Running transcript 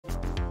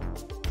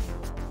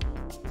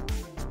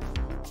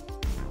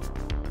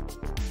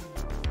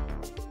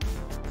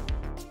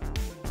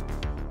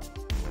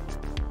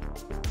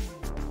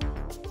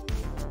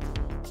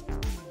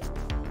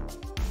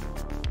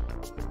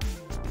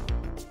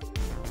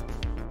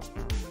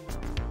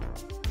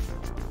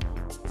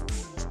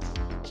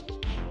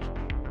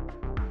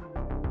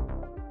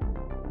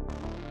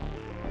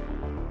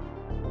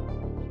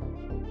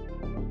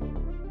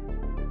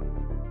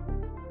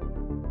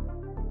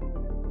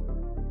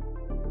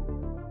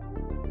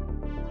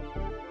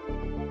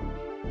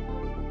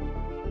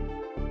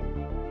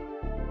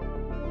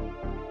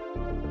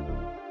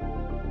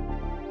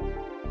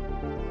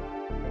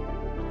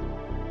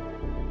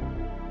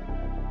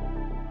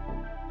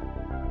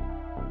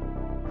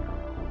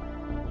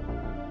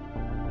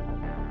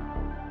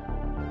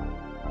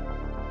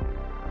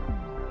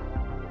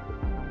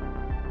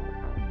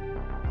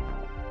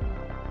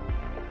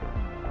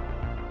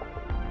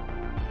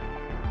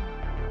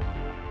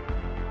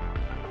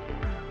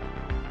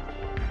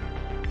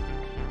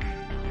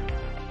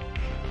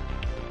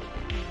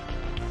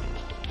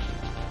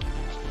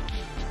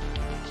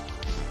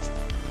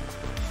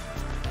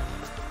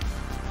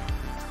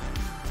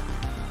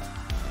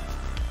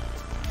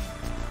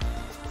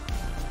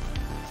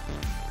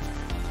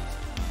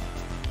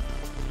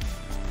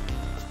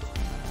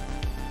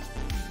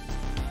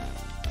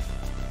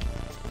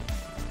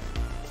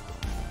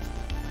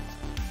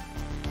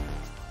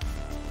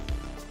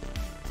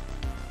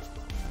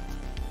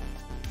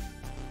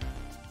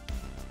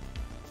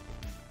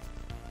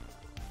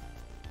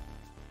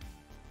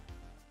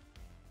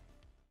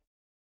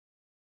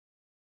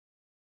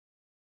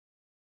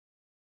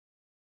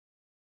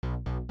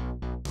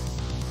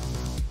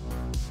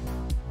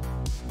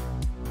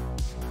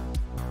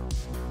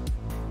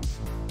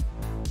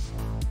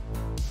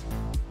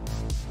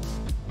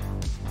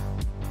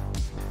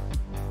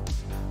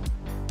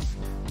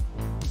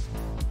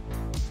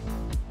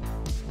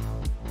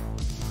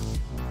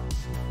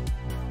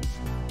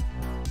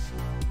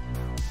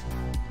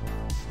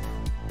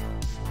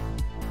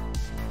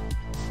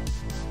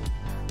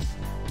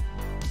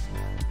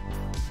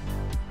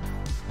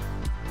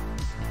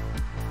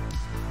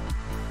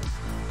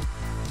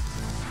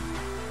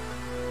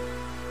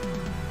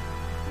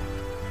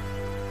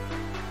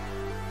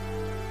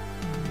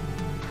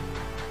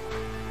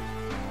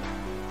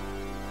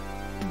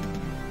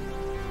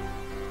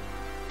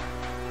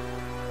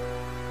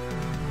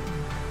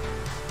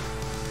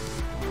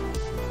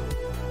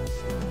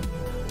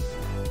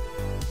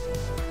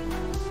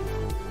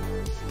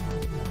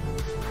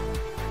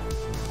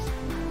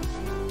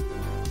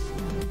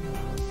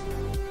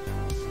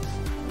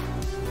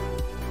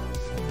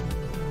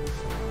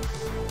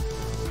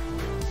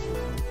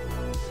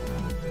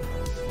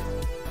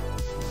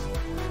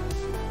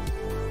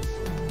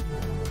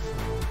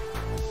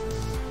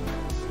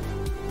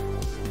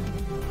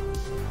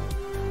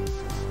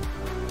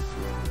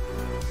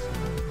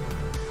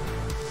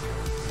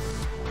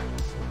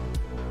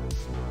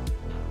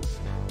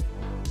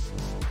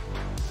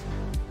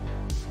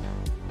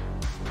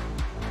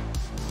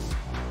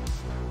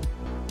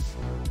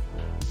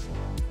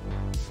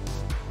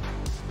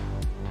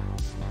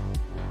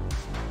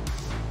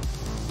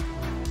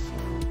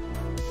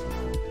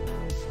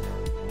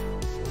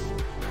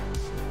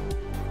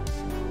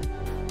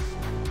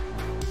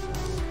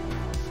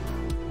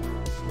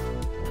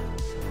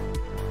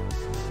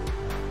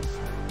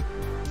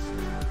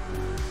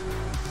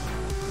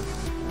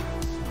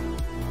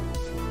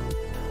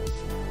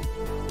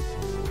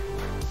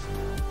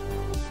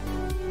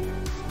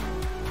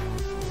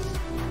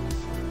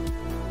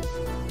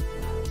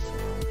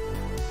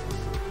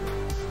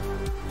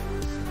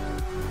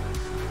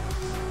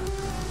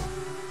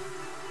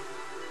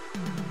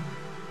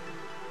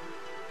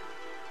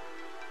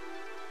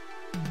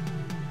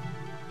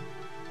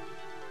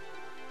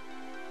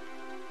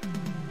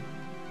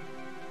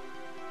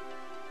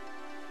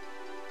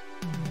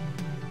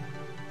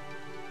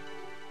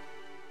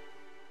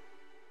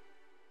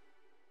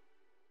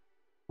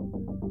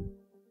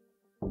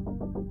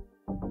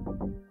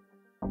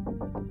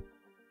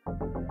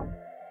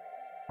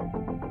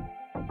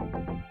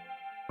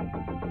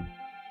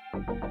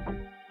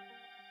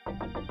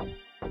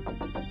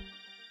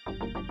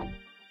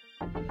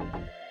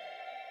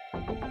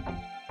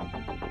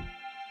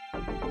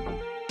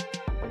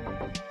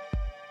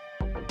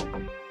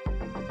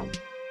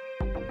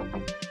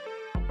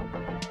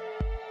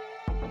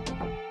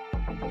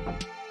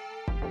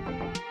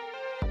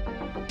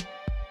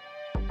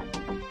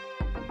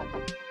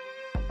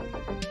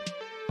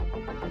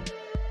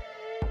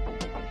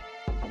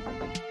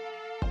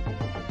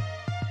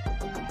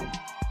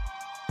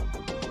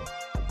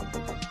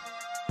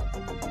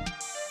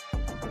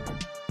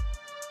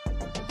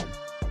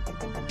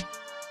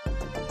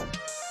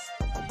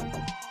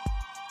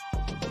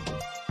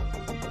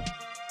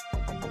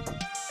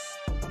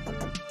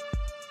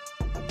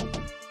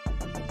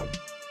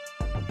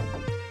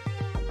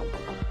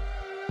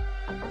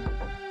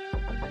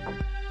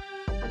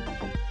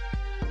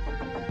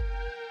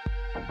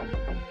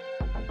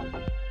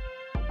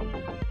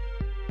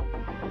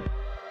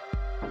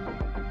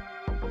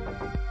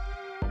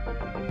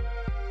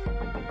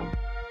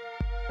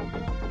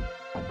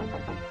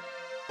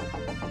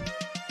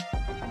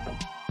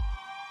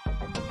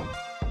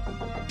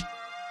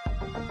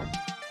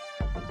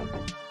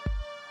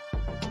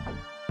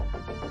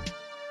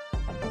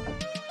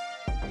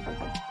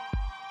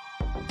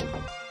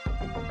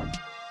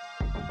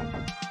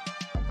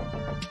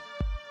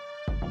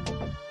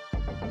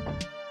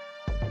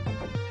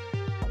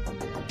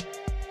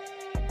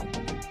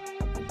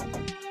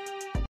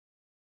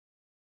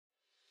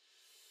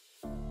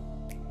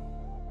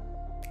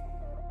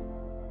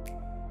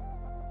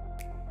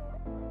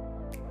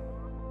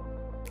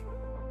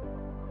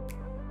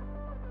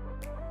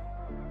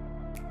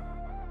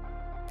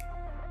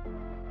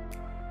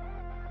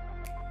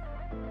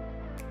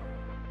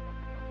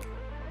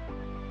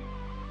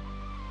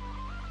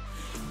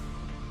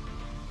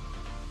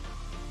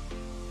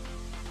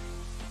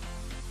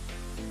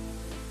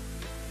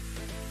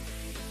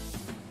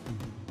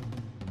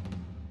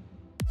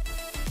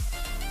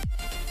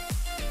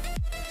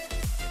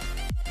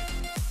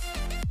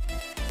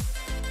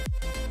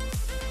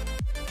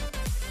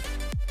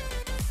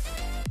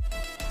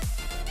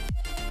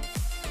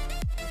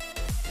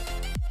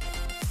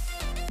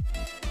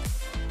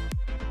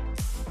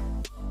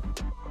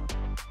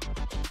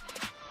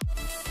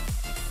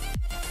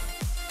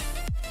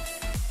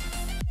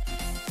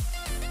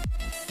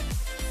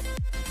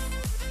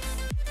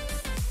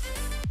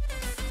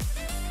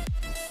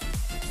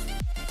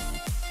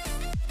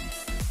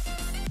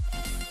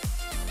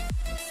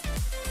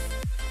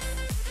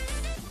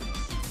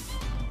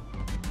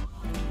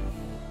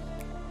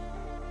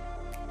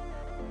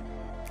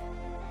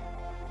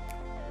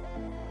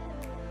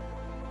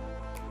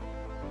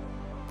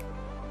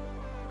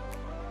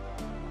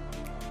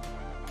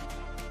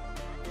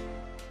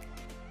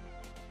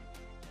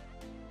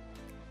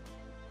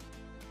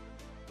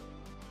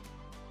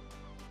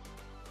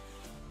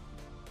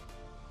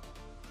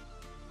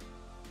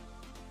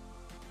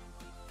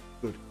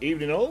Good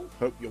evening all,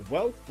 hope you're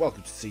well.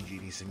 Welcome to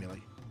CGD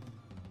Simulator.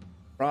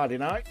 Friday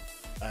night,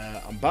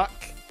 I'm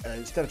back.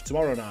 Instead of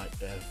tomorrow night,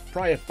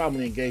 prior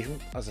family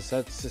engagement, as I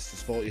said,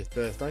 sister's 40th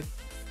birthday.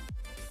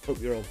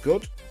 Hope you're all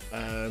good.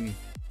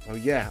 Oh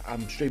yeah,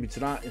 I'm streaming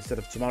tonight instead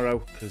of tomorrow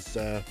because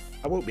I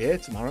won't be here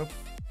tomorrow.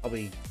 I'll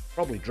be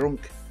probably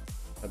drunk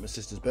at my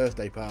sister's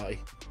birthday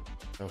party,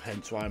 so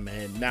hence why I'm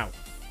here now.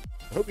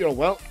 I hope you're all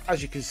well.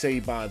 As you can see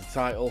by the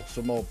title,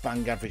 some more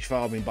bang average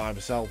farming by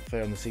myself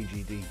here on the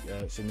CGD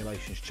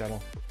Simulations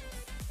channel.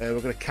 We're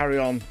going to carry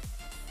on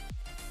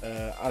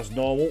as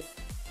normal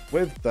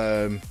with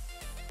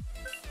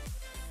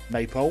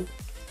Maypole.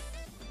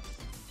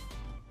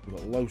 We've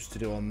got loads to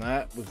do on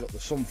there. We've got the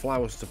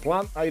sunflowers to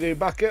plant. How you doing,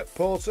 Backer?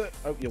 Porter?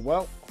 Hope you're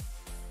well.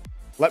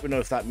 Let me know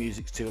if that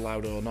music's too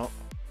loud or not.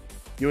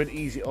 You and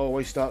Easy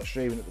always start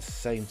streaming at the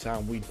same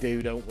time. We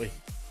do, don't we?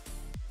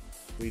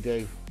 We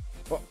do.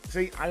 But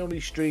see, I only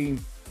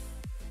stream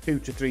 2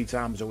 to 3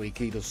 times a week.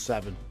 He does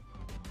 7.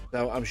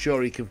 So I'm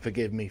sure he can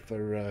forgive me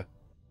for...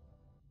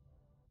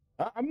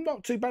 I'm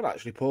not too bad,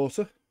 actually,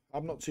 Porter.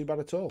 I'm not too bad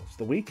at all. It's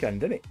the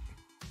weekend, isn't it?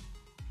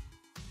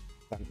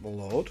 Thank the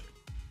Lord.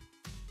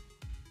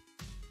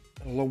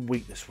 A long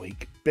week this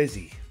week.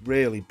 Busy.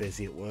 Really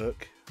busy at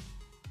work.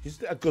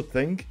 It's a good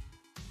thing.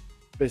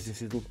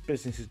 Business is good.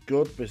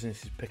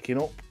 Business is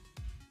picking up.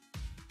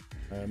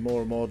 More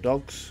and more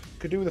dogs.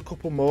 Could do with a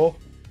couple more.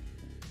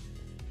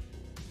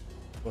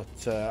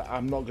 But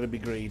I'm not going to be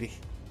greedy.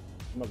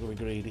 I'm not going to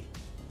be greedy.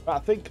 But I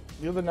think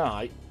the other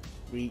night,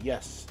 we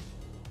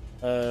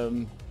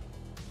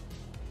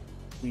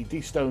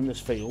de-stoned this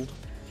field.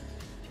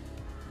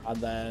 And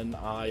then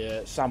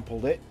I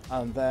sampled it.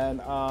 And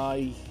then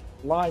I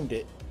limed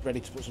it,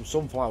 ready to put some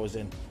sunflowers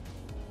in.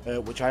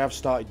 Which I have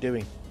started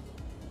doing.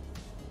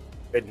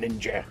 Red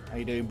Ninja. How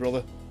you doing,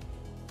 brother?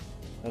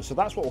 So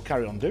that's what we'll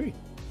carry on doing,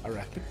 I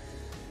reckon.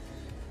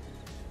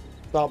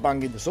 Start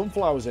banging the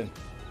sunflowers in.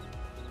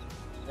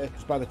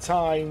 Because by the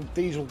time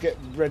these will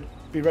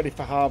be ready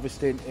for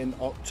harvesting in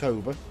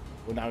October,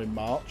 we're now in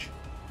March.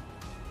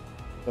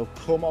 So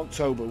come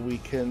October, we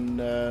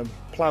can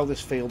plough this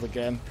field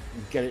again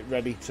and get it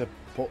ready to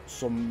put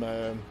some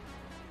more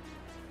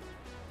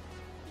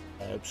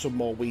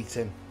wheat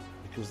in,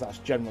 because that's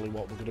generally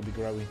what we're going to be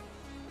growing,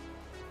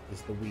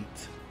 is the wheat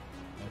to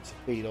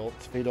feed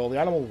all the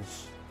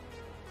animals.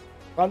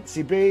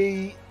 Fancy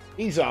B,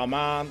 he's our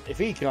man. If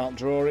he can't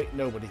draw it,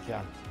 nobody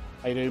can.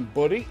 How you doing,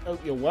 buddy?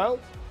 Hope you're well.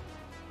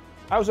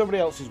 How's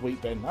everybody else's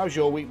week been? How's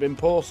your week been,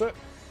 Porter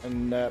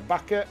and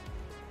Backer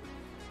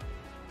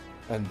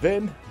and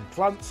Vin and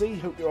Clancy?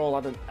 Hope you all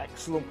had an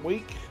excellent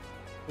week.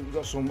 Hope you've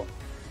got some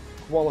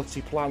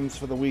quality plans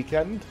for the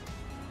weekend.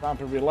 Time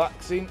for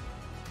relaxing.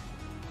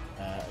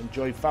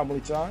 Enjoy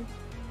family time.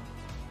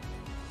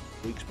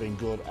 Week's been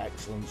good,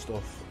 excellent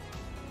stuff.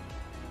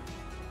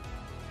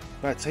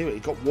 But I tell you what,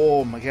 it got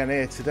warm again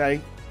here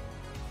today,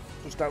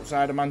 just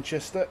outside of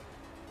Manchester.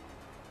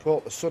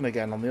 Caught the sun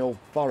again on the old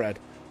forehead.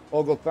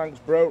 All good, thanks,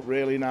 bro.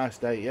 Really nice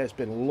day. Yeah, it's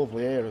been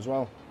lovely here as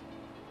well.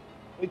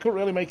 It couldn't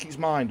really make its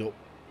mind up.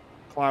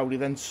 Cloudy,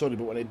 then sunny,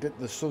 but when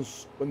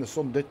the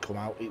sun did come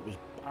out, it was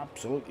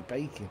absolutely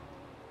baking.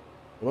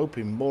 I'm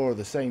hoping more of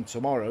the same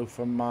tomorrow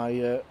from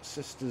my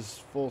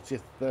sister's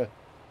 40th.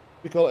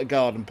 We call it a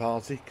garden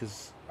party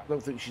because I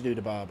don't think she's doing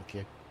a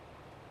barbecue,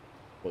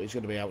 but it's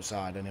going to be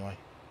outside anyway.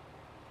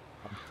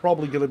 I'm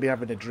probably going to be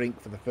having a drink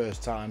for the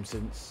first time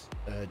since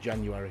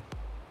January.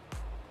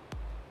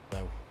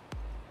 So.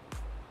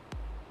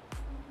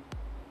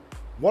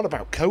 What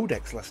about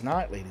Codex last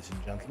night, ladies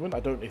and gentlemen?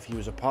 I don't know if he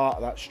was a part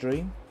of that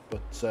stream,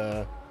 but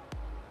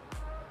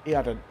he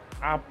had an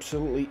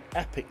absolutely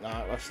epic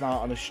night last night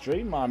on his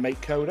stream, my mate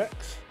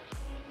Codex.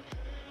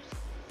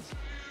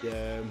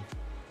 I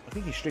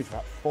think he streamed for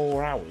about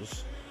 4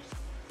 hours.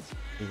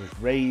 He was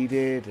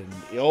raided and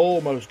he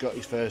almost got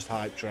his first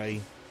hype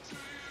train.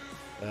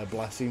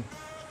 Bless him.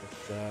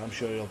 But I'm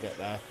sure he'll get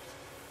there.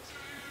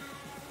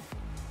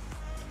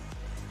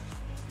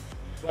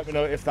 Let me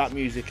know if that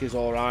music is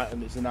alright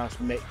and it's a nice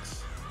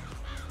mix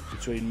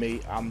between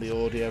me and the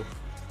audio.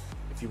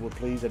 If you would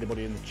please,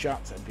 anybody in the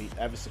chat, that'd be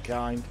ever so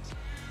kind.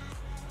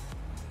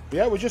 But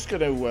yeah, we're just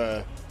going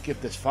to give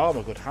this farm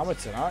a good hammer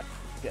tonight.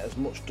 Get as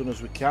much done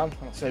as we can.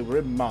 I'd say we're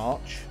in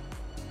March.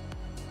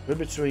 We're in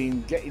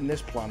between getting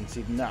this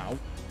planted now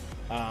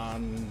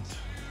and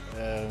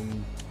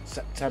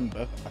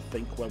September, I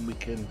think, when we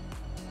can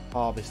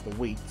harvest the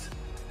wheat.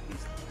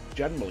 It's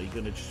generally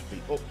going to just be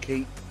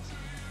upkeep.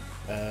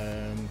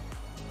 The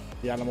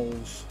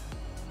animals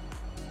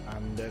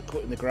and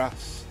cutting the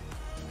grass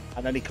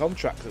and any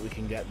contracts that we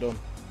can get done.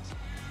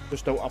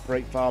 Just don't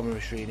operate farming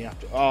machinery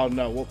after. Oh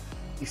no, well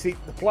you see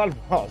the plan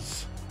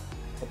was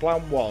to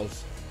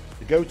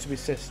go to my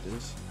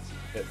sister's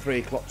at 3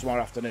 o'clock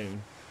tomorrow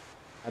afternoon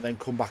and then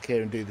come back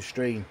here and do the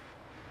stream.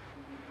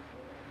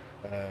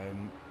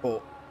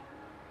 But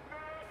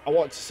I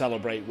wanted to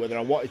celebrate with her.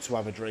 I wanted to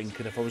have a drink,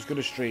 and if I was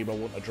going to stream I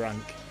wouldn't have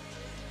drank.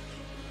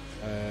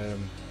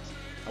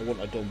 I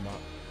wouldn't have done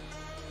that.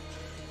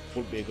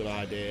 Wouldn't be a good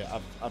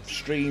idea. I've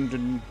streamed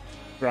and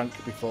drank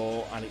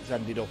before and it's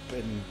ended up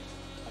in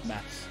a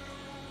mess.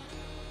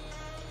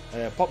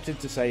 Popped in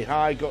to say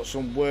hi, got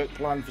some work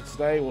planned for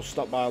today. We'll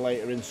stop by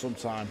later in some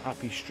time.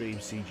 Happy stream,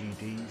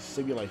 CGD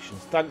Simulations.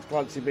 Thanks,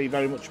 Clancy B.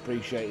 Very much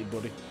appreciated,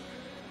 buddy.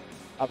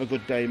 Have a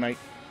good day, mate.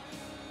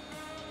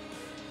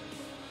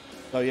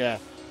 So yeah,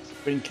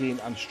 drinking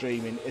and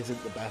streaming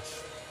isn't the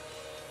best.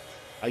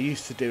 I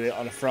used to do it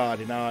on a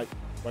Friday night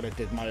when I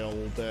did my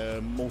old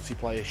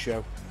multiplayer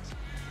show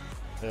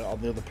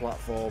on the other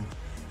platform.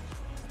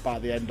 By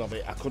the end of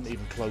it, I couldn't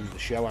even close the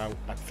show out.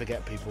 I'd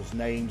forget people's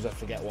names, I'd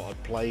forget what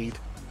I'd played.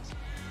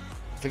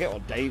 Forget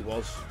what day it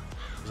was,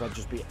 because I'd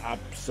just be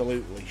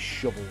absolutely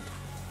shoveled.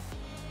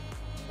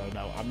 So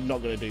no, I'm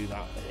not going to do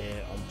that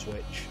here on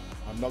Twitch.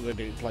 I'm not going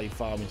to play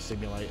Farming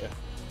Simulator,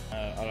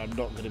 and I'm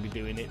not going to be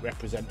doing it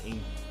representing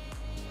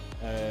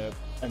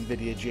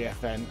Nvidia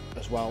GFN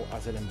as well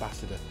as an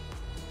ambassador.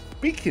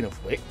 Speaking of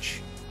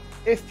which,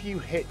 if you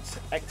hit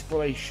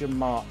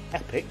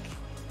 !Epic,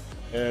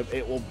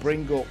 it will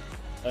bring up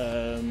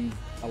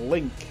a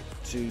link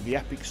to the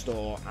Epic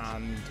Store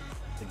and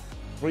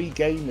free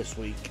game this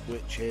week,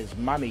 which is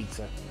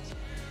Maneater,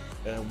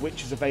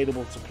 which is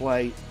available to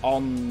play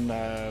on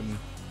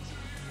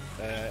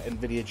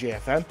Nvidia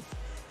GFN.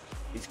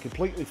 It's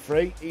completely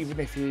free, even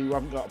if you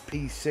haven't got a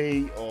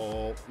PC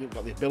or you've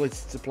got the ability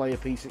to play a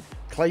PC.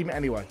 Claim it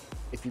anyway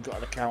if you've got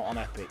an account on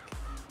Epic.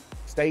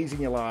 Stays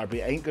in your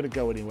library, it ain't going to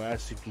go anywhere.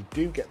 So if you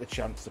do get the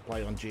chance to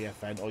play on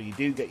GFN, or you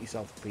do get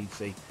yourself a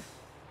PC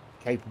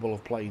capable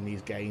of playing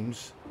these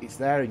games, it's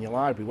there in your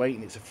library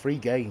waiting. It's a free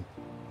game,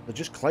 so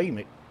just claim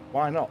it.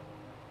 Why not?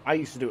 I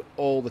used to do it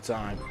all the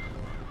time.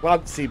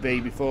 Clancy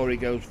B, before he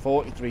goes,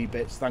 43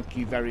 bits. Thank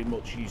you very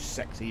much, you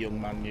sexy young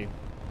man, you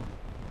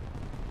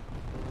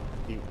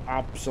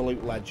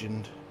absolute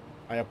legend.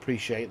 I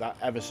appreciate that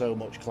ever so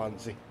much,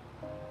 Clancy.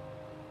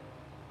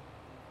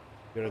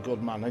 You're a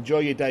good man. Enjoy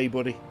your day,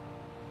 buddy,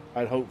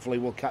 and hopefully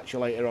we'll catch you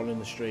later on in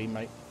the stream,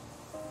 mate.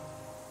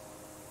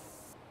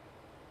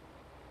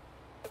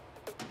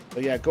 So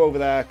yeah, go over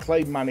there,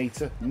 claim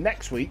Maneater.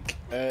 Next week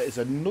is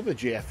another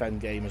GFN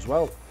game as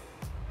well.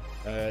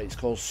 It's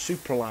called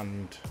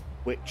Superland,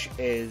 which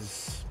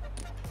is,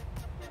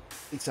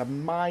 it's a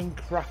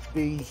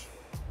Minecrafty,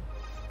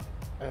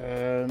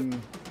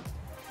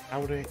 how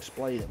would I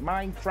explain it?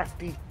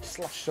 Minecrafty /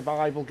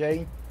 survival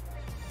game.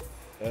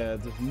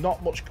 There's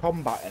not much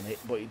combat in it,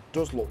 but it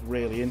does look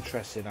really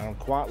interesting, and I'm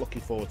quite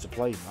looking forward to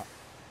playing that.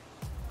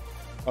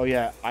 Oh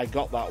yeah, I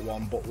got that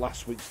one, but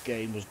last week's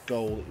game was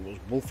gold. It was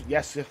Wolf.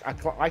 Yes,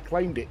 I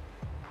claimed it.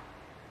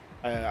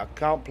 I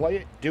can't play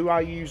it. Do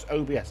I use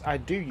OBS? I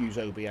do use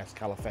OBS,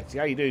 Calafetti.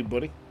 How you doing,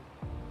 buddy?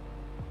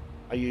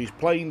 I use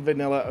plain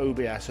vanilla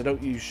OBS. I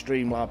don't use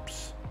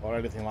Streamlabs or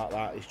anything like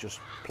that. It's just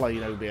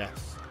plain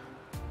OBS.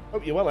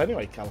 Hope you're well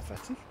anyway,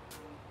 Calafetti.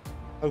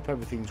 Hope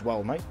everything's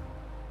well, mate.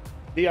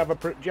 Do you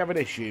have an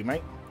issue,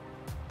 mate?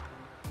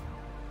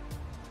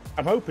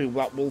 I'm hoping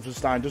that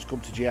Wolfenstein does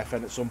come to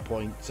GFN at some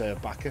point,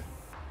 Backer.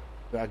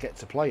 That I get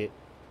to play it.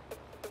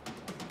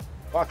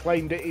 Well, I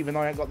claimed it, even though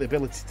I ain't got the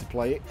ability to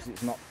play it, because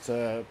it's not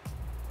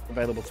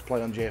available to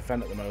play on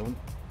GFN at the moment.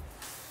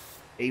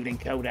 Evening,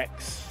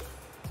 Codex.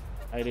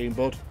 How you doing,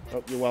 bud?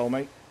 Hope you're well,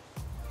 mate.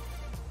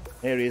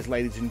 Here he is,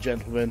 ladies and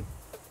gentlemen.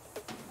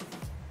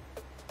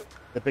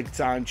 The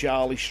big-time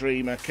Charlie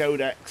streamer,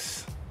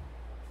 Codex.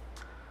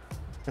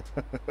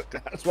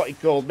 That's what he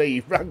called me. He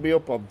rang me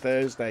up on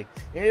Thursday.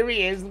 Here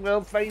he is, the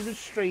world-famous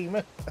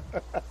streamer.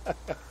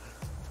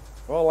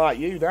 All like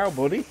you now,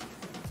 buddy.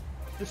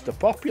 Just a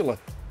popular.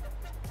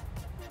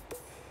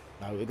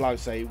 No, I'd like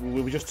to say,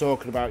 we were just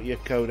talking about your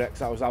Codex.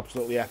 That was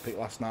absolutely epic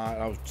last night.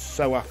 I was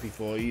so happy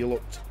for you. You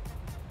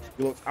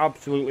looked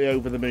absolutely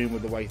over the moon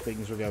with the way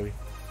things were going.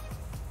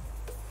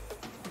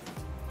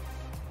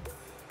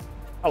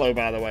 Hello,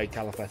 by the way,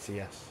 Calafetti,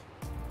 yes.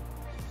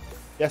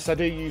 Yes, I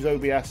do use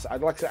OBS.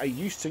 I'd like to say I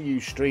used to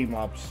use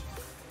Streamlabs.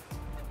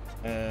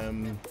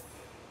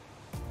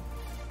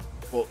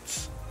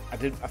 But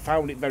I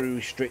found it very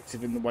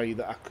restrictive in the way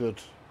that I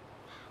could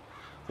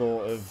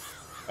sort of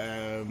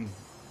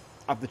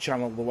have the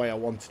channel the way I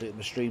wanted it,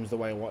 the streams the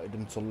way I wanted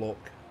them to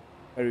look.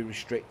 Very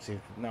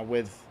restrictive. Now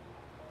with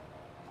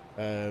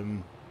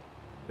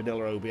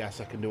vanilla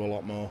OBS I can do a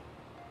lot more.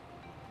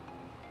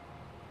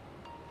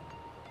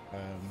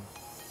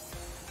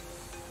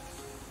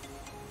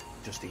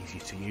 Just easy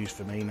to use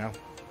for me now.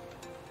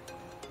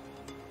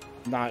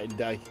 Night and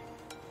day.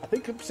 I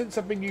think since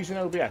I've been using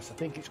OBS, I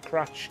think it's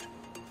crashed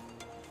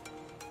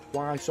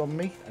twice on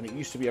me, and it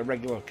used to be a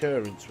regular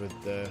occurrence with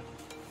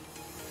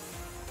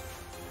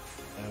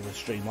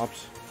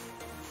Streamlabs.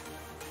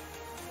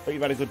 But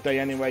you've had a good day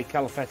anyway,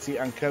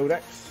 Calafetti and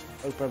Codex.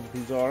 Hope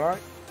everything's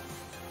alright.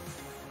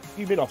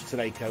 You've been off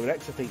today,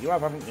 Codex. I think you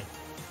have, haven't you?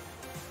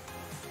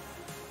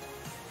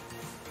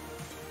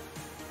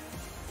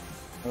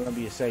 I remember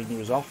you saying you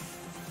was off.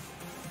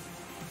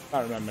 I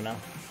don't remember now.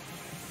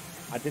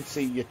 I did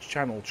see your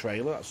channel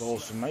trailer. That's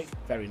awesome, mate.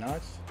 Very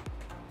nice.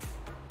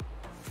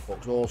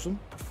 Looks awesome.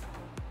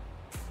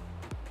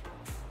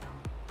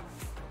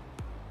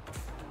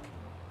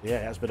 Yeah,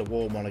 it has been a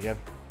warm one again.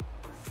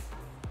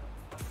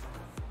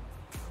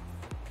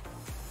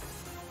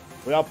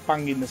 We are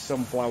banging the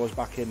sunflowers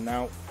back in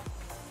now.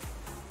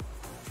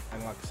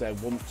 And like I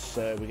said, once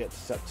we get to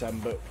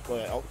September,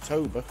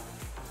 October,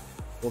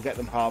 we'll get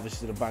them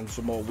harvested and bang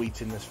some more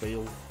wheat in this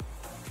field.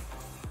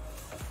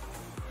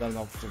 Then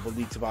obviously we'll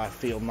need to buy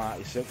field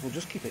 96. We'll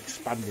just keep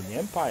expanding the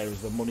empire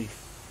as the money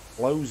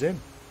flows in.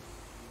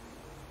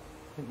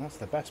 I think that's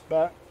the best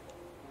bet.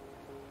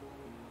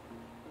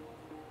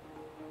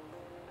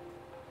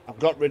 I've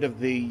got rid of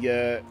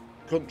the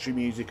country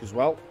music as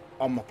well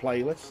on my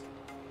playlist.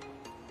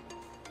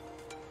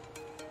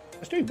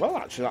 It's doing well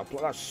actually.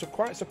 That's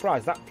quite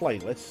surprised. That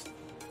playlist.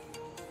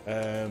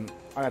 I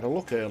had a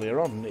look earlier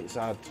on and it's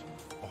had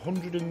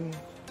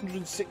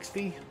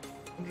 160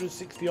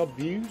 odd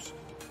views.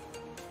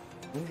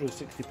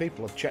 160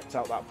 people have checked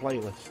out that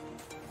playlist,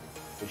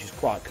 which is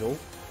quite cool.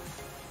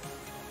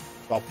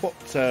 So I'll put,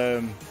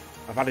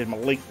 I've added my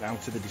link now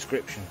to the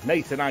description.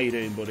 Nathan, how you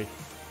doing, buddy?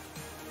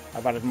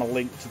 I've added my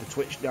link to the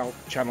Twitch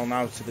channel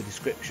now to the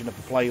description of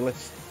the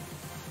playlist.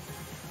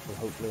 So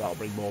hopefully that'll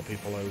bring more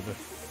people over.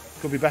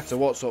 Could be better.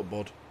 What's up,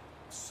 bud?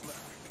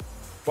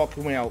 What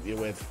can we help you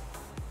with?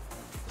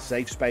 A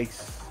safe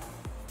space.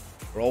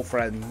 We're all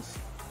friends.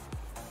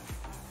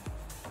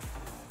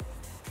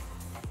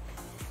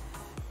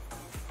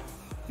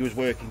 He was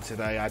working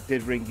today. I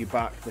did ring you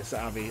back, Mr.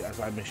 Avi,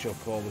 as I missed your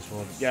call this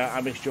morning. Yeah,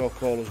 I missed your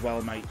call as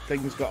well, mate.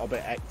 Things got a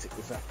bit hectic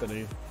this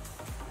afternoon.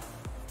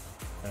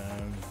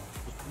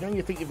 You know,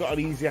 you think you've got an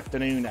easy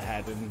afternoon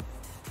ahead, and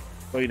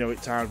well, you know,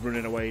 it's time's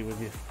running away with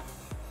you.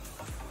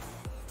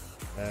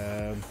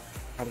 And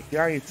the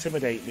guy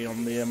intimidate me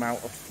on the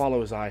amount of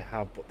followers I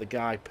have, but the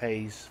guy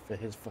pays for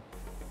his.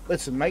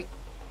 Listen, mate.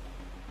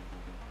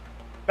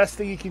 Best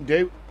thing you can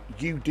do,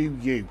 you do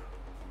you.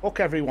 Fuck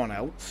everyone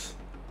else.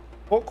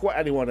 Fuck what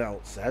anyone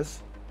else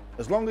says.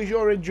 As long as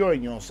you're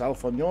enjoying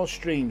yourself on your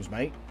streams,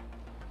 mate,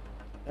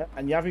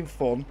 and you're having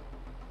fun,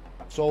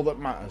 that's all that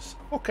matters.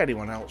 Fuck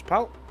anyone else,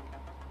 pal.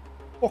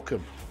 Fuck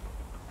them.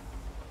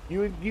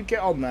 You get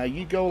on there,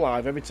 you go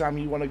live every time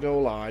you want to go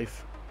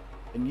live,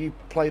 and you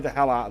play the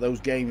hell out of those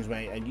games,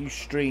 mate, and you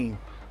stream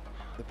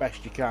the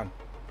best you can.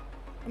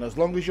 And as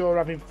long as you're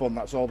having fun,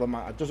 that's all that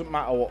matters. It doesn't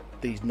matter what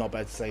these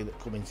knobheads say that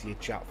come into your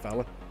chat,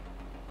 fella.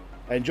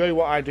 I enjoy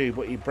what I do,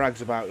 but he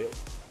brags about it.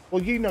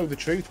 Well, you know the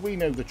truth, we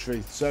know the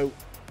truth, so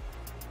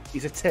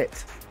he's a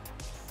tit.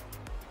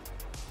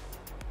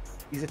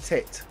 He's a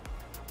tit.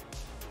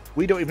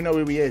 We don't even know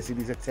who he is, and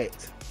he's a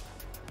tit.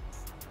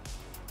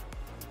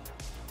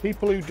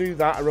 People who do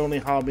that are only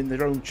harming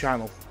their own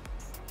channel,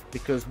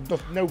 because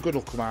no good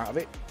will come out of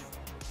it.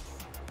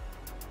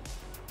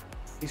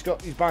 He's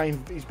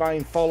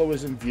buying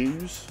followers and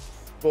views,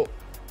 but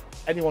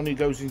anyone who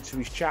goes into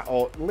his chat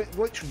or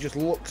literally just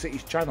looks at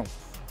his channel,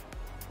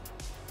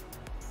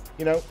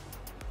 you know,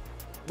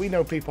 we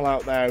know people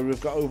out there who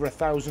have got over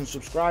 1,000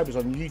 subscribers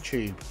on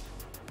YouTube,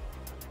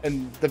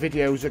 and the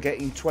videos are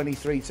getting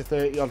 23 to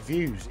 30 odd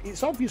views.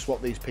 It's obvious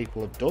what these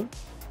people have done.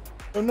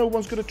 So no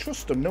one's going to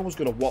trust them. No one's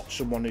going to watch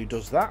someone who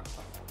does that.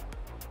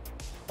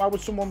 Why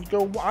would someone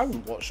go? I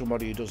wouldn't watch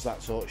somebody who does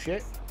that sort of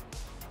shit.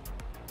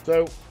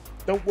 So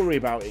don't worry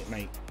about it,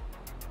 mate.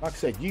 Like I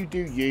said, you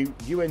do you.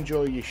 You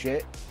enjoy your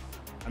shit,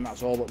 and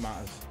that's all that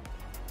matters.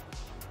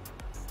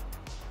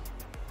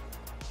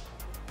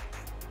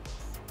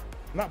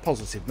 And that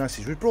positive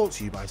message was brought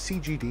to you by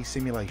CGD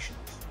Simulations.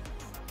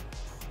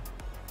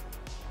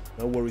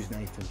 No worries,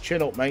 Nathan.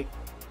 Chin up, mate.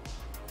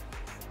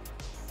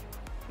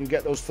 You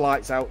get those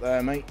flights out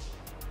there, mate.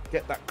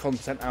 Get that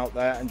content out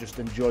there and just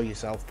enjoy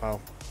yourself,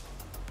 pal.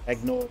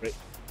 Ignore it.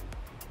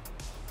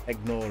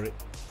 Ignore it.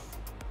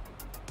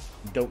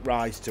 Don't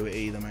rise to it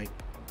either, mate.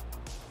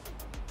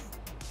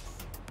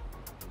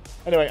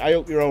 Anyway, I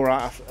hope you're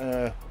alright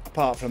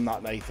apart from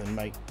that, Nathan,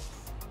 mate.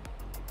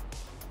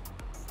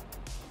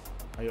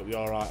 I hope you're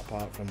alright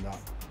apart from that.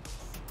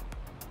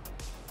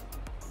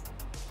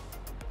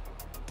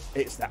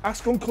 It's the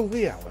Ask Uncle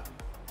the hour.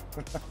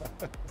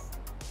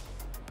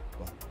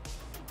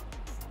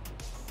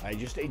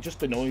 It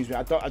just annoys me.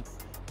 The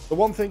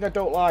one thing I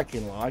don't like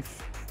in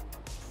life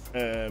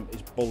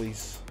is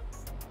bullies.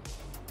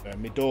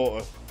 My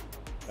daughter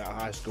at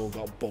high school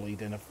got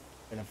bullied in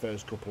her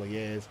first couple of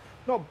years.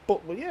 Not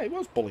but yeah, it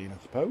was bullying,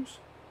 I suppose.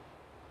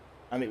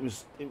 And it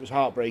was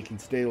heartbreaking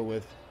to deal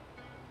with.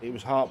 It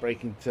was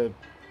heartbreaking to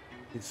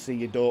see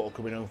your daughter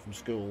coming home from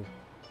school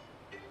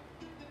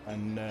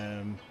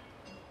and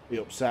be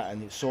upset,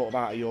 and it's sort of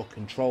out of your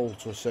control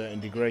to a certain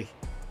degree.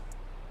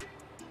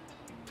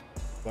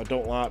 I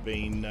don't like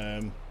being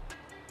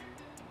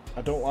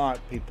I don't like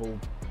people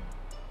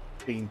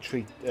being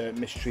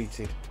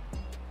mistreated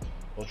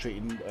or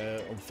treated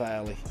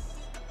unfairly,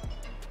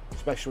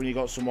 especially when you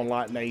got someone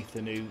like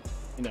Nathan who,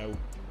 you know,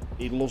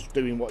 he loves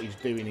doing what he's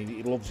doing.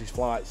 He loves his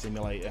flight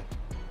simulator.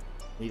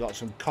 You got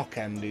some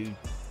cockend who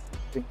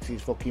thinks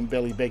he's fucking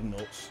Billy Big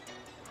Nuts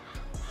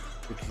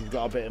because he's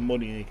got a bit of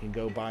money and he can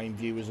go buying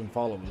viewers and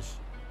followers.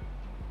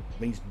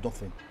 It means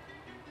nothing.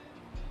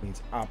 It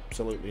means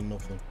absolutely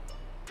nothing.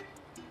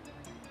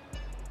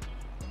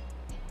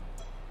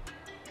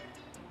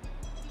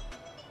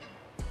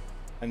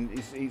 And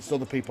it's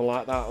other people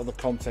like that, other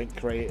content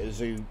creators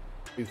who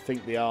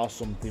think they are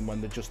something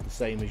when they're just the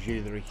same as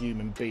you. They're a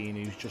human being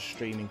who's just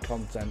streaming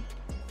content.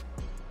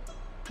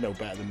 No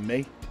better than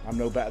me. I'm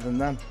no better than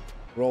them.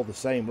 We're all the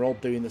same. We're all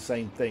doing the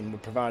same thing. We're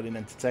providing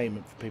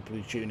entertainment for people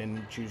who tune in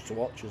and choose to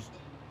watch us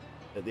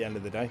at the end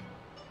of the day.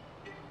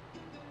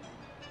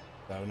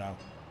 So no.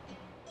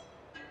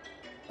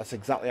 That's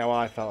exactly how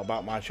I felt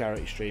about my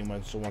charity stream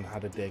when someone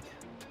had a dig.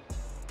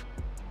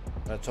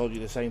 I told you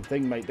the same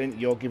thing, mate, didn't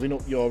you? You're giving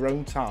up your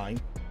own time.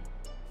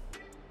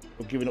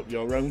 You're giving up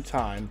your own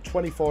time,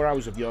 24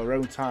 hours of your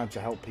own time to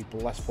help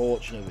people less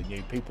fortunate than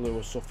you, people who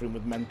are suffering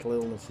with mental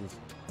illnesses,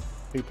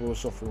 people who are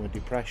suffering with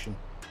depression.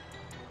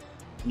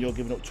 And you're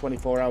giving up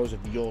 24 hours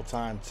of your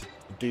time to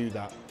do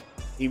that.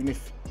 Even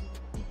if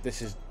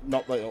this is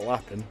not that it'll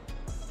happen,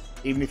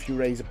 even if you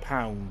raise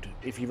 £1,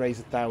 if you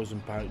raise £1,000,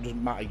 it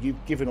doesn't matter.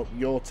 You've given up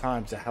your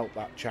time to help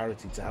that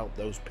charity, to help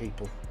those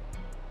people,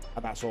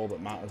 and that's all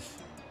that matters.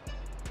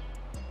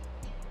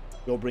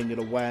 You're bringing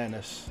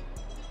awareness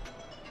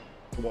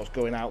to what's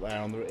going out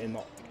there in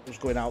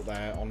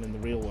the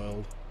real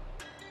world.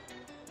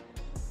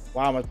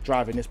 Why am I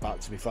driving this back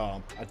to my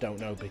farm? I don't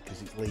know,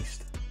 because it's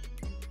leased.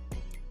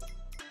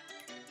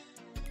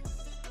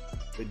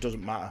 It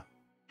doesn't matter.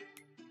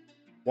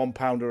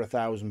 £1 or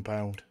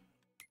 £1,000.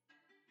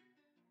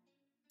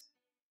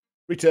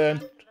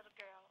 Return.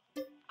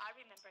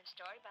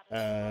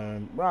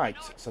 Right,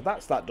 so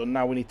that's that done.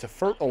 Now we need to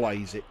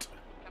fertilise it.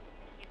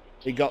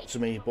 It got to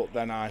me, but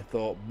then I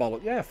thought,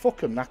 bollock, yeah,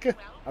 fuck 'em, knacker.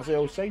 As I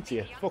always say to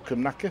you, fuck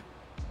 'em, knacker.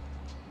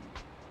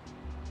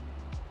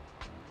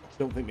 I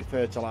don't think my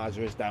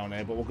fertiliser is down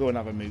here, but we'll go and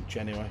have a mooch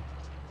anyway.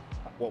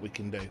 What we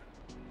can do. We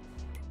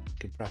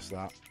can press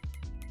that.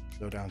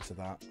 Go down to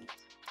that.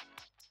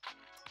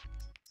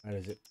 Where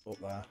is it? Up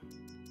there.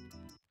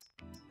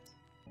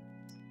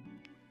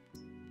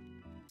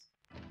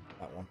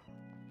 That one.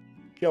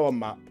 Go on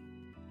map.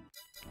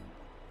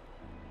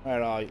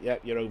 Where are you?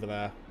 Yep, you're over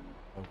there.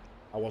 Oh,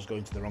 I was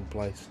going to the wrong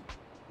place.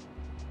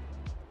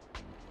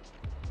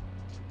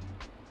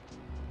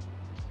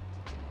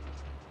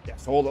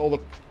 Yes, all the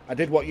I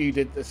did what you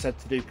did that said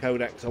to do,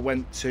 Codex. I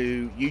went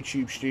to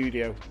YouTube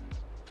Studio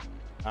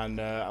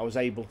and I was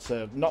able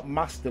to not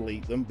mass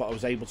delete them, but I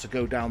was able to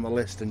go down the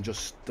list and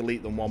just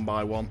delete them one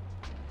by one.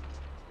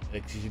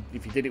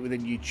 If you did it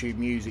within YouTube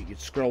Music, you'd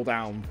scroll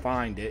down,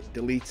 find it,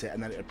 delete it,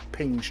 and then it'd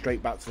ping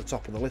straight back to the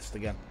top of the list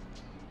again.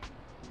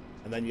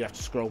 And then you have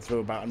to scroll through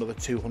about another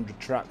 200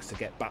 tracks to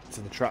get back to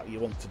the track you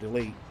want to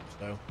delete.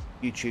 So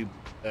YouTube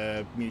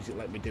Music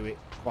let me do it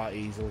quite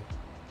easily,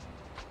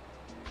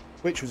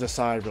 which was a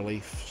sigh of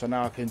relief. So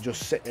now I can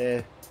just sit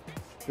here,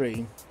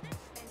 stream,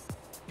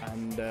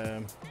 and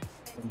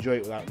enjoy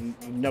it without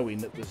knowing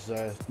that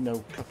there's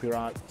no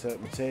copyright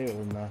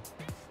material in there.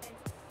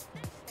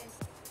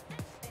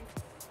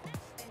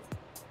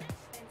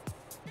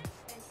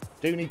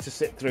 Do need to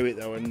sit through it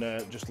though and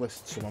just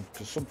listen to someone,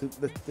 because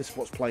this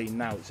what's playing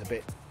now, it's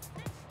a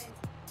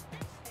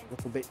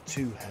little bit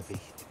too heavy,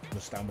 if you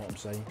understand what I'm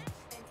saying.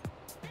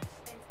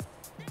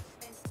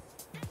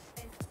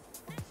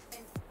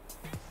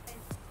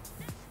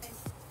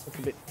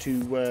 A bit too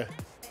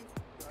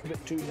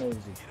noisy.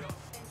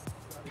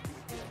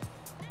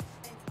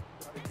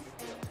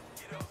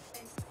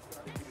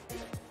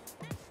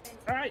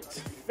 Right,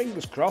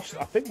 fingers crossed.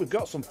 I think we've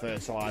got some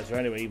fertiliser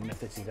anyway, even if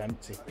this is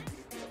empty.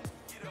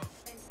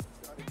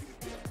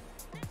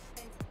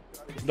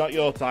 It's not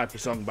your type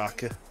of song,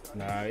 Backer.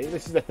 No,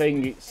 this is the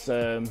thing. It's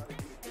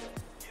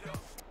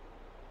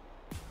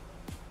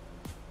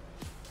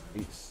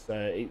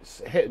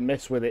hit and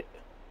miss with it.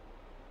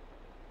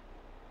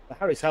 The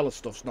Harris Heller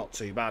stuff's not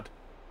too bad.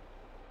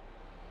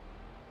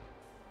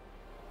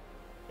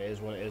 It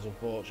is what it is,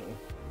 unfortunately.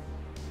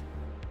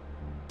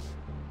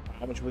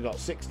 How much have we got?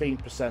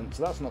 16%,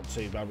 so that's not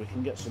too bad. We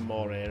can get some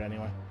more here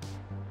anyway.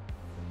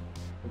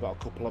 We've got a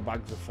couple of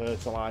bags of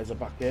fertiliser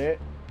back here.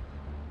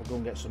 We'll go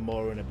and get some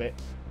more in a bit.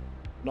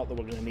 Not that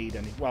we're going to need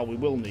any. Well, we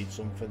will need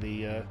some for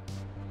the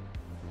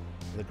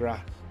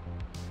grass.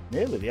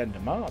 Nearly the end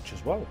of March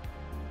as well.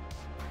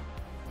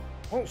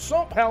 What's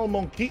up, Hell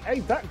Monkey?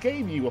 Hey, that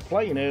game you were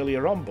playing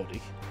earlier on, buddy,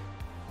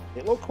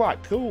 it looked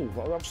quite cool.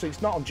 Obviously,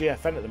 it's not on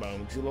GFN at the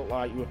moment because it looked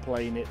like you were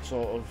playing it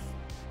sort of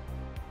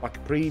like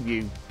a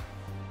preview,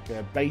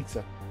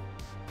 beta.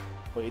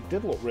 But it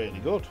did look really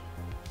good.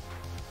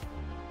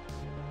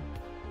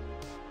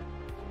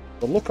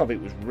 The look of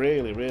it was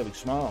really, really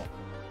smart.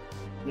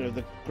 You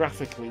know,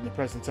 graphically in the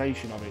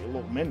presentation of it, it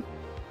looked mint.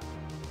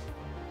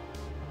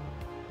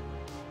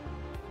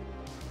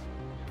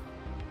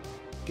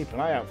 Keep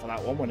an eye out for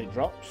that one when it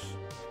drops.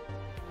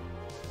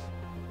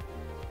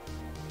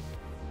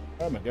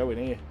 Where am I going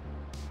here?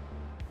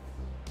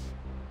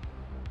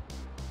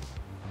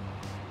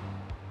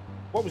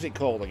 What was it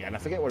called again? I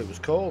forget what it was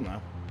called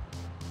now.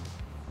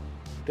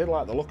 I did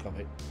like the look of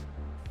it.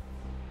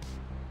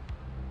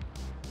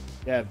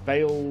 Yeah,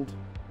 Veiled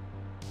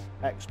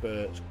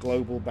Experts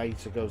global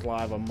beta goes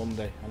live on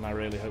Monday, and I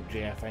really hope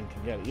GFN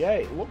can get it. Yeah,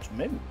 it looks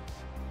mint.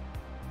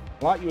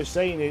 Like you were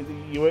saying,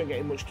 you weren't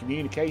getting much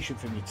communication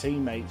from your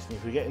teammates, and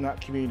if you're getting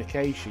that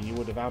communication, you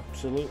would have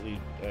absolutely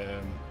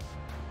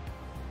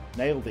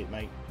nailed it,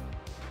 mate.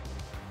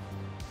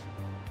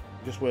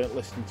 You just weren't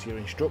listening to your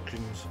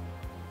instructions.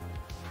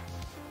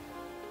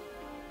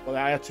 Well,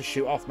 I had to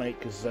shoot off, mate,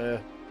 because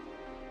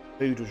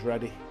food was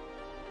ready.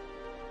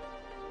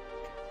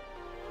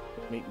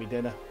 Meet me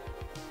dinner.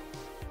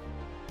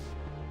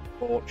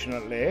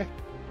 Fortunately.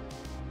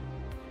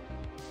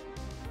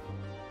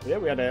 Yeah,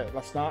 we had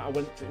last night.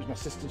 It was my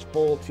sister's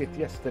 40th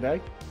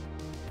yesterday.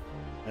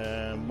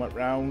 Went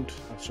round,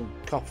 had some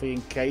coffee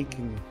and cake,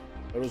 and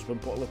her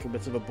husband put a little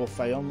bit of a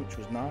buffet on, which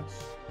was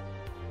nice.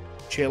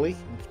 Chili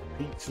and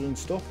pizza and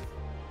stuff.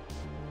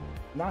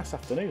 Nice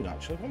afternoon,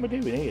 actually. What am I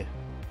doing here?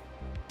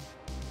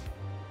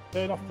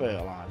 Turn off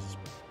fertilisers.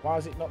 Why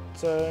is it not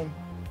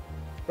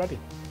ready?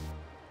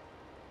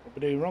 What am I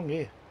doing wrong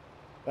here?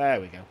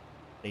 There we go.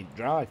 Need to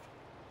drive.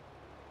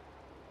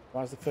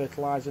 Why is the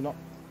fertiliser not?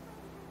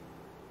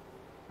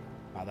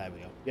 Oh, there we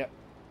go. Yep,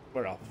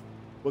 we're off.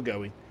 We're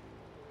going.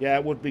 Yeah,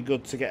 it would be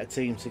good to get a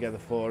team together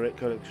for it.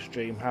 Code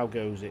Extreme, how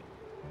goes it?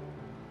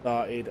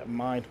 Started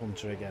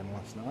Mindhunter again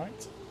last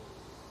night.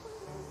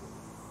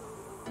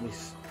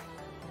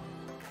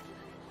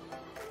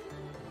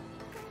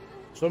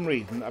 For some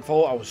reason, I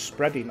thought I was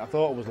spreading. I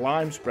thought I was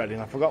lime spreading.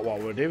 I forgot what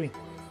we were doing.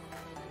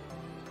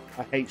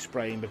 I hate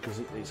spraying because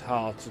it's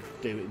hard to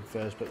do it in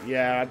first. But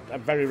yeah, I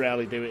very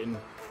rarely do it in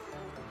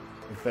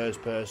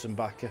first person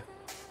backer.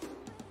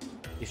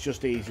 It's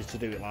just easier to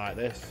do it like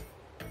this.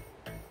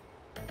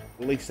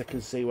 At least I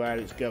can see where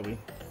it's going.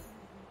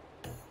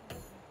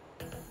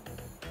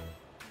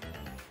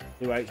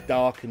 See where it's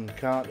darkened,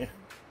 can't you?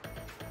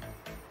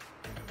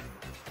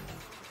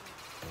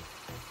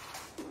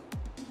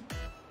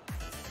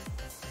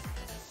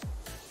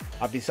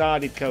 I've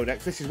decided,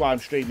 Codex, this is why I'm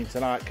streaming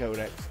tonight,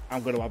 Codex.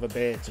 I'm going to have a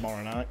beer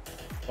tomorrow night,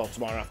 or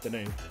tomorrow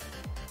afternoon.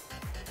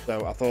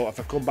 So I thought if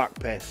I come back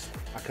pissed,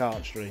 I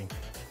can't stream.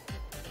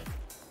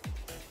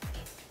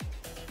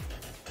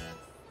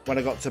 When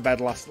I got to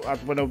bed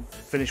when I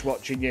finished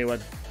watching you,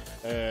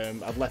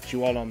 I'd left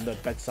you on the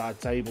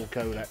bedside table,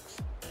 Codex.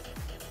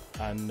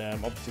 And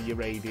obviously you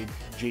raided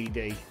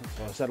GD,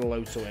 so I said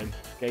hello to him,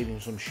 gave him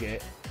some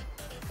shit.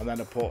 And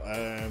then I put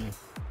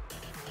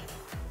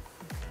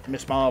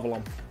Miss Marvel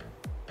on.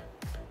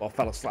 Well, I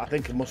fell asleep. I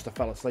think I must have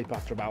fell asleep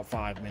after about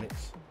 5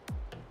 minutes.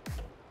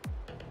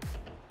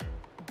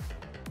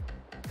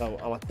 So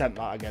I'll attempt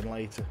that again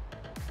later.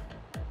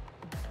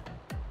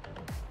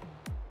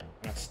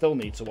 And I still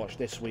need to watch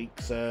this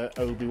week's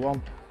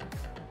Obi-Wan.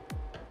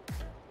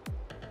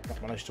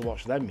 Not managed to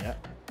watch them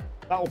yet.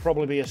 That'll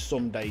probably be a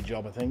Sunday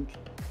job, I think.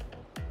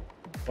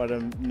 When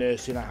I'm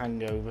nursing a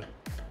hangover.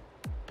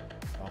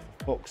 Oh,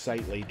 for fuck's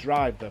sake, Lee.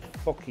 Drive the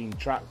fucking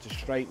tractor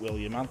straight, will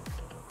you, man?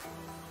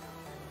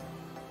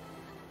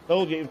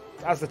 Told you,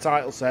 as the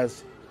title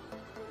says,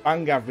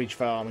 bang average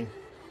farming.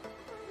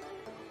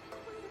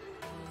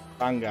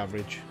 Bang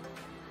average.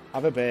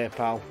 Have a beer,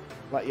 pal.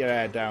 Let your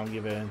hair down,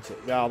 you've earned it.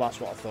 Well, that's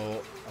what I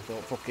thought. I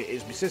thought, fuck it,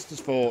 it's my sister's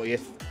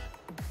 40th.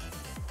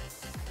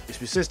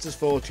 It's my sister's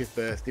 40th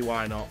birthday,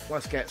 why not?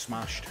 Let's get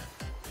smashed.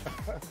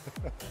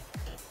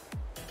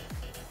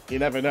 You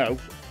never know.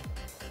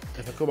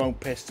 If I come home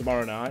pissed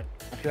tomorrow night,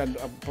 I don't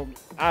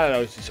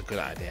know, it's just a good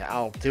idea.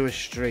 I'll do a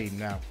stream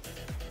now.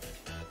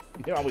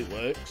 You know how it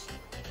works.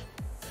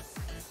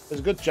 There's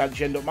a good chance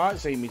you might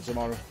see me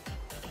tomorrow.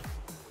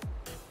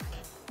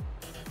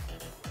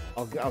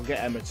 I'll get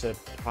Emma to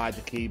hide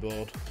the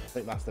keyboard. I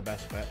think that's the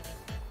best bet.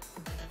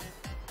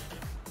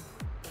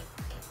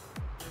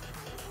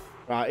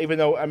 Right, even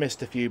though I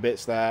missed a few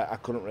bits there, I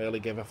couldn't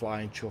really give a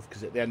flying chuff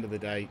because at the end of the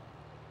day,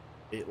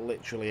 it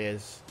literally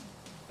is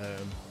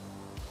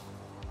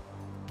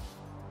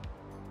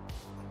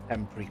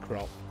temporary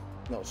crop,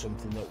 not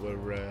something that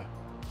we're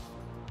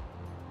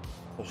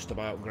fussed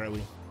about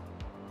growing.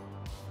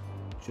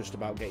 It's just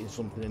about getting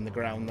something in the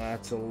ground there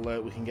till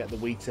we can get the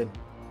wheat in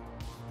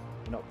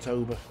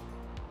October.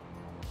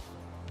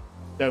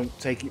 Don't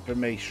take it from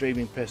me,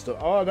 streaming pissed up.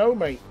 Oh no,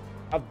 mate,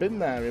 I've been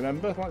there,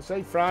 remember? Like I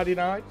say, Friday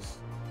nights.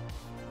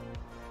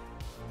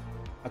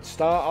 I'd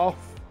start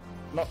off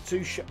not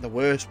too the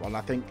worst one,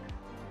 I think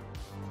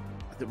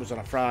it was on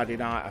a Friday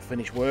night. I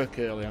finished work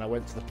early and I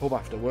went to the pub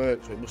after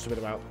work, so it must have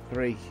been about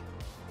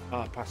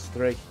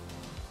 3:30.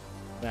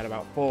 I had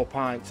about 4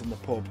 pints in the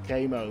pub,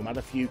 came home, had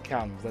a few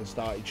cans, then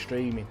started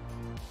streaming.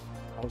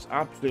 I was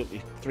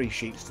absolutely 3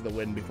 sheets to the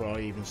wind before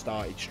I even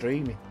started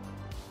streaming.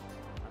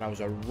 And I was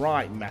a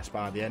right mess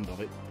by the end of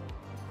it.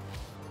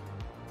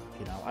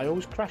 You know, I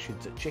always crash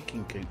into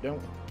chicken coop, don't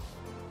I?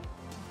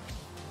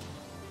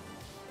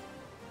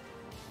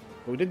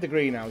 But we did the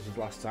greenhouses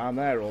last time,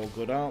 they're all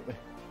good, aren't they?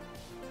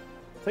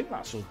 I think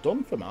that's us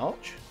done for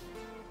March.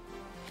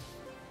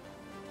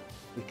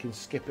 We can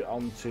skip it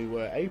on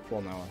to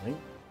April now, I think.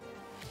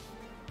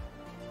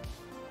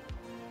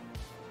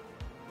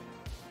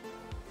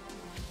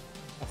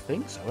 I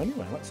think so,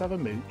 anyway. Let's have a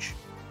mooch.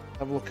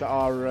 Have a look at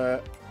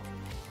our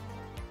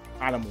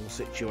animal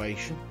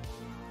situation.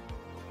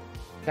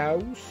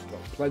 Cows,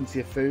 got plenty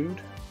of food.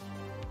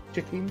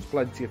 Chickens,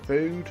 plenty of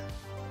food.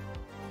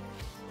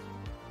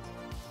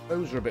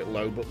 Those are a bit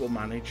low, but we'll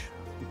manage.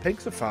 The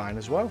pigs are fine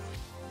as well.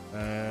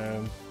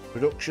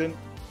 Production.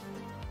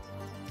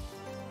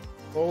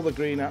 All the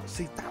greenhouse.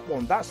 See, that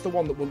one, that's the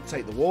one that wouldn't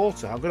take the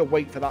water. I'm going to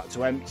wait for that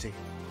to empty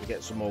to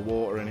get some more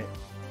water in it.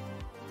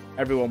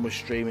 Everyone was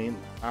streaming,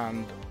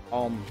 and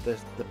on the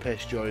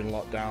piss during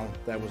lockdown,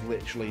 there was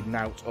literally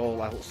nought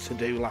all else to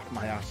do. Laugh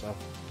my ass off.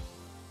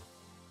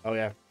 Oh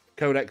yeah,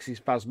 Codex's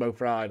Phasmo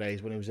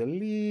Fridays when he was a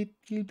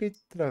little bit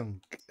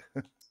drunk.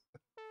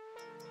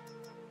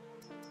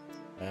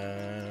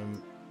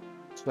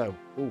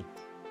 Ooh.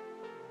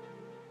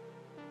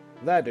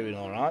 They're doing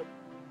all right.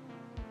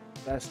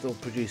 They're still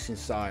producing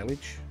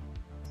silage.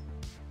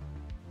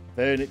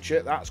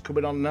 Furniture, that's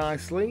coming on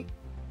nicely.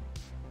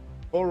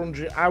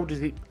 400, how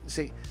does it...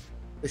 See,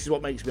 this is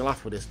what makes me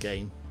laugh with this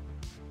game.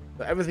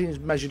 But everything's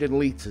measured in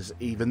litres,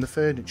 even the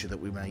furniture that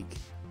we make.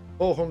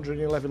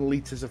 411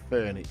 litres of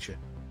furniture.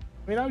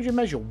 I mean, how do you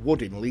measure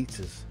wood in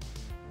litres?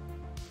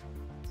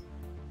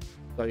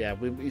 So yeah,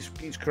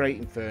 it's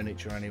creating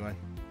furniture anyway.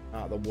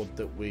 Out of the wood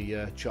that we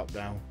chop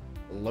down.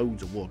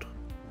 Loads of wood.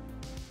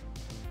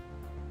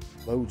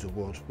 Loads of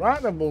wood. Right,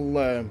 then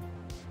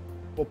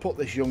we'll put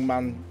this young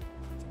man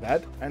to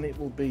bed, and it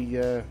will be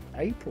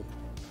April.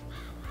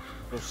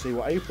 We'll see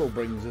what April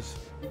brings us.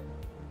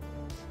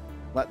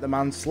 Let the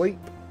man sleep.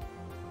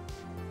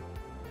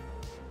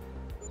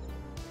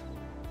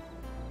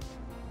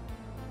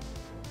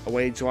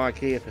 Away to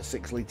IKEA for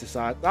 6 litre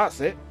size.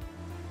 That's it.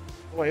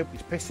 Oh, I hope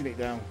he's pissing it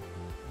down.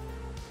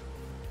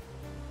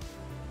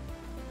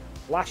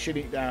 Lashing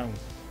it down.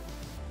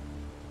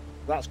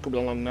 That's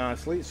coming along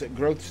nicely. It's at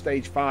growth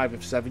stage 5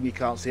 of 7. You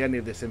can't see any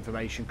of this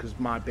information because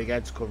my big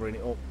head's covering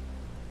it up.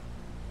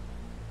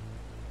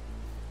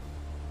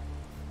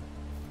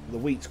 The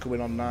wheat's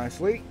coming on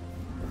nicely.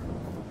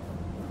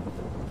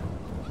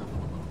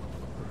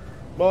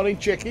 Morning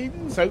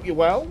chickens, hope you're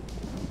well.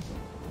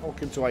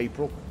 Welcome to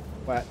April.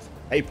 Wet.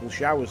 April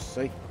showers,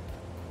 see.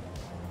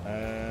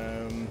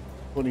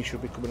 Honey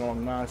should be coming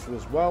along nicely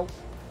as well.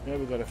 Yeah,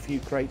 we've got a few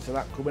crates of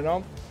that coming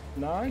on.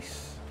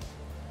 Nice.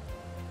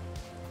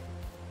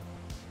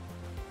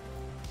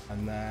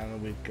 And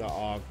then we've got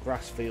our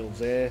grass fields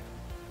here,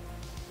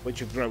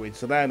 which are growing,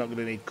 so they're not going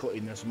to need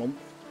cutting this month.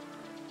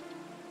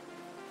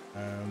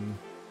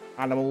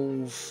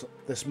 Animals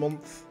this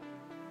month.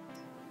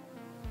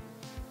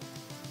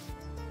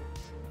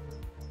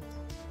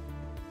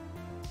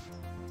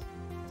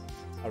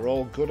 Are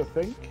all good, I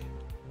think.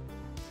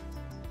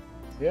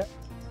 Yeah.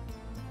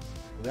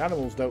 The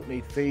animals don't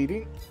need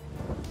feeding,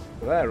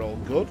 so they're all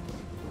good.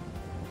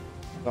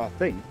 So I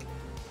think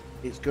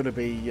it's going to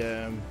be...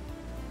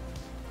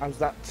 how's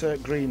that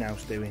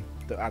greenhouse doing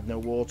that had no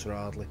water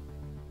hardly?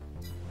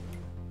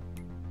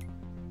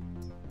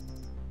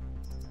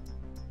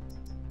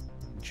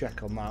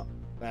 Check on that.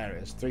 There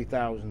it is,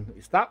 3,000.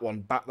 It's that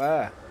one back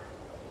there.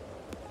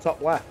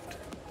 Top left.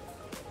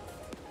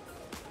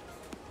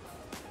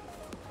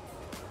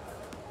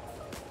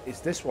 It's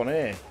this one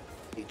here.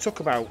 It took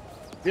about...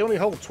 They only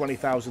hold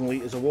 20,000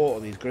 litres of water,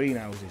 these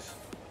greenhouses.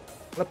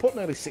 And I put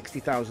nearly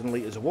 60,000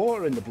 litres of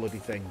water in the bloody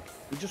thing.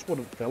 It just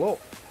wouldn't fill up.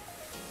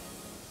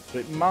 So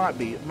it might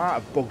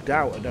have bugged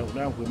out, I don't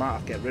know. We might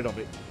have to get rid of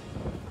it.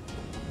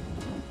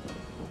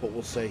 But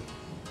we'll see.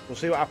 We'll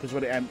see what happens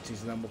when it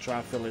empties, and then we'll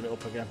try filling it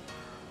up again.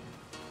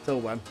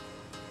 Till then,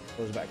 I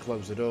suppose I better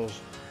close the doors.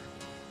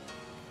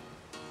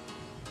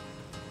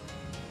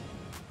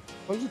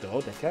 Close the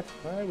door, dickhead.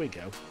 There we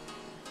go.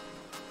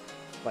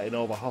 Letting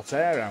all the hot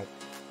air out.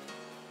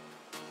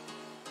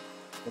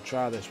 We'll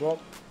try this one.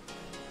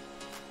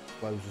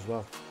 Close as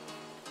well.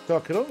 So I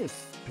can only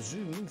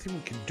presume the only thing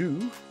we can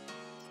do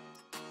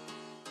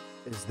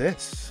is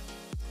this.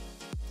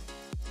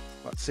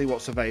 Let's see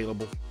what's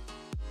available.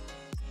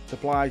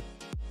 Supply.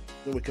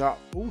 We can't.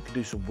 Oh, we can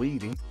do some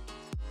weeding.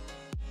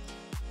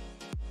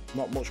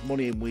 Not much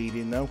money in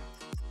weeding though.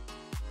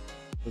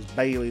 There's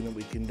baling that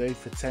we can do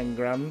for 10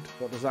 grand.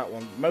 What does that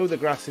want? Mow the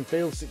grass in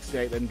field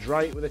 68, then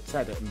dry it with a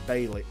tedder and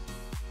bale it.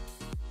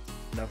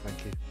 No,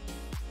 thank you.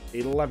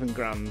 11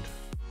 grand.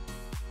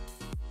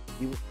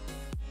 In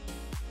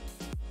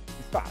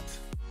fact,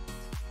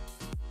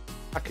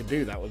 I could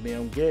do that with my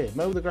own gear.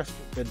 Mow the grass,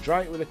 then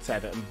dry it with a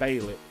tedder and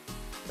bale it.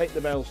 Take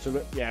the bales to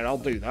it. Yeah, I'll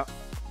do that.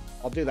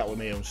 I'll do that with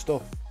my own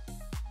stuff.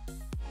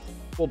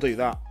 We'll do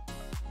that.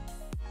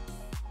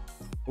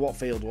 What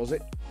field was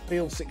it?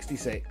 Field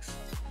 66.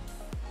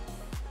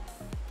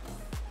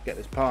 Get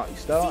this party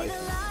started.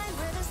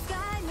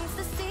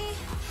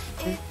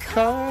 It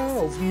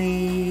calls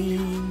me.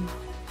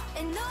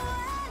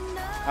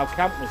 How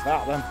camp was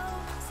that then?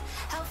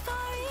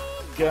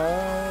 Go.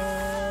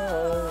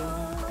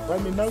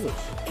 When we mowers.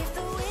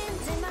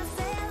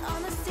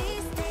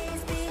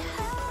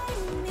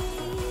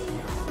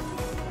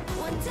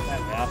 There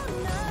we are.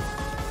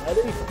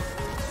 Ready?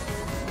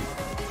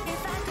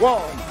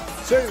 1,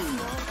 2,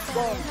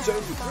 1, 2,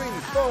 3,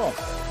 4.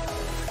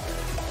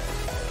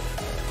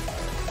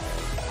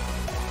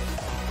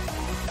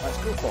 Let's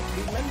go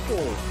fucking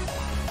Maypole.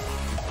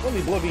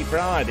 Only bloody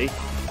Friday.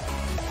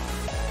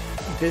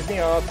 Disney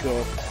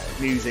hardcore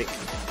music.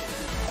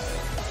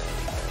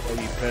 When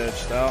you purge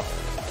start.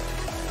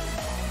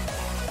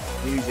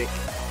 Music.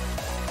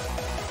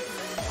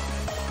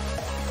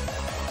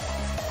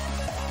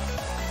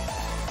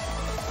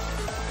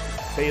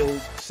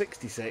 Field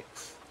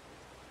 66.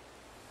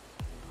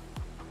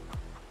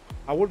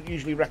 I wouldn't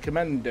usually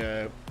recommend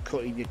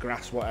cutting your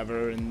grass,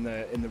 whatever, in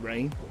the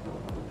rain.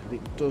 It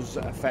does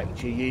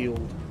affect your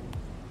yield,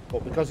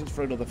 but because it's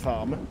for another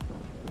farmer,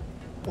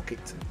 look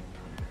it.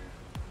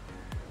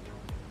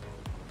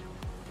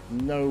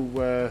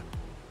 No.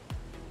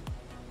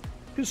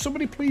 Could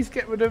somebody please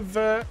get rid of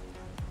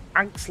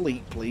Anx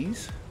Leak,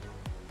 please?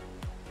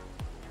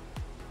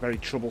 Very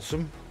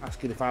troublesome.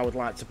 Asking if I would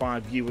like to buy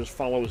viewers,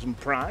 followers, and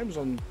primes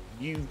on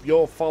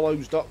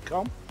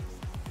yourfollows.com.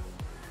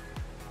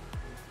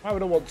 Why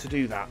would I want to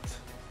do that?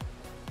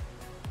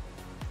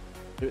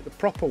 Do it the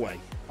proper way,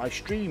 by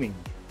streaming.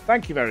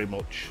 Thank you very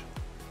much.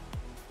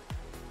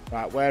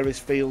 Right, where is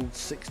field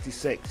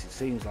 66? It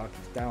seems like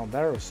it's down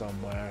there or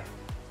somewhere.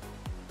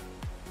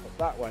 Up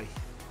that way.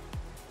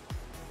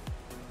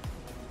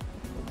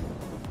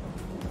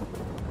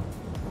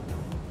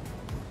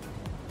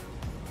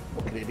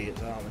 Fucking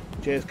idiots, aren't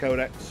they? Cheers,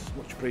 Codex.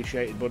 Much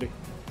appreciated, buddy.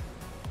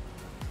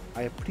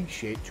 I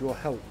appreciate your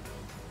help.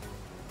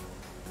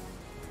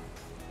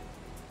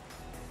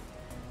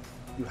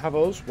 You have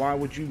us, why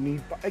would you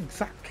need...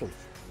 Exactly.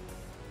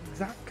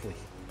 Exactly.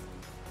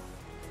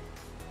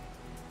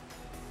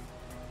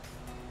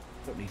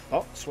 Don't need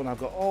bots when I've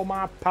got all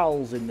my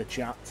pals in the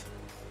chat.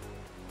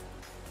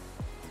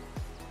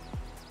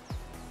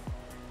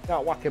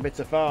 Can't whack a bit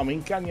of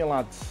farming, can you,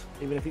 lads?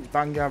 Even if it's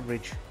bang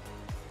average.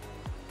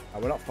 Oh,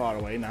 we're not far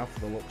away now, for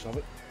the looks of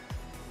it.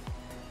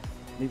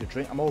 Need a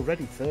drink. I'm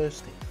already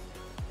thirsty.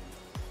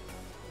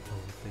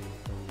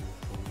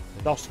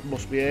 Dos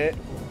must be it.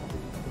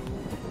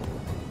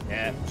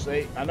 Yeah,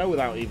 see, I know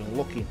without even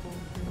looking.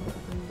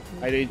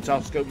 How you doing,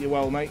 Toscope? You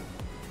well, mate?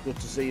 Good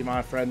to see you,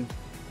 my friend.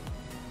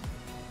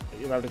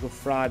 You've had a good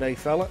Friday,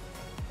 fella.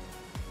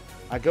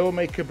 I go and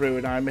make a brew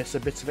and I miss a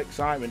bit of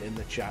excitement in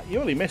the chat.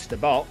 You only missed a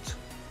bot.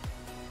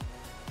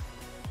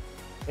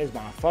 Here's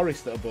my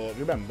forest that I bought,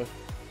 remember?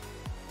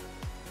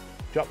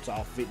 Chopped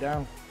half of it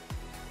down.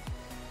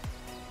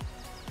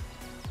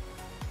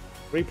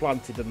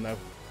 Replanted them though.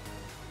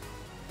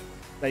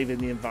 Saving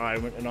the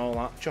environment and all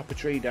that. Chop a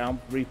tree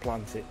down,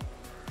 replant it.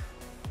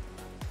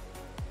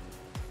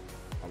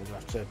 I'm going to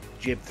have to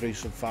jib through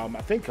some farm.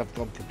 I think I've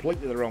gone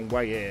completely the wrong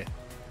way here.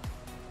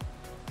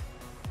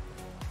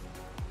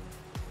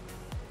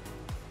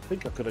 I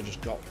think I could have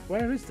just got...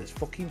 Where is this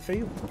fucking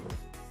field?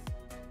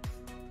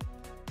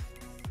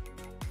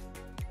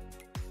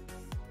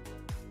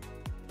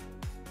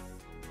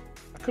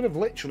 I could have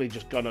literally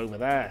just gone over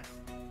there.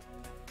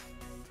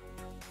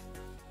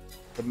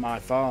 From my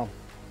farm.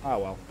 Oh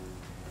well.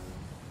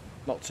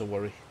 Not to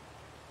worry.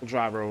 We'll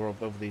drive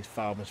over these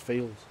farmers'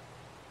 fields.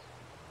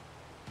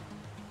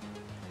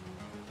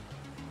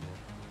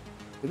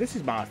 But this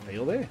is my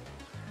field here. Is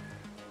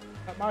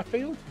that my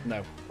field?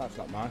 No, that's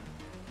not mine.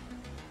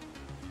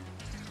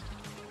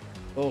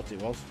 Thought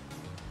it was.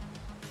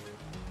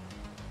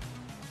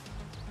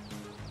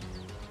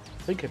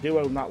 I think I do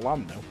own that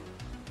land though.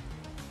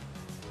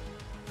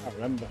 I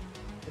remember.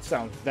 It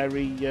sounds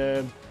very...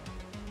 Where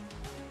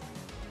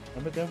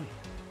am I going?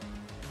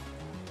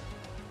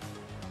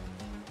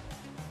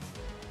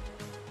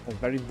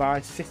 Very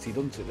Vice City,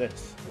 doesn't it,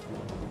 this?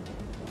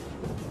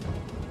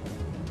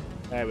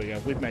 There we go,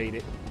 we've made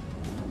it.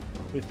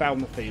 We've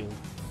found the field.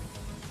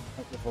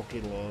 Thank the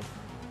fucking Lord.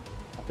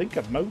 I think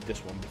I've mowed this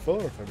one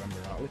before, if I remember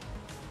rightly.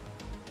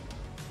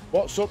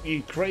 What's up,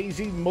 you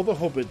crazy mother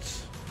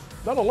hubbards?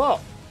 Not a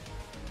lot.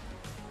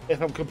 If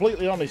I'm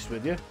completely honest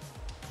with you.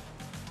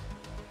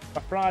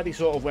 My Friday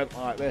sort of went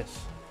like this.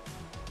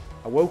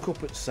 I woke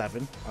up at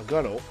 7, I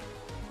got up,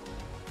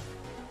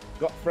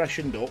 got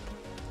freshened up,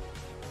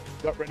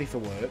 got ready for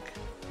work,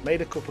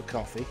 made a cup of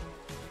coffee,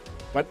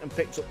 went and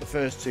picked up the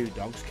first 2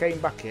 dogs, came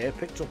back here,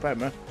 picked up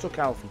Emma, took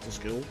Alfie to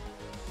school,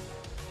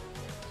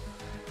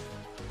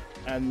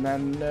 and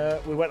then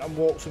we went and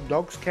walked some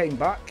dogs, came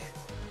back,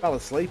 fell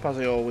asleep as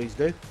I always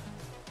do,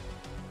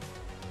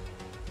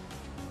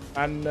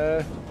 and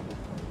what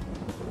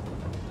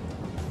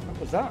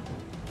was that?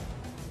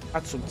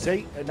 Had some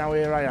tea, and now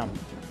here I am,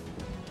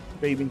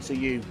 beaming to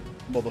you,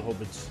 Mother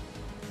Hubbards.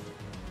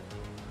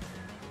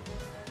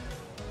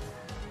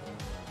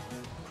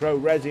 Crow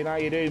Resin, how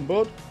you doing,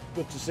 bud?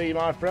 Good to see you,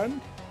 my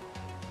friend.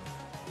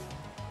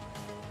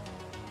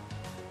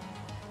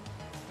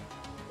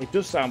 It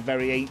does sound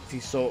very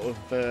 80s sort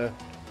of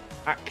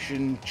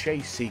action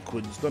chase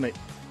sequence, doesn't it?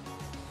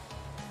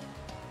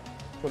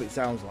 That's what it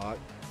sounds like.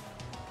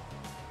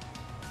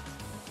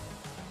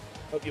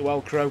 Hope you're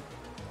well, Crow.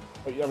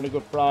 Hope you're having a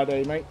good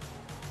Friday, mate.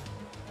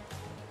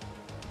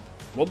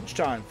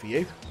 Lunchtime for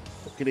you.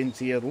 Looking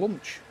into your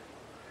lunch.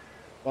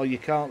 Well, you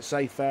can't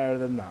say fairer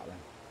than that, then.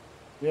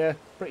 Yeah,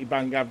 pretty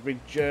bang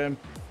average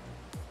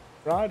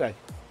Friday.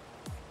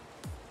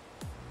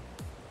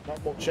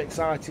 Not much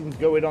exciting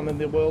going on in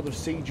the world of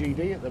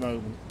CGD at the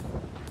moment.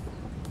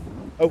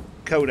 Oh,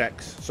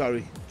 Codex,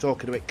 sorry,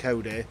 talking a bit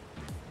code here.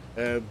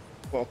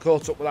 But I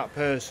caught up with that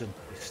person.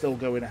 He's still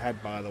going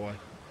ahead, by the way.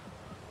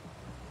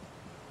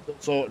 Still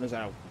sorting us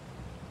out.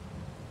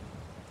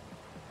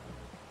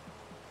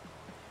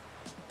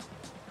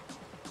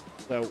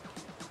 So,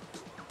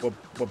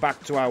 we're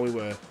back to how we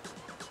were.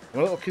 I'm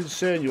a little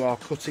concerned you are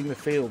cutting the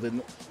field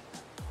in.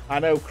 I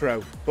know,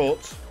 Crow,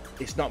 but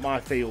it's not my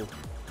field.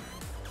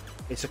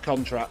 It's a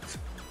contract.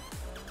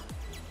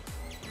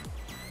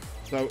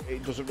 So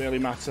it doesn't really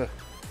matter.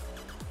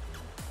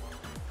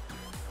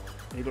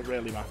 It doesn't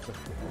really matter.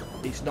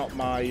 It's not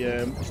my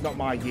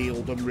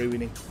yield I'm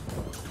ruining.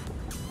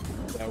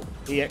 So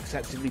he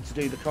accepted me to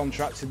do the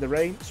contracts in the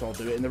rain, so I'll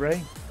do it in the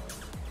rain.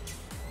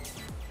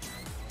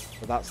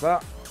 So that's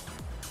that.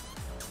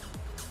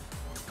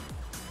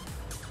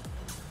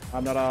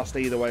 I'm not arsed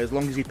either way, as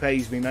long as he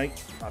pays me,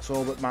 mate. That's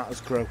all that matters,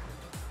 Crow.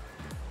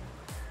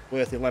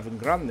 Worth 11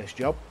 grand this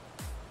job.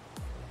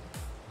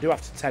 I do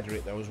have to tether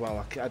it though as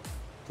well.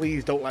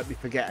 Please don't let me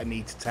forget I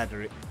need to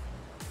tether it.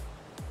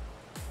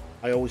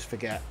 I always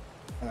forget,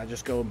 and I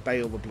just go and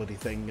bail the bloody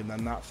thing, and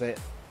then that's it.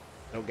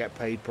 Don't get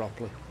paid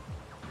properly.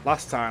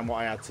 Last time, what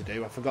I had to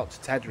do, I forgot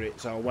to tether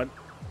it, so I went.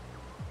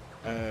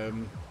 I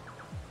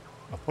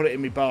put it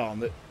in my barn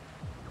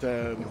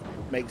that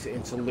makes it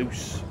into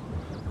loose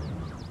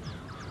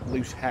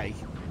hay.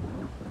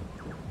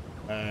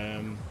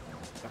 I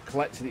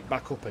collected it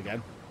back up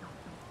again,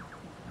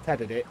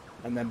 tethered it,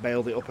 and then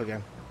bailed it up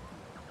again.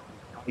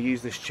 I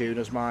used this tune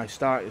as my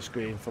starting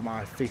screen for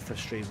my FIFA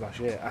streams last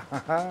year.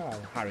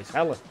 Harry's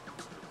Heller.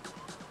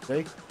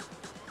 See?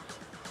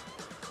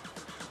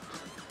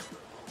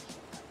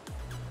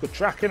 Good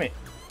track, innit?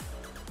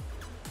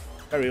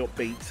 Very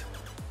upbeat.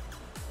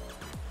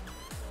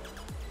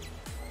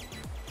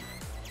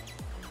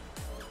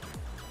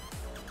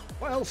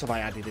 What else have I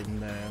added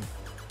in?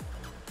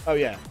 Oh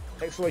yeah,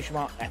 exclamation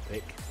mark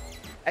epic,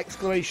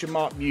 exclamation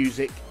mark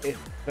music if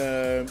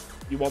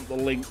you want the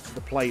link to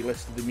the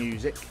playlist of the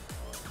music.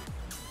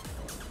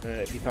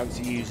 If you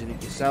fancy using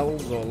it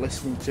yourselves or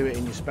listening to it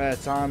in your spare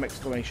time,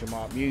 exclamation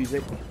mark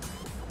music,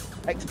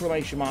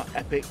 exclamation mark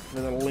epic for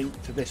the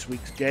link to this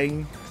week's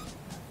game.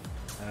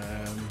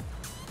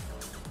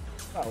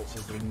 What else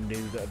is there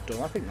new that I've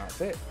done? I think that's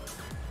it.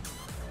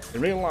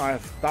 In real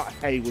life, that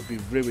hay would be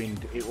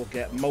ruined. It will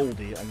get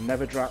mouldy and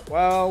never dry.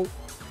 Well,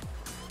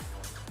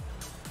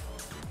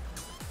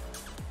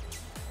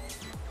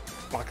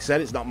 like I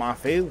said, it's not my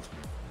field.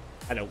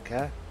 I don't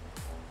care.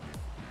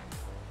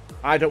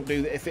 I don't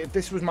do that. If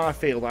this was my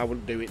field, I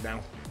wouldn't do it now.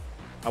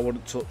 I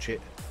wouldn't touch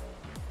it.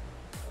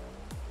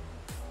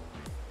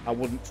 I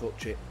wouldn't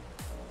touch it.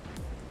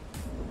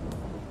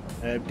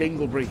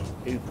 Dinglebury,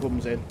 who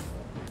comes in,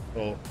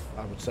 or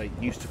I would say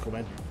used to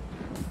come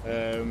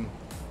in,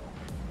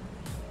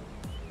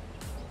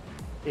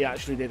 he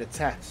actually did a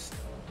test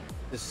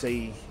to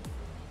see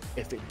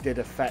if it did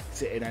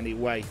affect it in any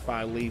way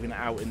by leaving it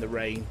out in the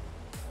rain.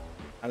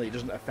 And it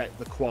doesn't affect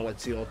the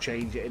quality or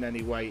change it in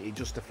any way. It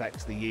just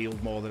affects the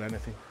yield more than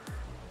anything.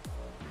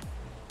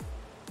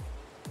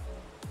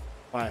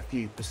 By a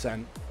few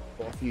percent,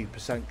 but a few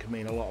percent can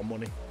mean a lot of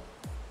money.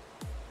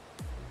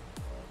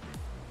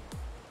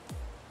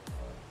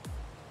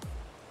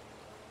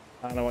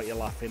 I know what you're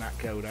laughing at,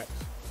 Codex.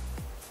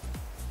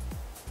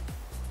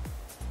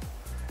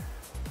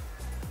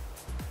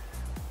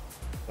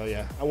 So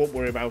yeah, I won't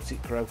worry about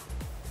it, Crow.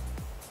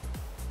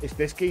 It's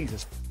this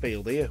geezer's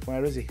field here.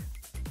 Where is he?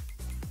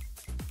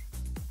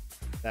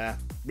 There,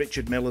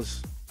 Richard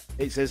Miller's.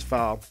 It's his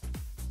farm.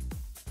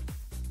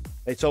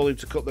 They told him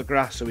to cut the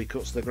grass, so he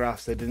cuts the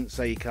grass. They didn't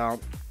say he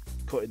can't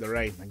cut in the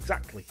rain.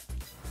 Exactly.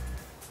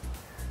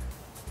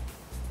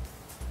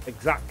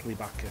 Exactly,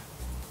 Backer.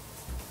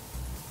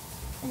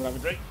 I'm gonna have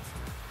a drink.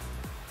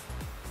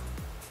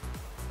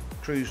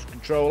 Cruise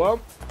control on.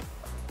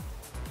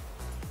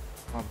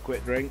 Have a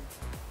quick drink.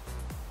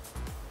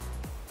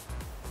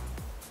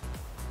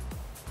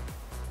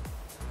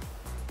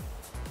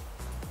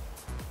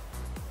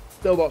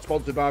 Still not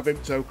sponsored by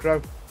Vimto,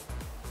 Crow.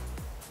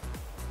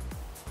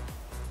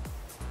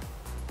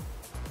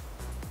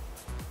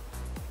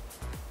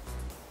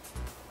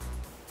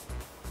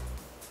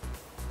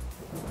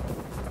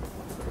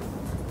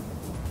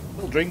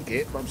 I'll drink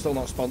it, but I'm still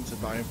not sponsored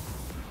by him.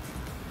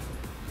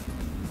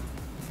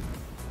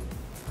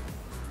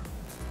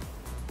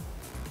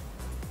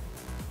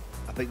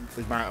 I think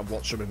they might have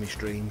watched some of my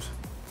streams.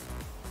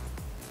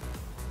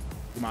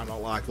 You might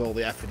not like all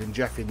the effing and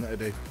jeffing that I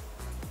do.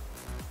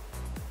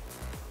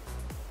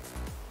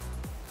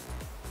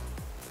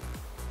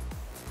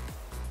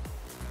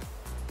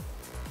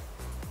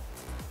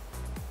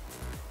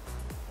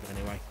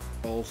 Anyway,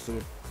 balls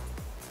to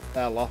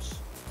their loss.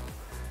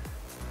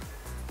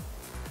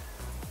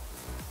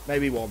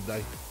 Maybe one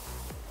day.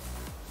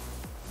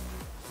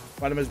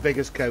 When I'm as big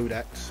as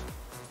Codex.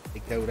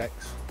 Big Codex.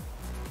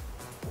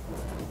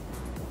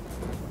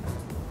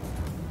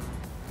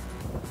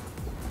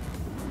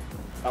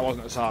 That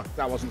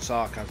wasn't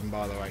sarcasm,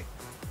 by the way.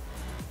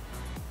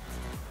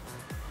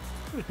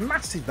 It was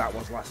massive, that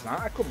was last night.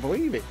 I couldn't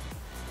believe it.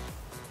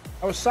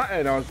 I was sat here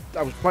and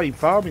I was playing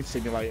Farming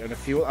Simulator and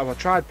I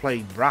tried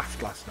playing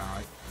Raft last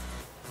night.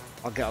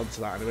 I'll get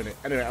onto that in a minute.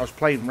 Anyway, I was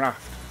playing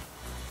Raft.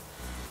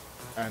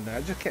 And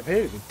I just kept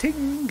hearing it.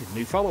 Ting,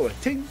 new follower.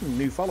 Ting,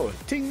 new follower.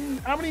 Ting.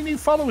 How many new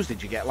followers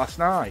did you get last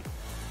night?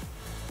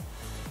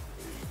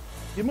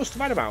 You must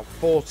have had about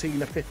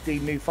 14 or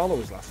 15 new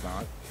followers last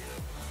night.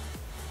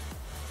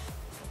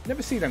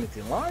 Never seen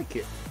anything like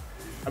it.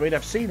 I mean,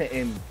 I've seen it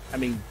in,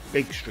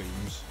 big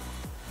streams.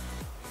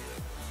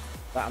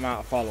 That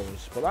amount of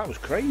followers. But that was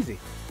crazy.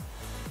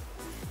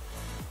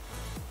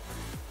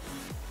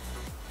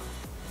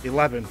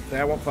 11.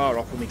 They weren't far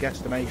off with my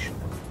guesstimation.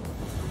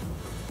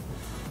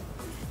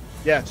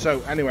 Yeah,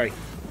 so anyway.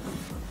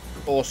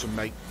 Awesome,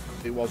 mate.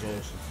 It was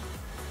awesome.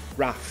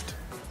 Raft.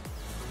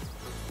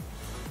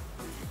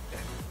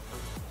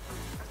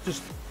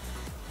 Just,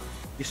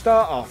 you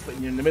start off and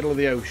you're in the middle of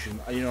the ocean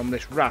and you're on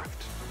this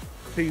raft,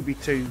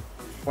 2v2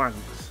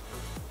 planks,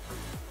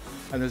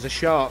 and there's a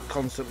shark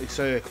constantly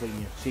circling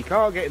you, so you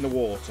can't get in the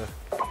water.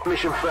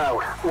 Mission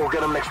failed. We'll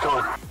get them next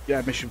time.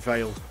 Yeah, mission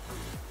failed.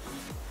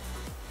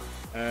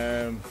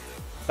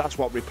 That's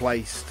what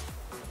replaced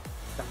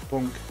that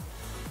punk,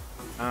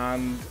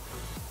 and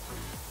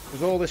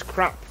there's all this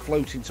crap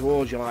floating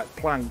towards you, like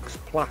planks,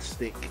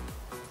 plastic,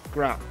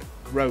 scrap,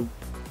 rope,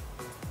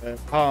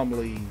 palm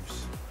leaves.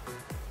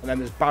 And then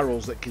there's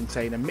barrels that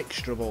contain a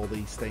mixture of all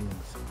these things.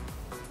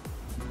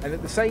 And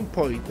at the same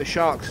point, the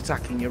shark's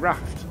attacking your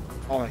raft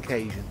on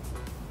occasion.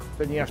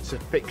 Then you have to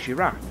fix your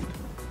raft.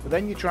 But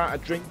then you try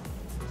to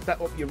set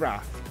up your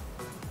raft.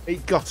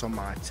 It got on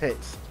my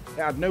tits.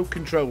 It had no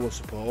controller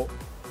support.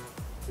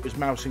 It was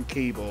mouse and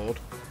keyboard.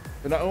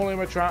 So not only am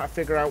I trying to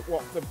figure out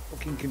what the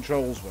fucking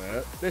controls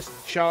were, this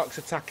shark's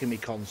attacking me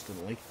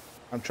constantly.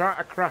 I'm trying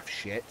to craft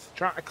shit,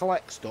 trying to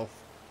collect stuff.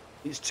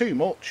 It's too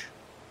much.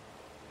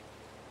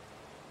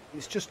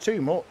 It's just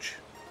too much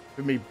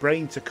for my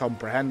brain to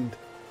comprehend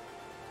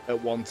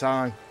at one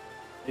time.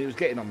 It was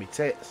getting on my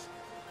tits.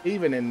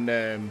 Even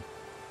in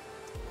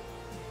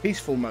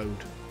peaceful mode.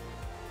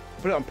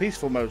 Put it on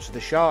peaceful mode so the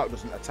shark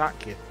doesn't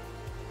attack you.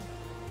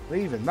 But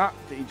even that,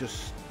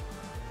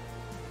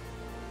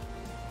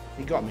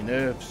 he got me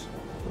nerves.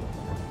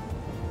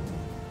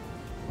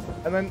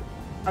 And then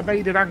I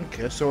made an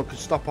anchor so I could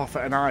stop off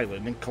at an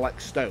island and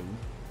collect stone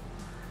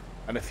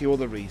and a few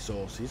other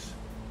resources.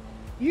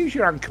 Use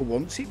your anchor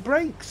once, it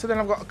breaks, so then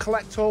I've got to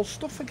collect all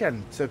stuff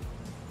again to...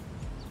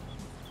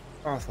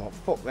 I thought,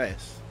 fuck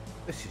this.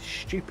 This is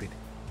stupid.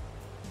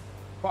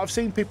 But I've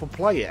seen people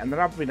play it and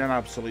they're having an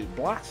absolute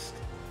blast.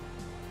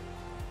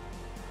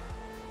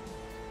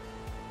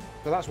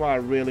 So that's why I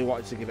really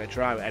wanted to give it a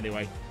try, but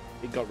anyway,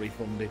 it got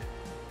refunded.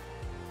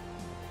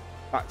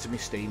 Back to my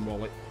Steam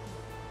wallet.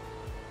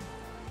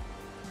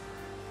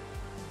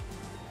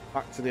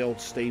 Back to the old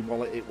Steam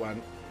wallet it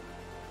went.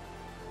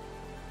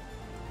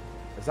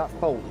 Is that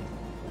folding?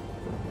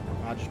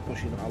 I'm just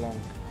pushing it along.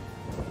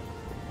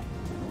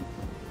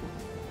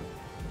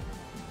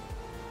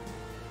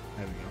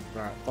 There we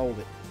go. Right, fold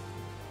it.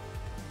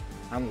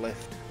 And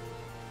lift.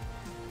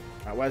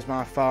 Right, where's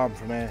my farm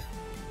from here?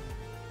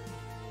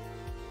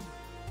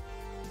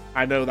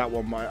 I know that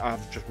one,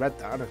 I've just read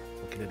that, I'm a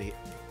fucking idiot.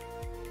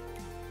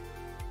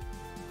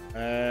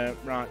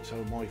 Right,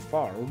 so my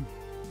farm,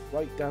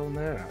 right down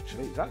there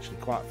actually. It's actually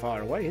quite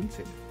far away, isn't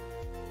it?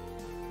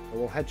 So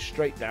we'll head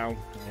straight down,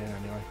 yeah,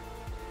 anyway,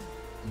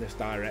 in this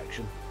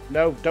direction.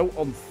 No, don't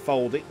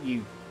unfold it,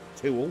 you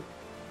tool.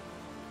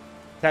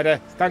 Tedder,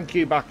 thank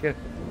you, Backer.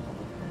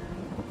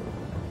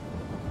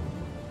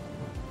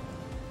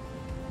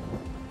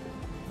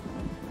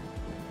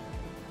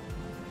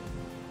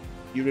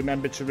 You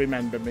remember to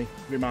remember me,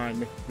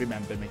 remind me,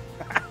 remember me.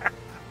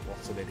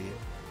 What an idiot.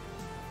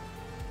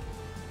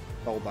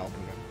 Fold that up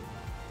again.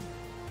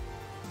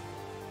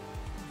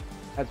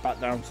 Head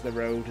back down to the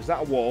road. Is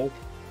that a wall?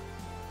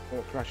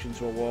 Don't crash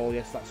into a wall.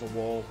 Yes, that's a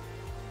wall.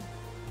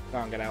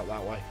 Can't get out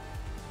that way.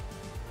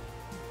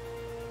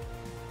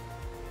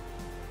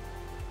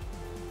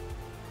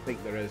 I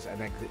think there is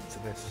an exit to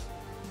this.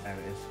 There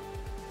it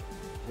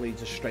is.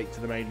 Leads us straight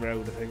to the main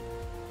road, I think.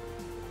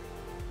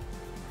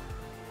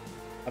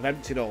 I've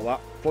emptied all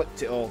that.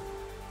 Flipped it all.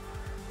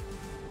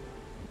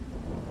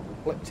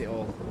 Flipped it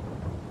all.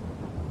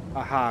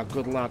 Aha,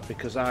 good lad,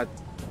 because I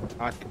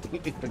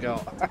completely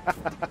forgot.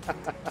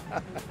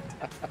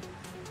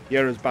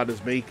 You're as bad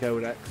as me,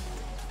 Codex.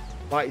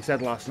 Like you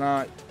said last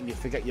night, you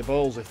forget your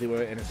balls if they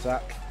weren't in a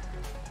sack.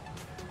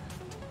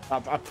 I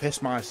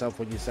pissed myself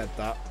when you said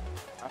that.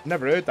 I've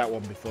never heard that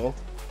one before.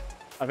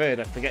 I've heard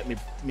I'd forget me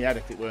head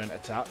if it weren't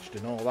attached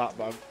and all that,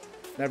 but I've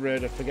never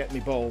heard I'd forget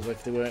me balls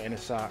if they weren't in a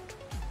sack.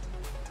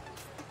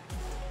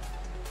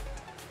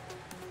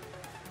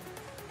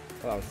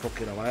 Well, that was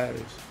fucking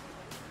hilarious.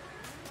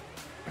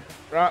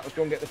 Right, let's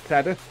go and get the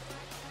Tedder.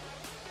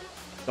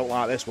 Don't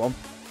like this one.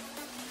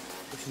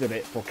 This is a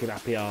bit fucking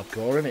happy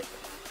hardcore, isn't it?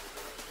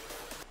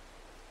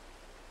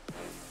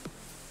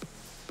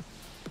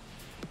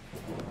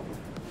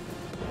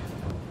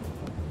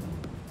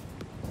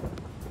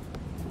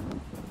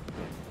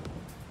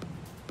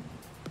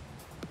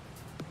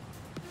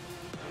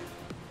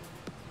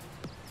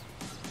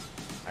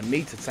 I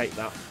need to take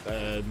that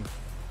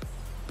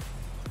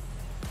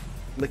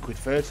liquid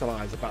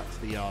fertiliser back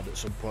to the yard at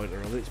some point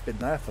or other. It's been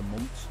there for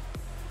months.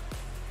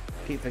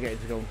 Keep forgetting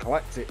to go and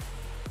collect it.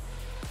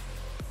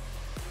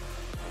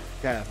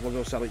 Careful, we'll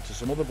go sell it to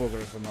some other bugger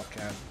if I'm not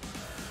careful.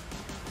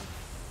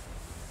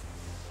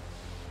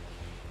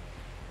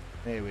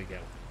 Here we go.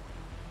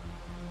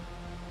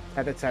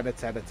 Tedder, tedder,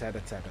 tedder,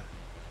 tedder, tedder.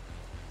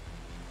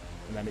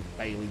 And then it's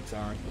bailing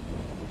time.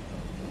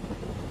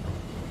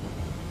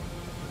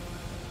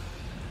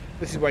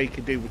 This is where you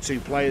can do with 2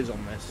 players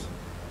on this.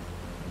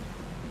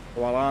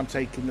 While I'm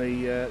taking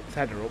the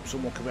tedder up,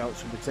 someone can be out,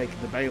 somebody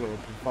taking the baler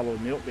up and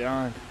following me up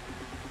behind.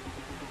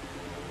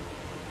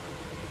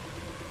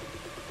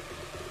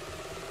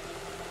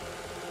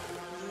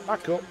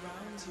 Back up.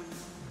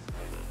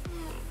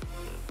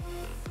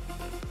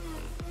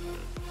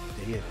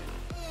 Dear.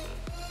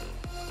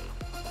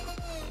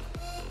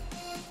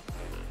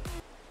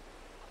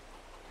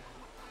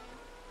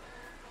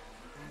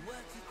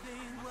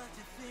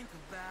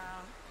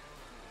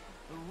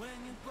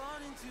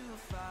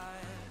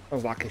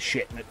 Sounds like a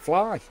shit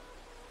McFly.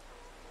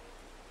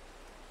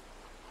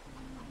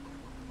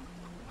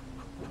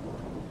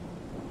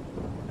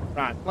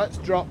 Right, let's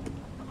drop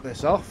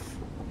this off.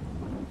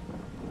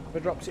 Who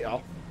drops it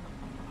off?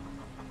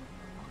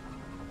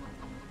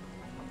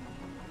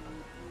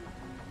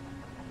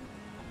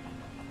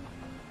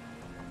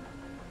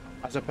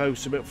 As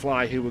opposed to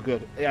McFly, who were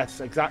good.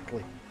 Yes,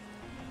 exactly.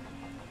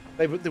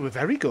 They were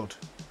very good.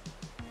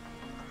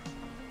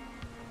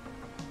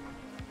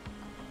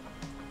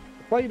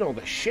 Playing all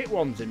the shit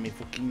ones in my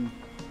fucking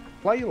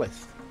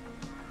playlist.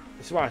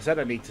 This is why I said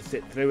I need to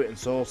sit through it and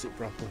source it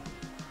properly.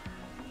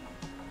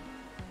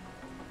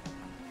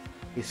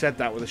 He said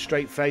that with a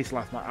straight face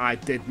last night. I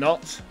did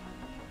not.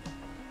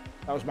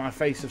 That was my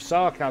face of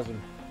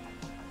sarcasm.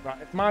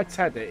 Right, if my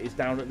tedder is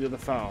down at the other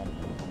farm,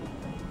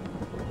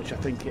 which I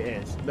think it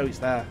is. No, it's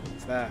there.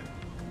 It's there.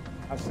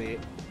 I see it.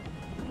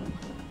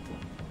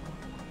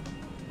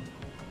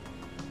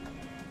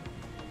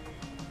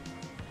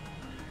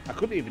 I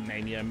couldn't even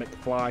name you a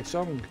McFly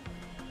song.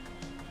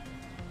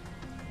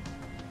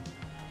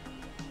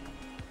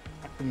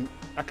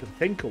 I can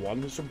think of one.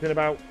 There's something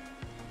about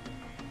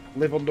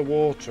live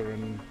underwater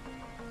and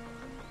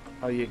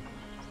how you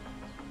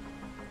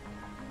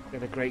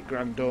get a great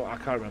granddaughter. I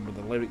can't remember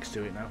the lyrics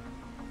to it now.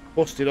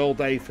 Busted all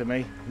day for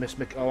me. I Miss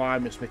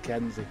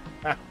Mackenzie.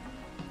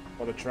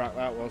 What a track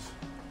that was.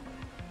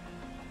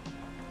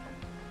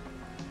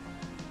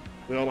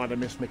 We all had a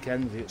Miss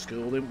Mackenzie at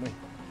school, didn't we?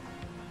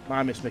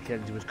 My Miss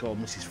Mackenzie was called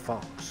Mrs.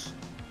 Fox.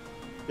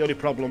 The only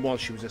problem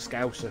was she was a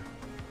Scouser.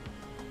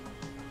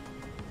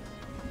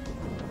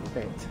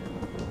 Bit.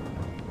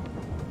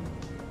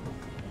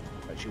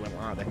 But she went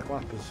like they're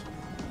clappers.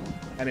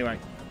 Anyway,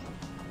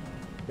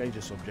 change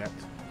the subject.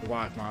 The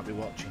wife might be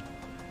watching.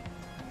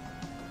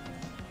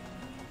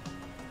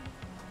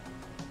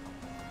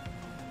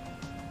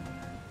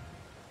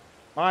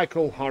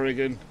 Michael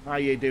Horrigan, how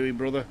you doing,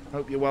 brother?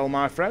 Hope you're well,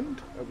 my friend.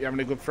 Hope you're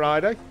having a good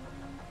Friday.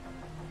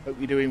 Hope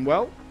you're doing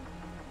well.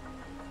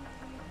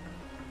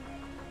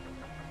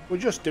 We're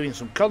just doing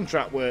some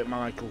contract work,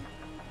 Michael.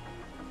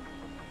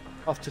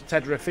 Off to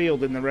Tedra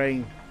Field in the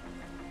rain,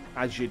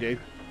 as you do.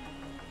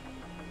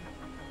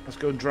 Let's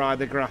go and dry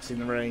the grass in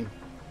the rain.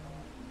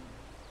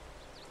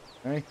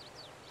 Hey?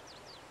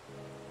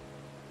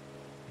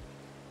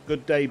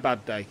 Good day,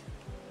 bad day.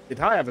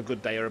 Did I have a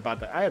good day or a bad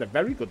day? I had a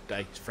very good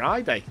day. It's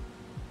Friday.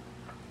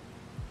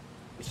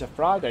 It's a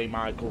Friday,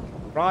 Michael.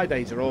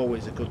 Fridays are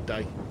always a good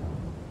day.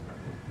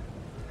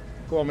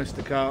 Go on,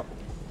 Mr. Cart.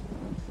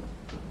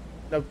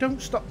 No,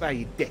 don't stop there,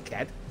 you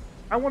dickhead.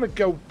 I want to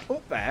go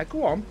up there.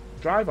 Go on.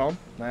 Drive on.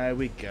 There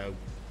we go.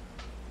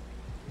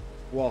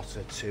 What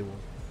a tool.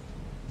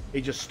 He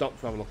just stopped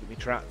to have a look at me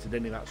tractor,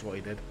 didn't he? That's what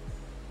he did.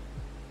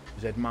 He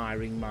was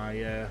admiring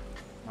my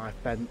my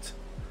fent.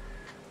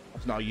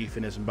 That's not a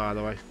euphemism, by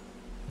the way.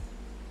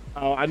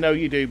 Oh, I know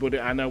you do, buddy.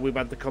 I know we've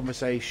had the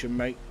conversation,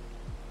 mate.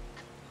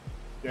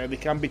 Yeah, there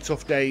can be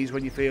tough days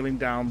when you're feeling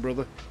down,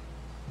 brother.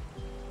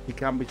 There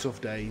can be tough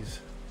days.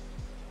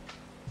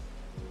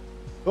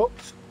 But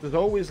there's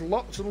always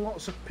lots and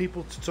lots of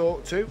people to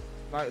talk to.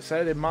 Like I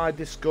said, in my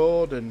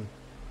Discord and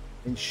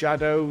in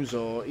Shadows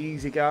or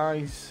Easy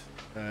Guys.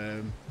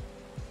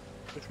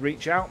 Just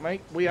reach out,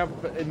 mate. We have,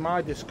 in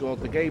my Discord,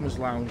 the Gamers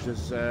Lounge,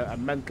 there's a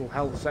mental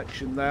health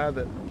section there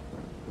that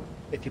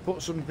if you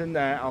put something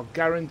there, I'll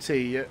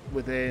guarantee you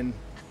within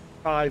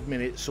 5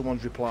 minutes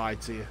someone's replied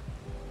to you.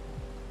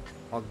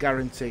 I'll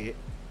guarantee it.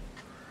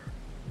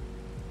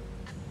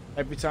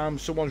 Every time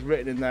someone's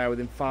written in there,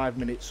 within 5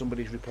 minutes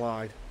somebody's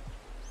replied.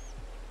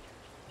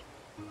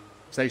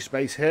 Safe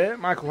space here,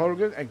 Michael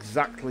Horrigan.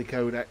 Exactly,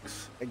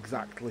 Codex.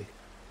 Exactly.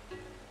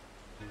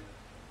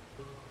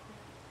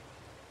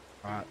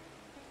 Alright,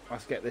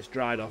 let's get this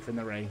dried off in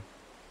the rain.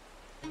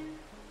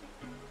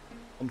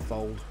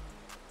 Unfold.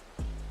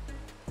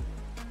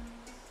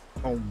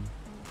 Boom.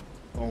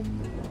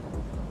 Boom.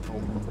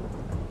 Boom.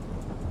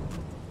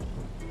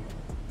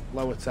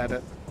 Lower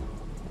tedder.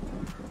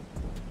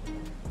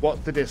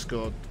 What's the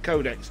Discord?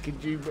 Codex, can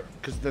you...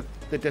 Because the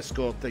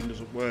Discord thing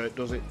doesn't work,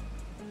 does it?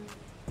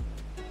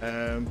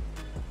 Can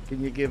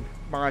you give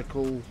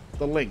Michael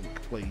the link,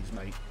 please,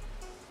 mate?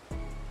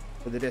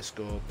 For the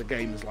Discord, the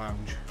Gamers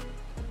Lounge.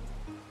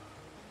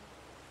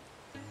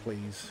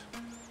 Please.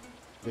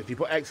 If you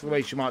put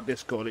exclamation mark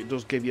Discord, it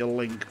does give you a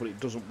link, but it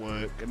doesn't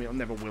work. I mean, it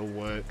never will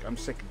work. I'm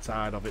sick and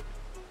tired of it.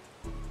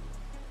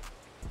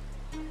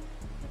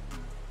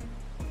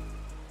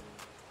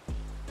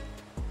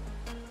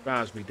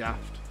 Drives me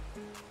daft.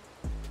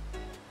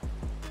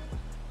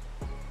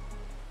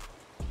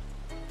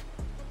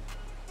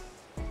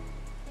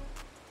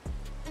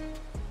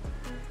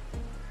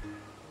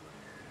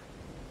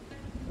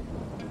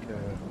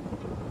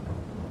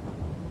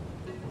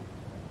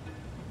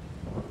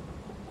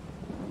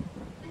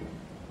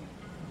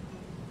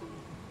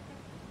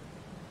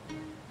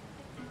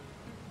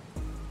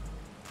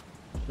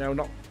 No,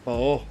 not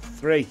 4,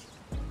 3.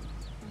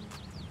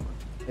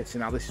 See,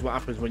 now this is what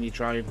happens when you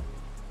try and...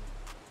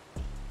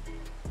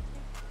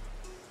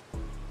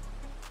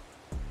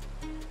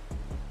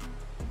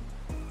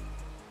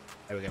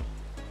 There we go.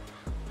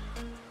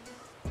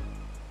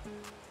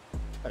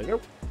 There we go.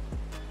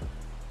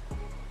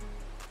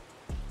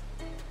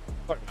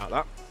 Sorry about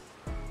that.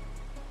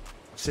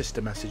 My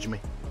sister messaged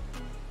me.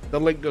 The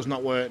link does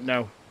not work,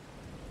 no.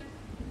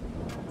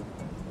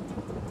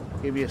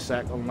 Give me a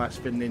sec, unless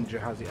Fin Ninja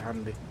has it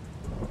handy.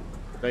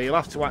 So you'll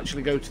have to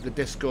actually go to the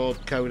Discord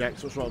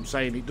Codex. That's what I'm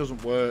saying. It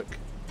doesn't work.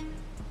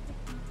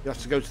 You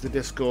have to go to the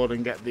Discord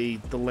and get the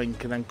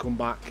link and then come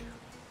back.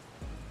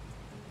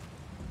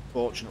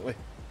 Fortunately.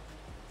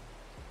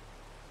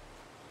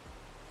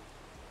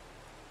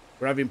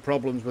 We're having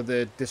problems with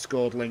the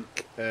Discord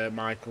link,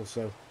 Michael.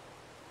 So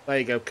there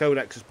you go.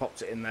 Codex has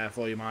popped it in there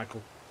for you,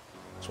 Michael.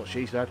 That's what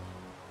she said.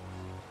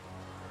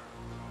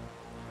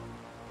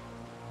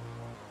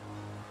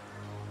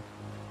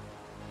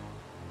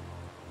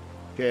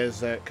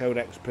 Cheers,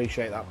 Codex.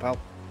 Appreciate that, pal.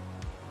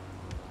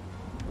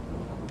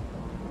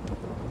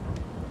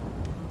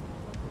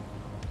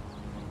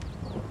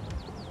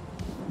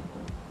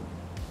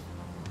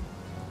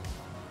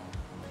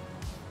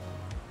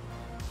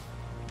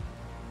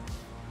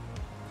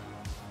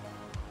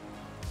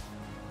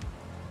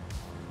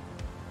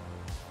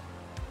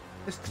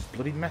 This is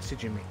bloody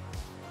messaging me.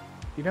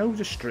 You know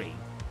the stream?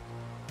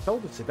 I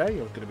told her today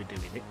I was going to be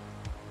doing it.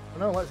 I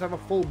know, let's have a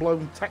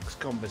full-blown text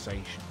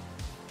conversation.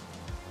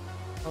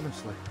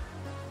 Honestly.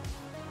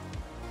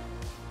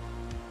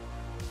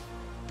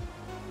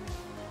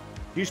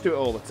 Used to do it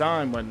all the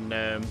time when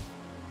I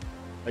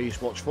used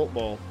to watch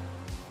football.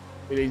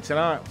 We're in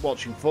tonight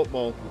watching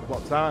football.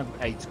 What time?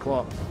 8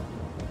 o'clock.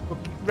 The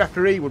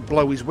referee would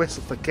blow his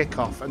whistle for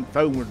kick-off and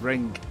phone would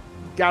ring.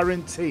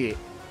 Guarantee it.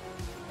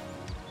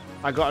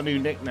 I got a new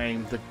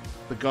nickname,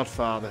 the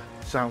Godfather.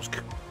 Sounds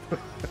good.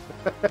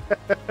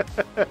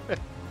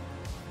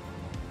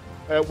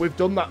 We've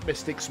done that,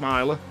 Mystic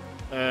Smiler.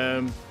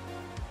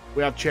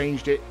 We have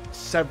changed it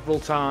several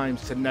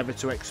times to never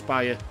to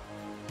expire,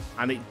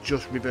 and it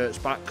just reverts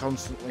back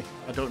constantly.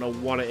 I don't know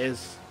what it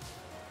is.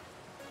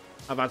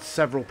 I've had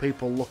several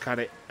people look at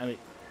it, and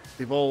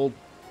they've all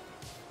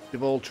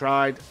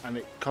tried,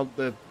 and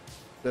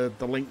the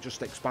link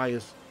just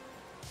expires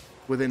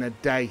within a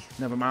day.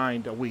 Never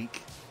mind a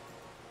week.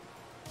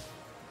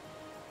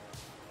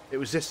 It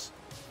was Mystic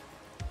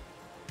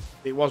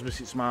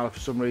Smiler. For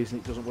some reason,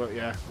 it doesn't work.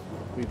 Yeah,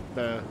 we've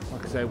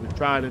like I said, we've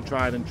tried and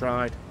tried and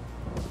tried.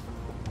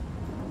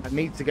 I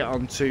need to get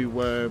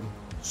onto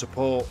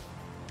support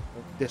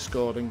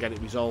Discord and get it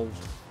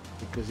resolved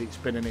because it's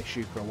been an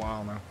issue for a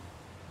while now.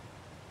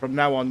 From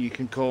now on, you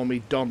can call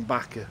me Don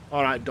Backer.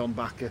 All right, Don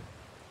Backer.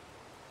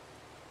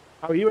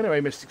 How are you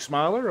anyway, Mystic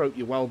Smiler? Hope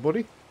you're well,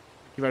 buddy.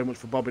 Thank you very much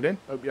for bobbing in.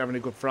 Hope you're having a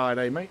good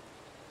Friday, mate.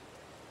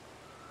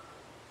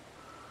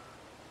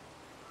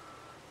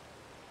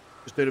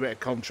 Just doing a bit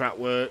of contract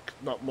work.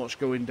 Not much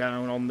going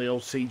down on the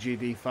old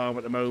CGD farm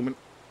at the moment.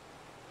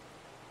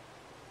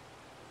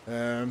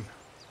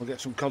 We'll get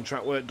some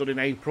contract work done in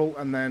April,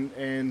 and then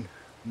in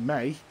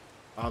May,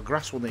 our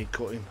grass will need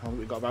cutting. I think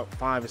we've got about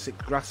 5 or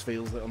 6 grass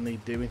fields that'll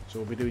need doing, so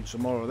we'll be doing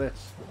some more of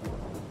this.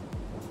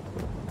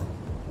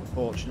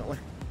 Fortunately.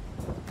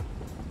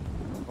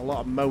 A lot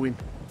of mowing.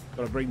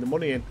 Got to bring the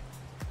money in.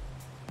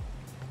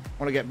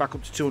 Want to get back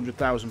up to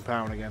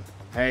 £200,000 again.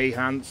 Hey,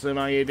 handsome,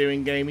 how you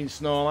doing, Gaming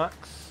Snorlax?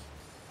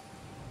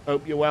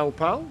 Hope you're well,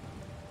 pal.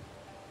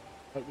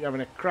 Hope you're having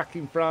a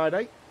cracking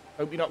Friday.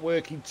 Hope you're not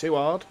working too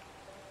hard.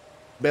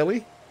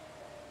 Billy.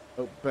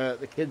 Hope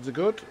the kids are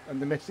good,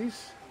 and the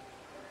missus.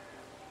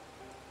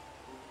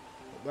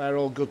 Hope they're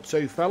all good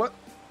too, fella.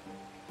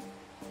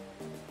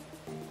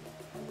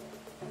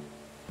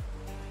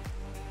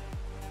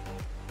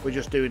 We're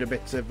just doing a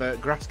bit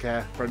of grass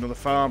care for another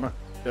farmer,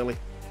 Billy.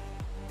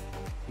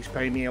 He's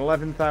paying me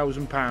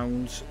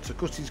 £11,000 to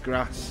cut his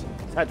grass,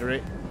 tether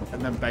it,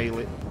 and then bale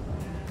it.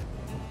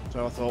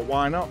 So I thought,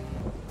 why not?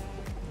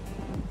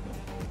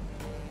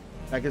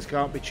 Beggars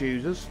can't be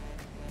choosers.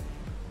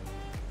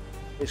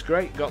 It's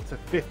great, got to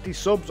 50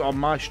 subs on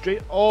my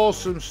stream.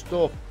 Awesome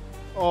stuff.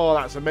 Oh,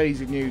 that's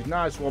amazing news.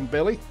 Nice one,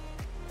 Billy.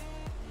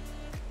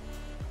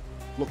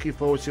 Looking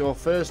forward to your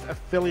first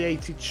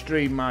affiliated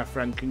stream, my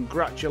friend.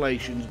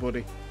 Congratulations,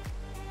 buddy.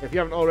 If you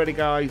haven't already,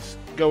 guys,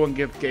 go and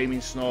give Gaming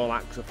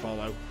Snorlax a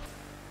follow.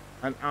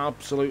 An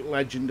absolute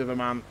legend of a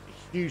man.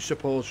 Huge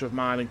supporter of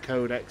mine and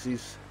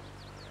Codex's.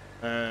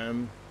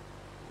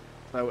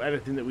 So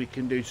anything that we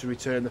can do to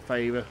return the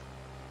favour,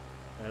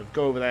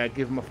 go over there,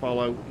 give him a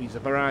follow. He's a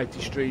variety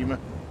streamer.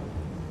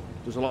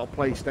 Does a lot of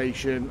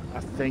PlayStation, I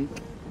think.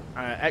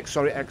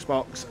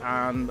 Xbox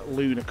and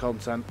Luna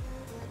content.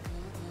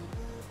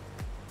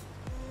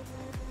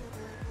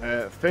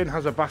 Finn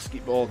has a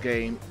basketball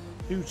game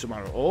due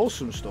tomorrow.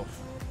 Awesome stuff.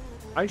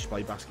 I used to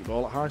play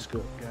basketball at high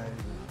school.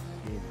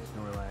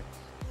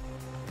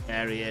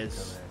 There he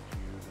is.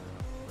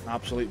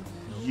 Absolute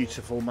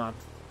beautiful man.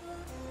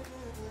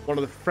 One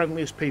of the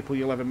friendliest people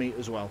you'll ever meet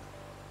as well.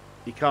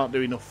 He can't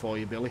do enough for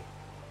you, Billy.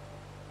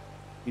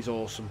 He's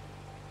awesome.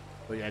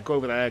 So yeah, go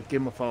over there,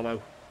 give him a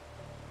follow,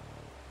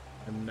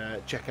 and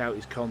check out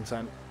his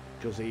content,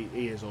 because he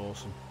is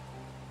awesome.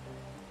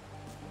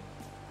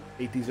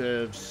 He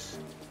deserves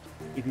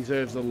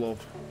the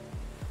love.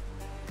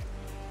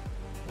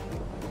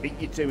 Beat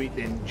you to it,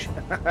 Dinge.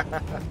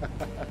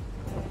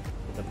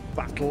 The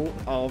Battle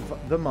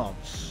of the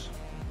Mods.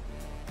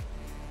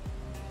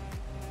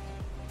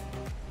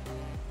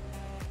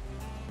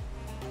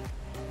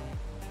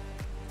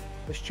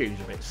 This tune's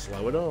a bit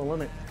slow at all,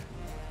 isn't it?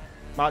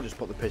 Might just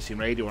put the pissing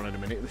radio on in a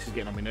minute. This is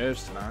getting on my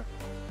nerves tonight.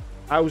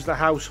 How's the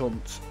house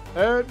hunt?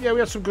 Yeah, we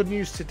had some good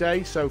news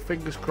today, so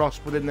fingers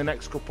crossed within the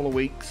next couple of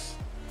weeks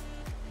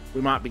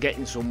we might be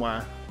getting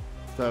somewhere.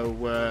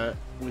 So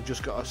we've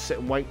just got to sit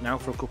and wait now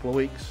for a couple of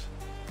weeks.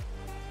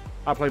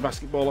 I play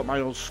basketball at my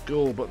old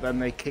school, but then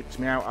they kicked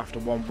me out after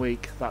 1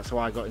 week. That's how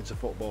I got into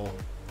football.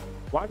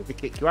 Why did they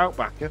kick you out,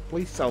 Backer?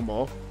 Please tell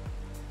more.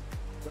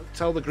 Don't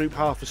tell the group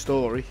half a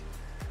story.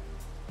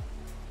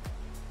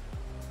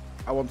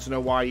 I want to know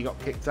why you got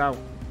kicked out.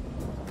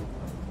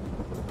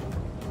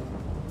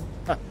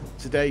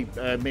 Today,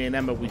 me and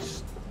Emma, we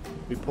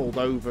pulled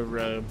over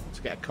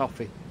to get a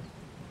coffee.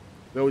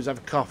 We always have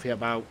a coffee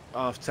about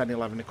 10:30,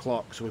 11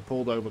 o'clock, so we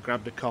pulled over,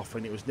 grabbed a coffee,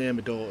 and it was near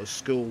my daughter's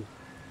school.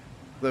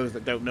 For those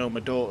that don't know, my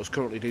daughter's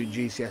currently doing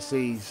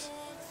GCSEs,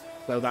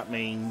 so that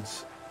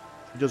means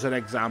she does an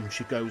exam,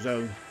 she goes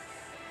home.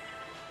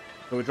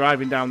 So we're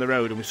driving down the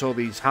road, and we saw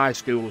these high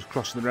schools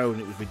crossing the road,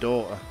 and it was my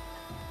daughter.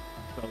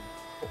 So I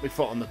put my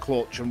foot on the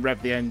clutch and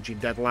revved the engine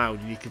dead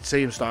loud, and you could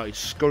see him started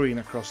scurrying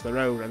across the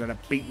road, and then I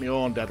beat my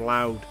horn dead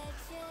loud.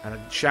 And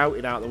I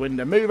shouted out the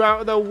window, "Move out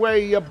of the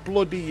way, you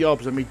bloody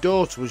yobs!" And my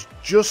daughter was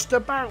just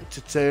about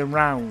to turn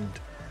round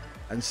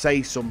and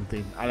say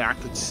something, and I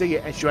could see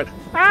it, and she went,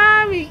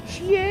 "Oh, it's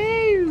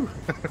you!"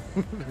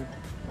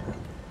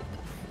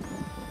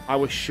 I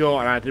was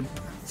short and I didn't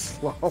pass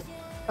long.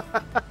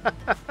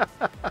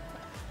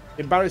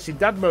 Embarrassing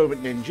dad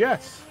moment, Ninja.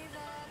 Yes.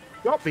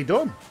 Got to be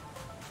done.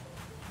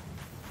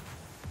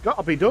 Got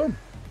to be done.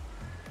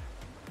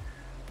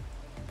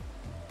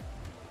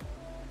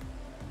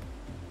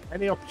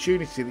 Any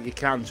opportunity that you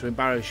can to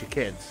embarrass your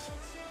kids.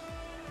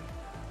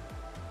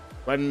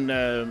 When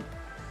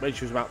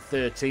she was about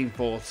 13,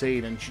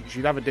 14, and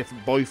she'd have a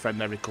different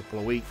boyfriend every couple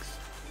of weeks.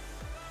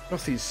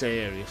 Nothing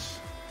serious.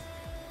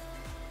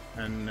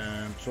 And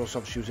so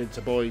she was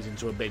into boys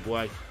into a big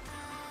way.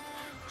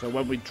 So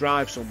when we'd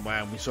drive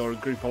somewhere and we saw a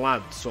group of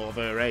lads sort of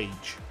her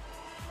age,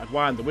 I'd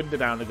wind the window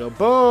down and go,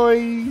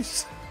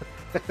 "Boys!"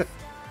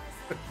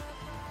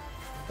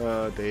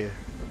 Oh dear.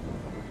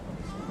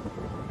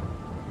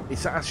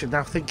 It's actually,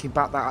 now thinking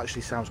back, that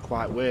actually sounds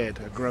quite weird.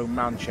 A grown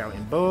man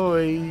shouting,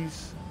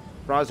 "Boys!"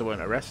 Surprised I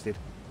weren't arrested.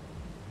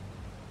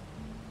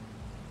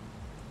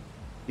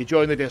 You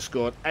joined the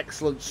Discord.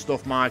 Excellent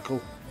stuff,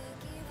 Michael.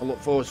 I look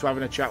forward to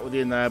having a chat with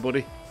you in there,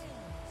 buddy.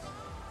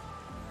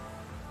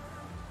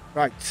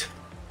 Right,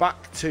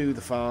 back to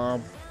the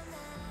farm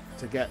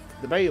to get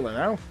the baler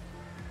now.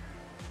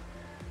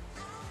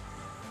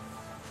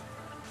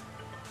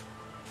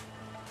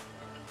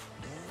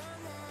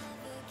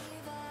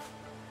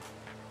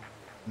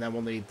 And then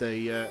we'll need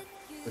the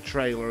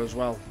trailer as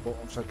well, but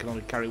obviously I can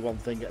only carry one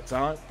thing at a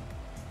time.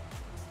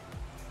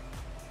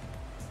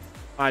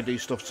 I do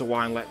stuff to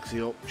wind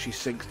Lexi up. She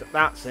sinks.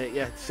 That's it.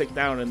 Yeah, sink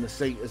down in the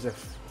seat as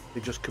if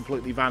they just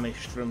completely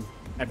vanished from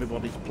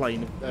everybody's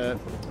plane. You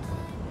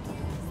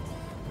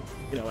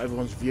know,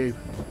 everyone's view.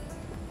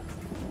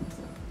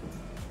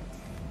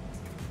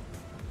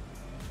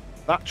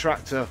 That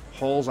tractor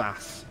hauls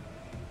ass.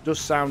 Does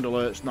sound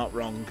alerts not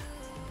wrong.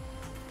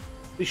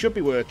 They should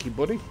be working,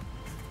 buddy.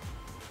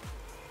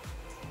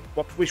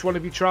 Which one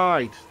have you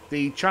tried?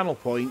 The channel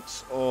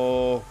points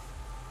or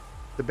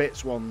the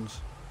bits ones?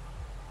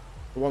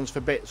 The ones for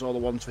bits or the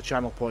ones for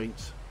channel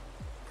points?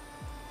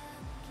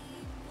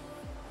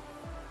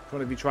 Which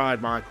one have you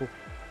tried, Michael?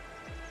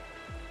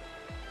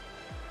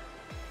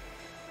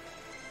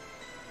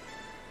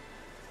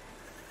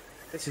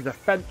 This is the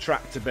Fent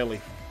tractor,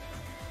 Billy.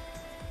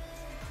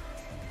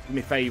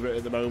 My favourite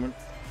at the moment.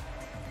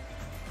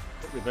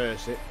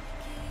 Reverse it.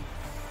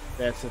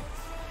 There's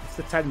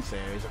the 10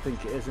 series? I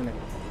think it is, isn't it?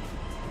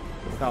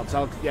 I can't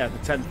tell. Yeah, the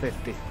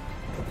 1050.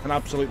 An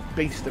absolute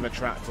beast of a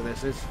tractor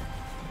this is.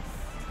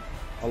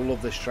 I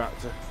love this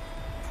tractor.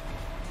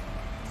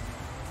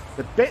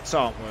 The bits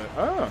aren't working.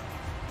 Oh.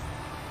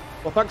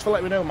 Well, thanks for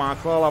letting me know,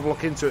 Michael. I'll have a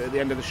look into it at the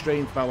end of the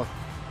stream, fella.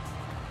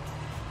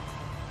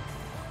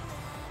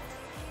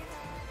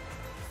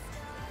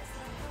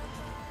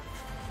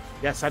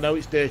 Yes, I know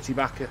it's dirty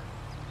backer.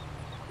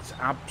 It's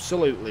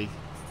absolutely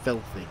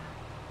filthy.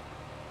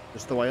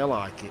 Just the way I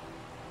like it.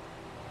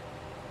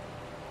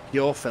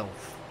 Pure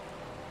filth.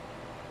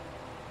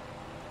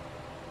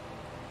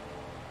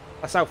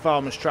 That's how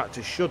farmers'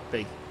 tractors should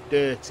be.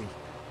 Dirty.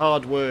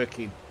 Hard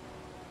working.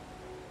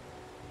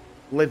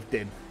 Lived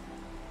in.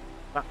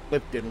 That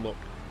lived in look.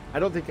 I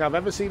don't think I've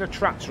ever seen a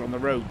tractor on the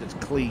road that's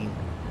clean.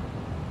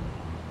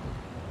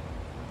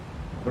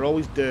 They're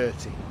always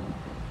dirty.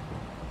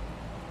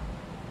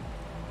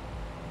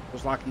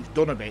 Looks like he's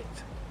done a bit.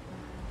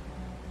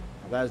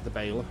 There's the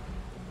baler.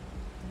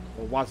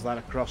 We'll waz that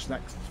across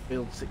next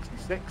field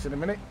 66 in a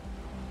minute.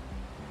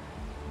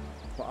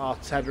 Put our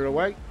tedder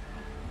away.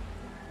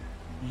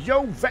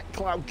 Yo,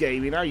 VetCloud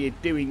Gaming, how you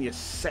doing, you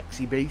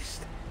sexy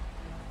beast?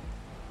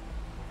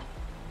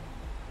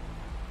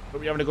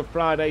 Hope you're having a good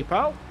Friday,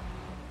 pal. Hope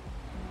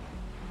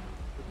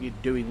you're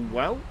doing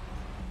well.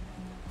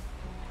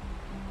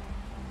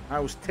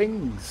 How's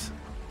things?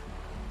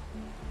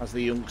 As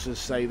the youngsters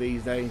say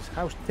these days.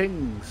 How's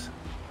things?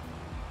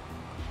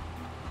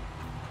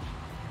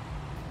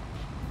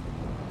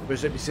 I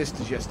was at my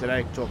sister's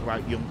yesterday talking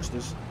about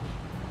youngsters.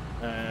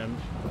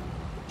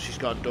 She's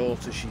got a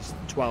daughter, she's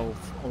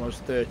 12,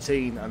 almost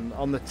 13, and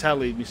on the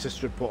telly my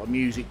sister had put a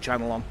music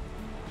channel on.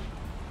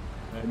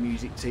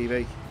 Music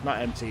TV, not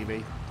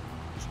MTV,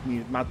 just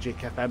Magic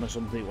FM or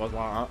something it was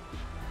like that.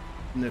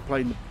 And they're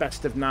playing the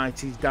best of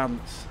 90s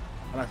dance.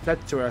 And I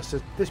said to her, I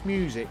said, this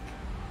music,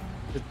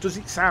 does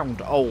it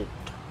sound old?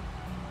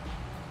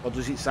 Or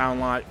does it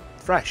sound like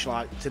fresh,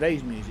 like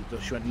today's music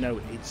does? She went, no,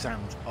 it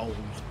sounds old.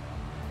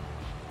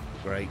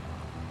 Great.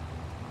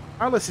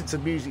 I listen to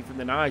music from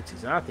the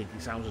 90s and I think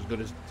it sounds as good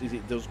as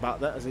it does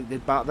back then, as it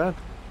did back then.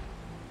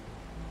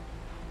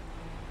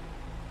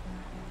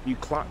 You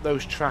clap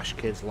those trash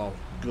kids, lol.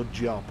 Good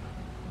job.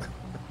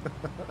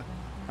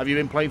 Have you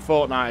been playing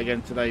Fortnite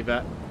again today,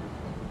 Vet?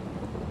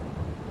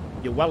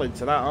 You're well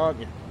into that, aren't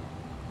you?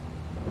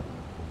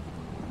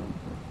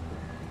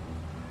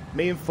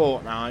 Me and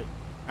Fortnite,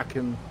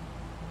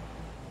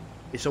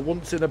 it's a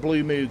once in a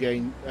blue moon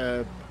game.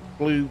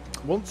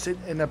 Once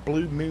in a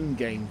blue moon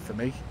game for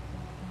me.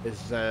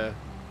 Is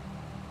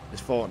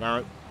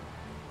Fortnite.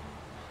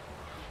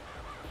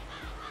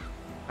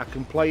 I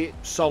can play it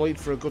solid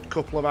for a good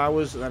couple of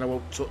hours and then I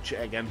won't touch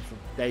it again for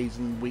days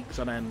and weeks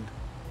on end.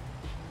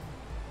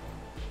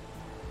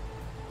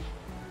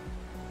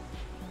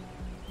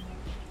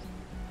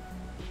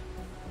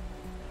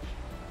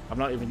 I've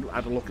not even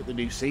had a look at the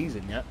new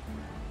season yet.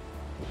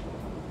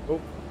 Oh,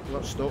 I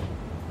got stuck.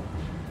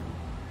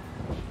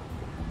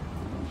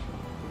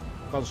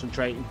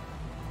 Concentrating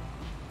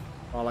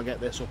while I get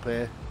this up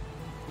here.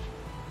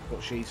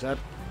 What she said.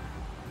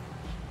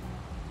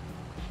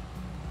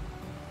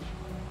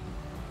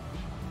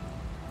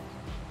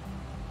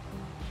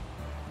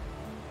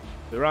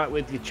 Be right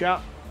with your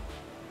chat.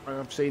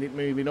 I've seen it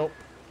moving up.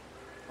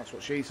 That's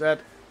what she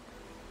said.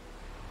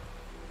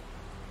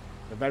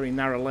 A very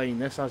narrow lane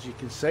this, as you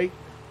can see.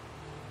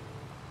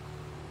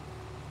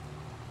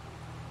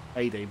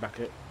 AD back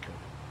at.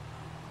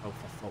 Oh,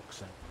 for fuck's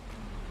sake.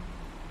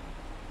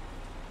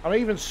 I'm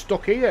even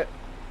stuck here.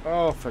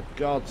 Oh, for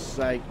God's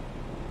sake.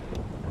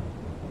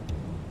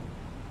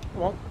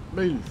 Come on,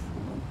 move.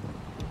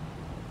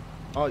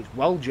 Oh, it's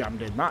well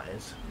jammed in, that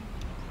is.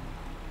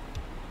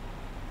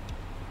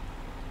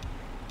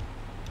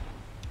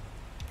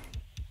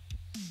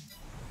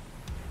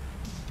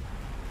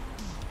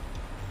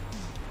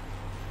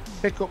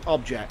 Pick up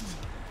object.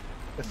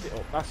 Lift it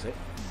up, that's it.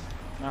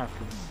 Now I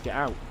can get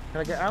out.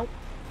 Can I get out?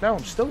 No,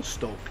 I'm still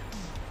stuck.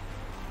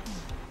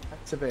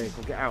 That's a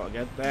vehicle, get out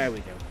again. There we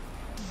go.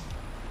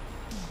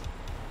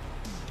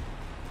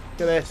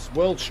 Look at this,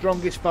 world's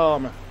strongest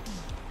farmer.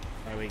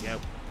 There we go.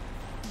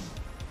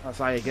 That's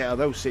how you get out of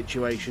those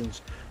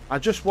situations. I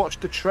just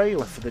watched the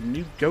trailer for the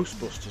new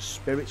Ghostbusters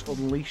Spirits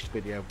Unleashed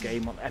video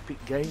game on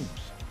Epic Games.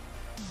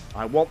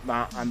 I want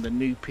that and the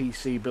new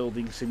PC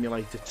Building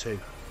Simulator 2.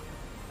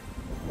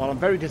 Well, I'm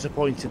very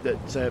disappointed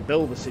that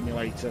Builder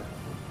Simulator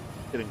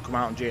didn't come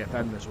out on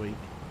GFN this week.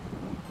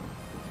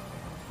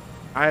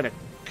 I had a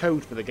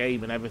code for the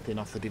game and everything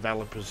off the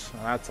developers,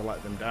 and I had to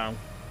let them down.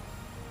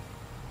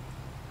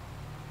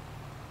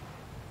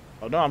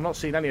 Oh no, I've not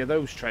seen any of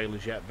those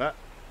trailers yet, Vet.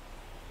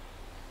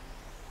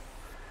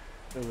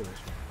 Over this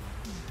one.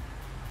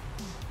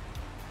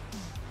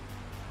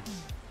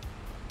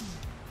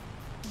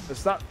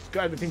 Has that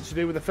got anything to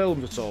do with the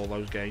films at all,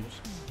 those games?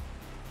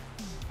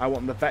 I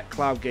want the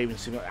VetCloud Gaming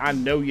Simulator. I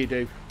know you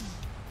do.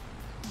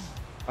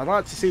 I'd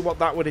like to see what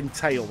that would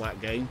entail,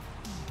 that game.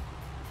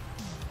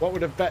 What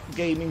would a vet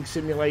gaming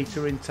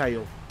simulator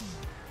entail?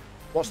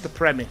 What's the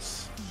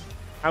premise?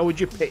 How would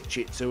you pitch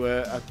it to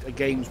a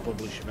games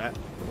publisher, mate?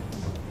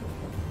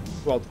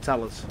 Well,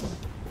 tell us.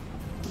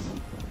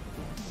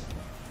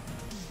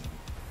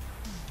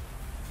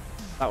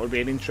 That would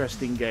be an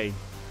interesting game.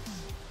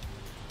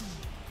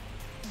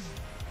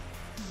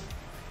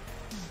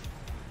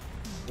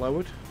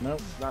 Lowered? No,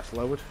 that's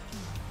lowered.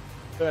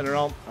 Turn her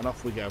on and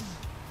off we go.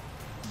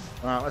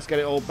 Alright, let's get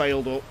it all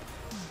bailed up.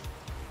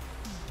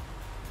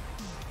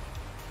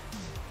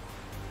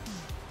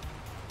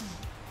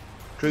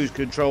 Cruise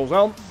controls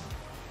on.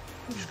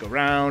 Just go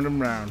round and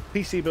round.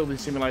 PC Building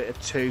Simulator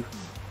 2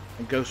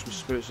 and Ghost of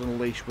Spirits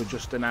Unleashed were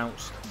just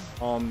announced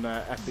on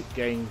Epic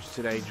Games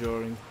today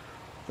during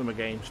Summer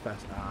Games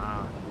Fest.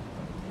 I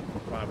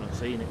haven't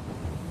seen it.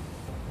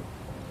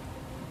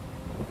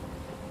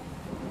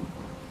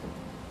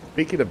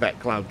 Speaking of Bet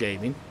Cloud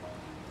Gaming,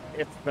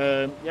 if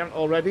you haven't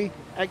already,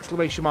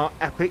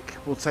 !Epic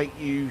will take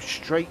you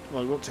straight,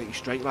 well, it won't take you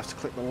straight, you'll have to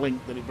click the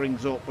link that it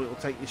brings up, but it will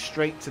take you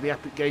straight to the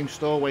Epic Games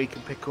Store where you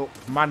can pick up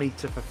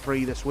Maneater for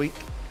free this week.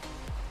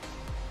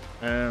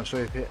 So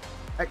if you hit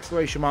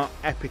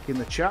 !Epic in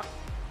the chat,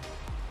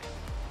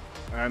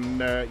 and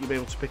you'll be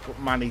able to pick up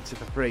Maneater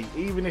for free.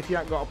 Even if you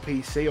haven't got a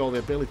PC or the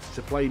ability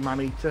to play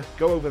Maneater,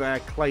 go over there,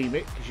 claim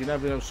it, because you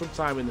never know,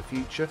 sometime in the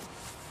future,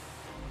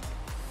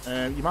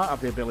 you might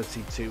have the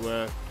ability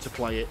to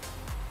play it.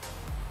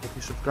 If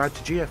you subscribe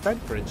to GFN,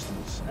 for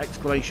instance,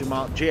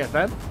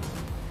 !GFN,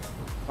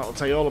 that'll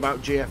tell you all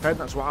about GFN.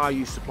 That's what I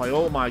used to play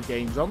all my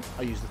games on.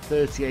 I use the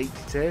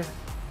 3080 tier,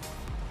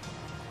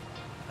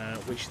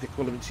 which is the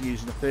equivalent to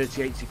using a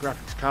 3080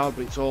 graphics card,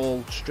 but it's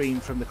all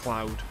streamed from the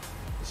cloud.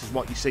 This is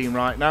what you're seeing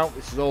right now.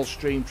 This is all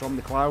streamed from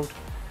the cloud.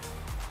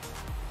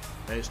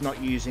 It's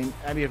not using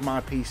any of my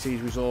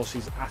PC's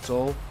resources at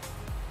all,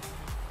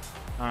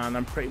 and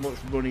I'm pretty much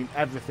running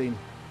everything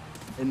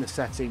in the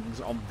settings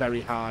on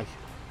very high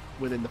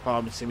within the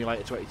Farming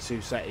Simulator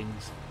 22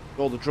 settings.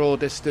 All the draw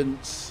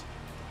distance,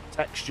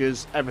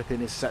 textures,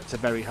 everything is set to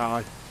very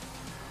high.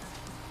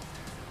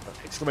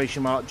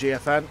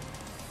 !GFN,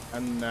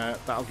 and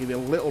that'll give you a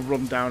little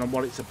rundown on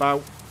what it's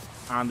about,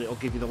 and it'll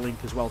give you the link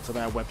as well to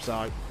their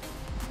website.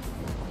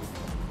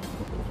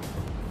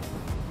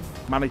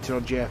 Maneater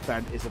on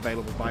GFN is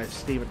available via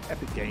Steam and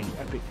Epic Games.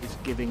 Epic is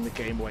giving the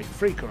game away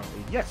free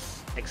currently.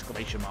 Yes!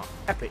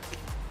 !Epic.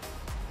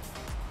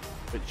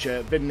 Which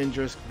Vin Ninja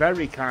has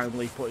very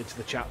kindly put into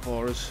the chat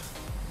for us.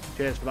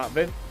 Cheers for that,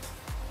 Vin.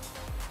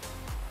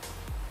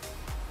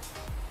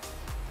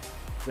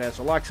 Yeah,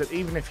 so like I said,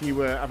 even if you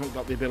haven't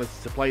got the ability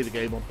to play the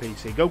game on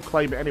PC, go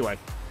claim it anyway.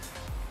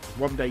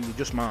 One day you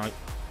just might.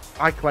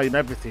 I claim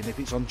everything if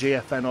it's on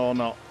GFN or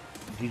not.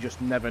 You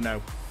just never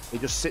know.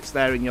 It just sits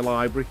there in your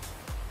library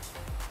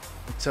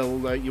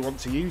until you want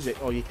to use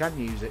it, or you can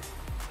use it.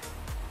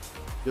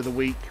 The other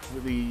week,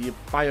 the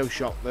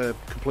Bioshock, the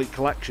complete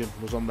collection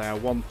was on there,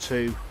 1,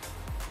 2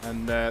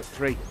 and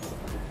 3.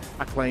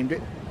 I claimed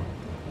it.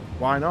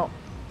 Why not?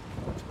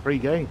 It's a free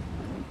game.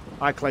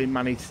 I claimed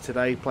Maneater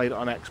today, played it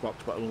on Xbox,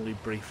 but only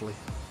briefly.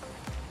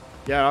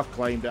 Yeah, I've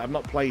claimed it. I've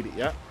not played it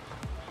yet.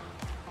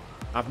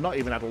 I've not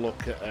even had a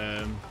look at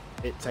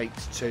It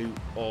Takes Two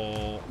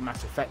or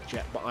Mass Effect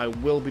yet, but I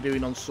will be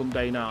doing on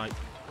Sunday night.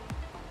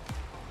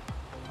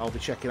 I'll be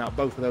checking out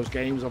both of those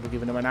games. I'll be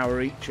giving them an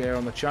hour each here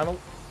on the channel,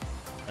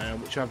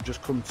 which I've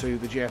just come to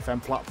the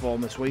GFN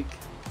platform this week.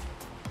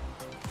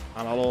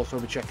 And I'll also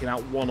be checking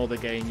out one other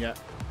game yet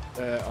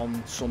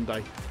on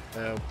Sunday.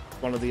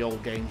 One of the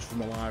old games from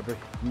the library.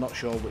 I'm not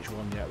sure which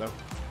one yet though.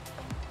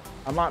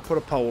 I might put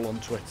a poll on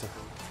Twitter.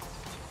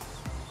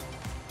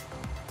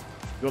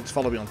 If you want to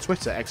follow me on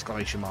Twitter,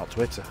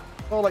 !Twitter.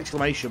 All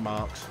exclamation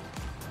marks.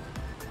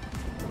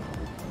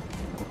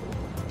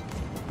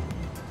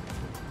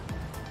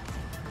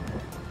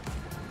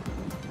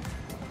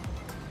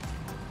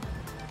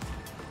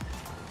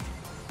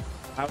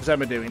 How's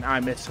Emma doing? I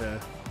miss her.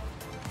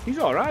 She's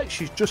alright.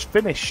 She's just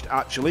finished,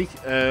 actually,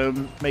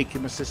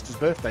 making my sister's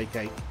birthday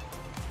cake,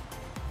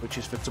 which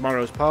is for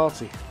tomorrow's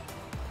party.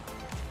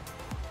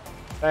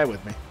 Bear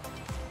with me.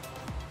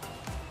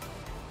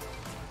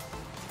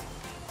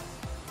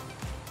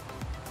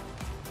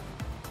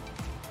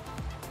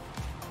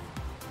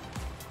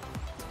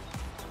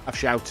 I've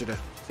shouted her.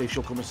 See if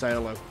she'll come and say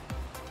hello.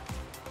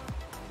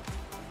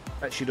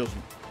 Bet she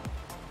doesn't.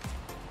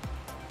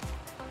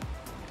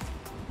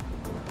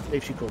 See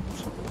if she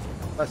comes.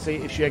 Let's see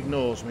if she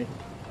ignores me.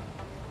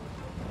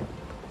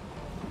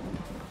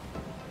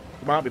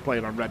 You might be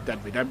playing on Red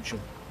Dead Redemption.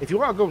 If you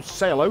want to go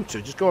say hello to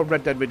her, just go on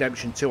Red Dead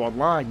Redemption 2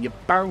 online. You're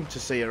bound to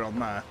see her on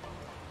there.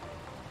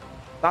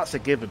 That's a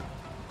given.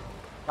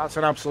 That's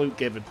an absolute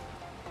given.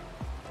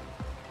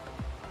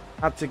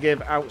 Had to give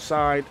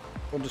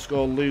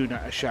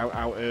outside_Luna a shout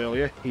out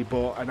earlier. He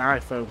bought an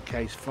iPhone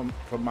case from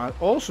my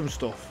awesome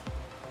stuff.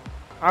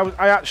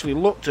 I actually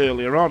looked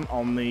earlier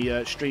on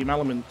the Stream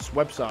Elements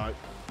website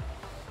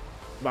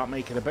about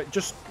making a bit,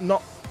 just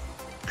not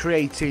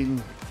creating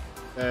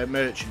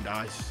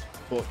merchandise,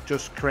 but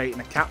just creating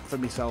a cap for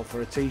myself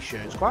for a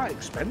t-shirt. It's quite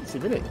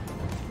expensive, isn't it?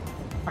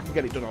 I can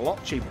get it done a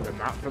lot cheaper than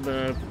that from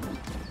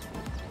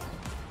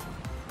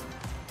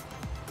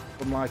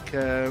from like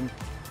a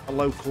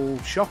local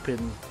shop in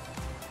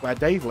where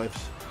Dave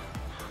lives.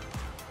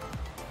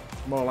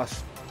 More or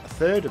less a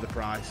third of the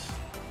price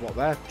of what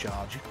they're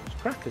charging. It's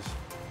crackers.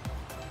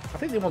 I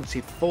think they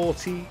wanted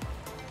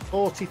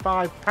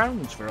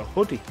 £45 for a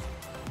hoodie.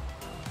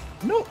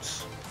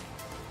 Nuts.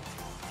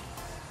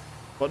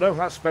 But no,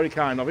 that's very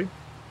kind of him.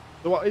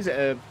 So what is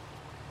it?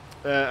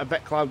 A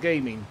VetCloud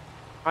Gaming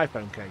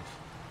iPhone case.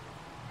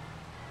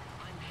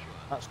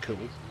 That's cool.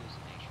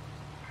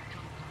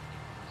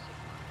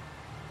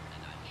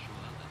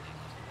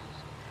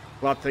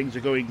 Glad things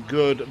are going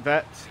good,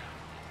 Vet.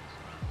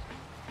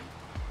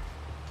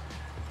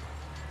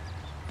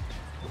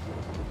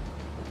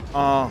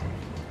 Ah,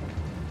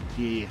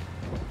 yeah.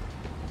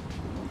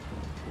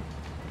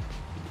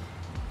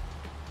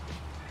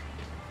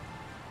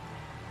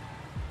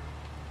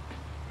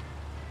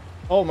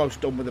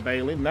 Almost done with the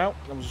baling now.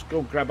 I'll just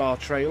go grab our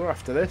trailer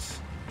after this.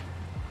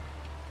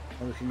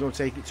 And we can go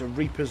take it to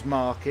Reaper's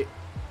Market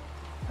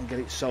and get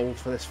it sold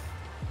for this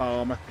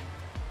farmer.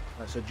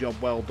 That's a job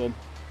well done.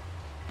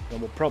 Then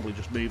we'll probably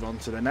just move on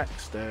to the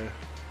next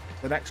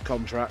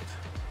contract.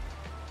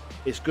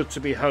 It's good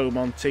to be home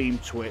on Team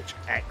Twitch.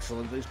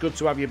 Excellent. It's good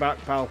to have you back,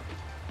 pal.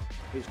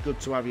 It's good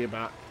to have you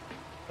back.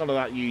 None of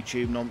that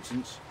YouTube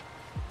nonsense.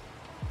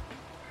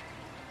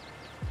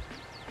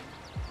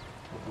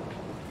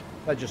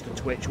 They're just a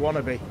Twitch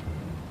wannabe.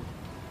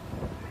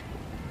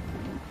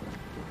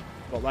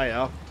 What they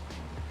are.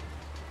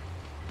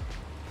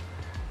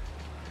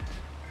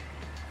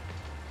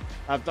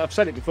 I've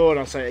said it before and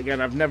I'll say it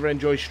again. I've never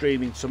enjoyed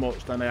streaming so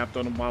much than I have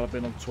done while I've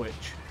been on Twitch.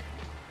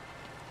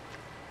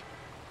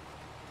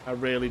 I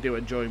really do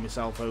enjoy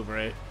myself over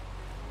here.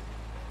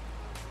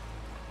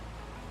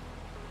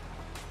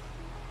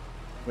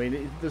 I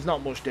mean, there's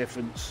not much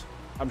difference.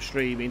 I'm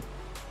streaming,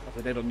 like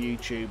I did on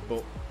YouTube,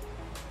 but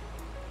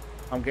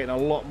I'm getting a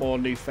lot more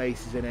new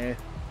faces in here.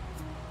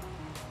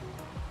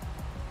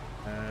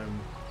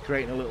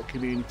 Creating a little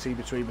community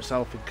between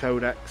myself and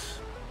Codex.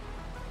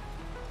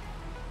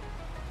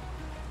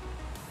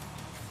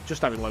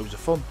 Just having loads of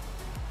fun.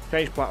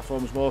 Changed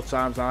platforms more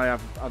times than I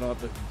have. I don't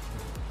have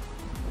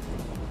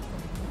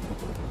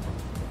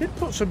did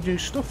put some new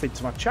stuff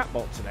into my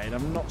chatbot today and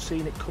I've not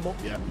seen it come up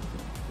yet.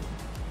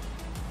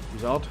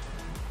 It's odd.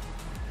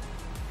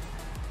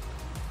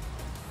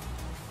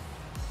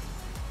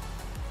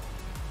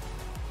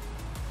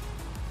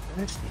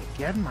 Honestly,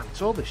 again, man,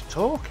 it's all this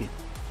talking.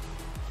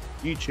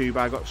 YouTube,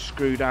 I got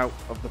screwed out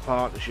of the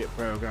partnership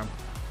program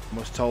and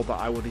was told that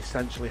I would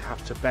essentially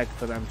have to beg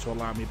for them to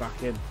allow me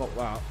back in. Fuck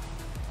that.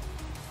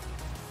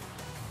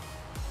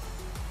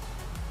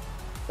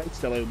 They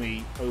still owe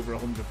me over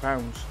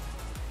 £100.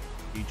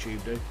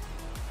 YouTube do.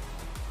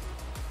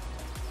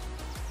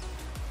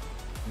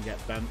 And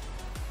get bent. You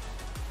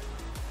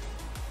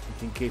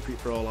can keep it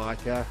for all I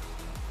care.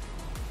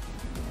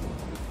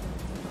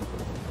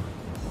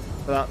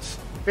 So that's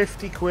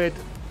 50 quid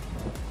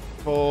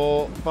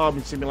for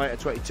Farming Simulator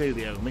 22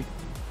 they owe me,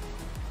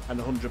 and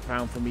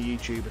 £100 for my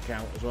YouTube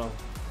account as well.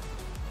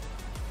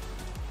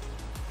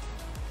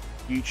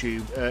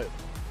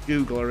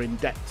 Google are in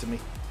debt to me.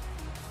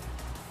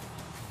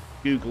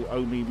 Google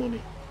owe me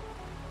money.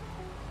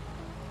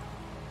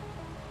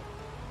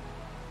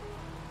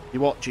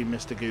 You're watching,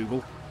 Mr.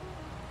 Google,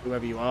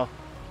 whoever you are.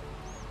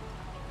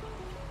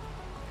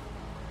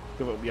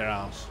 Give up your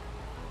arse.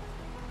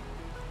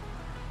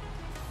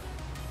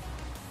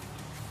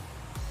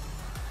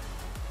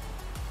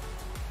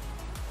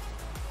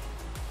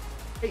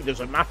 It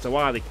doesn't matter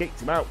why they kicked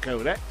him out,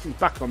 Codex. He's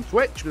back on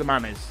Twitch with the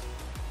man is.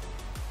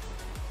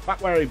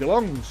 Back where he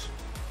belongs.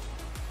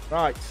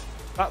 Right,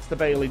 that's the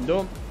baling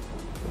done.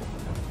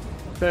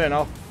 Turn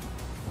off.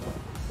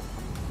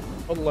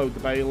 Unload the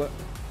baler.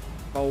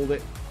 Fold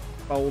it.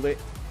 Fold it.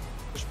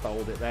 Just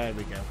fold it. There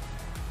we go.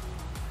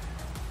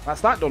 That's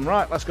that done.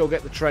 Right, let's go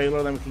get the trailer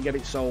and then we can get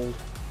it sold.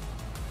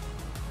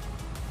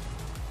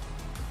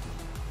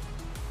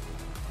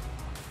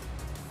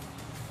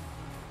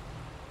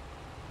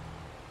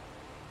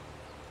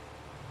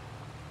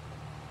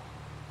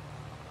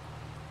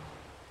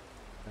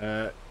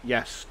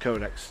 Yes,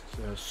 Codex.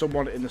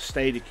 Someone in the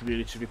Stadia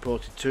community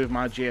reported 2 of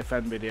my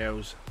GFN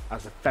videos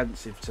as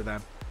offensive to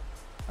them,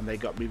 and they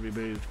got me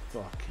removed.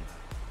 Fuck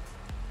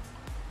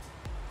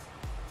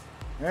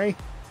you. Hey?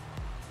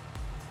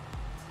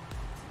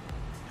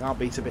 Can't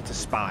beat a bit of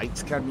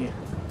spite, can you?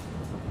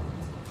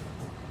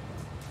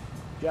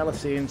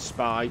 Jealousy and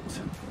spite.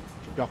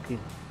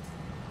 Shocking.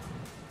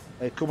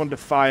 They come under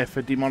fire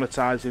for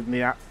demonetising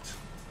the act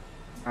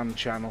and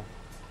channel.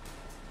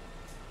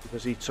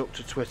 Because he took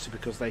to Twitter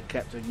because they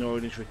kept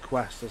ignoring his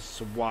request as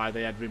to why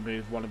they had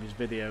removed one of his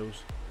videos.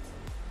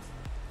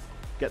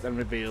 Get them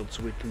revealed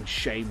so we can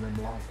shame them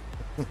long.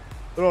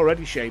 They're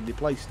already shamed, they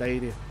play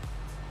Stadia.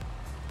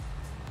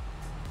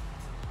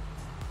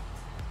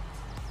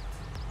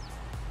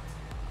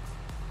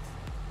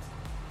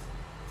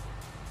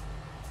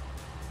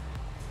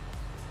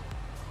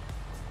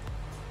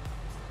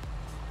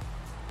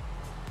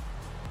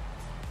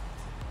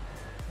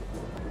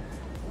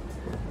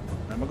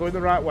 Am I going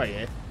the right way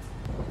here?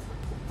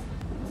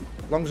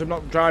 As long as I'm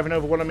not driving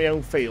over one of my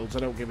own fields,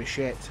 I don't give a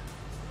shit.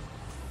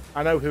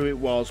 I know who it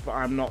was, but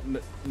I'm not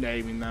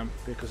naming them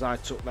because I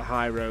took the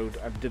high road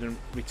and didn't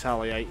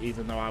retaliate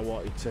even though I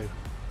wanted to.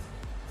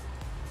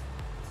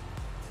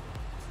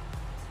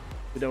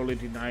 We'd only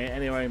deny it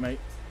anyway, mate.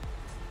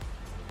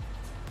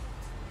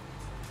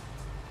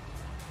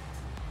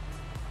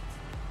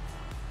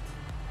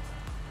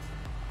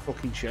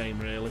 Fucking shame,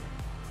 really.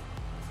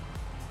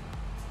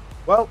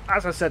 Well,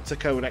 as I said to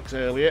Codex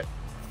earlier,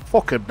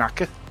 fuck 'em,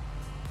 knacker.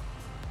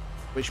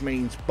 Which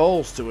means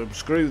balls to them,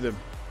 screw them,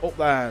 up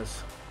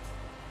theirs.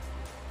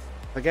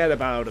 Forget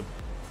about them.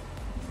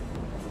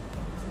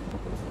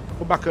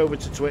 Come back over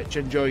to Twitch,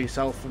 enjoy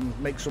yourself and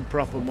make some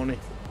proper money.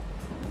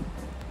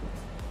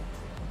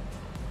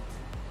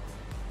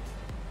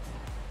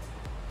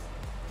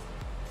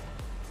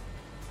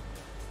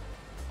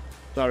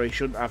 Sorry,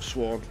 shouldn't have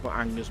sworn, but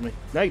angers me.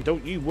 Hey,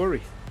 don't you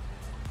worry.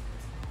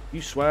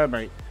 You swear,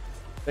 mate.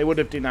 They would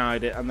have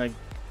denied it, and the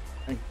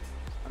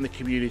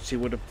community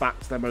would have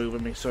backed them over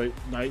me. So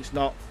no, it's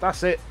not.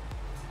 That's it.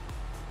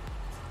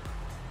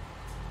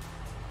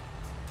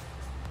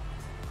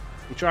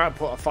 You try and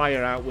put a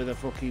fire out with a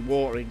fucking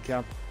watering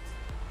can.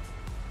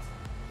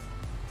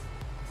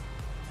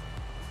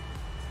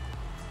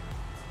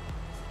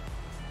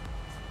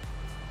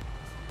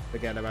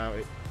 Forget about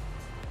it.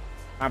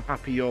 I'm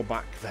happy you're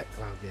back, Vet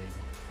Cloud Game.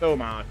 So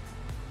am I.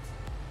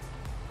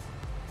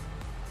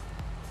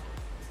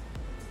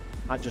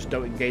 I just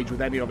don't engage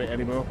with any of it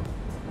anymore.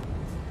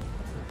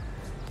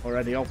 Or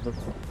any of them.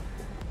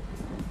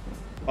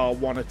 Or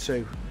one or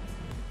two.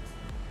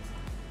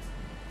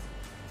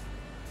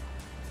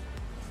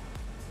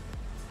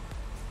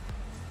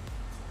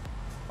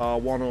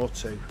 Or one or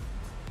two.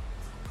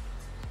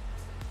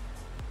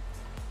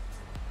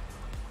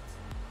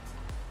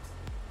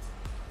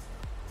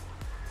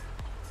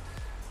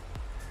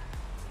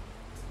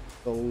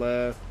 They'll,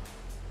 in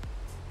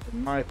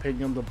my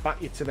opinion, they'll back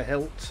you to the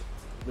hilt.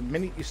 The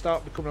minute you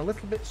start becoming a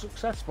little bit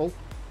successful,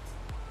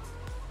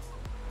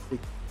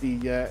 they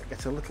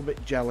get a little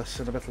bit jealous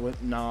and a little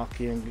bit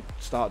narky and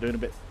start doing a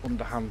bit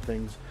underhand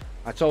things.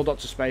 I told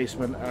Dr.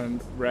 Spaceman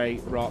and Ray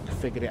Rock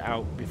figured it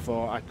out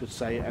before I could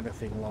say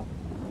anything long.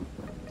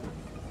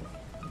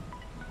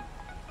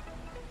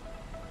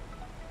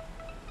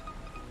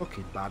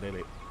 Fucking bad, isn't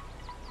it?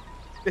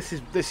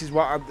 This is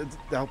what I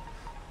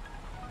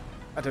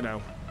don't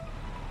know.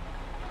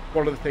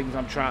 One of the things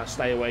I'm trying to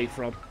stay away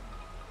from.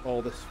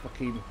 All this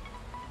fucking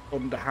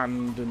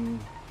underhand and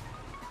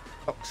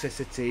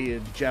toxicity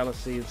and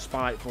jealousy and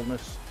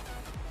spitefulness.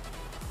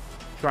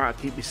 Try to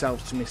keep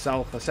myself to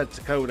myself. I said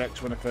to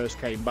Codex when I first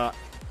came back,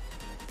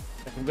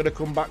 if I'm going to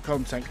come back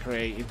content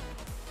creating,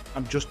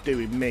 I'm just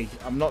doing me.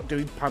 I'm not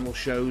doing panel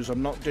shows.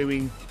 I'm not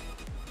doing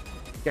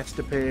guest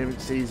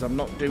appearances. I'm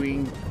not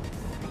doing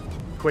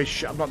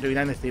quiz. I'm not doing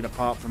anything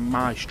apart from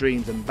my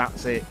streams, and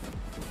that's it.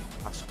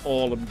 That's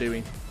all I'm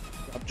doing.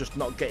 I'm just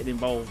not getting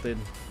involved in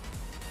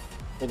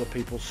other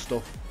people's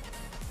stuff,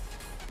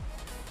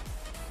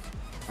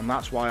 and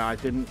that's why I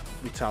didn't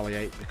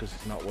retaliate, because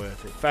it's not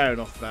worth it. Fair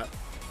enough, that.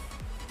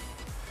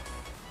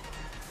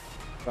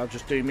 I'll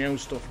just do my own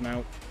stuff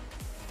now.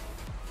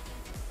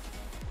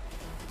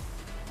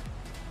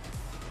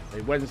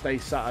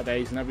 Wednesdays,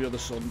 Saturdays and every other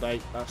Sunday.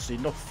 That's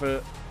enough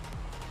for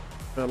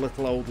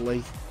little old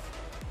Lee.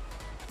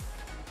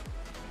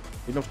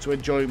 Enough to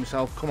enjoy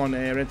myself, come on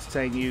here,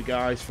 entertain you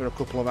guys for a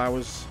couple of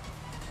hours,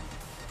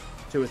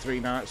 2 or 3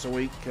 nights a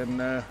week, and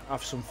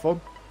have some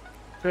fun.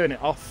 Turn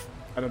it off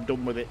and I'm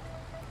done with it.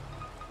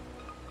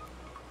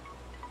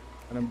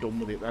 And I'm done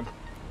with it then.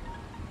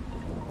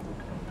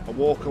 I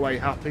walk away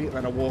happy, and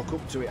then I walk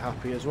up to it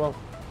happy as well.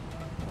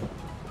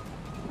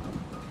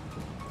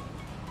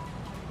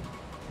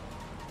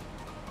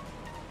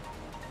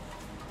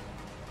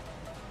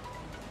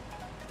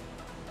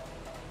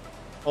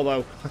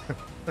 Although,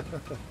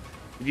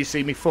 did you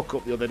see me fuck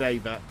up the other day,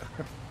 Bet?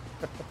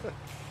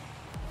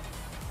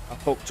 I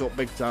fucked up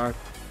big time.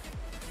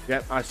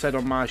 Yep, I said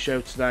on my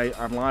show today,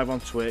 I'm live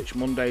on Twitch,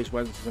 Mondays,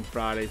 Wednesdays and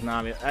Fridays,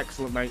 9.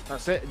 Excellent, mate.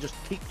 That's it. Just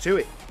keep to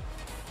it.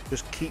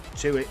 Just keep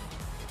to it.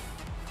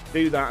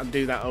 Do that and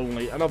do that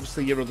only. And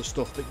obviously your other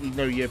stuff, that you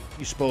know, your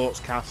sports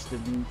cast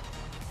and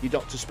your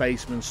Dr.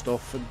 Spaceman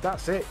stuff, and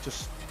that's it.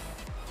 Just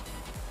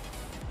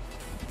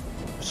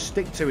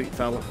stick to it,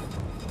 fella.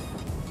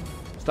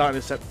 Starting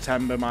in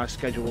September, my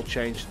schedule will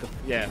change.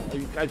 Yeah,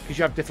 because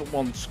you have different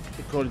ones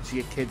according to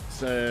your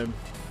kids'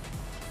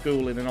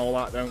 schooling and all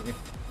that, don't you?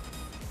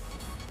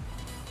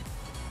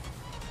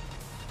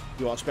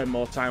 You want to spend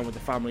more time with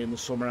the family in the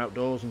summer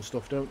outdoors and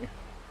stuff, don't you?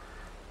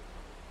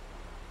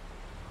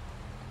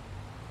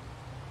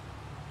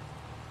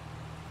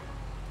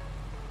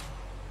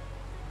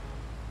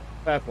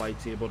 Fair play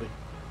to you, buddy.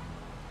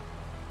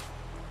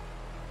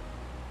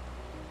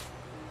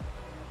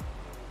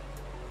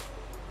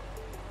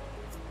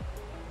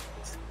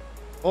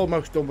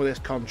 Almost done with this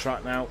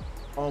contract now.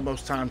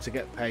 Almost time to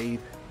get paid.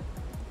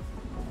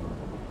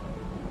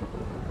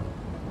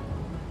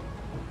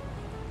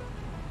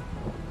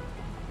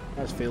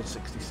 That's field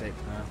 66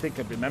 now. I think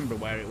I'd remember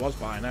where it was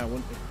by now,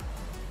 wouldn't you?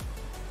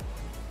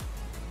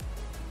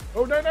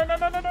 Oh, no, no, no,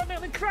 no, no, no,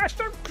 nearly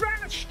crashed. I've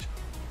crashed.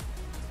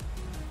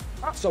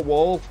 That's a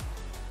wall.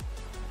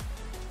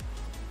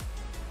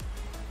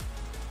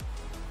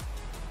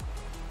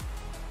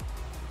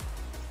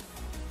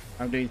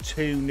 I'm doing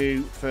 2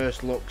 new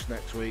first looks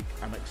next week.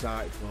 I'm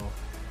excited for.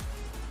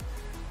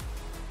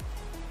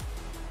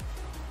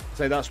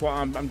 So that's what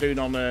I'm doing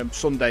on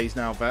Sundays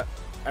now, Bet.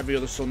 Every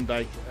other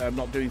Sunday. I'm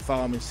not doing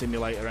Farming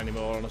Simulator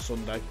anymore on a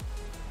Sunday.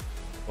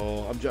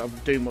 Or I'm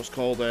doing what's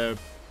called a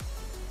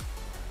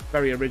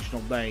very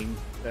original name,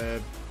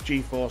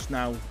 GeForce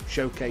Now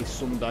Showcase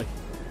Sunday.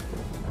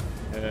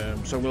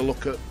 So we'll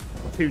look at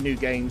 2 new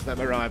games that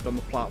have arrived on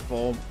the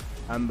platform,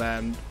 and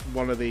then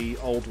one of the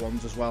old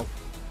ones as well.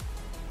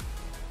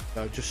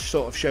 So just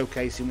sort of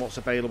showcasing what's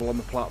available on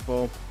the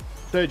platform.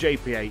 Surge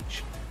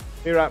APH.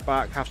 Be right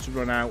back. Have to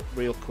run out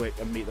real quick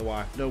and meet the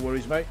wife. No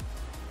worries, mate.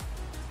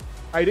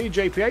 How you doing,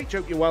 JPH?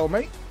 Hope you're well,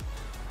 mate.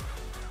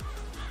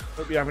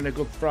 Hope you're having a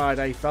good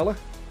Friday, fella.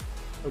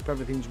 Hope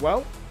everything's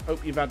well.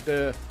 Hope you've had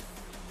a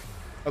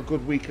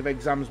good week of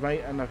exams,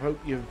 mate, and I hope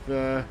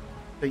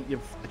think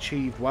you've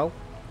achieved well.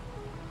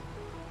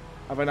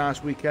 Have a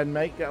nice weekend,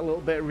 mate. Get a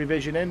little bit of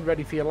revision in,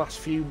 ready for your last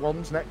few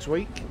ones next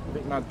week. I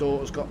think my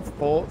daughter's got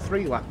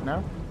 3 left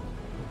now.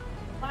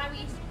 Why were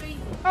you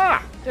screaming?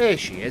 Ah, here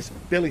she is.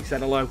 Billy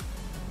said hello.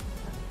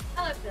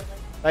 Hello, Billy.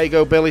 There you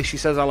go, Billy. She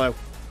says hello.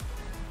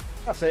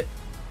 That's it.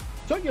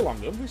 Took you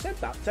longer. We said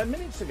that 10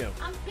 minutes ago.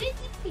 I'm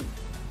busy.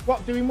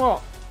 What? Doing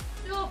what?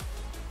 No.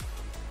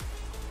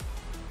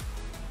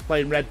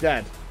 Playing Red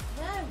Dead.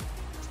 No.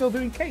 Still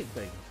doing Kate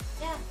things.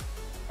 Yeah.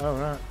 Oh,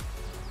 right.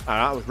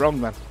 Ah, that was wrong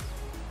then.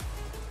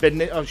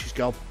 Didn't it? Oh, she's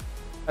gone.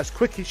 As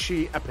quick as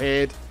she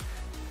appeared,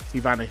 she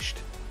vanished.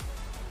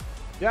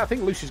 Yeah, I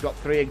think Lucy's got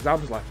 3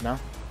 exams left now.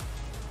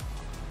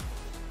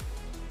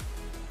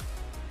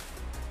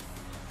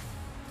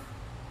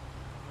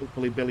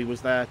 Hopefully Billy was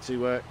there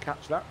to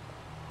catch that.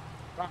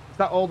 Right, is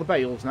that all the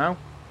bales now?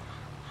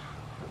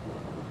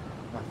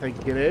 I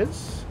think it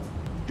is.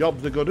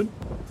 Job's a good one.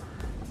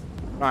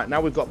 Right,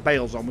 now we've got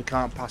bales on, we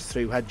can't pass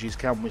through hedges,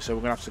 can we? So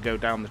we're going to have to go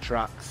down the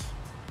tracks.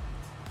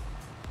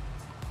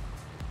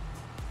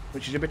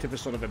 Which is a bit of a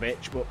son of a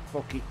bitch, but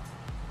fuck it.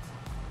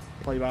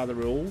 Play by the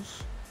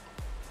rules.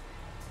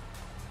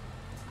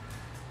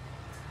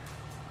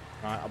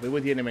 Right, I'll be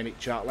with you in a minute,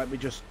 chat. Let me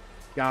just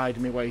guide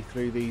my way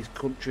through these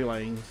country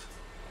lanes.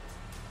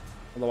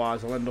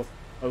 Otherwise I'll end up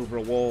over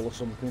a wall or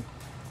something.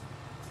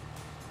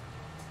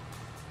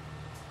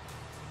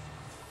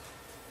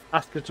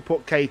 Ask her to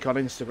put cake on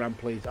Instagram,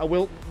 please. I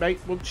will, mate.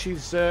 Once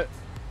she's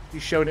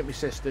showing it my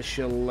sister,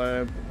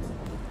 she'll...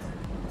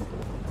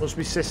 once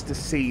my sister's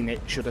seen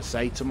it, should I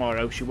say,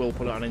 tomorrow, she will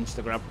put it on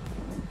Instagram.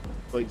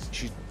 But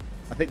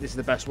I think this is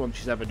the best one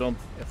she's ever done,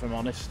 if I'm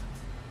honest.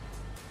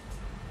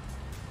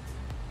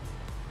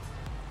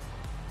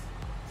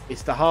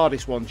 It's the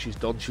hardest one she's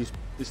done.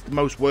 It's the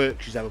most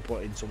work she's ever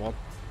put into one.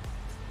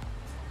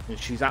 And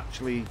she's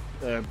actually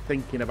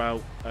thinking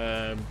about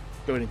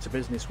going into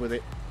business with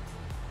it.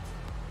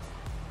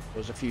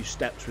 There's a few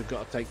steps we've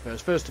got to take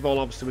first. First of all,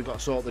 obviously, we've got to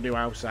sort the new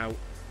house out.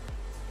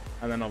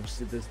 And then,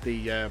 obviously, there's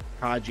the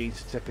hygiene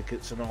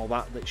certificates and all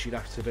that she'd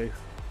have to do.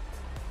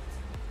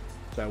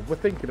 So, we're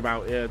thinking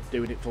about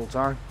doing it full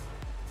time.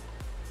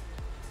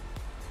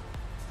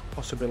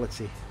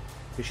 Possibility.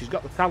 Because she's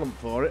got the talent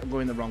for it. I'm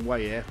going the wrong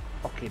way here.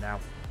 Fucking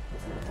hell.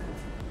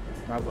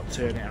 Now I've got to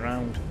turn it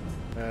around.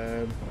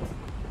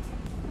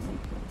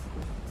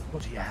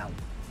 Bloody hell.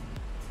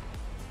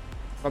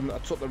 I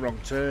took the wrong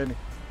turn.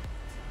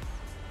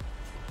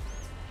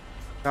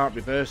 Can't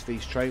reverse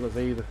these trailers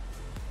either.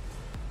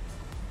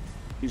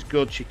 She's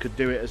good, she could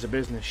do it as a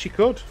business. She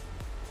could.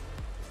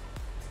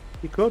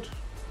 She could.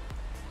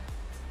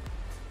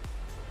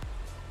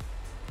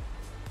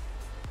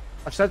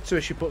 I've said to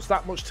her, she puts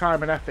that much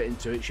time and effort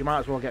into it, she might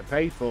as well get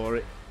paid for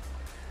it.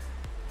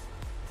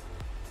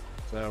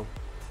 So,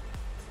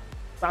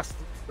 that's...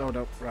 Oh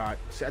no, right.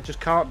 See, I just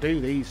can't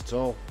do these at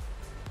all.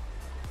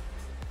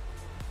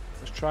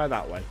 Let's try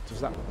that way.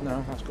 Does that...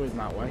 No, that's going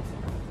that way.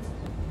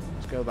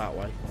 Let's go that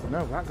way.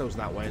 No, that goes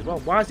that way as well.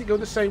 Why does it go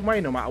the same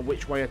way no matter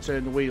which way I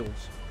turn the wheels?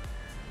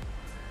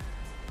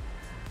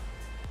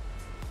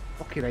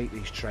 Fucking hate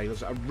these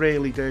trailers. I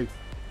really do.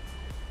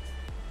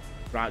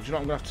 Right, do you know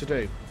what I'm going to have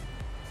to do?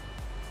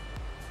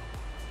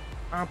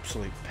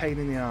 Absolute pain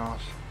in the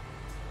arse.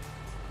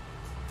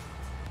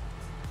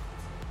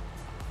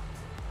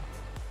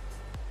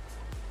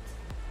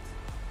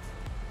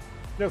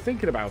 You know,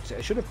 thinking about it,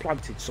 I should have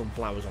planted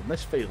sunflowers on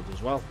this field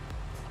as well.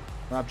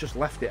 And I've just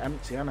left it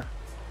empty, haven't I?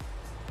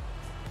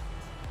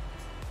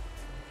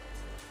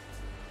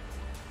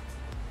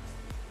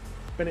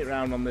 Spin it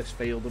round on this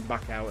field and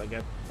back out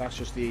again. That's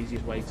just the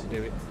easiest way to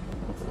do it.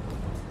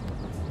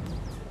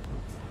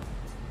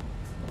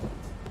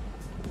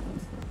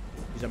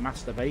 He's a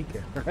master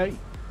baker. Hey,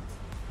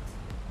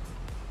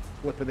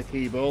 flip of the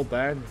keyboard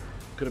there.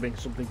 Could have been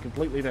something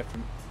completely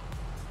different.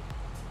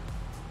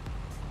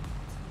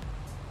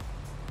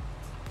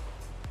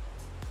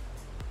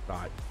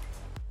 Right.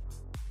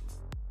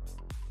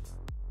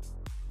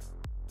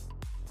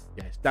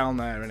 Yeah, it's down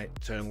there and it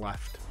turn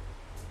left.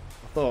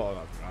 I thought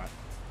that was right.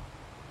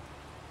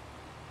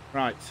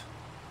 Right.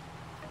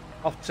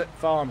 Off to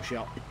farm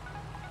shop.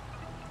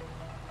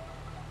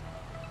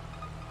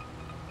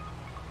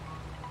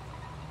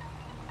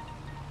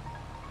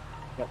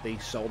 Got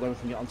these sold, then we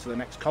can get on to the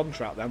next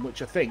contract then,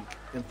 which I think,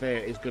 in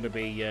theory, is going to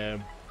be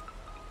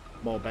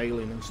more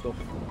baling and stuff.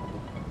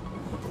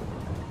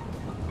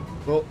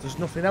 But there's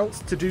nothing else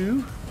to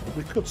do.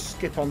 We could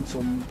skip on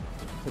to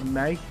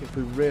May if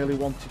we really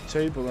wanted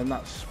to, but then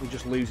we're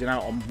just losing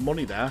out on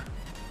money there.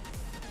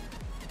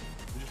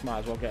 We just might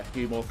as well get a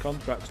few more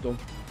contracts done.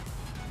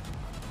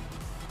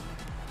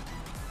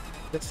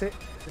 That's it.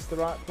 Is this the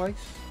right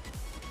place?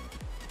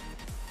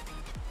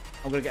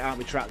 I'm going to get out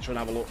my tractor and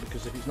have a look,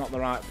 because if it's not the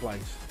right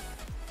place...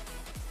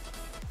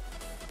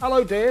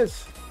 Hello,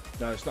 dears!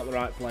 No, it's not the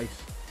right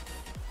place.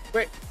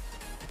 Quick!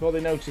 Before they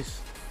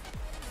notice.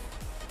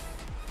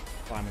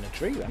 Climbing a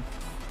tree, then.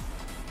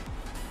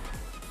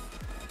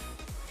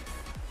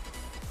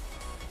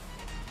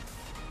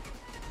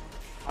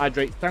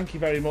 Hydrate. Thank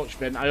you very much,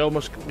 Vin. My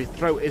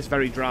throat is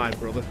very dry,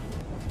 brother.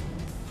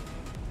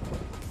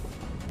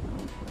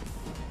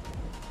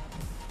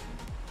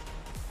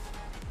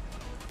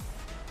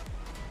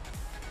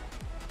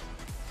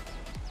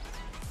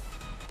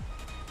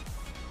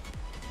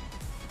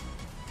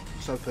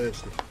 So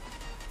thirsty.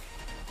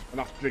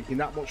 And after drinking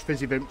that much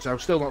fizzy Vimto,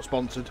 still not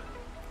sponsored.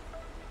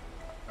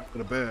 I'm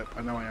gonna burp,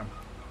 I know I am.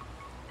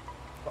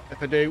 But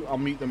if I do, I'll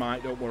mute the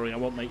mic, don't worry, I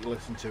won't make you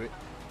listen to it.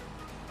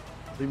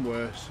 Nothing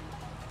worse.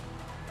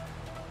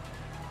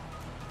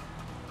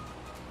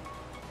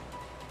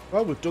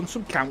 Well, we've done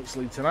some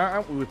counselling tonight,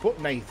 haven't we? We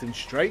put Nathan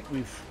straight,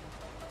 we've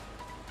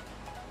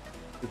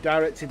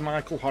directed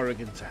Michael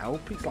Horrigan to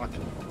help. He's like,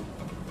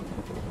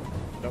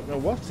 I don't know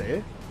what's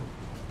here.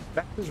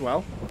 Beth as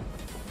well.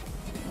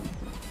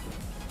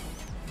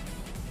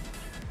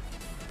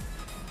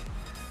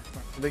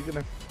 They're going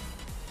to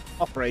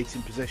operate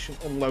in position,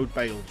 unload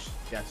bales.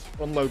 Yes,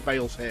 unload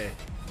bales here.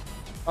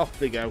 Off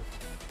they go.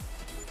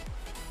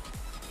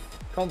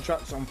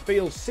 Contracts on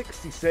field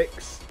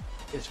 66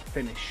 is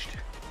finished.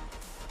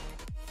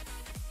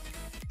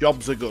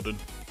 Job's a good one.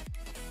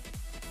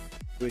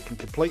 We can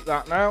complete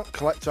that now.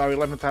 Collect our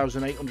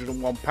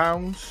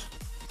 £11,801.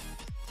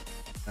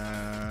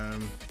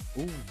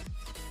 Ooh,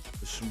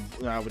 there's some.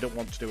 No, we don't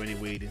want to do any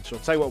weeding. So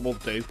I'll tell you what we'll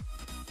do.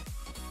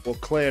 We'll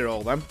clear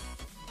all them.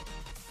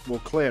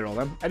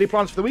 Any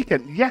plans for the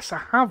weekend? Yes, I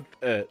have,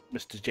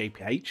 Mr.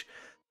 JPH.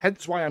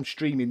 Hence why I'm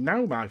streaming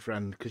now, my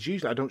friend, because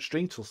usually I don't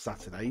stream till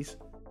Saturdays.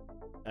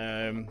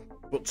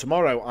 But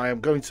tomorrow I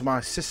am going to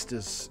my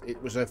sister's. It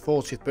was her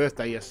 40th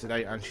birthday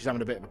yesterday, and she's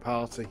having a bit of a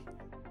party.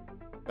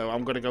 So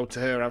I'm going to go to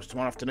her house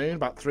tomorrow afternoon,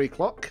 about 3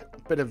 o'clock.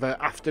 A bit of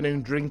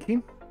afternoon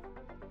drinking.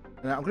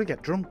 And I'm going to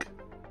get drunk.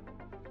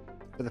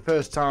 For the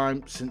first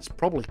time since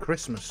probably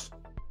Christmas.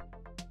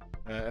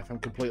 If I'm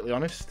completely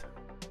honest.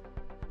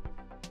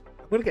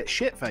 I'm going to get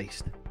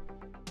shit-faced.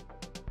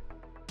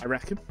 I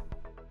reckon.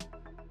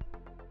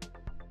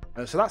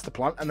 So that's the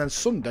plan. And then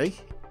Sunday,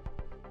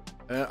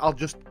 I'll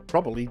just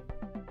probably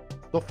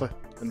suffer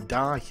and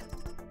die.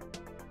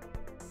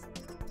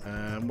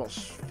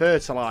 What's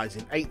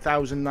fertilising?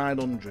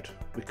 8,900.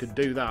 We could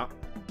do that.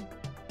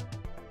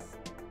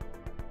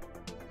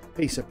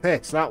 Piece of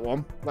piss, that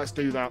one. Let's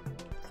do that.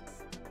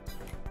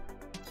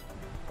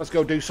 Let's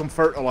go do some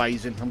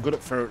fertilising. I'm good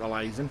at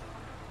fertilising.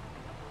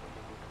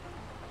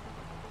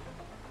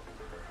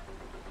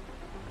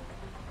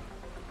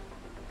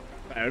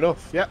 Fair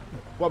enough, yep.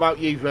 What about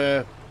you,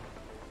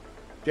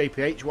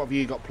 JPH? What have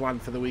you got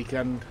planned for the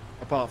weekend,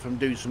 apart from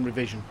do some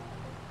revision?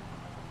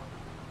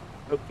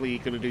 Hopefully you're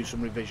going to do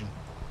some revision.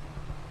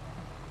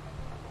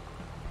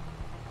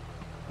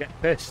 Get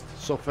pissed,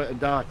 suffer and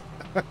die.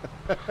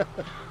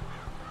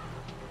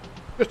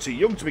 You're too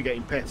young to be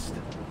getting pissed.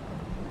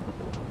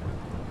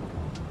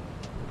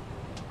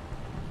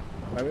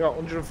 Right, we got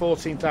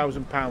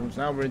 £114,000.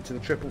 Now we're into the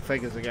triple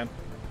figures again.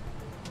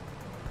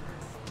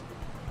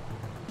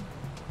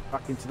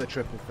 Back into the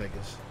triple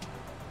figures.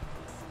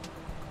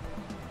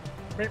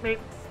 Meep, meep.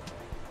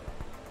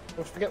 I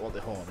always forget what the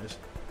horn is.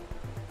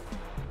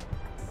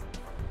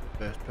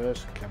 First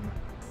person camera.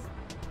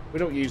 We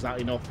don't use that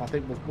enough. I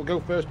think we'll go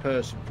first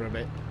person for a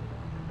bit.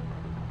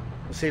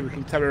 We'll see if we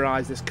can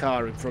terrorise this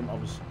car in front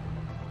of us.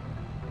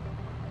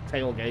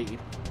 Tailgated.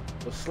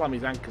 We'll slam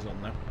his anchors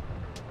on now.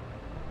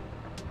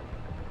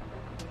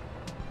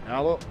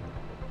 Now look.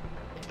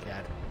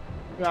 Dickhead.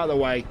 Get out of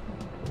the way.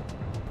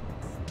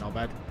 Not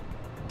bad.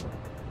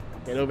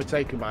 Get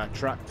overtaken by a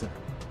tractor.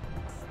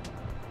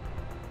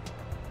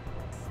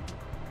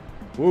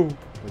 Woo,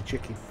 the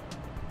chicken.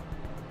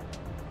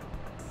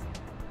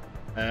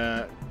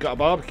 Got a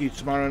barbecue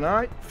tomorrow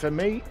night for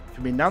me,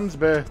 for my nan's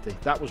birthday.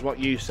 That was what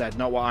you said,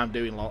 not what I'm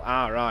doing.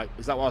 Ah, right.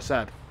 Is that what I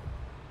said?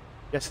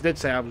 Yes, I did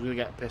say I was going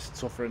to get pissed,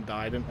 suffer and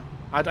die, didn't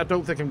I? I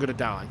don't think I'm going to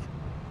die.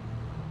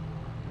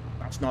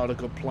 That's not a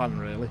good plan,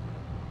 really.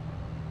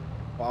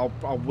 But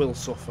I will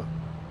suffer.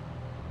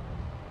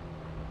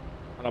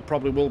 And I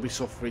probably will be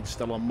suffering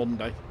still on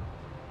Monday.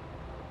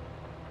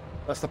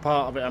 That's the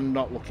part of it I'm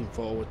not looking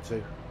forward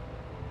to.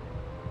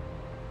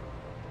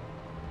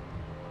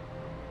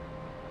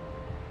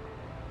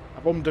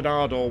 I've ummed and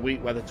ahed all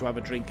week whether to have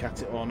a drink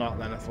at it or not,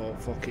 then I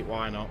thought, fuck it,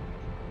 why not?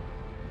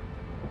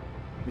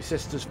 My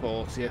sister's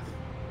 40th.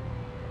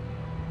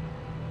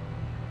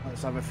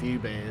 Let's have a few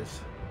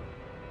beers.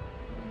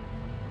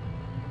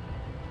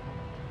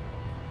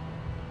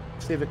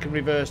 See if I can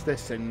reverse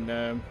this in...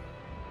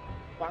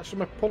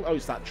 actually, oh,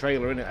 it's that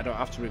trailer, isn't it? I don't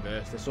have to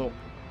reverse this up.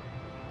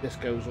 This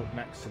goes up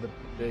next to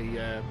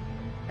the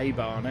hay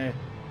barn here.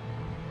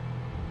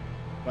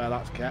 Where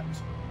that's kept.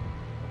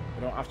 I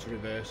don't have to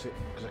reverse it,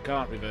 because I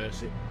can't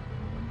reverse it.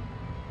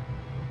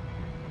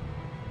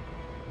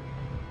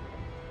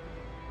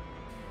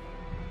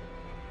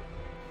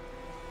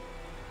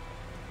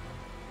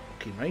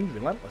 Fucking rain's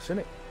relentless, isn't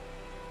it?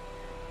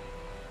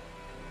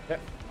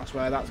 Yep, that's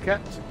where that's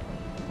kept.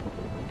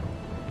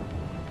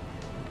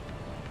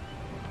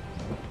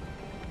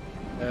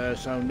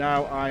 So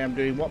now I am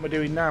doing, what am I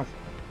doing now?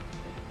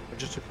 I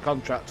just took a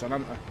contract on,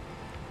 haven't I?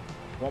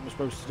 What am I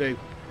supposed to do?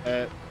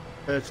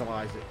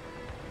 Fertilise it.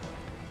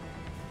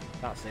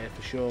 That's here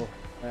for sure.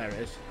 There it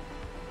is.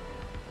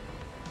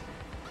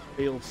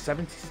 Field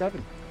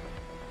 77.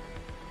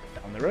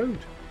 Down the road.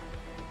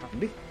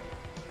 Handy.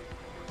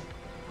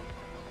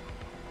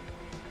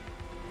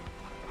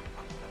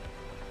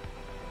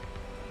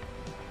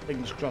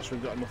 Fingers crossed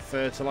we've got enough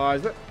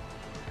fertiliser.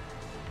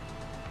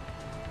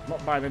 I'm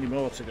not buying any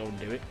more to go and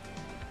do it.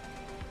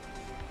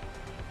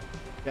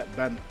 Get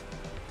bent.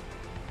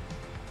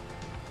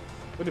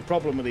 The only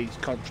problem with these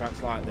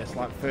contracts like this,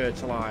 like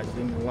fertilising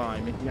and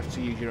liming, you have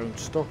to use your own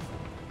stuff.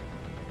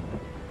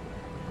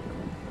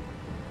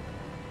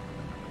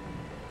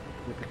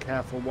 You have to be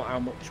careful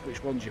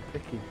which ones you're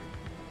picking.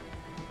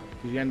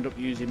 Because you end up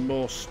using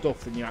more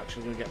stuff than you're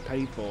actually going to get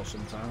paid for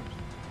sometimes.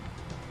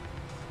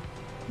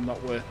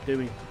 Not worth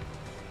doing.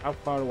 How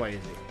far away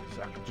is it?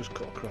 So I can just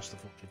cut across the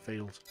fucking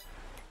field.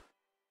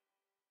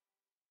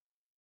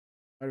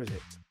 Where is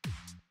it?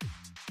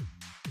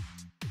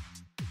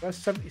 Where's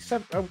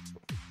 77? Oh.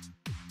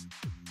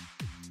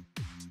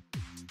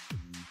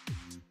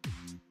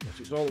 Yes,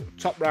 it's all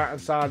top right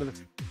hand side of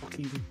the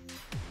fucking...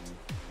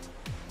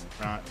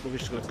 Right, we're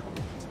just going to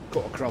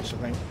cut across, I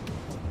think.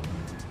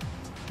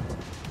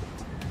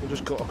 We'll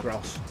just cut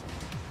across.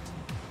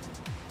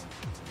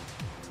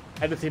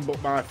 Anything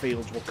but my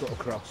fields will cut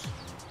across.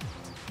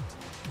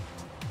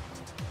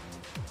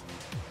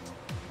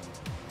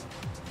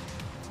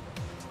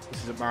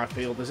 This isn't my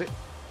field, is it?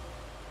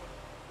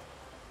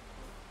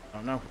 I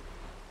don't know. Is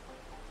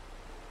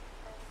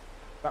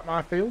that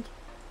my field?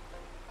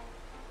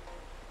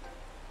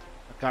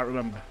 I can't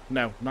remember.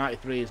 No,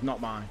 93 is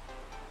not mine.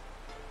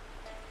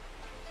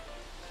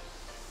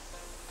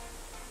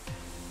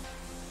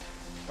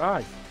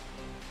 Right.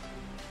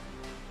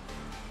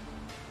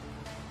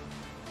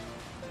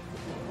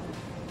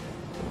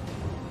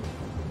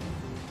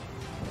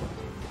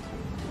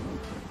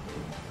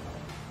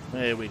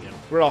 There we go.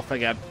 We're off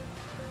again.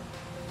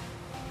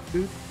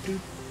 Do, do,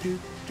 do,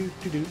 do,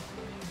 do, do.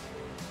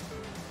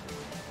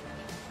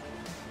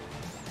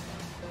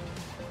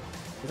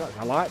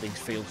 I like these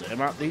fields. These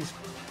might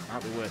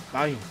be worth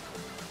buying.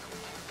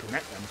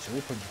 Connect them two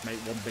up and just make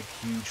one big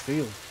huge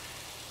field.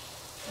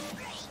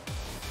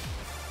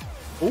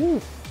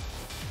 Ooh,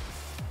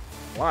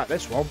 I like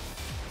this one.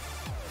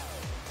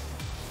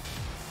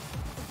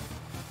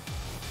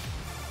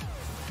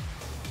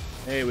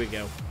 Here we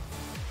go.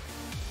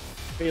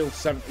 Field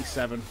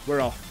 77.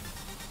 We're off.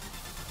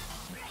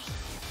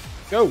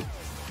 Go.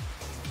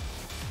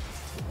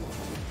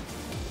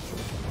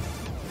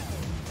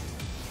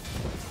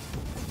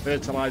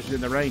 Fertiliser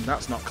in the rain,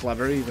 that's not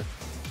clever either.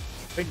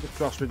 Fingers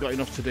crossed we've got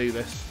enough to do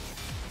this.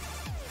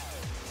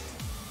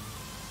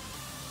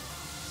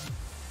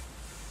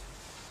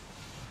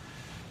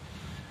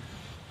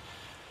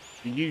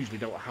 You usually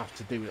don't have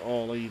to do it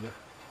all either.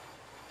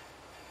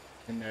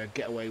 And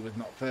get away with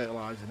not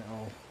fertilising it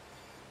all.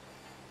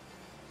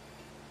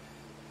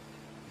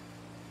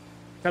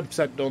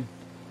 10% done.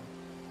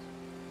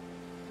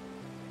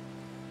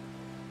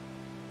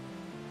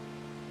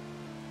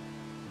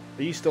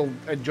 Are you still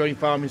enjoying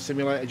Farming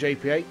Simulator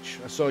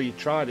JPH? I saw you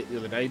tried it the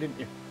other day, didn't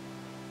you?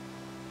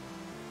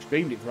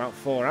 Streamed it for about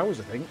 4 hours,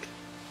 I think.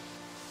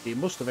 You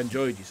must have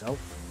enjoyed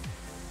yourself.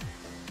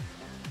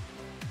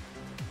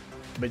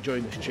 I'm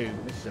enjoying this tune.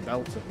 This is a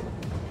belter.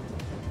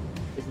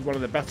 This is one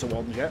of the better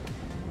ones yet.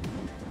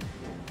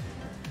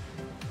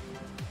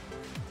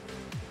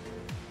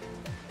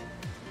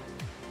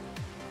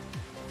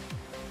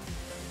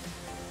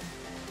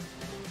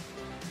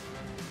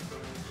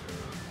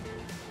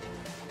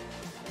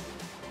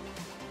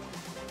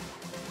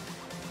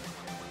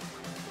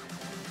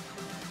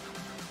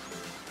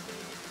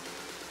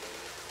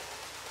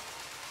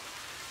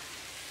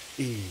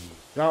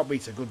 Can't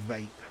beat a good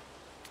vape.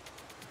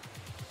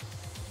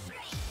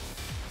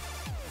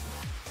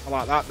 I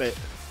like that bit.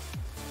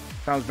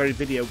 Sounds very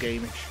video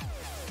game-ish.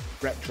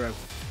 Retro.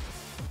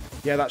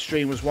 Yeah, that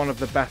stream was one of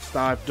the best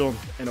I've done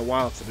in a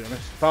while, to be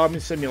honest. Farming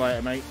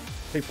Simulator, mate.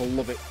 People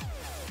love it.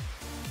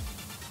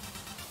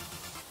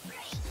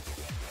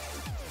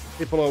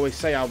 People always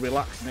say how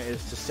relaxing it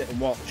is to sit and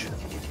watch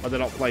when they're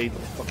not playing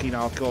fucking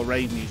hardcore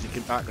rave music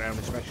in background,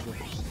 especially.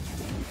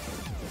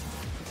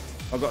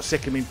 I got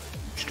sick of me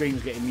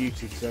streams getting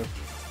muted, so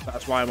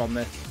that's why I'm on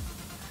this.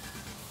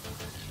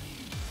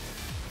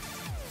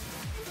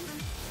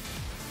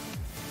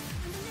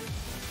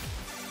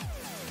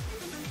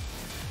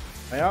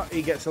 Yeah,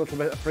 he gets a little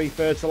bit of free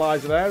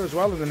fertiliser there as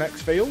well in the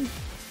next field.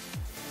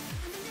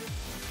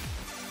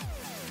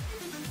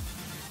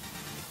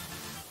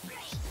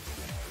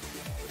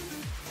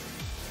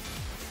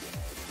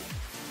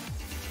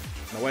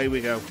 And away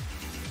we go.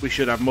 We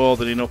should have more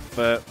than enough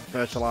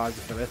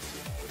fertiliser for this.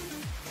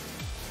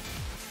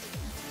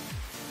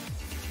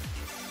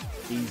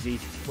 Easy.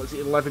 What's it,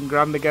 11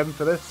 grand again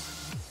for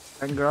this?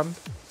 10 grand?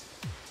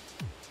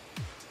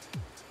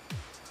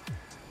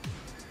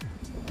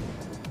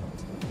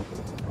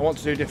 I want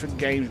to do different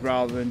games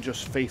rather than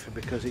just FIFA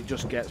because it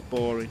just gets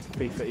boring.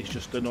 FIFA is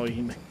just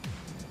annoying me.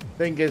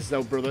 Thing is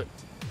though, brother,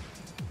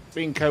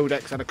 me and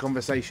Codex had a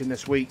conversation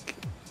this week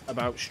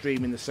about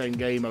streaming the same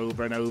game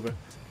over and over,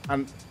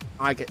 and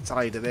I get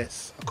tired of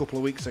this. A couple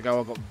of weeks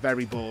ago I got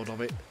very bored of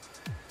it.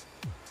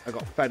 I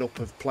got fed up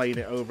of playing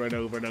it over and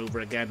over and over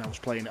again. I was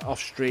playing it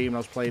off stream, I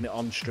was playing it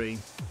on stream.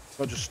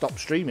 So I just stopped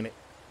streaming it.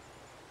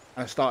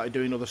 And I started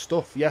doing other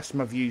stuff. Yes,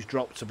 my views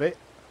dropped a bit,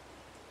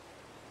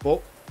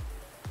 but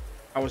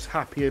I was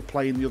happier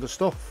playing the other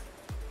stuff.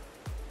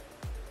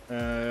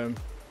 If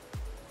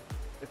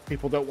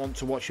people don't want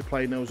to watch you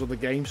playing those other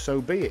games, so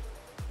be it.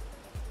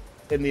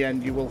 In the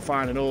end, you will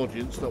find an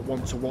audience that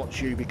want to watch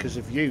you because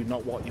of you,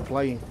 not what you're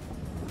playing.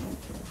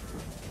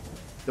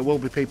 There will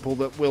be people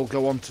that will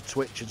go onto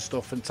Twitch and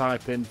stuff and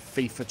type in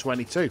FIFA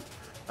 22,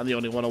 and they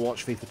only want to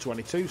watch FIFA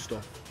 22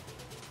 stuff.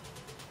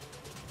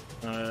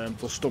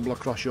 They'll stumble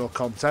across your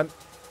content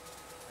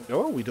and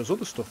go, oh, he does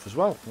other stuff as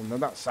well. And then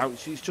that's how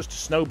it's just a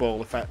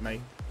snowball effect,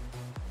 mate.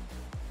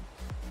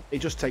 It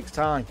just takes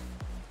time.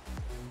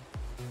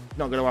 It's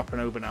not going to happen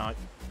overnight.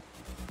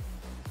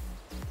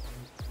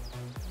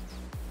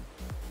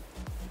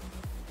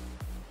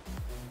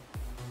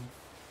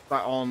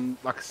 That on,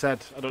 like I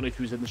said, I don't know if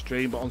he was in the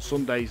stream, but on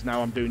Sundays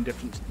now I'm doing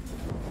different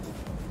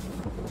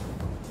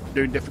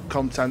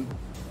content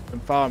than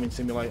Farming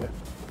Simulator.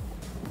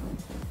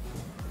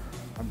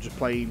 I'm just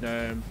playing,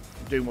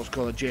 doing what's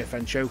called a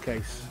GFN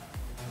showcase.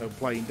 So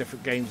playing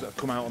different games that have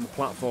come out on the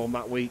platform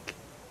that week.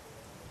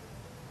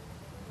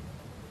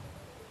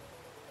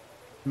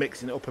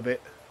 Mixing it up a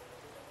bit.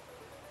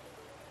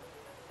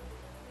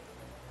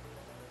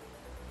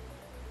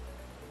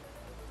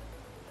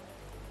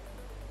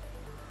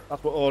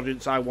 That's what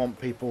audience I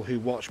want, people who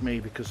watch me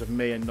because of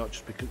me and not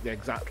just because, yeah,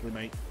 exactly,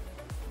 mate.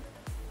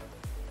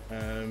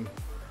 But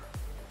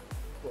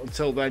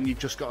until then, you've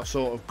just got to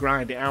sort of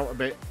grind it out a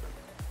bit.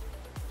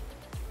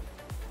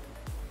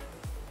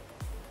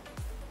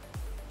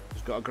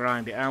 Just got to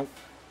grind it out.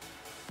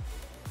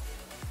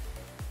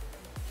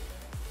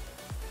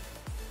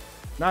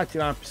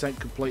 99%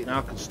 complete now.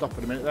 I can stop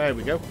in a minute. There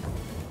we go.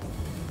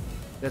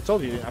 I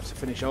told you didn't have to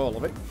finish all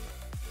of it.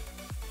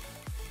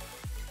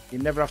 You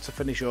never have to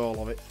finish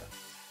all of it.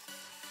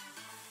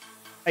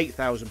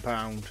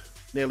 £8,000,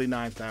 nearly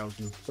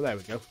 9,000. So there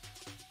we go.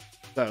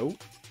 So,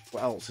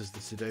 what else is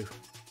there to do?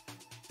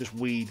 Just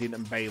weeding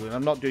and baling.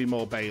 I'm not doing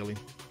more baling.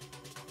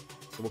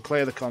 So we'll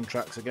clear the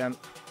contracts again.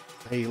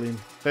 Baling,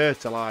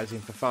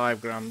 fertilising for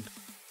 5 grand.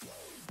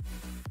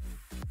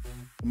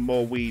 And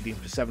more weeding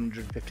for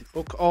 750.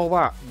 Look, all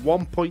that.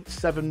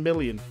 1.7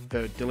 million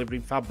for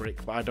delivering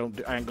fabric, but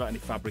I ain't got any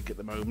fabric at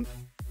the moment.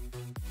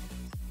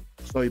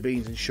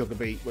 Soybeans and sugar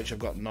beet, which I've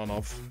got none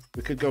of.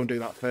 We could go and do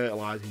that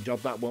fertilising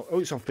job. That one, oh,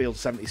 it's on field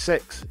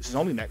 76. It's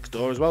only next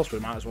door as well, so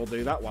we might as well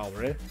do that while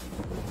we're here.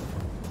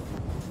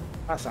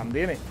 That's handy,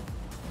 isn't it?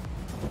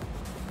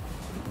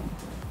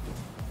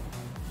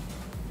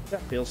 Yeah,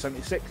 field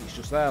 76. It's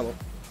just there, look.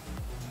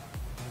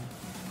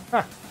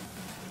 Ah,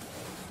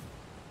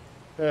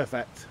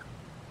 perfect.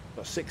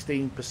 Got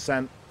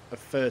 16% of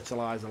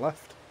fertiliser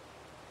left.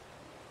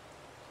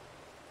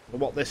 But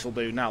what this will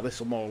do now, this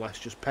will more or less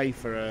just pay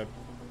for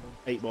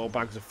 8 more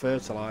bags of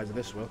fertiliser,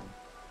 this will.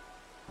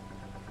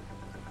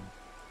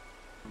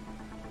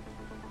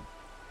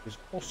 It's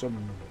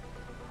awesome.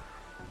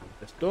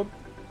 It's done.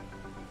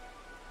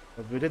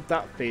 So we did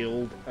that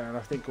field, and I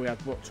think we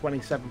had, what,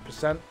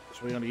 27%?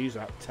 So we only use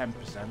about 10%.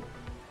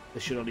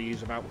 This should only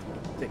use about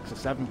 6 or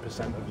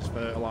 7% of this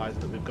fertiliser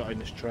that we've got in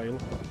this trailer.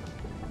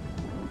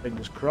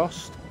 Fingers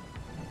crossed.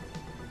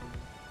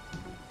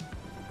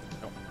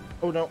 No.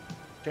 Oh no,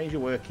 change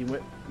your working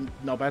with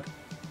knobhead.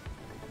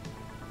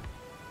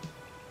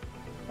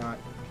 Right,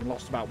 we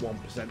lost about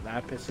 1%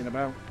 there, pissing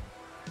about.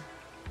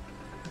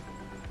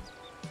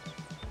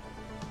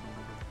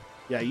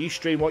 Yeah, you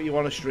stream what you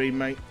want to stream,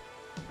 mate.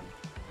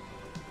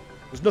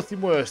 There's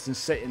nothing worse than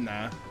sitting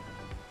there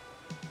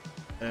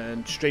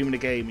and streaming a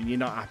game and you're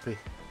not happy.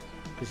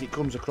 Because it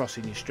comes across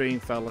in your stream,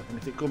 fella. And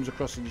if it comes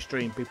across in your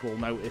stream, people will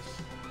notice.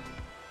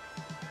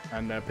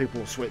 And people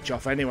will switch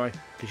off anyway,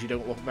 because you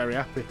don't look very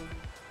happy.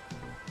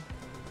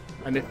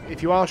 And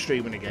if you are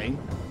streaming a game,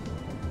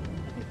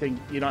 you're think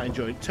you're not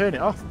enjoying it, turn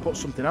it off, put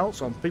something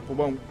else on. People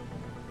won't.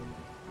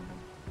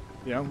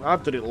 You know,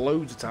 I've done it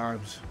loads of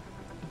times.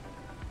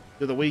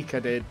 The other week I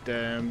did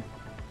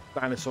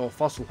Dinosaur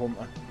Fossil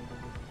Hunter.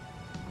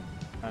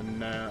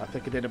 And I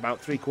think I did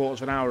about 3/4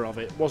 of an hour of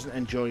it. Wasn't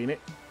enjoying it.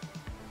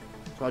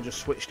 So I just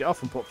switched it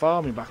off and put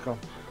farming back on.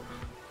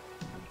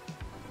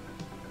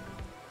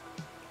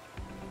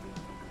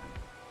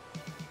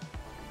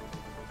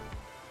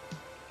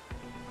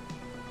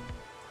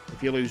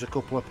 If you lose a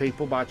couple of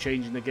people by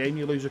changing the game,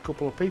 you lose a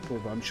couple of people.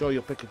 But I'm sure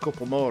you'll pick a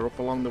couple more up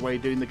along the way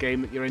doing the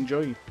game that you're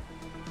enjoying.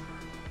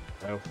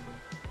 So,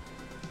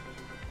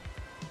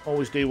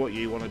 always do what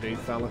you want to do,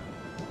 fella.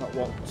 Not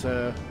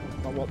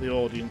what the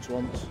audience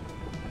wants.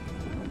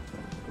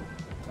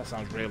 That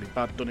sounds really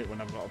bad, doesn't it,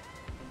 when I've got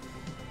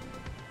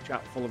a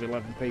chat full of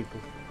 11 people.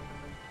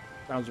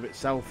 Sounds a bit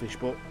selfish,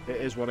 but it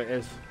is what it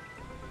is.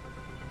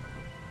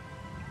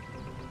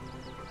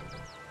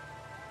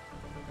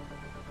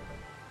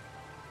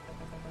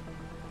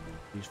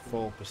 He's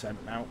 4%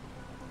 now.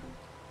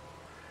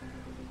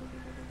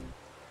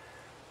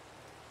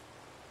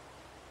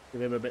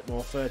 Give him a bit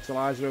more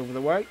fertiliser over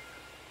the way.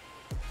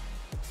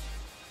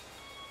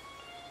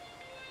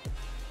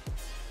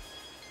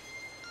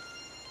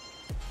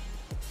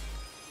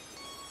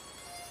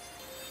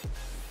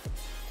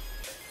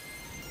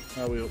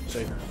 How are we up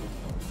to?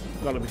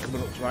 Got to be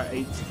coming up to like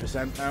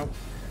 80% now.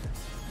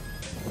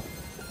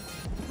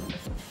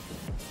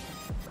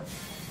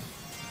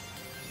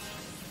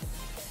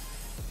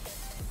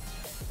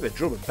 The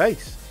drum and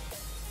bass.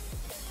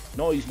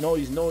 Noise,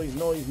 noise, noise,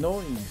 noise,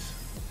 noise.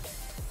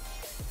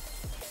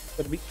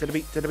 To the beat, to the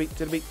beat, to the beat,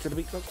 to the beat, to the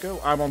beat. Let's go.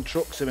 I'm on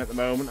Truck Sim at the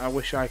moment. I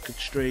wish I could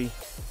stream.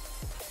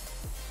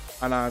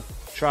 And I've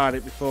tried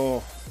it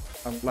before,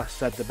 and less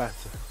said the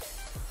better.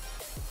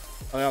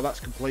 Oh yeah, that's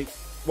complete.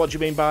 What do you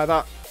mean by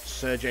that,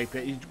 Sir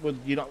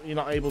JP? You're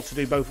not able to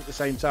do both at the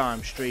same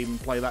time, stream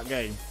and play that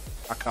game?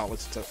 I can't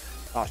listen to.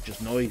 That's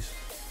just noise.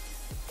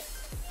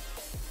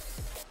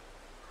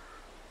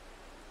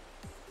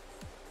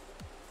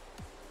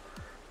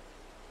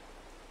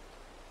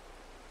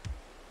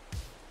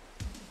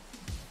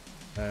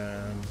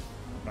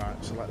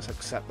 Right, so let's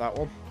accept that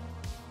one.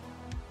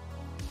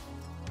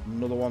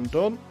 Another one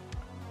done.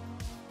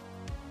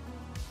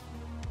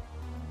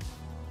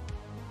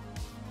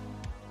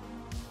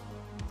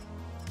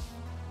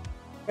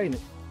 And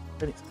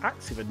it's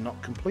active and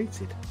not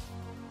completed.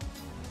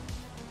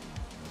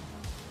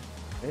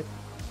 Okay.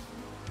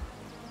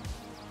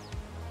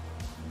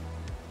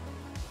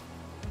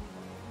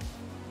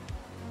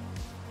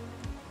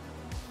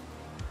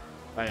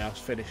 Oh yeah, it's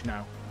finished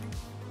now.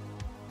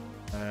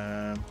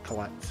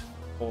 Collect.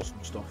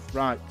 Awesome stuff.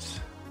 Right.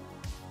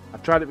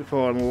 I've tried it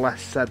before and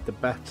less said the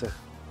better.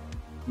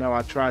 No,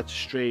 I tried to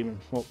stream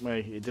and fuck me,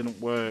 it didn't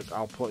work.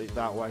 I'll put it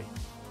that way.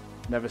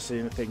 Never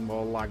seen anything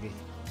more laggy.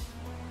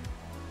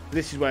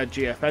 This is where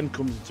GFN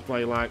comes into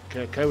play, like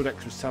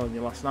Codex was telling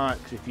you last night,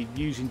 because if you're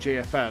using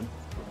GFN,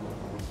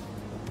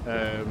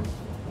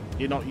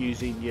 you're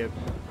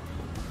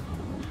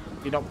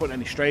not putting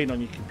any strain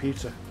on your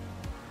computer.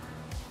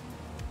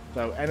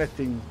 So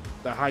anything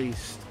the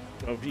highest,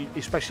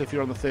 especially if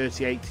you're on the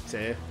 3080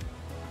 tier,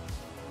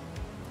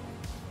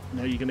 you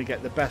know, you're going to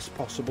get the best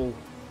possible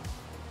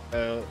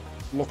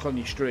look on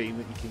your stream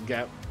that you can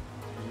get.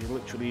 You're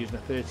literally using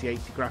a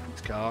 3080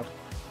 graphics card.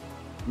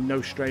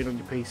 No strain on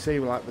your PC.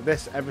 Like with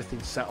this,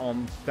 everything's set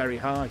on very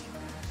high.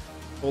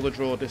 All the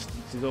draw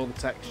distances, all the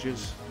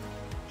textures,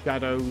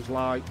 shadows,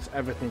 lights,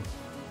 everything.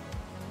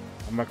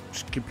 And my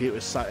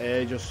computer's sat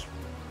here just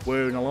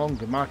whirring along,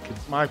 and my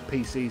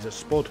PC's a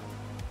spud.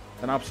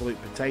 An absolute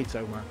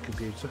potato, my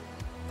computer.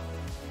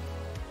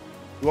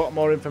 You want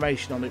more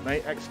information on it,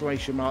 mate?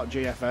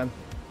 !GFN.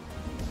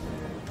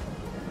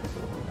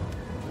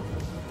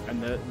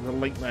 And the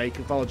link there you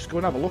can follow. Just go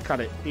and have a look at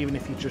it, even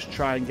if you just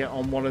try and get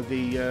on one of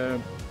the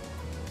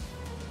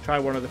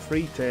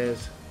free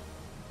tiers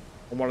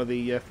on one of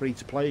the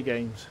free-to-play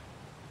games.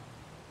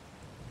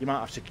 You might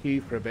have to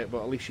queue for a bit,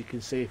 but at least you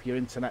can see if your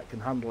internet can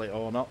handle it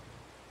or not.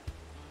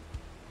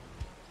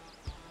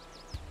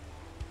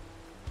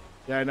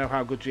 Yeah, I know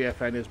how good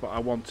GFN is, but I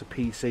want a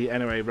PC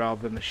anyway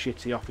rather than a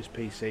shitty office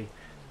PC.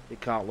 It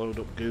can't load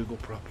up Google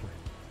properly.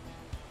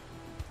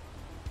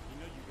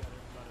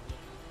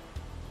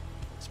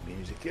 This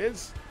music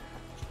is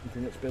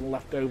something that's been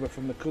left over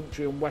from the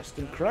country and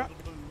western crap.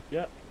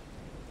 Yeah.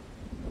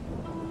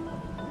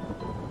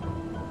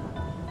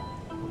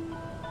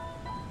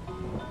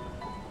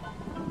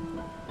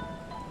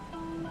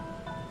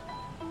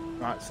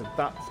 Right, so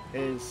that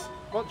is...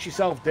 Watch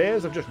yourself,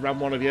 dears. I've just ran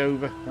one of you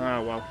over.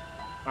 Ah, well.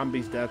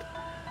 Bambi's dead.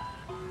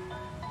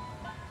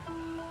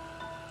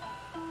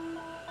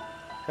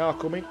 Car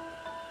coming.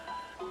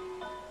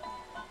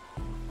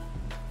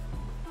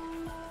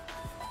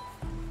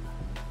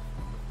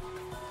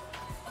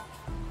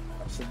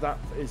 So that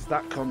is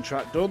that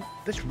contract done.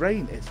 This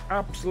rain is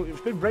absolutely...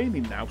 It's been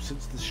raining now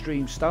since the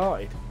stream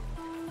started.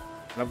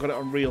 And I've got it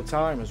on real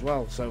time as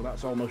well, so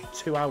that's almost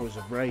 2 hours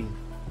of rain.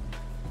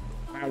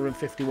 An hour and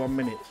 51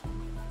 minutes.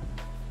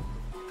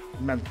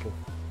 Mental.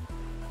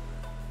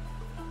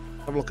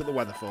 Have a look at the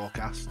weather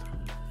forecast.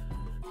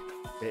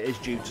 It is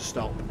due to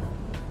stop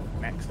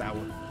next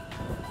hour.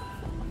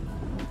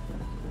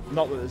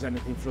 Not that there's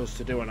anything for us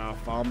to do on our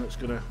farm that's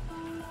going to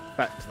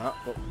affect that,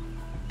 but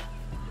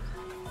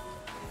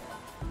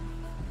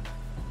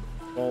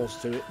balls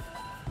to it.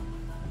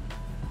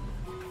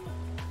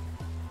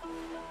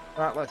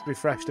 Right, let's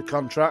refresh the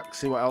contract,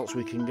 see what else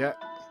we can get.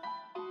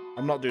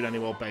 I'm not doing any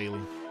more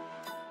baling.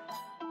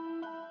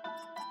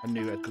 I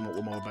knew it'd come up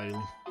with more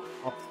baling.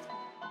 Oh.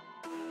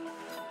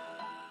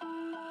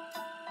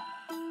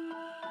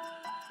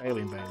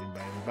 Baling.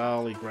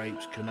 Barley,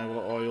 grapes,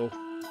 canola oil,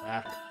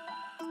 back.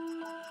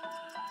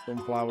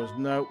 Sunflowers,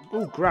 no.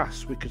 Oh,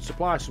 grass. We could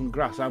supply some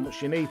grass. How much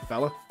you need,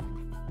 fella?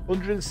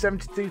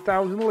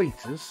 172,000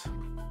 litres.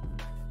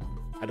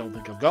 I don't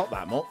think I've got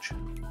that much.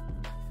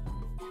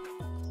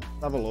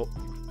 Have a look.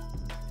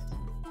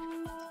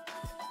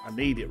 I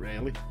need it,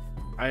 really.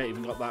 I ain't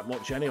even got that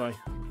much anyway.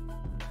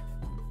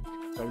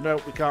 So, no,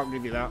 we can't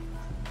give you that.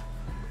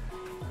 Do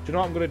you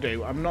know what I'm going to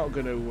do? I'm not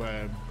going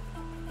to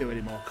do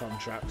any more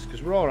contracts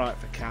because we're alright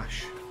for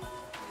cash.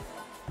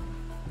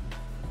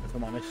 If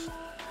I'm honest.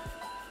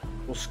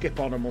 We'll skip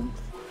on a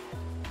month.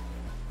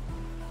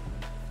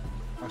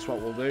 That's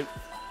what we'll do.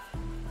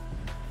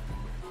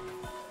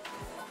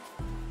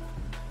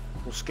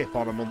 We'll skip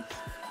on a month.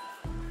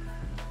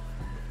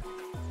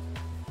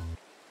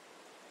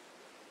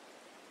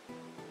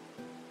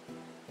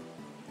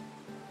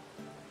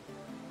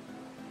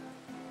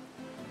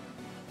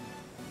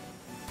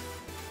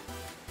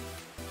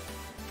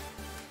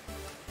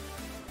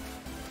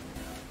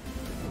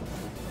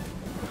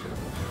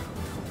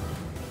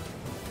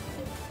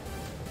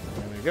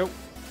 Go.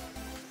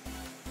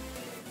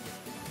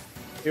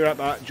 You're at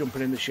that,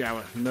 jumping in the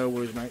shower. No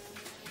worries, mate.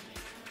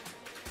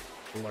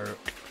 Lurk.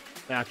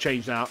 Yeah, I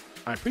changed that.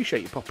 I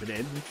appreciate you popping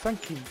in.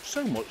 Thank you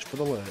so much for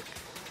the lurk.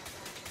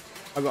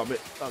 I got a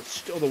bit.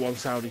 That other one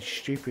sounded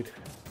stupid.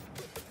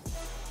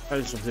 That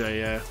is something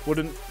I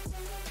wouldn't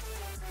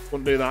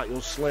do that.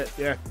 You'll slip.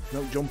 Yeah,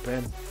 don't jump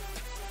in.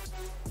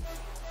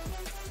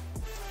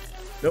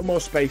 No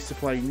more space to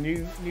play.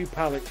 New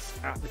pallets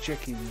at the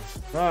chickens.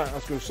 Right,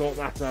 let's go sort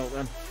that out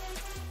then.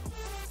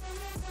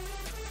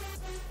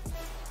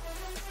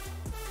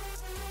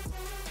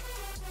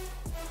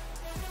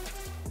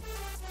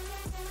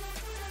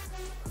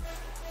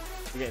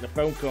 We're getting a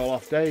phone call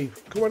off Dave.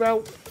 Come on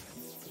out. I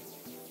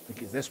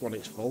think it's this one,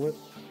 it's full.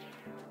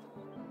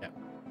 Yeah.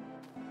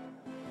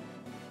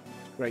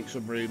 Create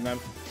some room then.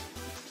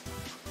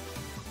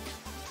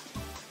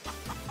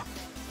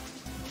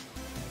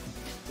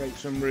 Create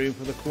some room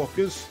for the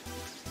cluckers.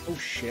 Oh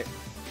shit.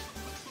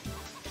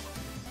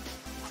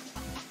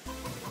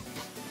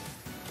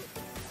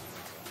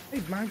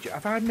 Hey, mind you,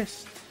 have I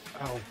missed?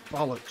 Oh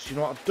bollocks, you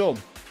know what I've done?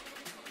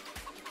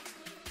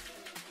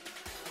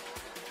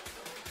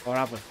 Or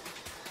have I?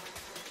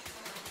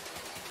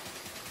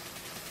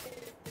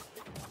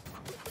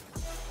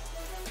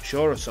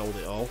 Sure I sold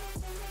it all.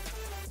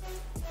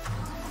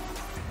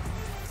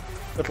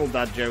 Little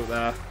dad joke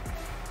there.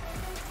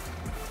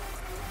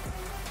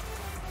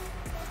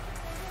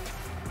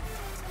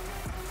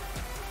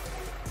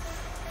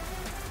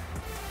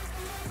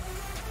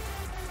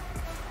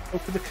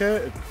 Open the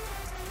curtain.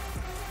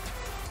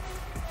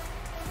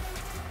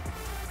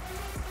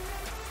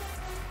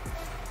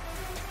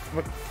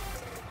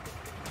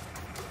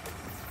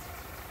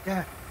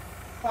 Yeah.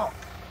 Fuck.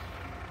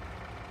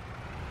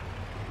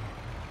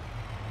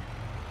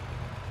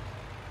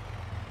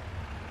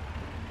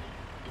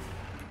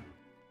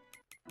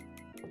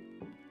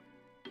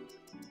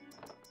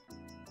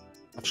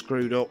 I've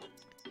screwed up.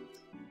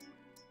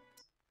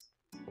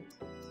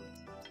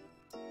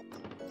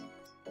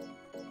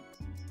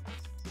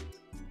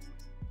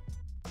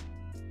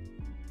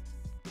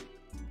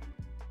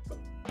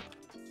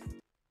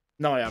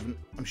 No, I haven't.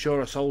 I'm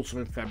sure I sold some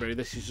in February.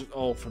 This is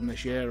all from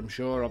this year, I'm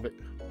sure of it.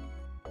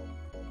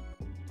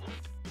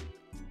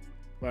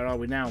 Where are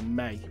we now?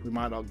 May. We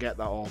might not get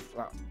that off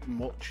that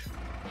much.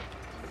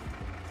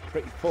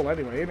 Pretty full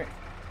anyway, isn't it?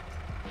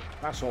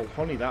 That's all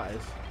honey, that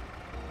is.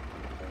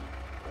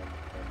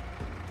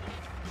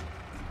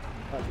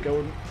 Let's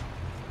go and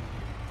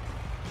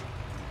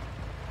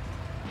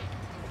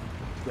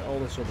get all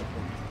this other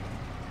honey.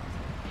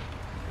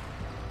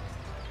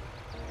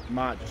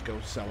 Might just go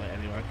sell it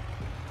anyway.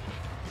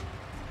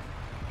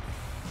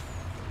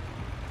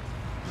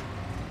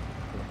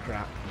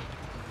 Crap.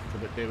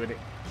 Good at doing it.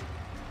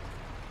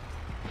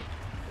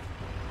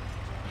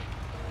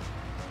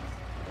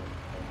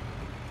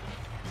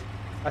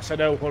 I said,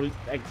 no, honey,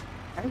 eggs.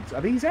 Eggs?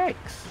 Are these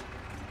eggs?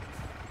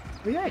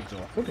 Are the eggs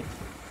or honey?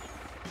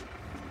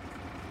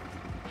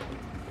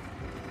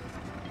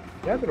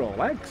 Yeah, they're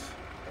all eggs.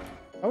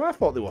 Oh, I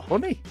thought they were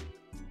honey.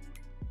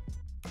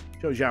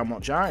 Shows you how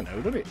much I know,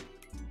 doesn't it?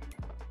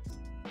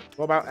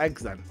 What about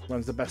eggs then?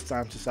 When's the best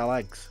time to sell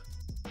eggs?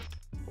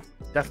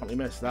 Definitely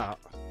missed that.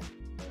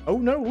 Oh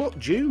no, look,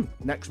 June,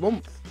 next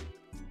month.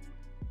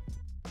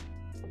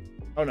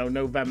 Oh no,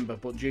 November,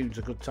 but June's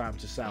a good time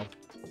to sell.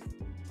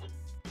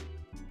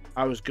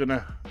 I was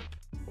gonna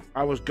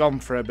I was gone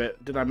for a bit.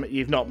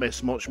 You've not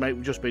missed much, mate.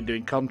 We've just been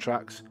doing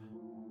contracts.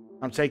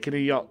 I'm taking a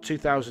yacht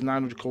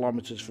 2,900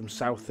 kilometres from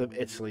south of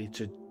Italy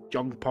to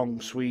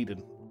Jongpong,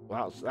 Sweden.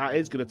 Well, that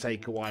is going to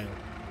take a while.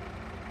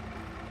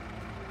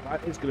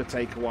 That is going to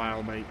take a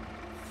while, mate.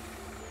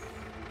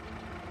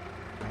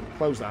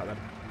 Close that then.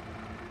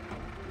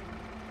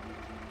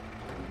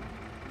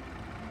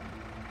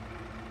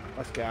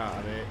 Let's get out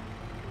of here.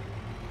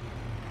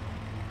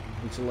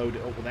 Need to load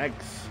it up with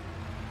eggs.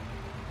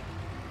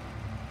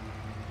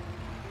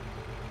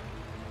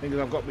 Thing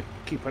I've got to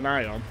keep an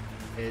eye on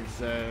is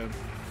the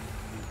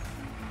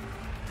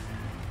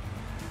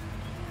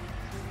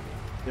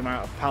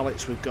amount of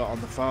pallets we've got on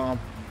the farm.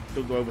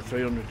 Don't go over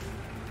 300.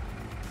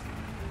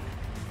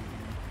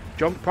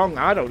 Jongpong,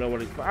 I don't know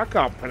what it's. I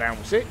can't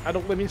pronounce it. I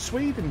don't live in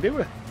Sweden,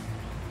 do I?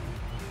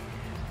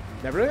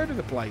 Never heard of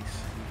the place.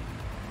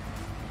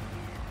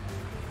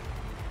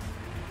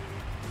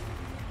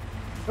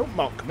 Don't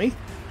mock me.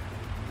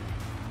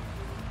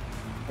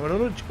 I'm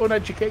an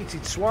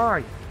uneducated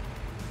swine.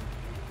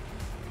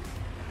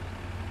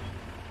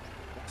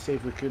 Let's see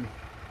if we can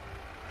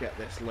get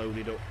this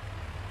loaded up.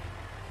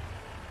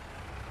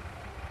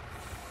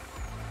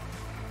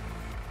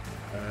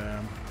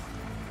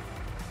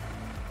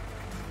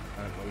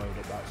 We'll load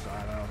up that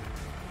side out.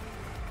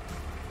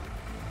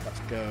 Let's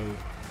go.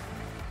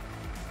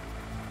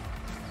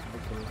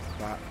 Open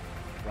that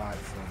right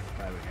front.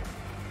 There we go.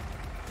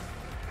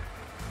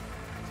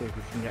 See if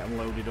we can get them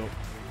loaded up.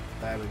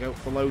 There we go.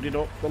 They're loading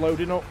up. They're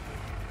loading up.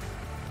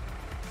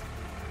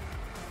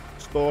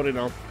 Spawning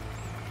on.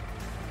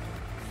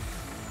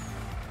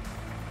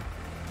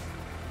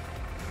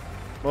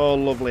 More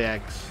lovely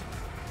eggs.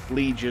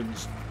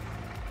 Legions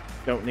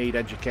don't need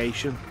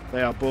education.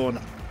 They are born.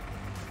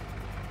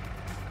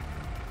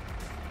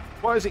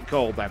 What is it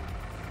called then?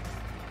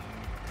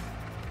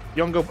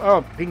 Younger.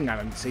 Oh, ping. I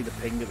didn't see the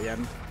ping at the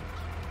end.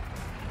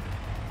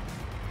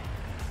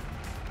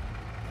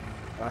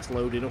 That's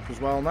loading up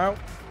as well now.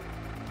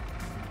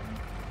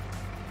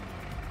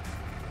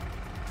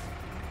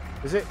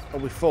 Is it? Are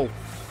we full?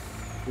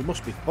 We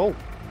must be full.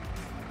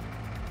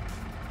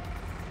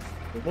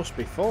 We must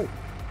be full.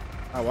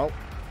 Oh well.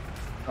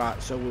 Right,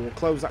 so we will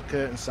close that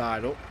curtain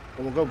side up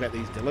and we'll go get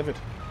these delivered.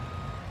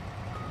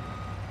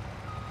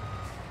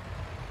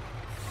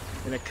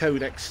 In a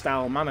Codex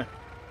style manner.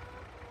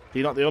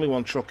 You're not the only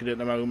one trucking at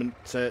the moment,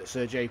 Sir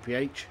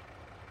JPH.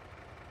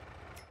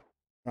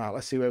 Right,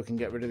 let's see where we can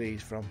get rid of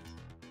these from.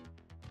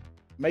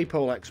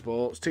 Maypole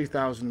Exports,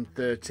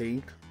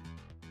 2013.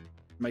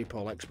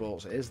 Maypole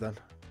Exports it is then.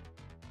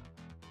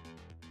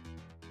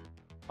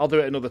 I'll do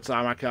it another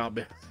time, I can't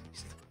be.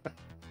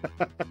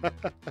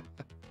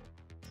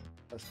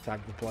 Let's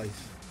tag the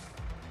place.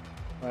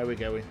 Where are we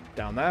going?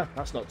 Down there?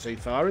 That's not too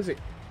far, is it?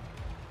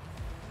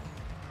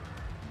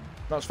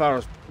 Not as far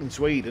as in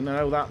Sweden, I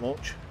know that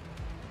much.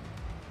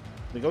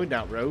 We're going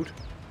down the road.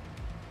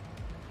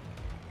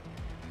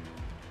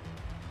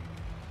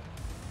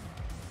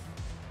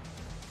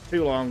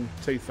 Too long,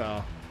 too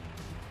far.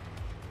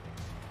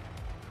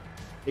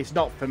 It's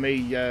not for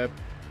me.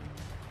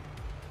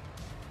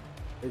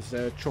 It's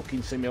a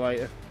trucking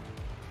simulator.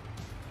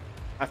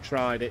 I've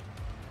tried it.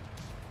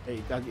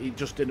 It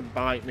just didn't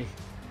bite me.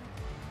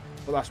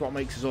 But that's what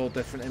makes us all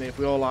different. And if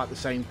we all like the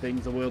same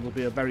things, the world will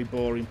be a very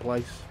boring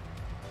place.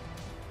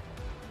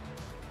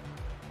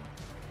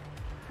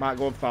 Might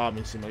go on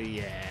farming simulator.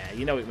 Yeah,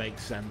 you know it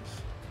makes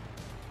sense.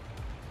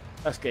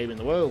 Best game in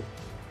the world.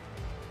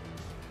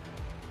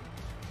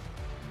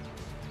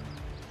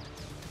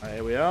 Right,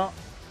 here we are.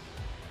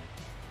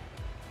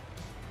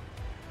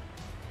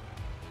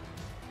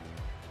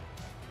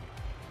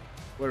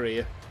 We're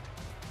here.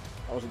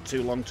 That wasn't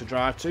too long to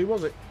drive to,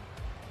 was it?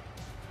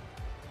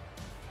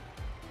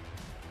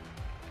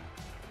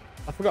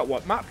 I forgot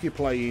what map you're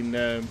playing,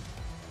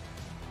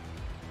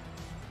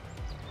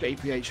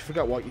 JPH. I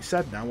forgot what you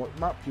said now, what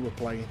map you were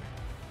playing.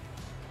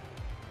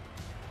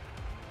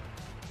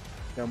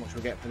 How much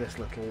we get for this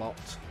little lot.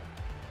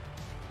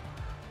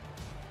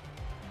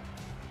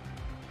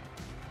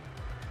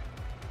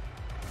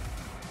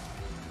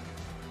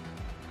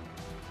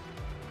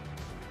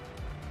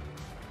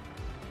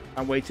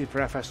 I'm waiting for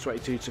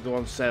FS22 to go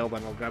on sale,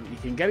 then I'll grab it. You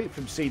can get it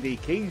from CD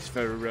Keys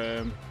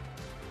for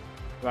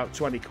about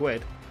 20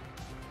 quid.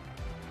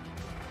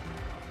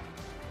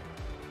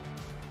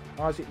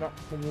 Why is it not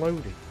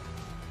unloading?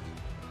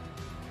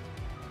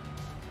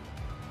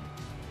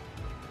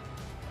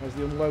 Where's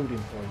the unloading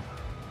point?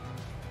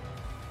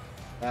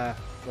 There,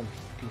 I'm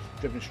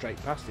driven straight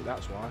past it,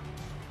 that's why.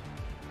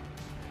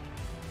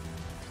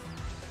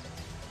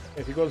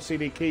 If you go to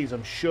CD Keys,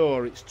 I'm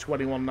sure it's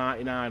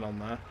 $21.99 on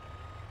there.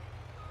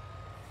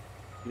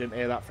 You didn't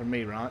hear that from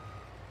me, right?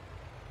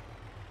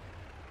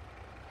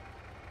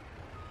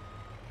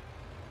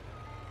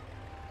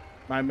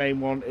 My main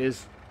one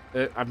is...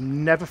 I've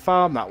never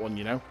farmed that one,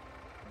 you know.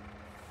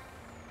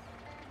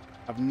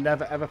 I've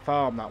never ever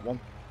farmed that one.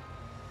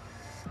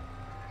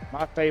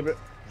 My favourite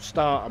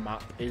starter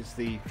map is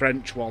the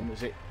French one.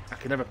 Is it? I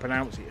can never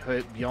pronounce it.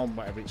 Hurt Beyond,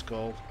 whatever it's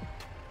called.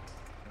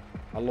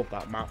 I love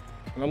that map.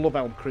 And I love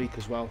Elm Creek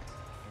as well.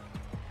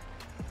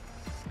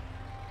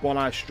 One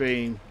Eye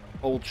Stream,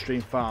 Old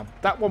Stream Farm.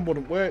 That one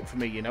wouldn't work for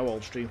me, you know,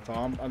 Old Stream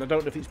Farm. And I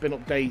don't know if it's been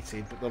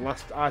updated, but the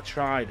last I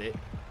tried it,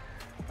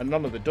 and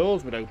none of the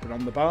doors would open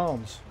on the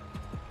barns.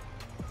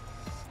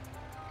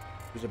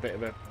 It was a bit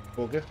of a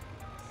bugger.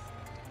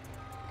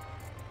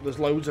 There's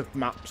loads of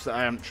maps that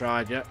I haven't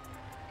tried yet.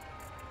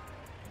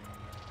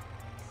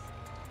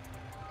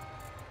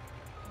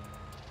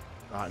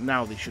 Right,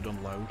 now they should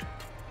unload.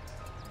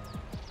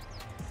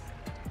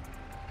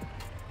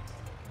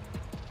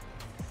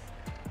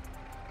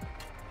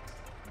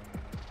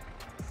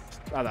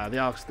 Oh, no,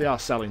 they are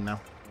selling now.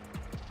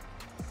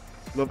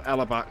 Love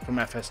Ella back from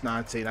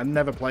FS19. I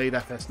never played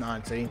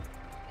FS19.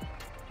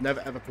 Never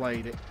ever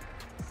played it.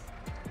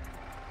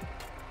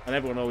 And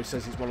everyone always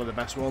says it's one of the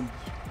best ones.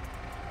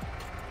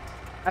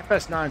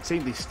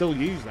 FS19, they still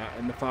use that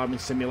in the Farming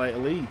Simulator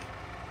League.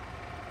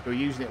 They were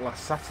using it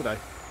last Saturday.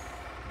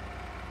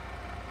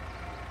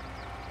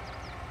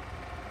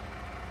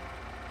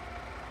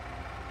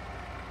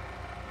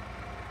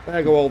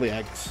 There go all the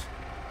eggs.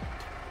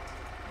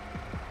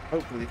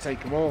 Hopefully they take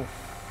them all.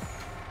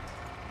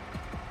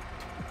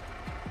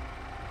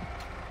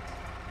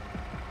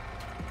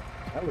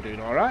 Oh, we're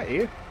doing alright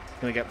here.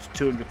 Gonna get up to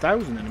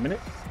 200,000 in a minute.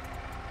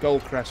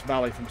 Goldcrest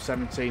Valley from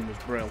 17 was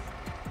brill.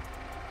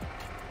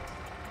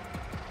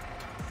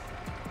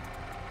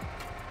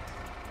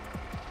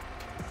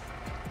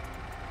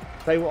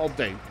 Tell you what I'll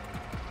do.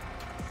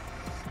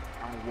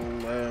 I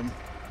will,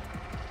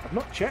 I've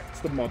not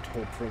checked the mod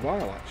hub for a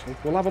while actually.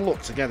 We'll have a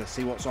look together,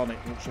 see what's on it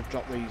once I've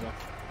dropped these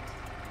off.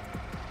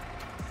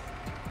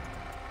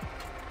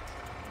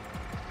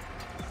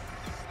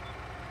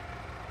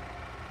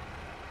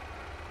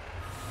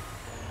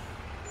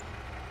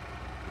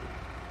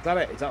 Is that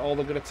it? Is that all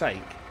they're going to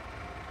take?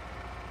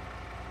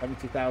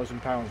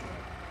 £70,000 worth.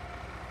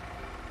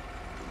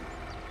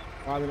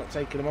 Why are they not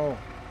taking them all?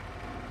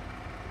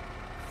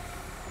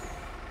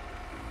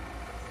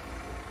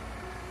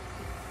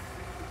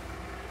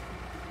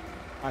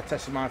 I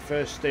tested my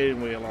first steering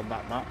wheel on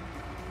that map.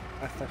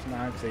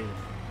 FS19.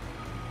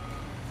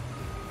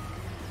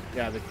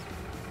 Yeah, they...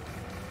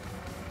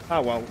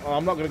 Oh well,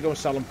 I'm not going to go and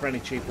sell them for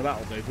any cheaper,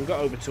 that'll do. We've got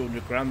over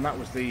 200 grand, that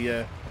was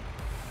the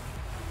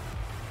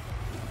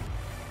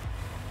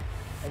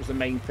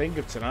main thing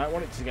of tonight. I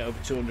wanted to get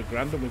over 200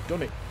 grand and we've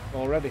done it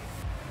already.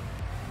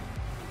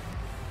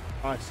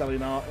 By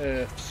selling our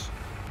earths.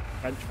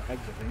 French for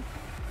eggs, I think.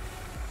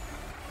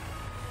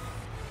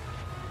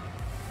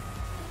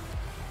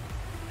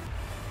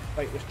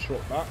 Take this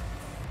truck back.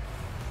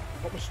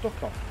 What was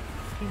stuck on?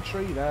 Fucking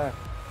tree there.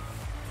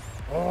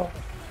 Oh.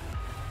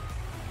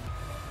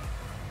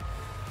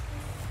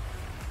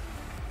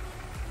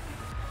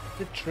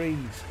 The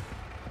trees.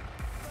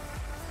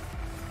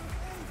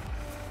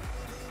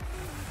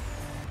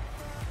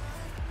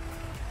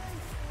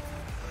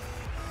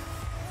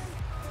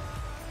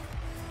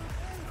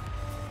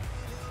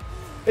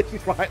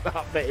 It's like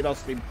that bit in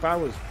Austin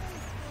Powers.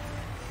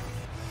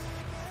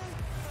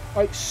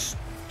 Like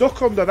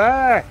stuck under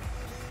there.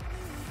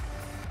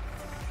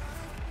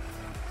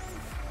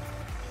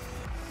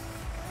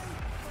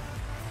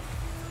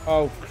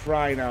 Oh,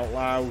 crying out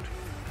loud.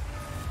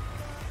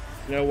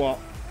 You know what?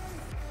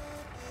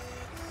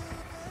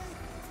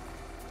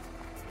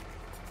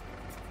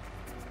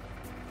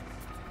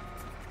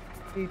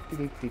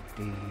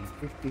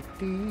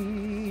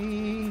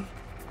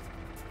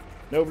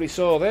 Nobody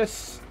saw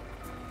this.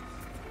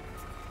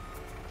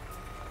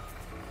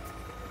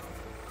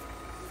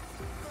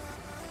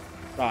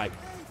 Right,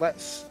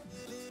 let's...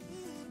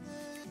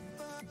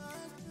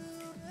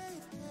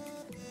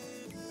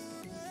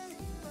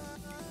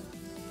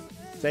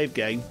 Save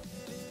game.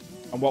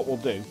 And what we'll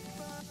do...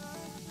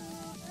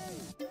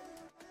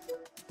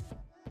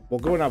 We'll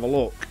go and have a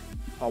look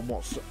on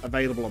what's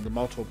available on the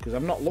mod hub, because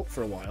I've not looked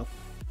for a while.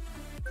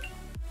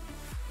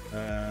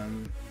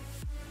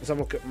 Let's have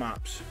a look at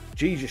maps.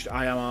 Jesus,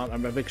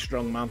 I'm a big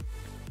strong man.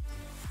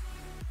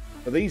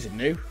 But these are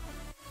new.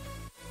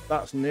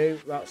 That's new,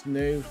 that's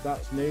new,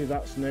 that's new,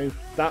 that's new.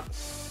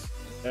 That's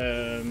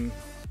the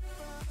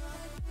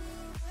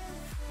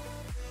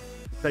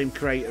same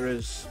creator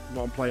as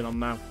what I'm playing on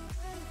now.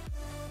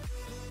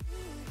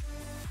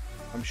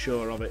 I'm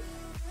sure of it.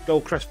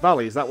 Goldcrest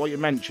Valley, is that what you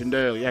mentioned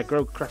earlier? Yeah,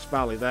 Goldcrest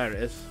Valley, there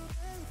it is.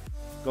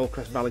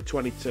 Goldcrest Valley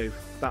 22,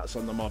 that's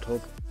on the mod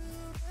hub.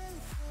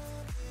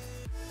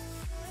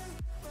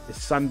 Is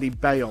Sandy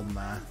Bay on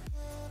there?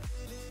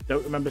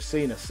 Don't remember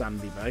seeing a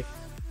Sandy Bay.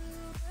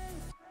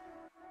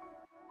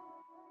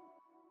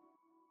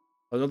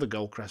 Another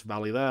Goldcrest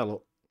Valley there,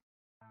 look.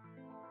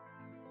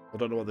 I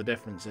don't know what the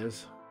difference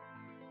is.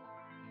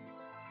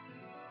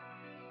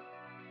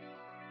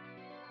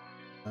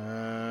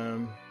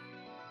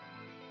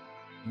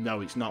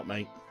 No, it's not,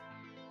 mate.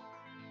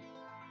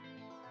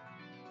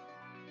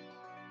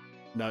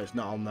 No, it's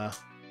not on there.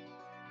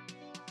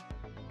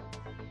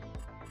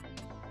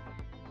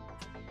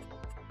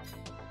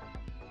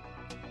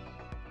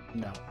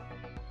 No.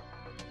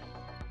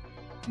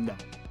 No.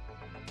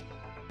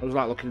 I was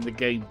like looking in the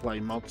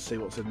gameplay mod to see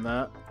what's in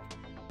there.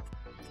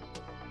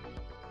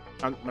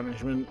 Bank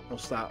management,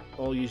 what's that?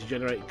 All user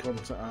generated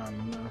content,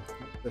 and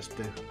let's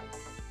do.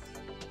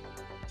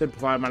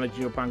 Simplify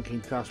managing your banking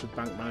tasks with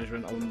bank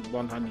management. On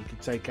one hand, you can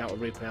take out or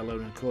repay a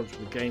loan in accordance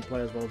with the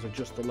gameplay, as well as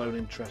adjust the loan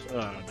interest. Oh,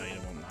 no, you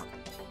don't want that.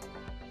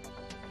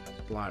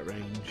 Light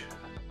range.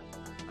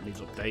 That needs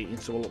updating,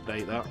 so we'll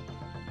update that.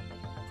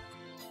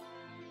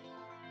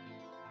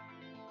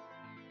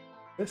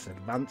 This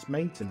advanced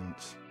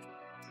maintenance.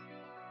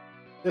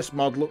 This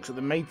mod looks at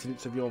the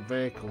maintenance of your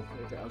vehicle.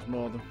 If it has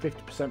more than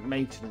 50%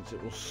 maintenance,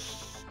 it will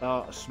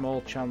start a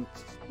small chance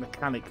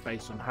mechanic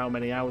based on how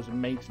many hours of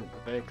maintenance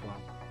the vehicle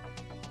has.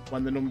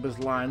 When the numbers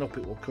line up,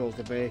 it will cause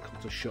the vehicle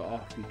to shut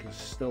off. You can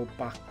still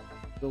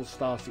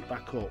start it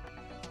back up.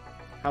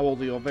 How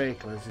old your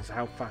vehicle is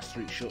how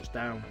faster it shuts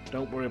down.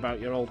 Don't worry about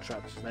your old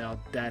tractors, they are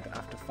dead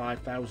after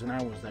 5,000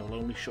 hours. They will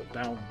only shut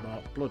down.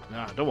 But blood, no,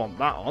 I don't want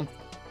that on.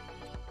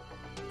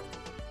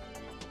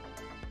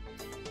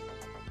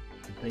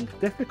 Things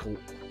difficult.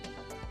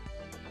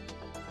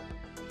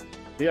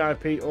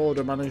 VIP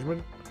order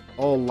management.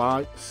 All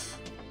lights.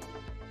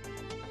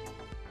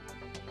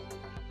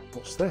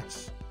 What's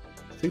this?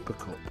 Super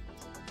Cup.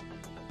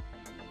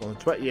 Well, in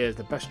 20 years,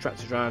 the best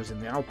tractor drivers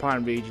in the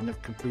Alpine region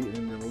have competed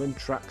in the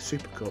Lintrack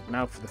Super Cup.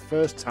 Now, for the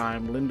first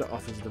time, Linda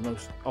offers the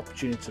most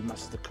opportunity to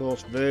master the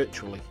course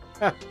virtually.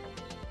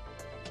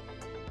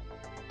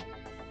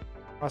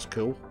 That's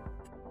cool.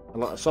 A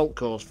lot of salt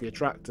course for your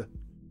tractor.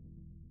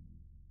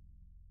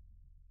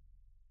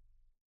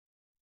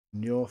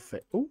 Manure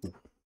fit. Ooh.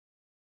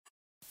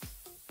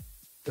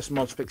 This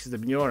mod fixes the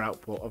manure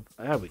output of.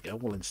 There we go.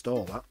 We'll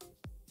install that.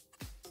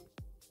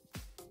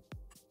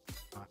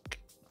 Back.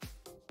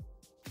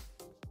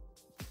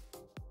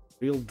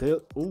 Real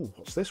dirt. Ooh,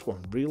 what's this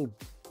one? Real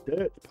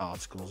dirt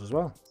particles as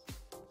well.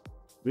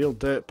 Real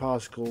dirt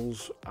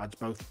particles adds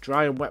both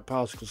dry and wet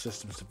particle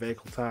systems to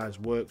vehicle tyres.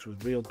 Works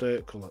with real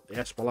dirt colour.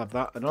 Yes, we'll have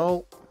that and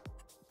all.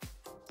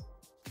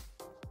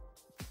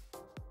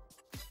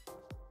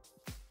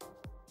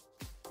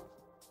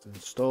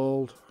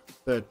 Installed.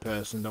 Third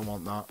person, don't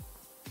want that.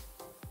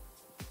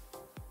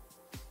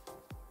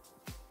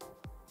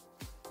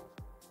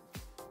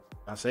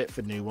 That's it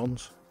for new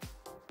ones.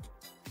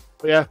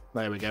 But yeah,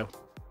 there we go.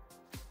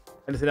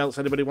 Anything else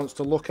anybody wants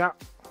to look at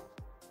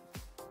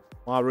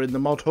while we're in the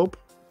mod hub?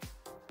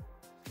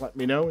 Let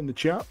me know in the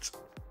chat.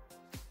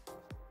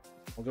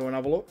 I'll go and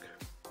have a look.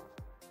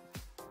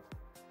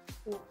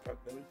 Oh,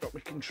 we've got my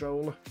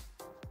controller.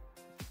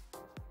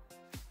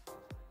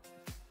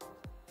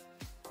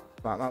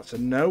 That's a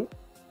no.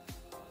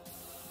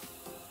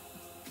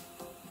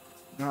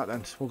 Right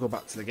then, we'll go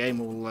back to the game.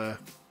 We'll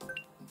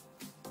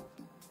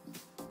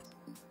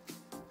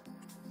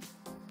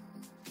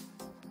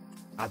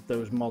add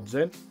those mods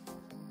in.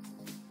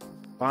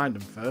 Find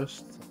them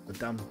first. The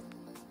damn.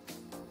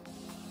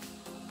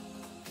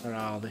 Where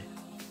are they?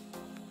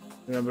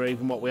 Remember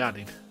even what we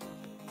added?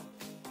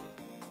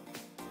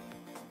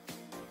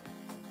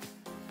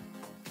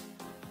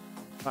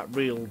 That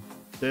real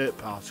dirt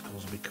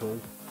particles would be cool.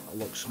 That'll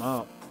look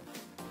smart.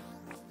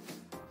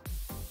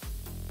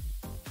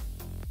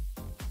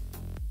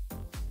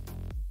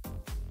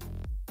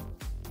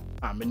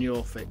 Ah,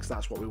 manure fix,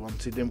 that's what we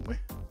wanted, didn't we?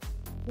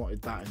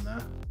 Wanted that in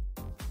there.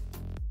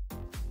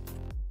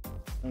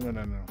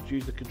 No.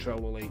 Use the control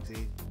elite.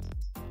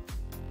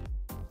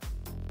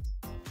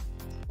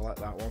 I like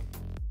that one.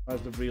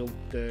 Where's the real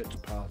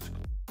dirt particle?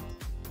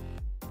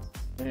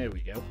 There we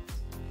go.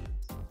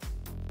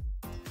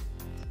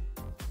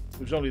 It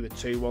was only the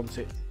two, wasn't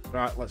it?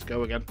 Right, let's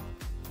go again.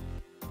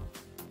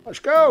 Let's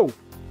go!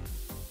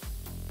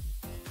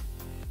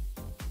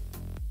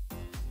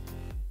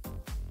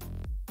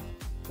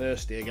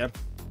 Thirsty again.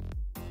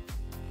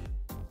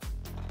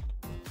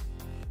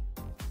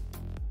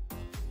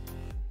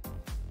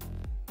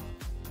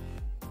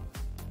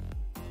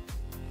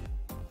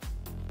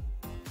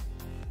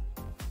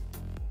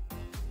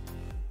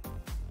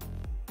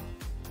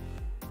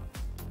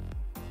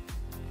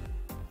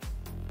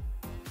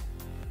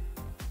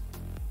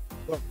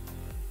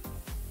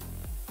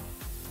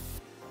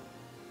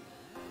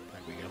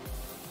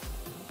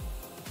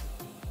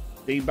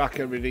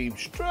 Backer redeemed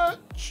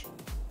stretch.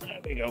 There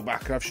we go,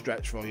 Backer. I've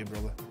stretched for you,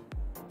 brother.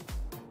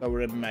 So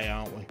we're in May,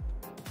 aren't we?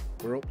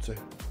 We're up to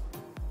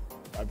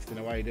everything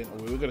away, didn't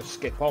we? We were going to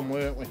skip on,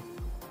 weren't we?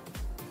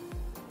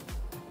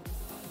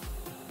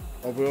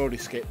 Or we already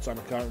skipped on,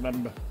 I can't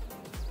remember.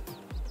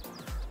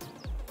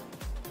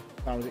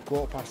 Now was it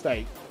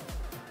 8:15?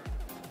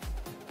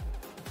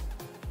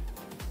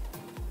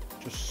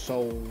 Just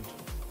sold.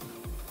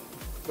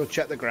 Go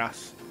check the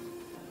grass.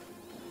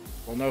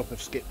 We'll know if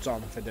I've skipped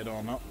on, if I did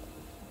or not.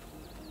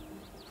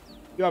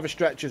 You have a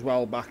stretch as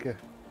well, Backer.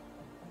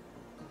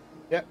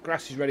 Yep,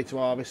 grass is ready to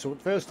harvest. So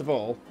first of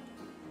all,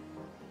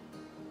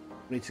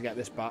 we need to get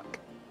this back.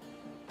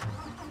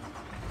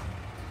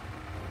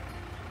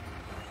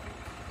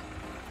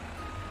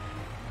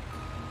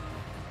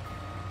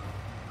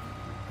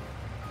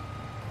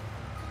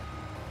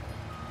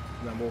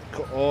 And then we'll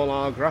cut all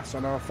our grass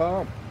on our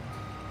farm.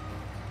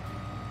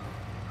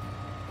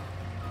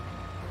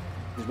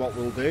 is what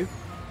we'll do.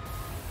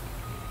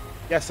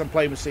 Yes, I'm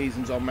playing with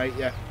seasons on, mate,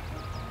 yeah.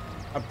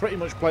 I'm pretty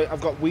much playing,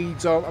 I've got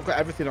weeds on, I've got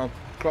everything on.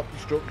 Crop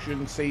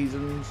destruction,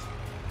 seasons.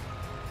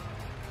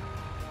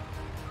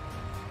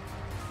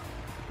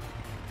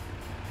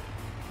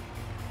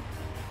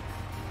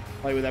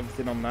 Play with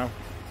everything on now.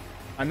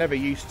 I never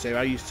used to.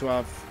 I used to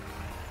have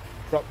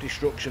crop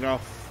destruction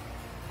off,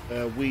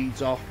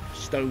 weeds off,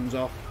 stones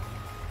off.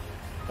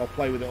 I'll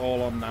play with it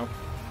all on now.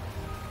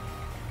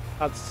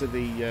 Adds to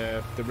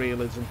the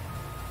realism.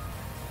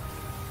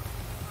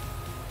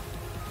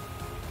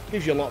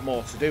 Gives you a lot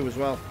more to do as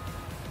well.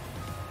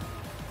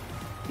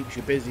 Keeps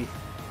you busy.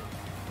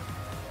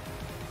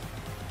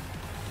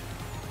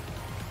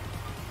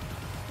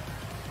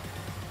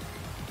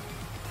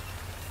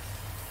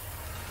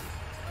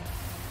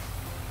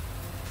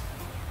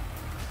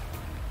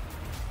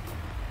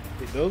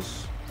 It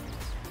does.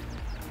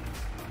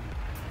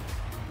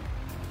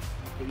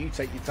 But you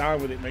take your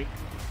time with it, mate.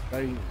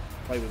 Play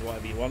with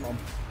whatever you want on.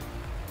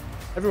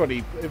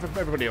 Everybody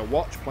will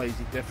watch plays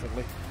it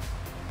differently.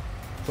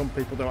 Some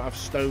people don't have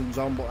stones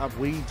on but have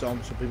weeds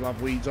on. Some people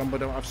have weeds on but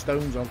don't have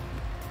stones on.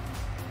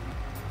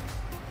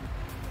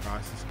 Right,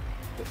 it's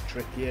a bit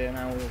tricky here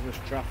now with this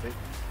traffic.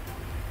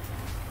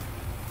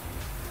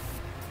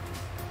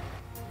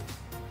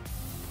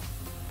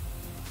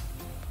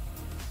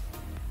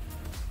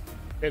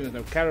 There's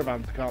no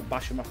caravans, I can't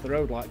bash them off the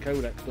road like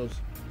Codex does.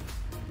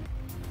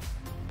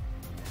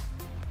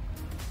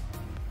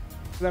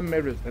 Them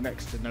mirrors are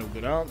next to no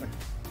good, aren't they?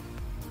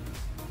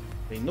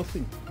 They mean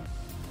nothing.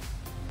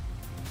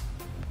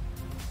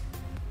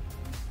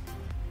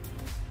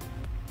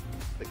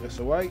 Take this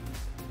away.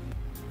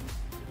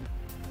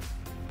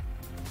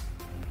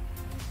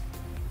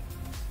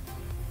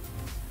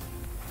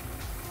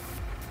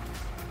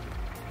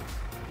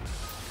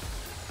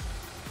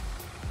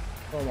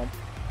 Come on.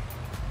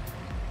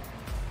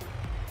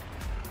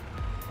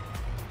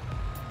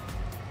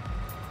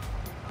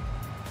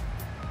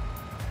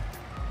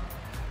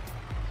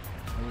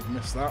 I've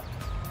missed that.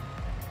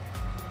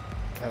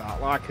 Get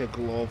that like a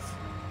glove.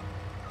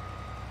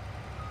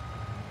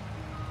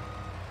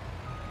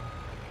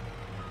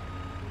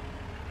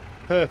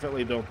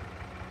 Perfectly done.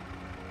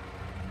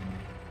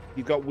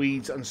 You've got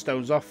weeds and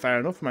stones off, fair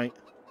enough, mate.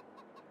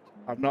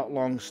 I've not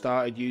long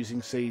started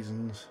using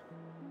seasons.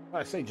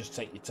 Like I say, just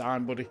take your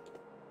time, buddy.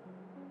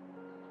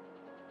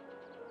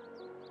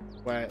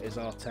 Where is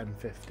our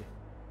 1050?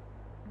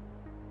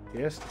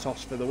 Yes,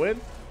 toss for the win.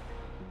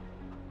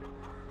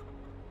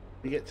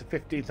 You get to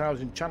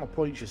 15,000 channel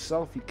points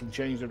yourself, you can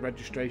change the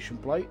registration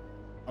plate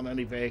on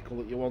any vehicle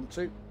that you want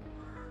to.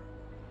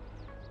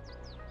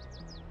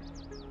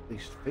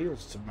 These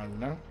fields to mow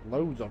now,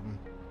 loads of them.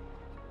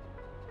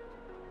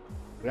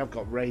 We have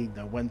got rain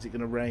though, when's it going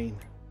to rain?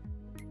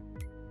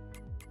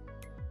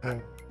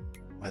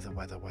 Weather.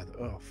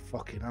 Oh,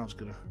 fucking hell, it's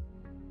going to...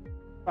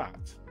 In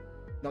fact,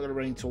 not going to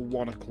rain till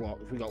 1 o'clock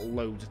if we got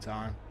loads of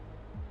time.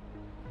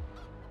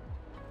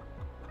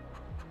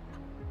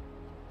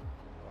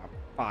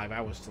 5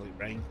 hours till it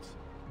rains.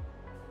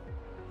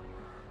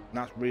 And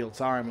that's real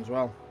time as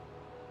well.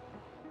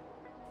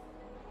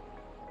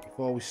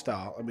 Before we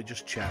start, let me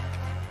just check.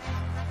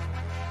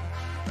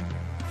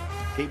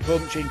 Keep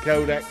punching,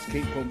 Codex.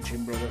 Keep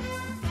punching, brother.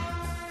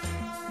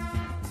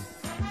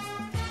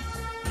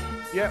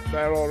 Yep,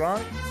 they're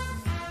alright.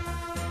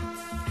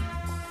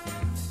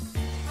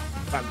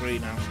 That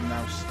greenhouse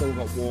now still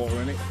got water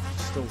in it.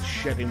 Still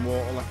shedding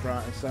water left,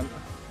 right and centre.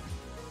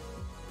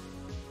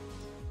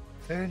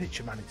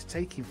 Furniture, man, it's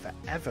taking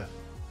forever.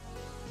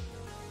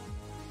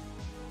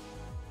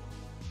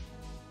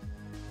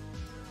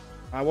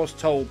 I was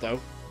told though,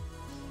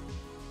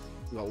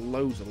 we've got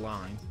loads of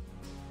line.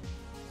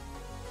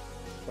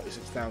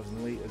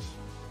 26,000 litres.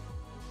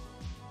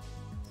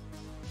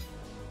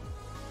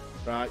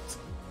 Right.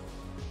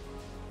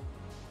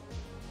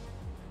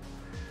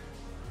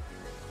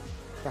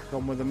 Back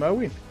on with the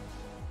mowing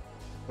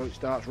before it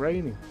starts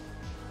raining.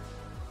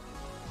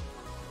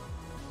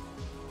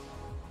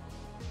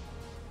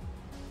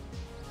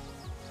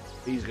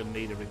 These are going to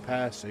need a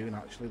repair soon,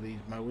 actually, these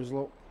mowers,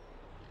 look.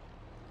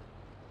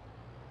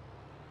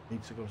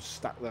 Need to go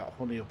stack that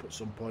honey up at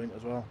some point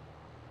as well.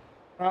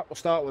 Right, we'll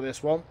start with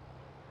this one.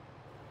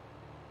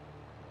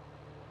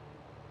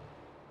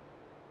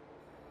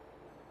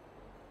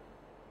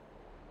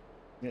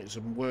 Get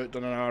some work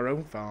done on our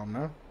own farm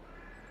now.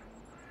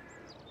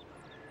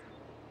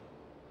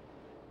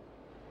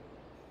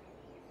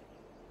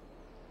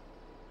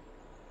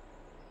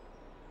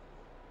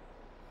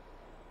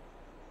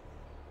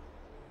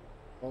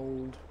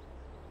 Hold.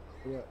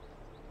 Do it.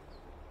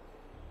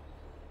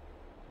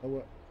 Do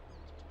it.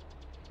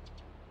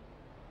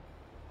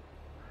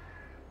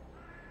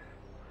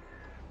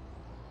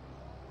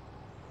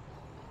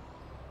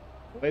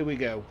 Away we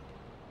go.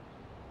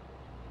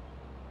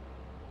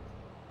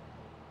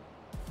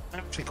 I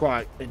actually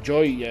quite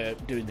enjoy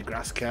doing the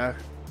grass car.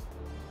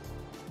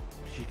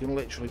 You can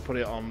literally put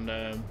it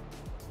on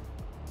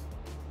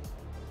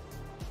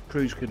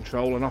cruise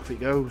control and off it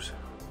goes.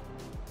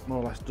 More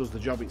or less does the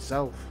job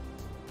itself.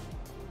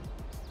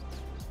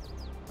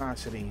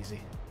 Nice and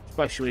easy.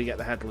 Especially when you get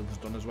the headlands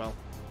done as well.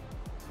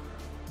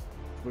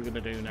 We're going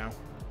to do now.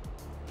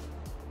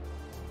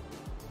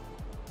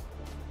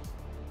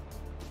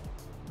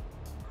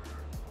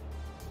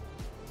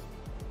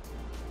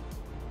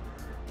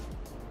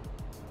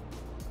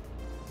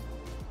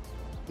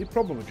 You're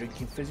probably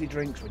drinking fizzy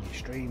drinks when you're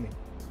streaming.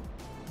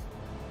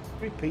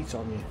 Repeat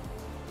on you.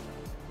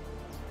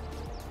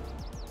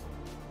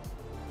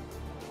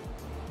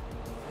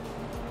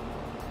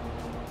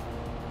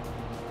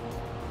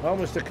 Well,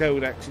 Mr.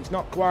 Codex, it's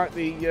not quite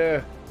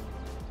the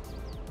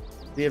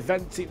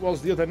event it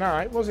was the other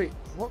night, was it?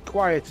 A lot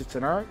quieter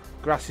tonight.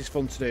 Grass is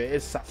fun to do. It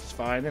is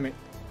satisfying, isn't it?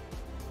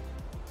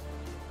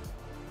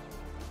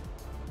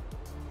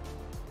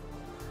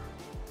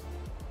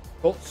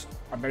 But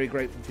I'm very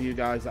grateful for you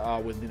guys that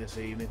are with me this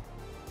evening.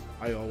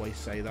 I always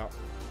say that.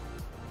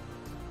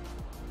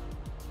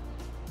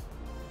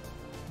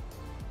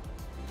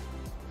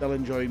 Still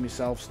enjoying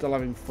myself, still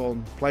having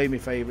fun, playing my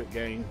favourite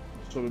game,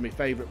 some of my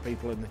favourite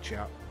people in the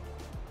chat.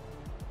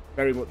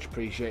 Very much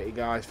appreciate you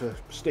guys for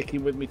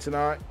sticking with me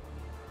tonight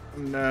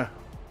and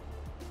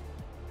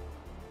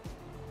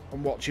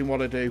watching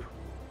what I do.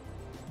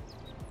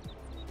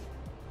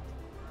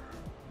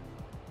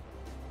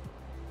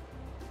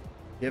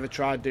 You ever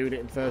tried doing it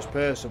in first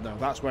person though?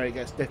 That's where it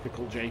gets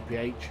difficult,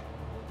 JPH.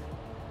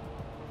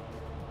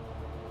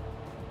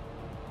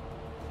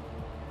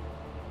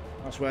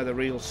 That's where the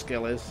real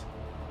skill is.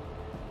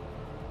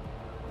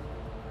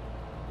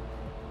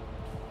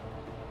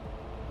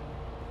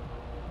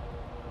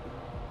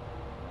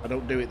 I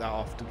don't do it that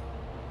often.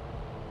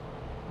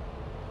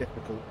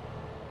 Difficult.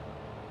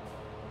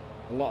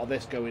 A lot of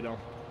this going on.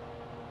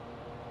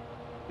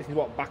 This is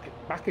what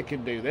Backer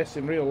can do this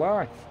in real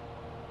life.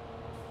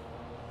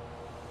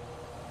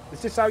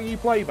 Is this how you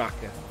play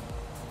Backer?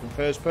 In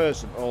first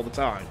person all the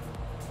time?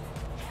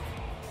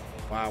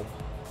 Wow.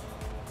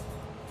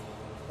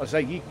 I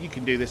say you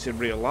can do this in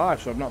real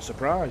life, so I'm not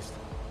surprised.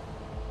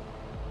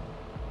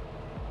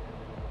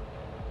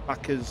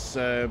 Backer's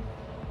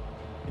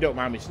you don't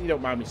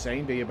mind me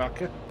saying, do you,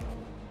 Backer?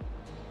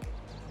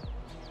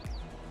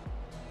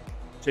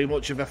 Too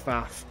much of a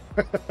faff.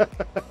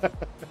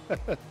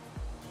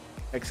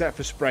 Except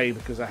for spray,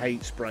 because I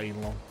hate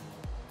spraying long.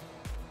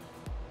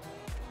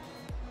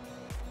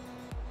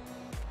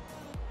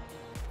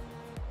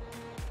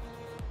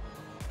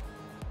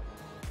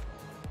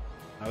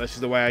 Now this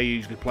is the way I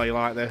usually play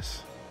like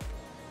this.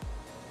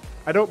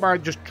 I don't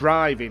mind just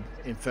driving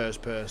in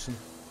first person.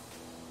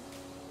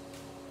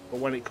 But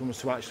when it comes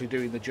to actually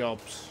doing the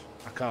jobs,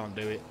 I can't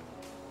do it.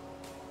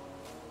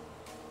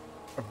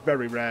 I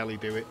very rarely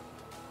do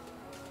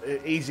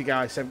it. Easy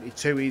Guy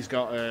 72, he's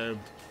got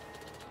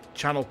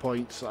channel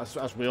points,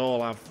 as we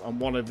all have, and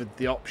one of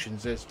the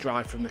options is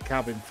drive from the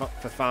cabin for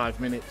 5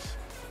 minutes.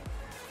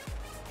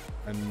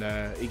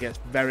 And he gets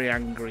very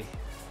angry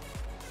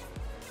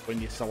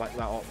when you select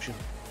that option.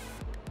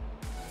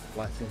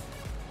 Bless him.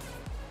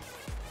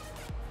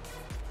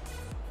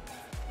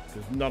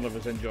 Because none of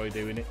us enjoy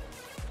doing it.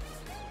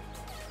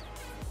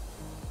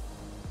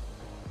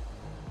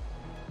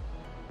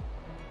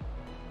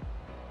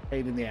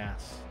 Pain in the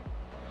ass.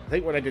 I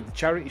think when I did the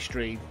charity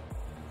stream,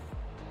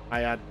 I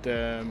had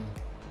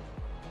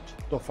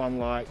stuff on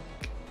like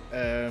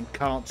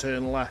can't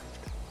turn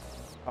left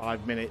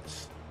 5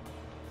 minutes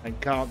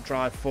and can't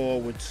drive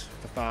forwards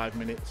for 5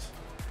 minutes,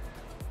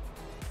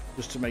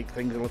 just to make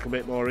things a little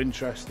bit more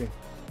interesting.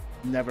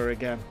 Never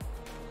again.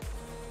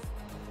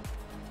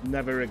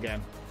 Never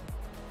again.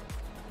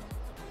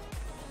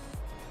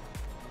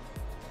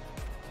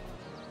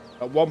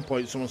 At one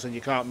point someone said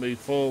you can't move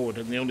forward,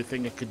 and the only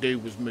thing I could do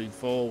was move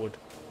forward.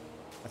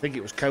 I think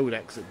it was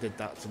Codex that did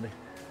that to me,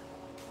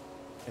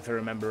 if I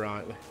remember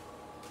rightly.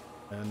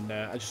 And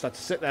I just had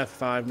to sit there for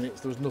 5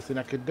 minutes. There was nothing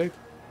I could do.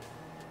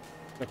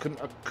 I couldn't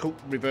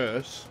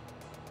reverse,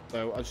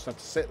 so I just had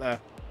to sit there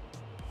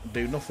and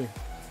do nothing.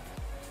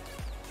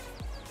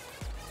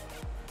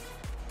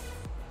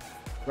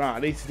 Right, I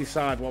need to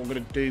decide what I'm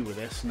going to do with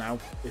this now.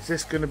 Is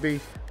this going to be...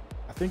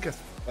 I think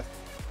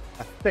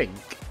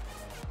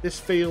this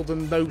field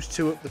and those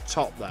two at the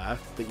top there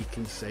that you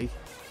can see,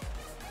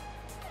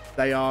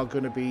 they are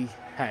going to be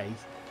hay.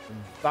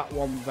 And that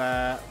one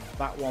there,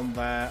 that one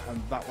there,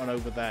 and that one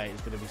over there is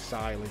going to be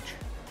silage.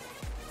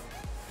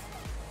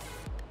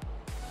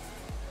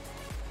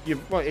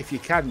 Well, if you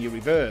can, you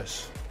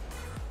reverse.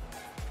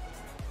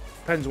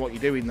 Depends on what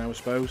you're doing though, I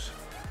suppose.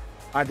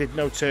 I did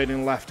no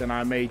turning left and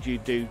I made you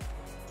do...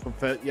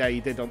 Yeah,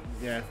 you did.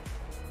 Yeah,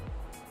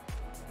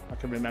 I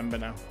can remember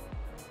now.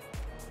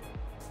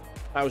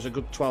 That was a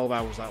good 12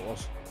 hours, that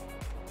was.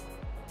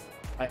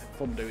 I had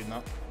fun doing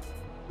that.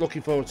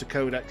 Looking forward to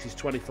Codex's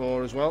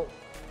 24 as well.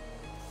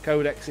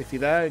 Codex, if you're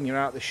there and you're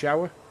out the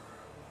shower,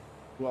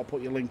 I'll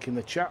put your link in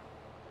the chat.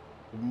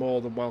 You're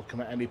more than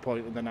welcome at any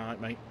point in the night,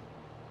 mate.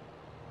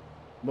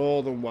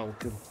 More than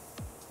welcome.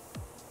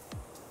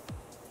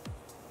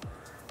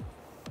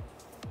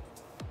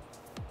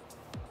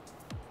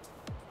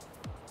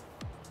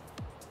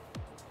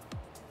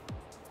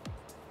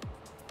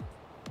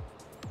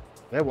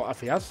 Yeah, what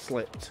if he has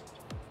slipped?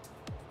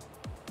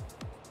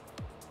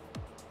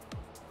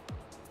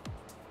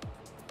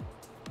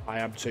 I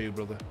am too,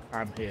 brother.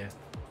 I'm here.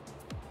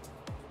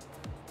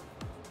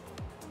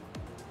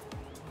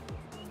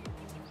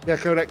 Yeah,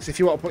 Codex, if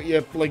you want to put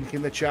your link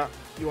in the chat,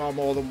 you are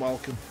more than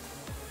welcome.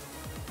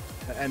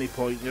 At any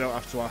point, you don't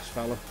have to ask,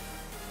 fella.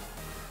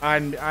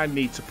 I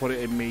need to put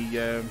it in me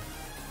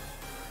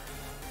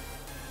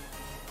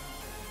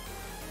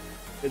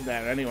in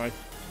there anyway.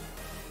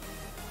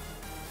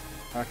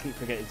 I keep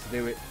forgetting to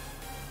do it.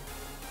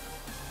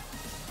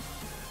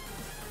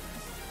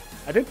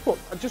 I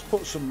just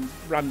put some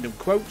random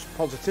quotes,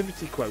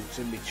 positivity quotes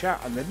in my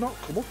chat, and they've not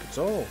come up at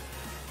all,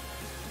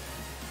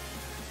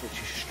 which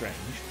is strange.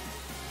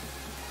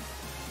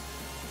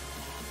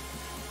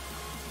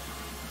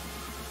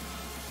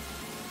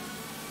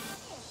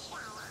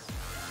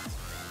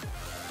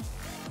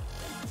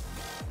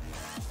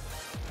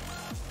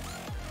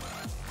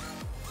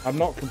 I'm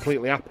not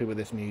completely happy with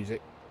this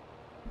music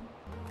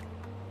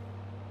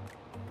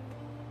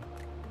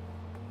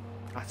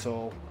at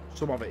all.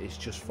 Some of it is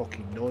just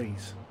fucking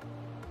noise.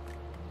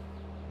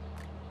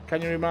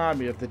 Can you remind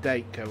me of the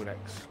date,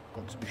 Codex? I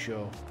want to be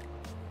sure.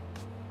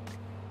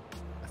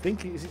 I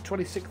think, is it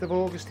 26th of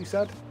August he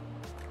said?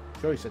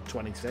 I'm sure he said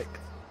 26th.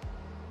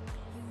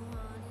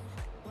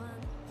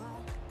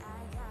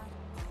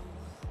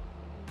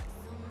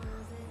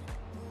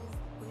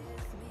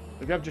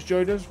 If you have just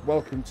joined us,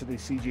 welcome to the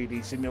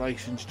CGD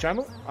Simulations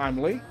channel.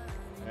 I'm Lee.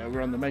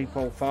 We're on the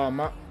Maypole farm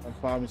map on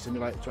Farming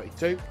Simulator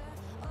 22.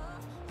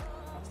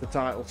 As the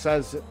title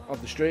says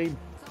of the stream,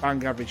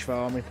 bang average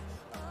farming.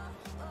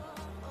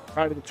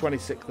 Friday the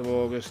 26th of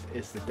August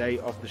is the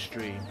date of the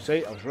stream.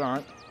 See, I was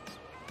right.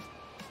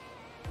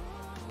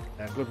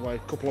 Good way, a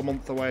couple of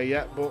months away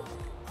yet, but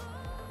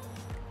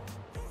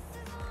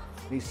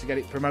needs to get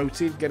it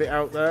promoted, get it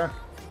out there,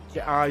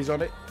 get eyes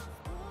on it.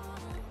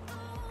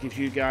 Gives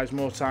you guys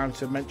more time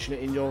to mention it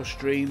in your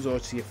streams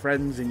or to your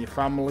friends and your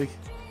family.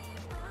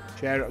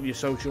 Share it on your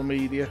social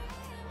media.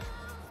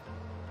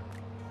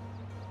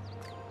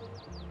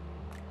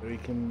 So you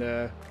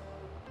can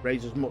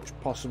raise as much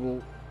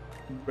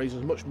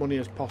money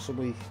as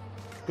possibly.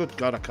 Good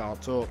God, I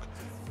can't talk.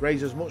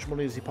 Raise as much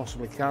money as you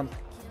possibly can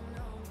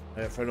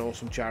for an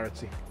awesome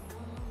charity.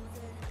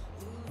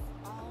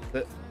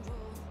 That,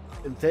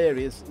 in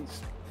theory, it's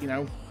you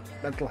know.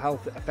 Mental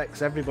health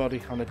affects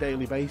everybody on a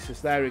daily basis.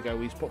 There we go,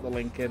 he's put the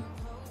link in. If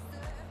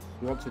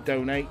you want to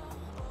donate,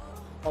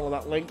 follow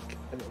that link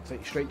and it'll take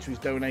you straight to his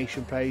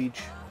donation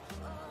page.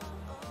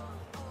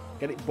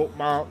 Get it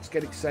bookmarked,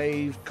 get it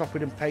saved,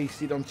 copied and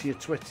pasted onto your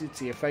Twitter,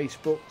 to your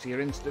Facebook, to your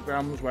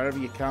Instagrams, wherever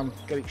you can.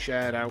 Get it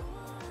shared out.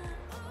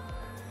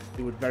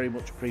 We would very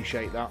much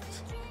appreciate that.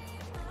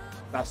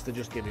 That's the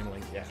Just Giving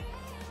link, yeah.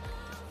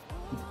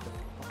 The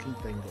fucking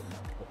thing up there.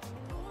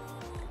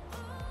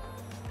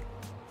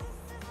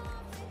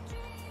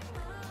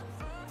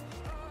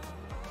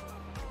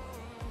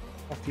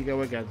 Off you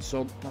go again,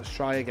 son. Let's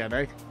try again,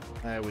 eh?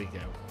 There we go.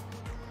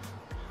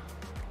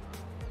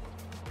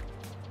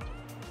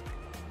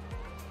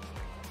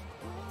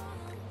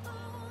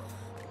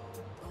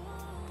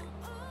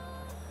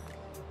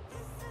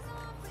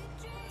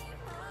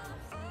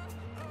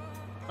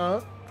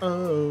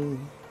 Uh-oh.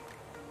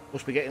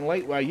 Must be getting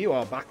late where you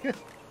are, Backer.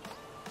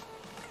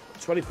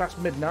 20 past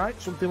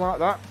midnight, something like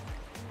that.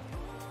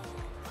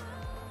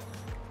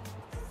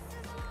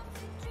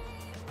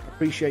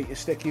 Appreciate you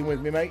sticking with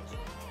me, mate.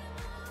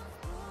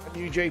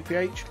 You,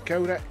 JPH,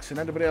 Codex, and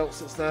anybody else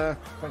that's there,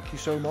 thank you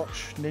so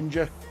much.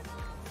 Ninja,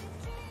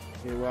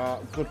 you are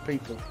good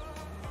people.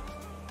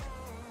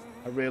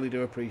 I really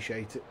do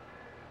appreciate it.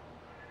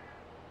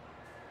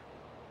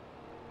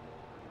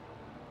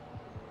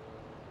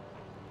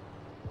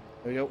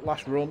 There we go,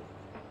 last run.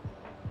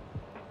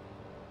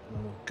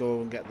 And we'll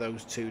go and get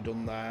those two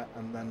done there,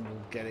 and then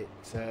we'll get it.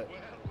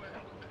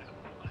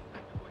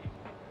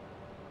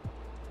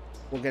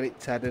 We'll get it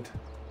tedded.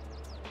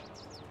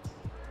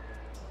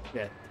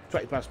 Yeah.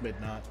 20 past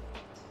midnight.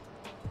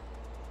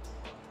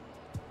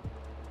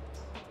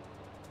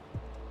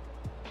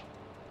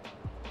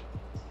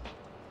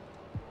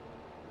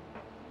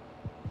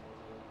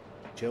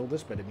 Chill,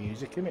 this bit of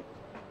music, innit?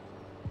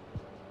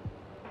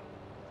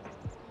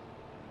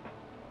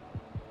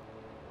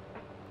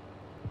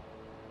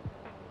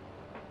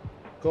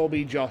 Call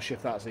me Josh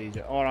if that's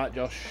easier. Alright,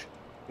 Josh.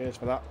 Cheers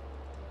for that.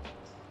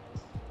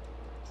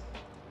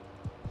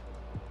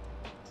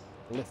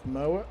 Lift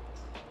mower.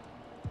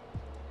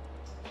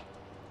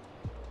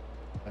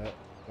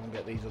 Go and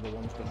get these other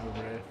ones done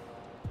over here.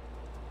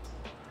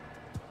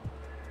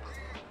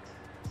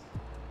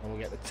 And we'll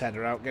get the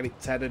tedder out, get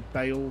it tethered,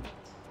 baled,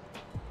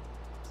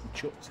 and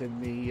chucked in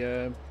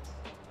the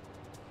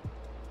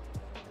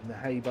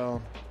hay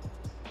barn.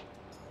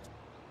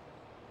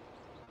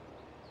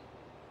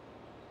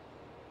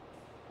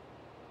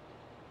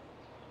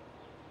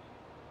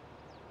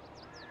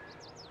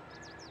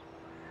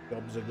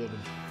 Jobs are good.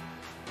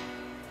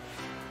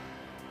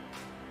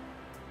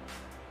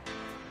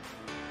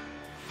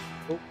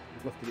 Oh,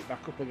 we've lifted it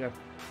back up again.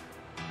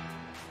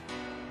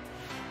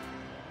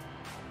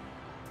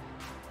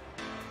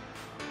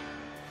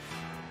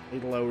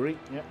 Need a lower reach,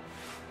 yep.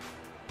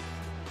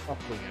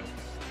 Off we go.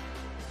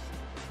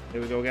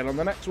 Here we go again on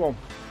the next one.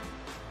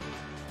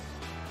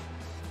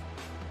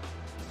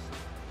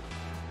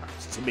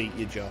 Nice to meet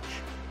you, Josh.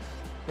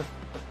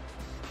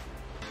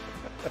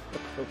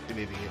 Fucking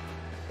idiot.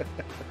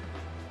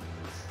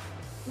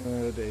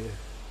 Oh dear.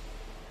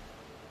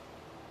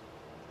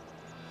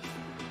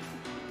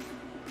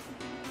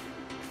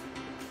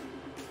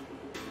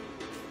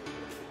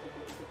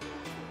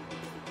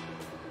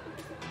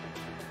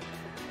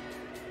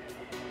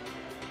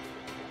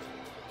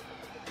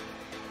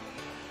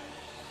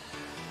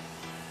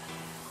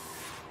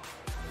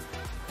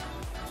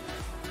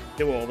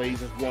 Do all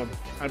these as one,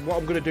 and what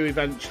I'm going to do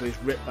eventually is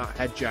rip that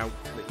hedge out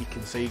that you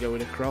can see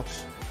going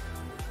across,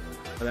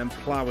 and then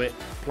plough it,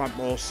 plant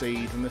more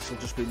seed, and this will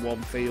just be one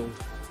field,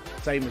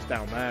 same as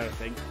down there. I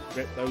think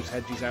rip those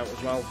hedges out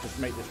as well, just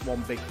make this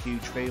one big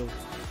huge field,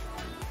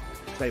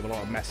 save a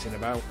lot of messing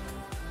about.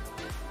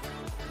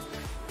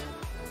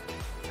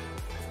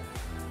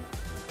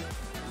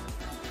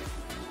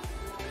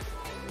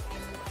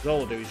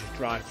 All I do is just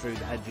drive through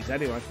the hedges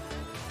anyway.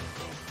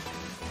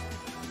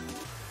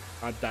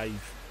 I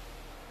Dave.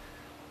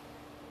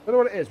 I don't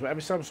know what it is, but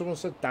every time someone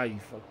said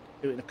Dave, I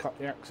do it in a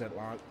Cockney accent,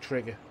 like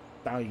trigger.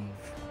 Dave.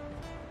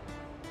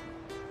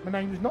 My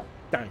name's not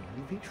Dave,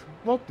 it's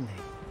Rodney.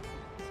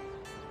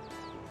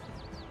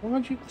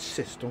 Why do you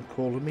insist on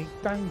calling me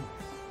Dave?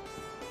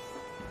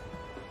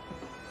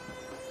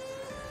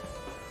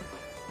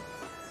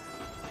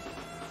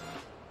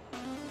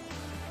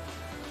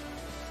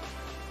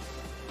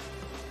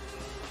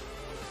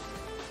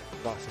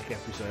 Classic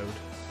episode.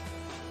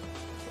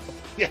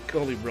 Yeah,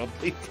 call him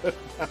Rodney.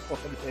 That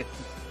one in.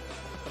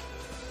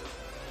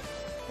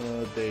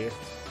 Oh dear.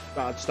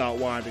 That'd start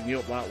winding you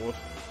up, that would.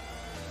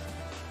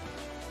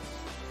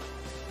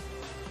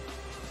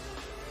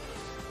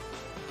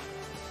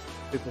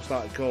 People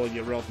started calling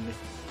you Rodney.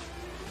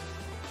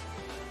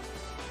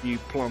 You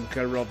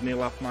plonker, Rodney,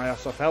 laugh my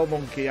ass off. Hell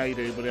monkey, how you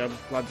doing, buddy? I'm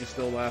glad you're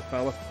still there,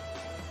 fella.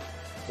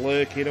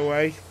 Lurking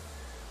away.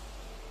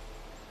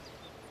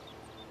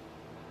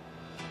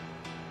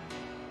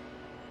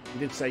 You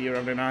did say you're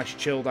having a nice,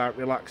 chilled out,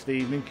 relaxed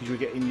evening because you were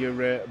getting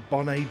your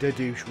bonnet de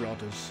douche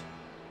rodders.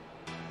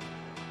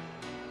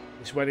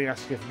 It's when he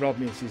asks if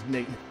Rodney is his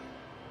nickname.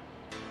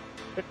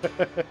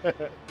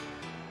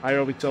 I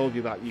already told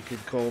you that you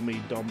could call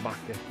me Don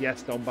Backer.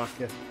 Yes, Don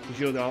Backer, because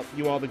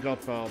you are the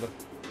Godfather.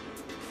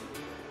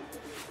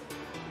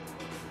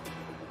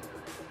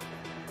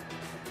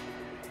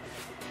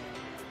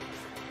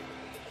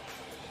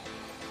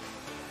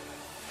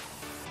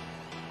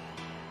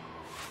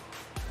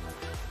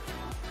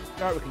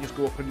 Right, we can just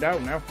go up and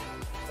down now.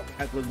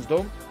 Headland's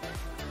done.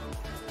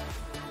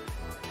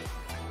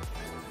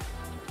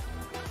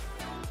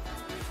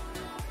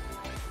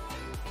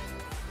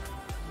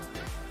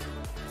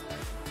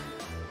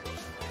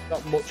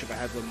 Not much of a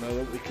headland though,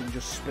 that we can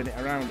just spin it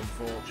around,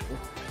 unfortunately.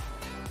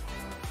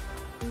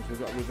 Means we've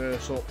got to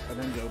reverse up and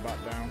then go back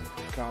down.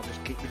 You can't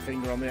just keep your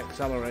finger on the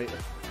accelerator.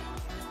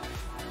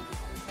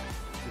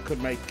 We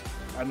could make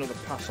another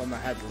pass on the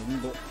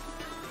headland, but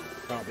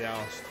can't be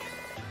arsed.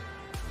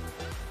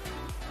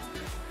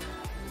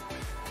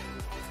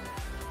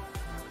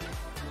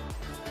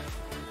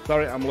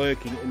 Sorry, I'm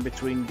lurking in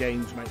between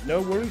games, mate. No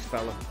worries,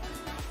 fella.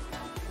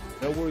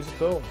 No worries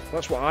at all.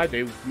 That's what I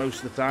do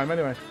most of the time,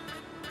 anyway.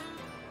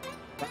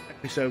 That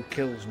episode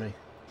kills me.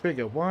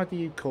 Trigger, why do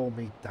you call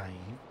me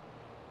Dave?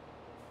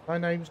 My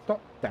name's not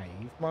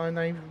Dave. My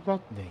name's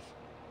Rodney.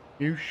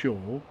 You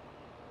sure?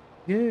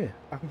 Yeah,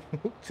 I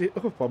looked it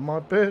up on my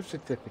birth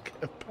certificate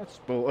and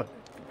passport.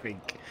 I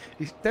think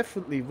it's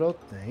definitely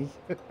Rodney.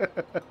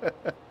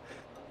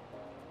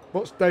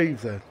 What's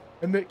Dave then?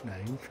 A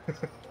nickname?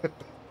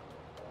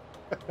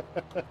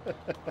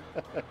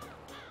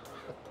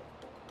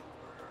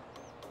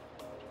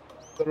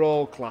 They're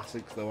all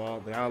classics though,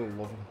 aren't they? I love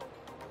them.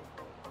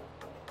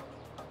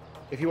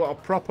 If you want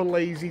a proper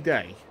lazy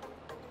day,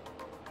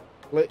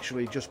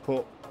 literally just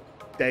put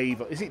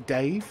Dave. Is it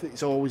Dave that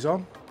it's always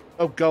on?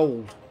 Oh,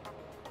 gold.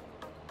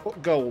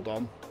 Put gold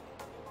on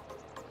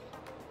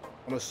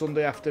a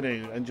Sunday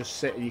afternoon and just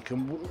sit, and you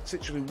can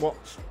literally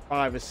watch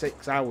 5 or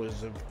 6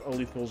 hours of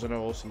Only Fools and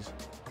Horses.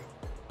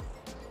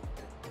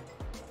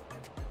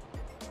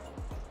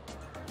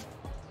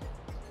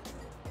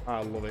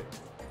 I love it.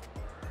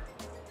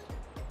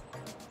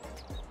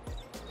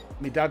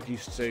 My dad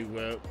used to,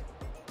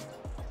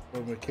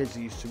 when we were kids,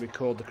 he used to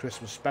record the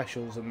Christmas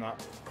specials and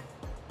that.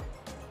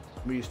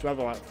 We used to have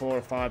like 4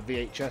 or 5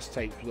 VHS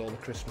tapes with all the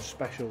Christmas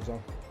specials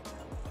on.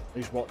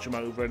 We just watch them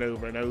over and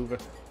over and over.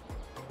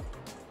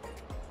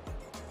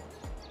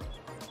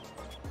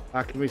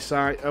 I can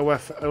recite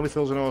Only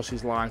Fools and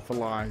Horses line for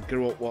line.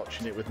 Grew up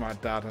watching it with my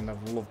dad and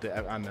I've loved it.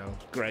 I know,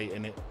 it's great,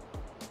 innit?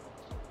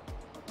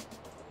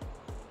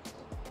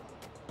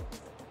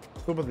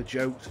 Some of the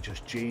jokes are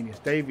just genius.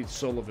 David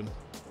Sullivan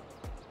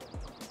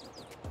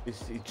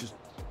is just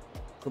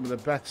some of the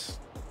best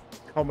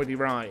comedy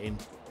writing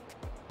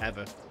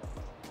ever.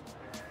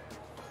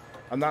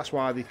 And that's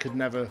why they could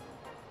never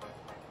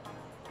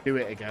do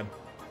it again.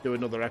 Do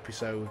another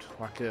episode,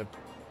 like a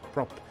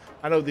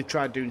I know they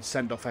tried doing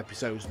send-off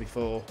episodes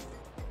before,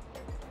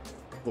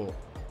 but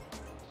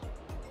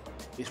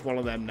it's one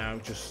of them now.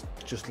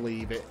 Just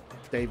leave it.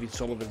 David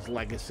Sullivan's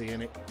legacy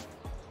in it,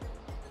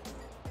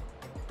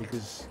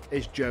 because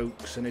his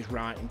jokes and his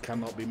writing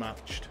cannot be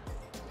matched.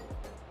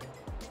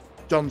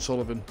 John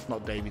Sullivan,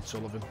 not David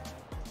Sullivan.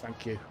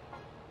 Thank you.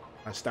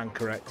 I stand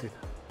corrected.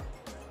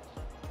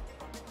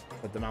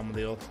 Said the man with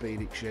the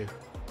orthopaedic shoe.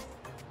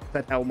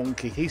 Said Hell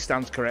Monkey. He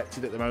stands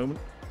corrected at the moment.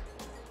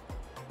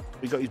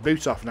 He got his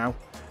boot off now.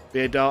 Be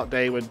a dark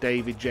day when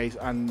David Jason.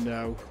 And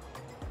no.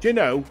 Do you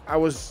know? I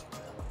was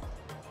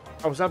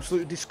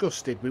absolutely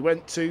disgusted. We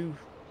went to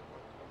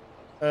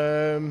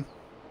Madame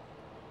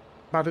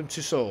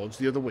Tussauds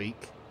the other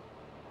week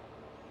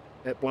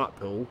at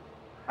Blackpool,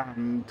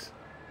 and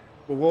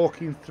we're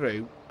walking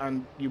through,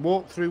 and you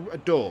walk through a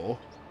door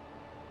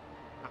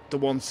after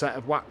one set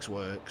of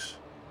waxworks,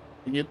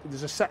 and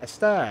there's a set of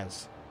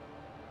stairs,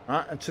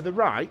 right? And to the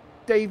right,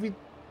 David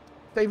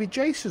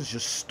Jason's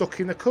just stuck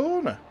in the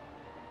corner,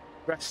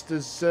 dressed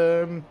as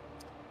that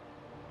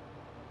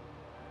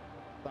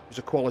was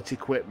a quality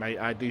quip, mate.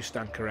 I do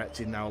stand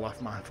corrected now.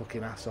 Laugh my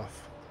fucking ass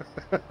off.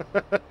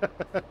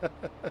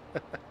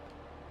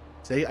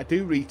 See, I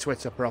do read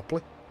Twitter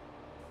properly.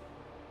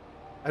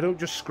 I don't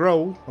just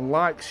scroll and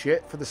like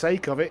shit for the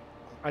sake of it.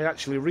 I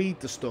actually read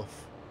the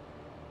stuff.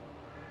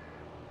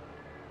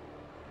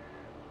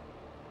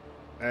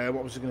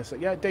 What was I going to say?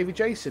 Yeah, David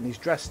Jason. He's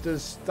dressed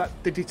as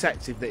the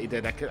detective that he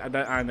did.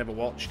 I never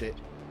watched it.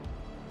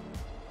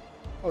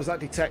 What was that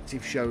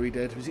detective show he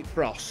did? Was it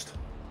Frost?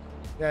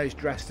 Yeah, he's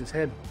dressed as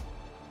him.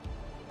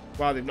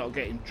 Why they've not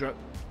got him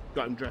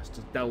dressed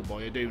as Del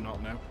Boy, I do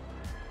not know.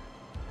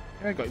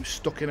 Yeah, got him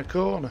stuck in a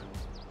corner.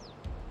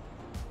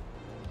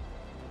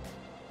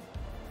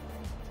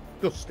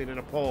 Disgusted and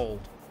appalled.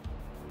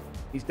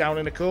 He's down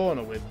in a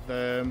corner with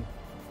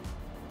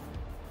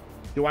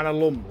Joanna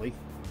Lumley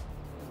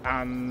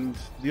and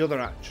the other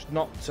actress,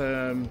 not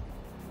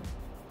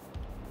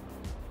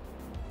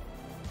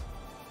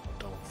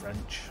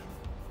French,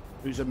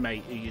 who's a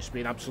mate who used to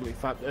be absolutely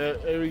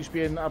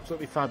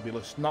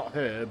fabulous. Not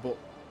her, but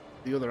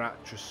the other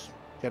actress.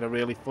 She had a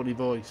really funny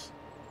voice.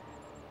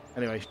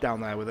 Anyway, she's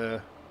down there with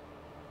her.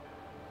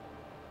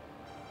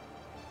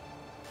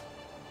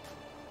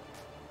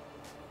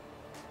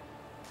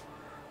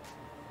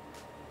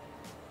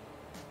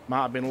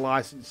 Might have been a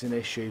licensing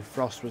issue.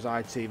 Frost was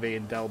ITV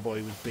and Del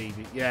Boy was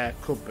BB. Yeah,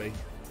 could be.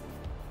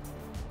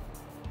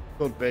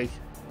 Could be.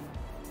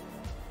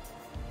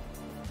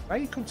 Now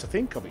you come to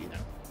think of it, you know,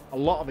 a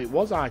lot of it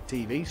was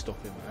ITV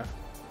stuff in there.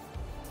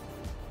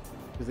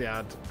 Because they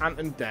had Ant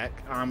and Dec,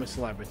 I'm a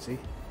Celebrity.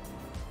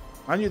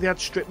 I knew they had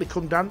Strictly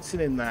Come Dancing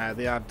in there.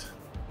 They had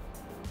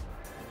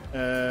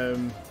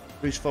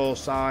Bruce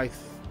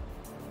Forsyth,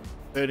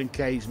 Vernon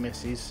Kay's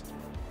missus,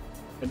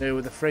 and there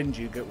with the fringe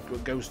who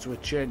goes to a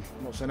chin.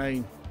 What's her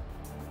name?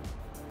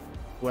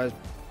 Wears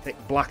thick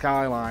black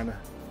eyeliner.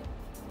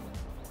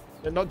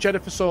 Not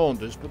Jennifer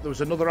Saunders, but there was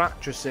another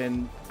actress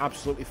in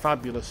Absolutely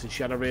Fabulous, and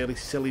she had a really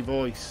silly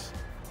voice.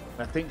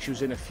 And I think she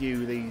was in a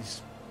few of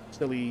these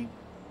silly,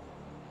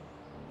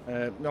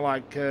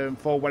 like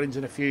Four Weddings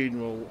and a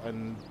Funeral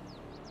and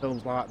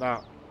films like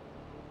that.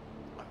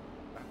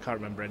 I can't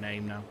remember her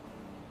name now.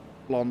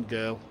 Blonde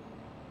girl.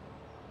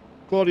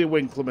 Claudia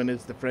Winkleman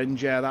is the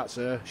fringe, yeah, that's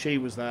her. She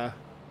was there.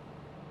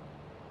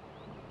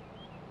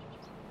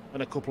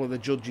 And a couple of the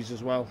judges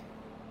as well.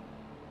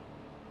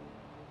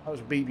 That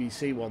was a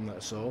BBC one that I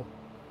saw.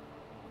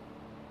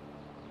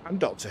 And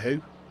Doctor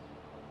Who.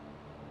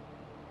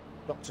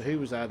 Doctor Who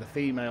was there, the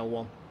female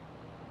one.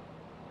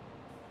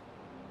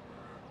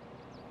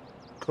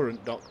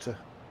 Current Doctor.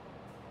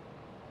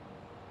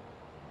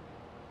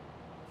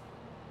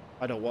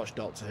 I don't watch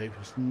Doctor Who.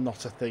 It's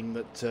not a thing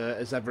that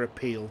has ever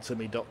appealed to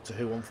me, Doctor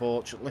Who,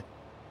 unfortunately.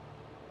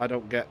 I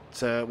don't get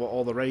what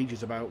all the rage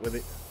is about with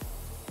it.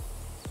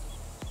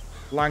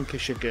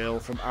 Lancashire girl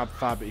from Ab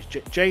Fab. It's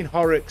Jane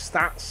Horrocks,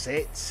 that's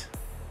it.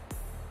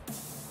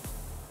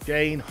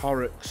 Jane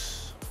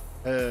Horrocks.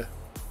 Her.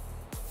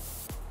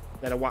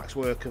 They had a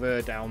waxwork of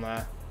her down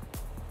there.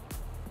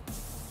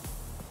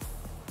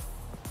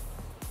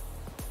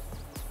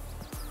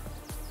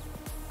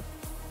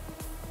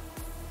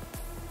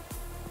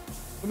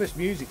 And this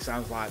music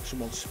sounds like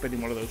someone spinning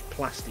one of those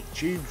plastic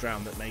tubes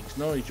round that makes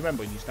noise. Do you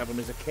remember when you used to have them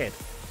as a kid?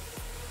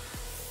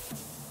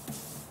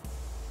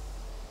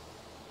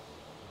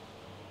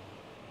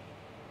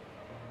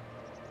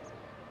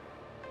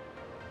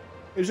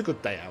 It was a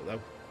good day out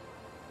though.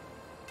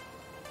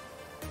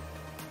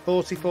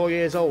 44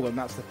 years old, and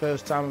that's the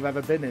first time I've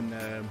ever been in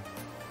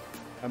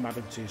a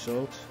Madame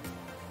Tussauds.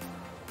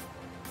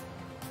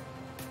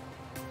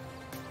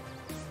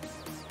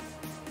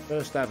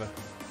 First ever.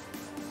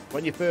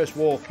 When you first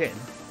walk in,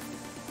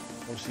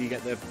 obviously you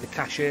get the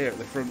cashier at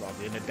the front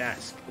of you in a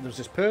desk, and there's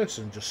this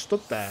person just stood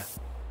there.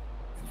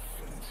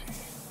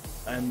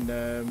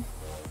 And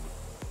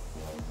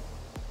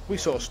we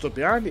sort of stood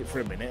behind it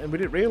for a minute, and we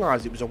didn't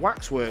realise it was a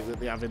waxwork that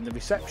they have in the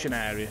reception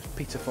area.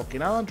 Peter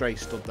fucking Andre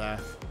stood there.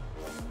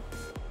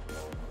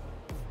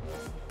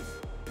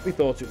 We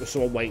thought it was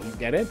someone waiting to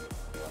get in.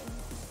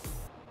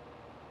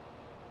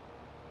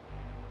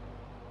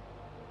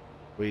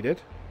 We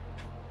did.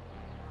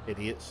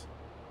 Idiots.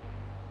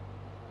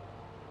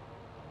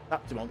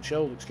 Tapped him on the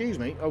shoulder. Excuse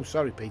me. Oh,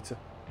 sorry, Peter.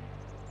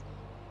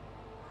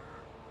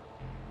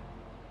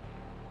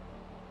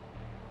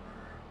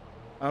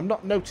 I'm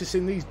not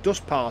noticing these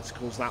dust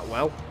particles that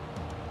well.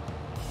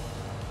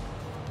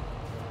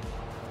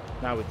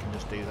 Now we can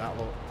just do that,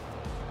 look.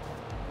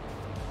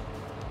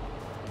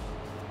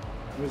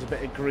 There's a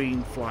bit of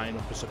green flying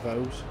up, I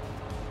suppose.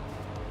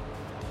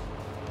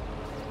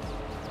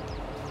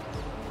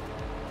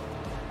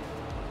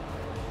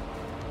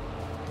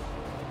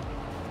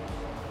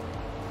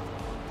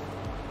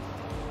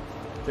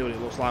 See what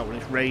it looks like when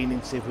it's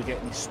raining, see if we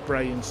get any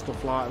spray and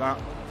stuff like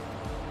that.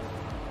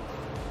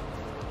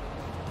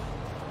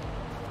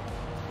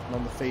 And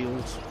on the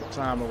fields, what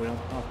time are we on?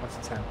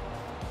 10:30.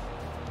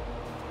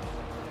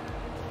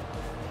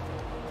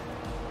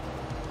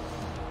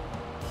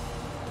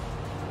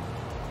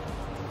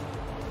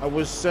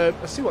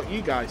 I see what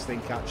you guys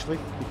think actually,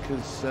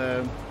 because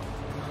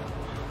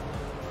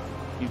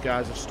you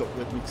guys have stuck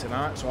with me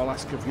tonight, so I'll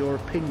ask of your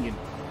opinion.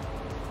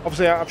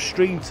 Obviously, I've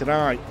streamed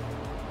tonight,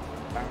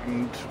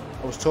 and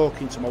I was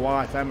talking to my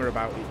wife Emma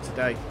about it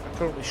today. I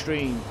currently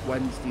stream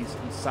Wednesdays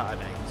and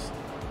Saturdays,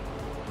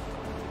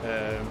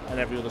 and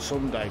every other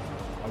Sunday.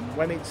 And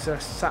when it's a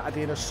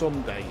Saturday and a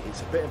Sunday,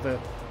 it's a bit of a,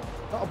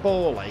 not a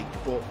ball ache,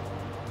 but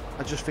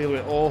I just feel a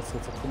bit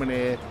awful for coming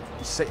here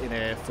and sitting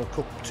here for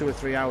 2 or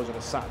 3 hours on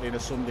a Saturday and a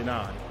Sunday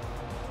night.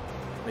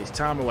 And it's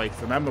time away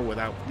from Emma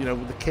without, you know,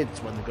 with the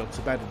kids when they go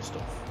to bed and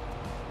stuff.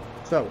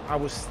 So I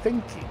was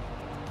thinking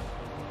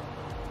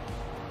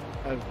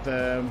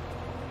of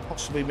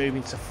possibly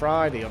moving to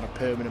Friday on a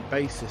permanent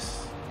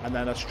basis, and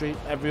then I stream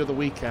every other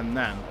weekend.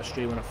 Then I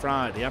stream on a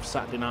Friday, have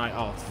Saturday night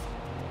off,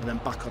 and then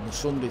back on the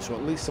Sunday. So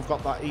at least I've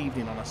got that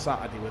evening on a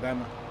Saturday with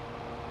Emma.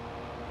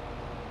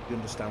 You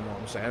understand what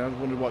I'm saying? I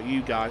wondered what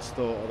you guys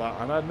thought of that,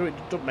 and I know it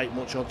doesn't make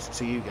much odds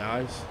to you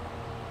guys,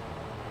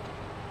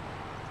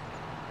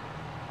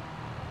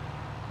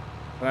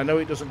 and I know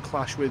it doesn't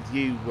clash with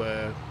you,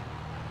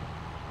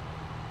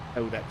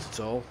 Odex, at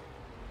all.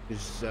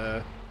 Is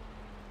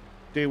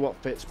do what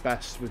fits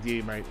best with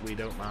you, mate. We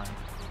don't mind.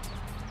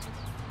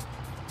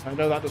 I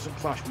know that doesn't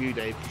clash with you,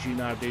 Dave, because you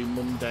now do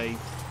Monday,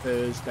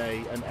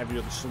 Thursday, and every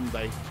other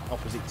Sunday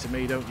opposite to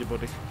me, don't you,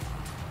 buddy?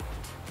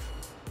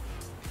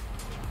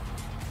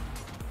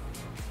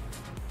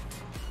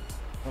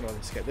 Hold on,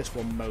 let's get this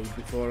one mowed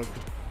before I...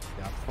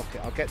 Yeah, fuck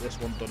it, I'll get this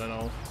one done and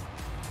all.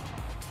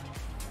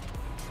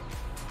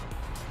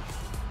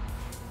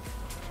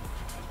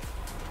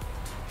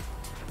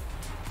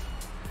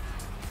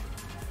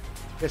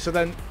 Yeah, so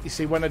then, you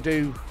see, when I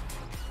don't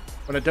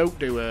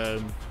do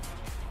a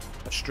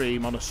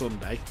stream on a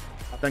Sunday,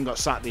 I've then got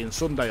Saturday and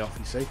Sunday off,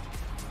 you see.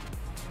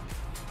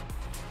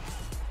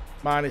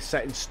 Mine is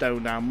set in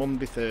stone now,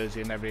 Monday,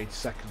 Thursday, and every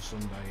second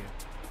Sunday,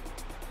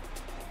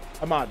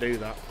 yeah. I might do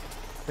that.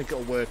 I think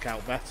it'll work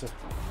out better.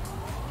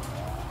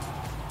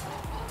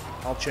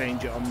 I'll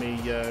change it on me.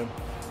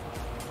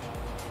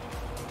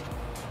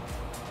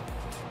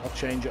 I'll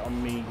change it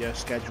on me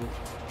schedule.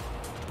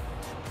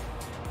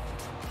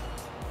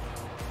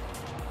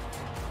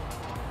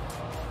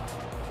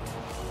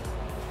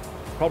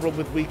 Problem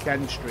with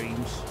weekend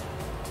streams,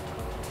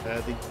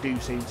 they do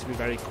seem to be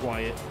very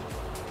quiet.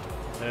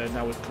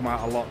 Now we've come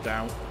out of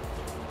lockdown.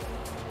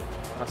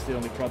 That's the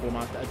only problem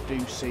I do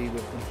see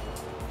with them.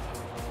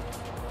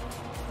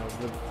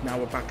 Now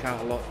we're back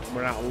out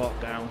we're out of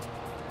lockdown.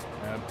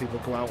 People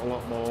go out a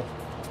lot more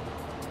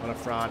on a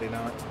Friday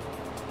night.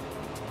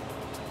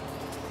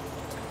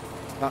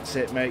 That's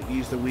it, mate.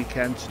 Use the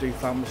weekend to do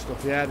family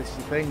stuff. Yeah, this is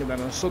the thing. And then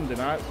on a Sunday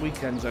night,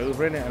 weekend's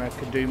over, innit, and I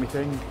can do my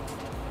thing.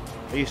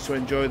 I used to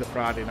enjoy the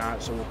Friday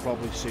night, so will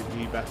probably suit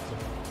you better.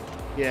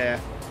 Yeah.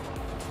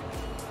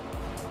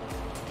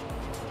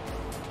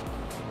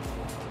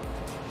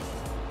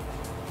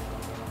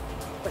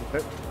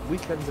 But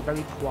weekends are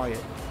very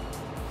quiet.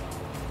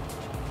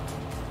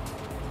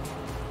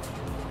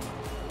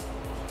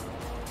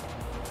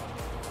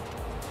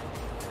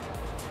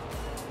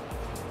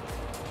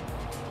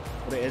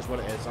 But it is what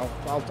it is.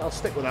 I'll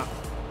stick with that.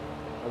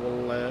 I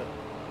will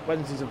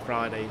Wednesdays and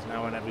Fridays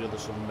now, and every other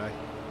Sunday.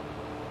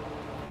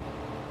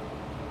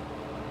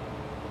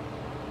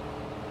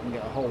 And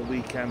get a whole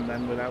weekend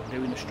then without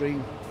doing a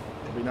stream.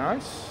 It'll be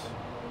nice.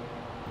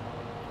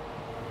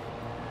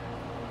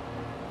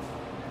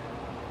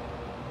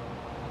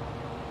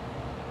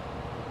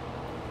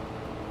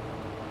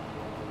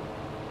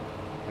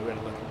 We had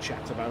a little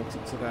chat about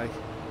it today.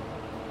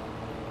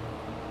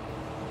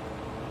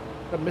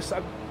 I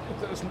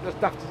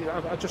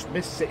just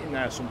miss sitting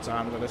there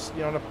sometimes on a,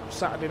 on a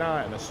Saturday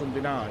night and a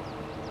Sunday night,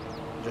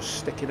 just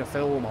sticking a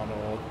film on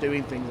or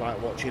doing things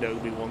like watching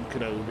Obi-Wan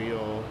Kenobi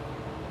or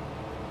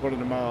one of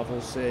the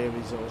Marvel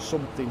series or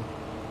something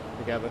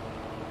together.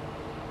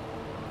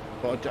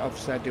 But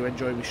obviously I do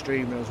enjoy my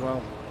streaming as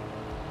well.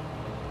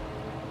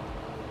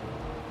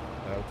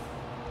 So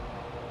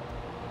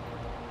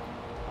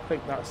I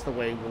think that's the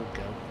way we'll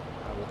go.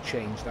 I will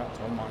change that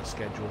on my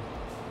schedule.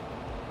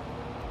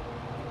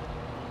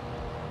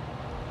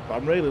 But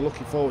I'm really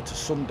looking forward to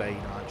Sunday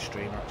night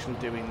stream, actually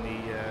doing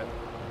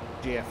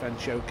the GFN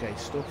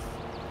showcase stuff.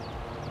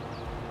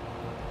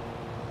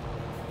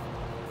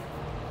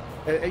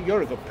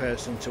 You're a good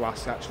person to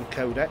ask, actually,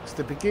 Codex.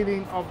 The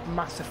beginning of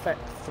Mass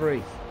Effect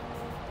 3.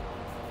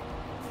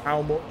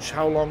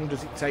 How long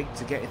does it take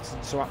to get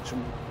into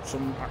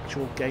some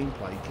actual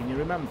gameplay? Can you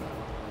remember?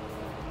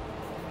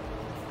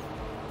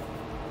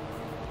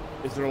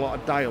 Is there a lot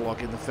of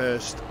dialogue in the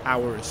first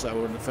hour or so,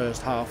 or in the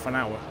first half an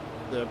hour?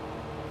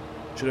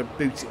 Should I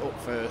boot it up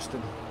first?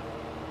 And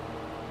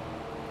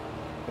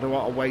I don't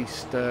want to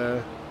waste.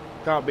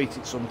 Can't beat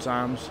it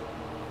sometimes.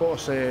 Put a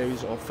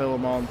series or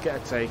film on, get a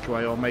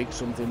takeaway, or make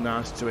something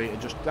nice to eat,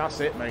 and that's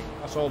it, mate.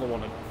 That's all I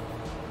want to,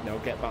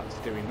 get back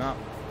to doing that.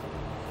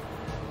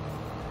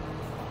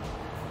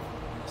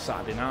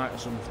 Saturday night or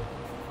something.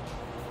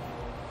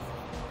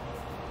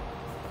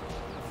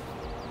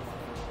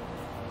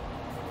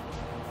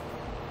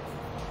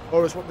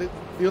 Or as what the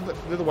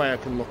other way I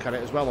can look at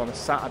it as well, on a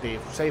Saturday,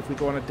 if we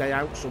go on a day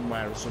out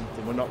somewhere or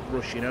something, we're not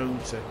rushing home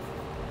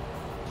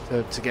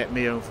to get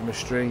me home from a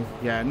stream.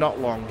 Yeah, not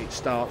long. It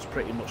starts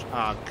pretty much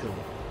hardcore.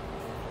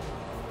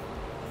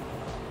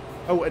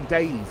 Oh, and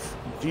Dave,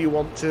 do you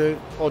want to,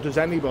 or does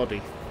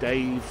anybody,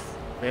 Dave,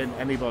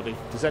 anybody,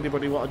 does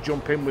anybody want to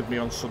jump in with me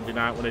on Sunday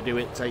night when I do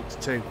It Takes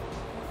Two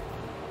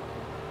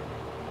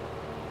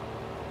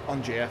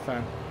on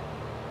GFN?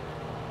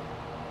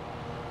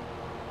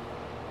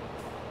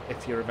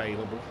 If you're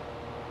available.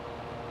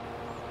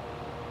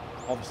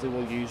 Obviously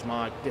we'll use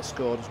my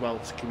Discord as well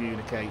to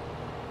communicate.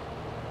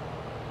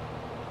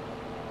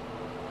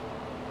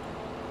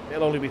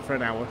 It'll only be for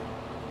an hour.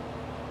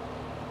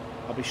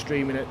 I'll be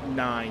streaming at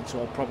 9, so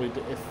I'll probably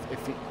do,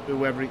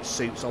 whoever it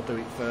suits, I'll do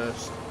it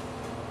first.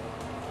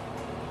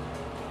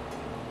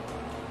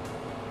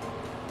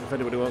 If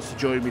anybody wants to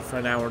join me for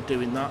an hour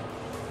doing that.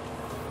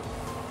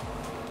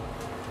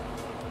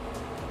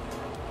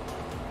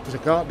 Because I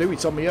can't do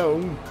it on my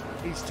own.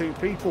 These two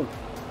people.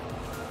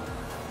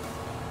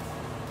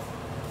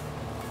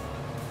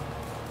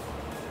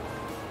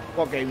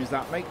 What game is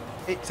that, mate?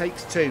 It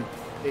Takes Two.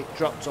 It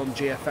dropped on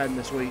GFN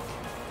this week.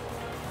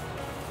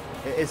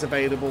 It is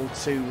available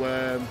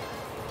to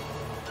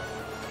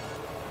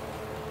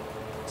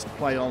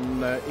play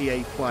on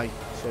EA Play.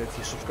 So if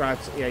you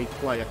subscribe to EA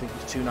Play, I think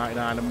it's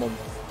 $2.99 a month.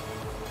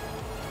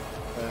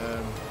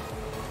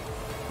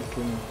 You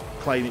can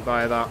claim it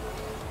via that.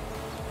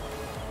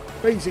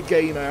 Basic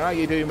Gamer, how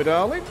you doing, my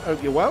darling?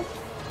 Hope you're well.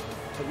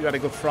 Hope you had a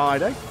good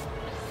Friday.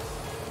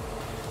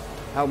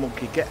 Hell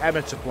Monkey, get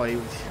Emma to play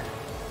with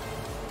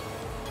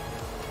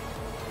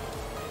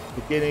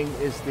you. Beginning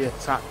is the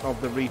attack of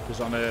the Reapers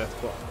on Earth,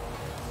 but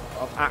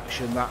of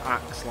action that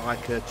acts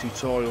like a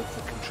tutorial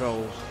for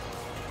controls.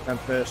 Then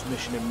first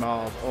mission in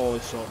Mars, all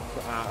this sort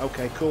of...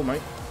 okay, cool,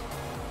 mate.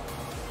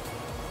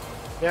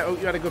 Yeah, hope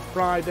you had a good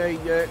Friday,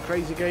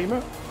 Crazy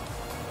Gamer.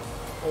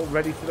 All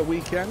ready for the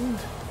weekend.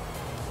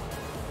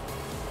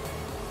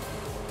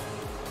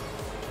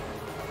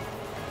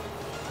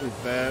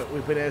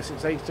 We've been here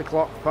since 8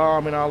 o'clock,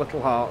 farming our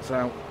little hearts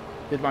out.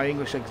 Did my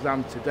English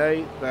exam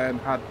today, then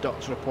had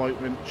doctor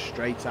appointment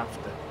straight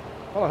after.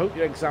 Well, I hope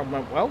your exam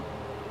went well.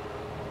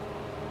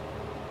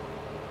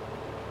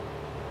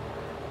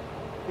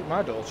 I think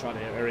my daughter had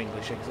her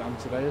English exam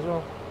today as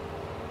well.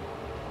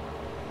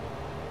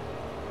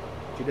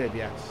 She did,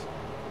 yes.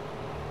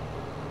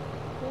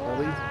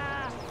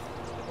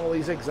 All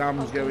these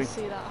exams going.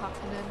 See that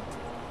happening.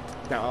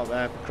 Get out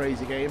there for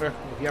Crazy Gamer.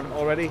 If you haven't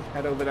already,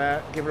 head over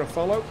there, give her a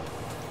follow,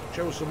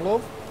 show her some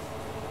love.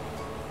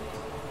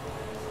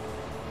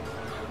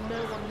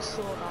 No one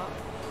saw that.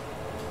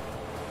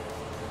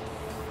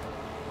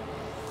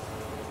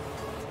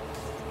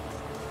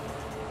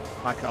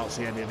 I can't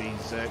see any of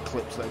these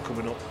clips that are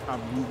coming up.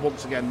 I've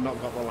once again not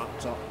got the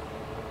laptop.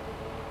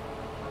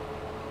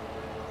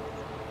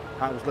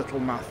 That was little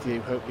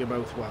Matthew. Hope you're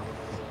both well.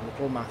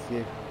 Little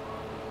Matthew.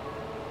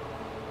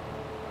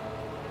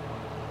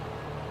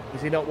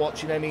 Is he not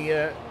watching any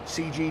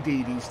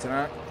CGDDs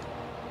tonight?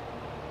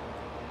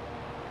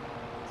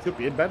 Should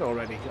be in bed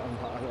already,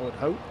 I would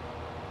hope.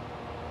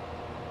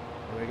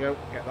 There we go,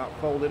 get that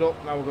folded up.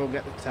 Now we'll go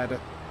get the tedder.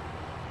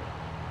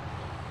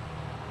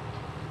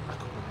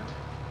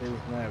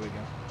 There we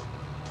go.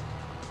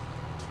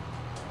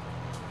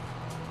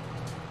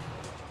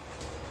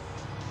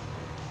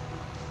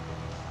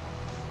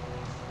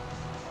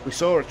 We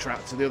saw a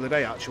tractor the other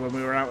day actually when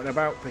we were out and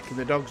about picking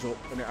the dogs up,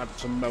 and it had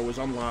some mowers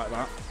on like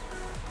that.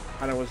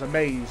 And I was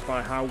amazed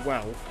by how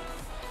well,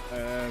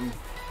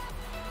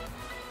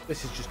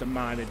 this is just a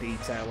minor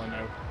detail I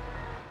know,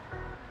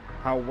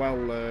 how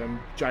well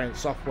Giant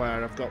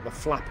Software have got the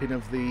flapping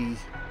of the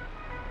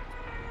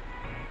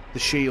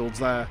shields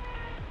there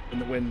in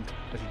the wind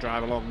as you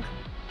drive along.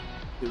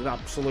 It was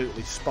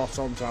absolutely spot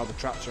on to how the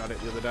tractor had it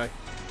the other day.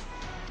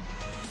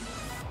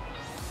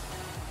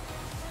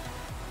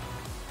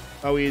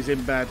 Oh, he is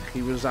in bed.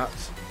 He was at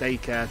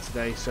daycare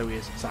today, so he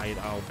is tired.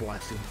 Oh,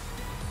 bless him.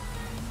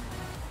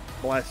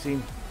 Bless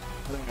him.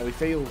 I don't know how he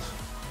feels.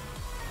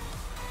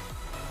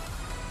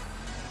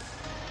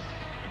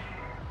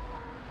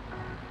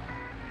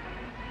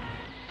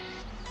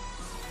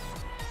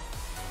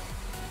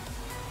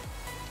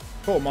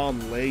 Come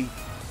on, Lee.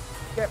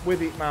 Get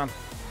with it, man.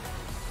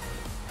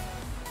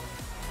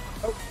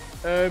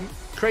 Oh,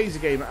 Crazy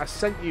Gamer, I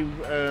sent you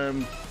a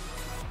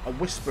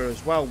whisper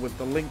as well with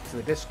the link to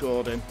the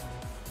Discord in.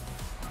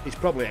 It's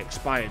probably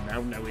expired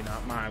now, knowing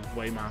that my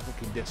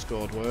fucking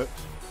Discord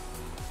works.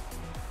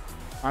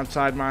 I'm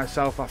tired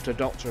myself after a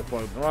doctor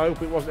appointment. Well, I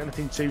hope it wasn't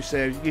anything too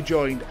serious. You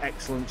joined,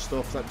 excellent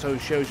stuff. That totally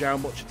shows you how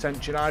much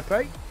attention I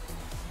pay.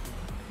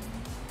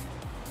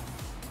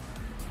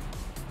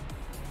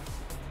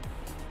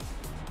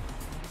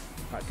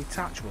 Right,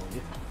 detach, will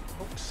you?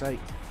 For fuck's sake.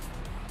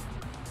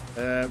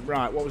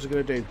 Right, what was I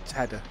going to do?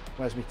 Tedder.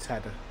 Where's my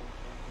tedder?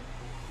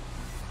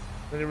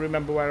 Can you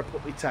remember where I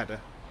put my tedder?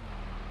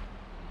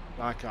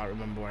 I can't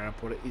remember where I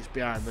put it. It's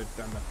behind the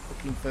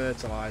fucking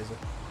fertiliser.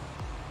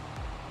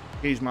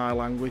 Excuse my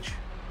language.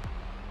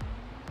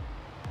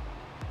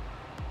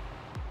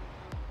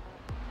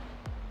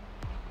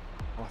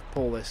 I'll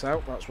pull this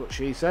out. That's what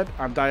she said.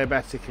 I'm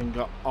diabetic and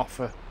got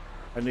offer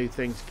a new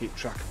thing to keep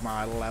track of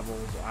my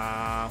levels.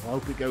 I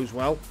hope it goes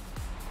well.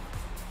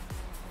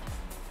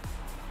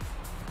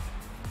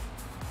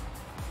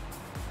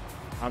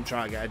 I'm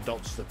trying to get a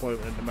doctor's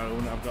appointment at the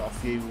moment. I've got a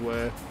few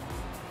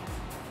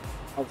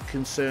health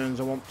concerns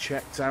I want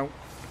checked out.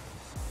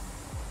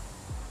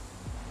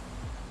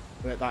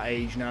 I'm at that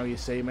age now, you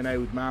see, I'm an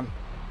old man.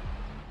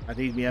 I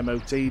need my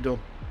MOT done.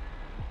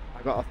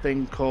 I got a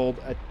thing called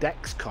a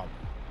Dexcom.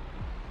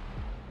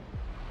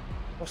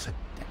 What's a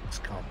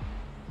Dexcom?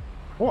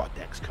 What a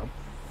Dexcom?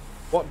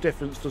 What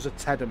difference does a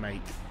tedder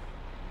make?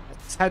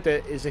 A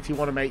tedder is if you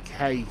want to make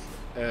hay,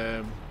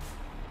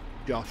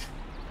 Josh.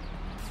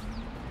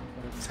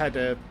 A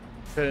tedder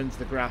turns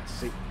the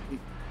grass. It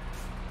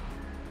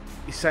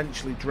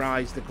essentially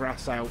dries the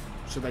grass out,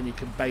 so then you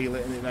can bale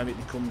it, and then it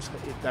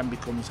then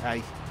becomes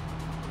hay.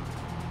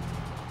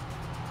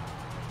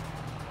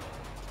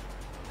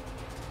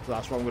 So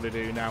that's what I'm going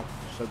to do now.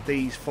 So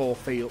these four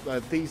fields,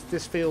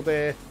 this field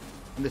here,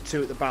 and the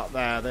two at the back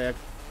there,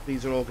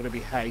 these are all going to be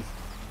hay,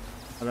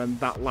 and then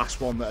that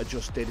last one that I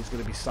just did is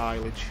going to be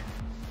silage.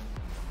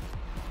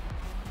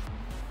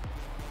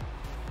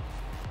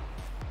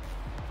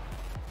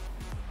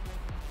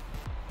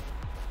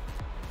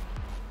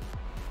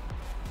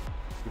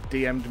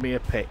 DM'd me a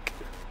pic.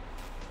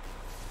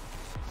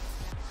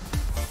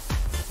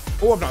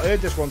 Oh, I've not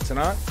heard this one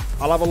tonight.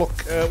 I'll have a look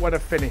when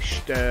I've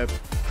finished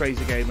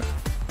Crazy Gamer.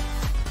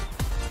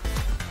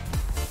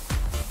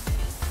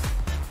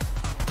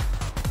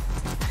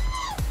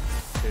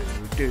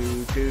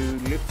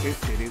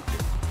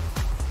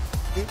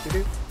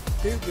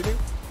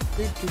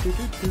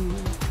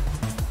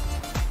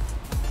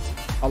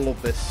 I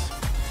love this.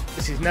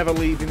 This is never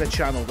leaving the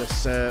channel,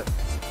 this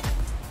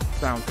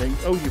sound thing.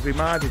 Oh, you've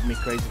reminded me,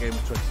 Crazy Gamer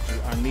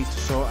 22. I need to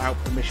sort out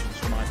permissions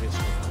for my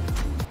Discord.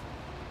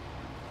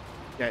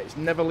 Yeah, it's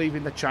never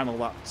leaving the channel,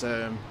 that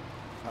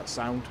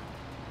sound.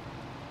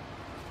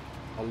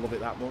 I love it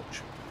that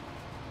much.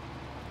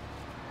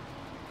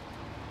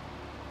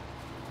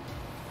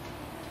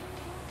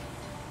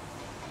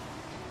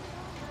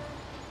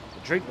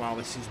 A drink while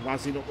this is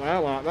wazzing up there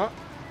like that.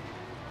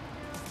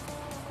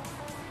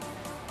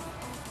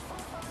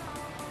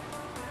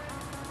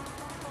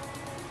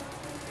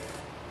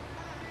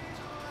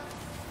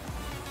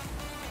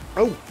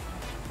 Oh!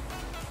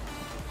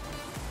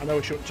 I know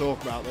I shouldn't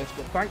talk about this,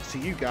 but thanks to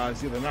you guys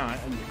the other night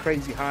and your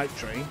crazy hype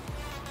train,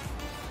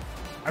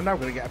 I'm now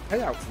going to get a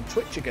payout from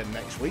Twitch again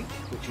next week,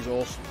 which is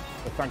awesome.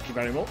 So thank you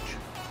very much.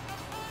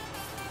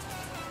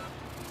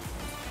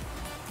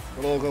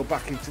 We'll all go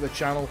back into the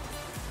channel.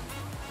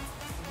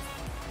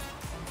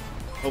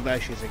 Oh, there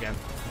she is again.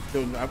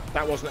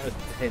 That wasn't a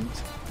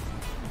hint.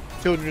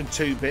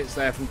 202 bits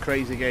there from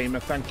Crazy Gamer.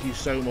 Thank you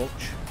so much.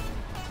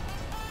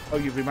 Oh,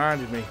 you've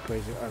reminded me,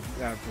 Crazy. I've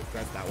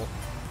read that one.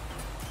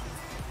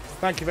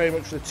 Thank you very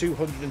much for the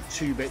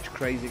 202 bits,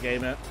 Crazy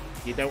Gamer.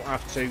 You don't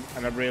have to,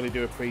 and I really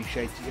do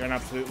appreciate it. You're an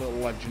absolute little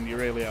legend, you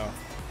really are.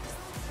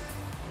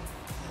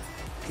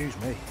 Excuse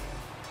me.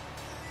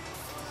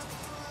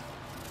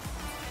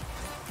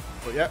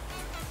 But yeah.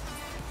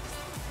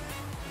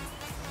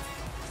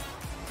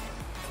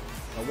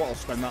 Now, what I'll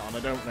spend that on,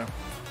 I don't know.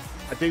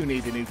 I do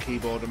need a new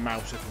keyboard and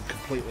mouse, if I'm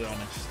completely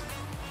honest.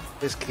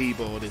 This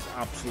keyboard is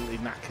absolutely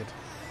knackered.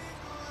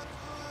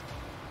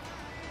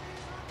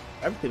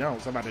 Everything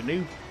else, I've had a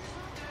new...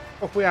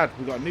 What we got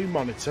a new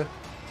monitor,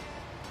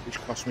 which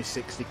cost me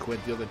 60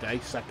 quid the other day,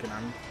 second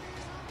hand.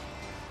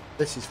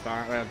 This is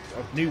fine. I had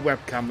a new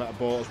webcam that I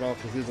bought as well,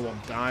 because the other one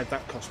died.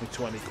 That cost me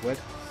 20 quid.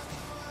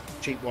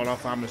 Cheap one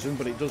off Amazon,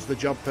 but it does the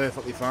job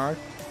perfectly fine.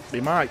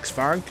 My mic's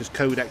fine, because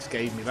Codex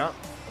gave me that.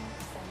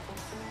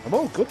 I'm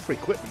all good for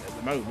equipment at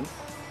the moment.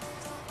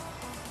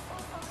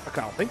 I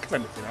can't think of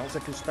anything else I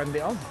can spend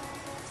it on.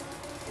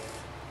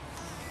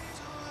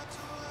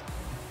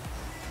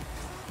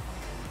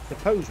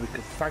 Suppose we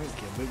could thank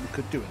him, but we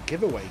could do a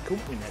giveaway,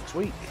 couldn't we, next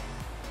week?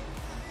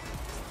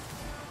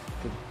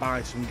 could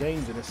buy some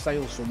games in a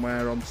sale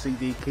somewhere on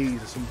CD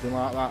keys or something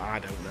like that. I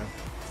don't know.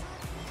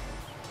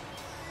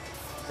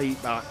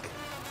 Eat back.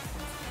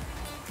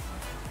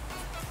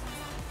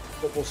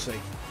 But we'll see.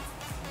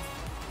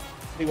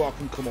 See what I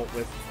can come up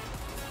with.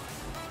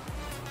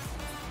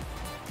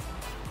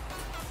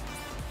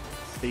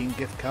 Steam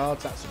gift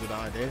cards, that's a good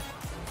idea.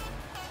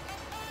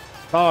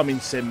 Farming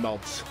sim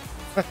mods.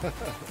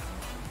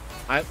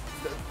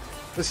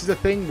 This is the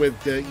thing with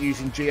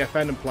using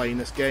GFN and playing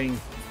this game.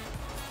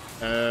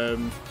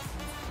 You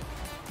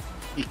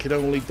can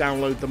only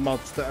download the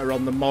mods that are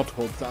on the mod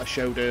hub that I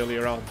showed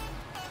earlier on.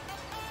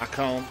 I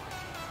can't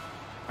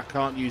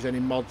use any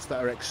mods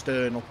that are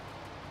external.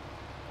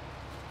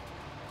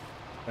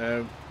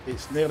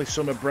 It's nearly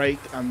summer break,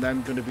 and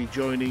then going to be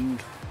joining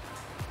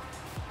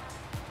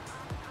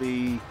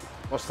the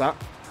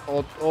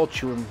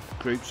autism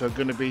group. So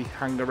going to be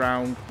hang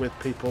around with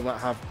people that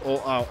have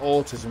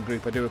autism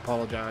group. I do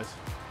apologise.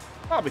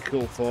 That'll be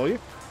cool for you.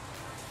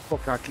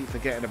 Fuck, I keep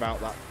forgetting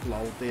about that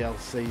lol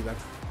DLC then.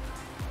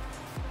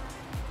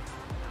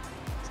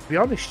 To be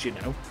honest, you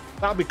know,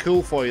 that'll be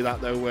cool for you,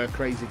 that though,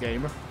 Crazy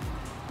Gamer.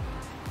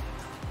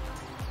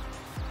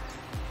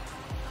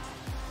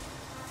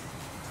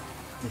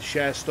 And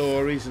share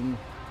stories and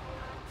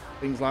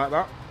things like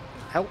that.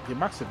 Help you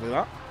massively,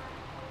 that.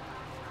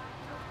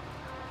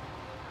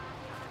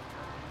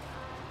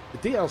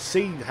 The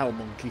DLC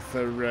Hellmonkey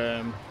for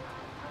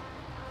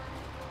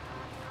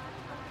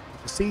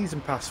the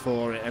season pass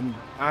for it, and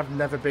I've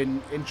never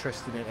been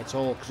interested in it at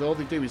all, because all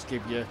they do is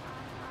give you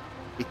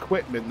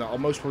equipment that I'll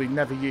most probably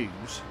never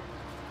use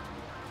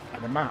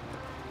and a map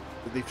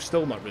that they've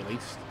still not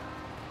released.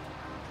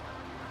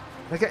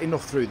 I get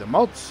enough through the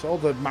mods, all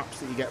the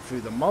maps that you get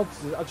through the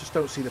mods. I just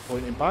don't see the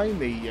point in buying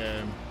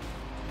the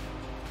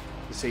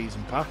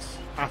season pass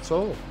at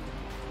all.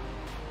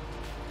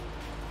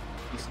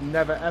 It's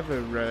never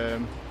ever.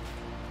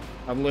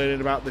 I'm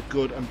learning about the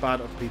good and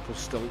bad of people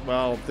still.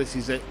 Well, this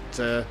is it,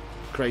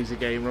 Crazy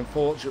Gamer.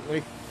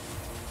 Unfortunately,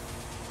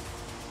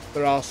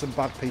 there are some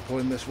bad people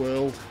in this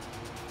world.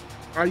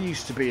 I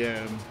used to be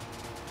a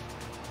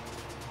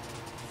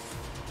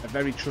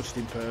very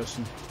trusting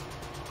person.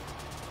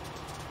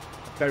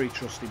 Very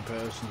trusting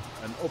person,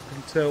 and up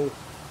until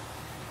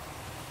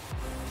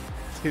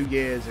 2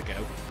 years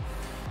ago,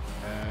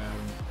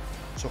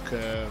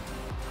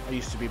 I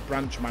used to be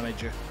branch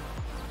manager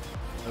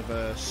of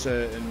a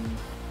certain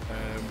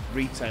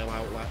retail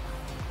outlet,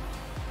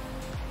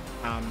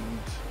 and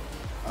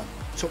I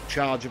took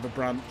charge of a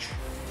branch,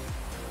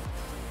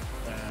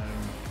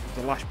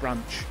 the last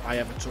branch I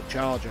ever took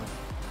charge of,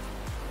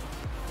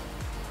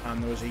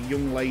 and there was a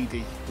young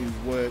lady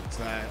who worked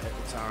there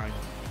at the time.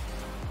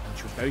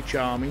 She was very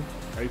charming,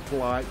 very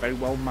polite, very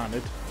well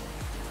mannered,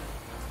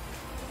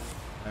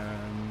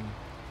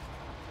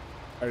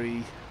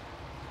 very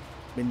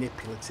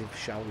manipulative,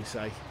 shall we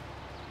say,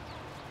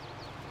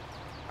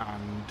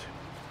 and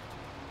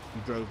she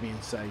drove me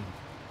insane.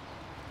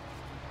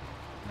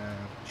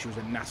 She was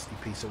a nasty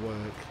piece of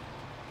work,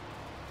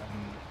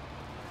 and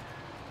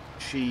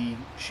she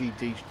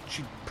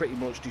pretty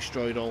much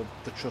destroyed all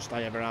the trust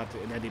I ever had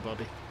in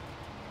anybody.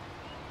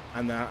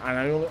 And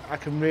I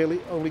can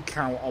really only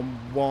count on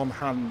one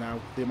hand now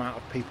the amount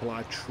of people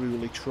I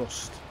truly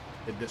trust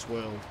in this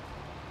world.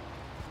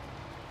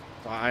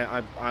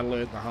 I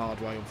learned the hard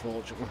way,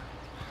 unfortunately.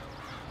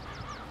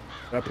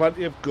 There are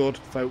plenty of good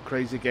folk,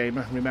 Crazy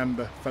Gamer.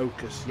 Remember,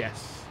 focus,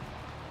 yes.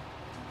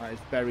 That is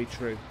very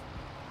true.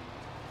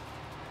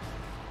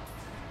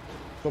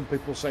 Some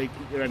people say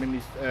keep your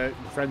enemies, your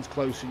friends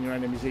close and your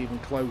enemies even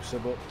closer,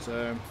 but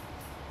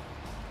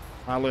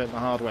I learned the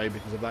hard way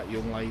because of that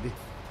young lady.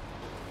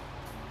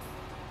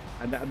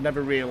 And I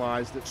never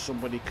realised that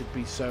somebody could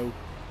be so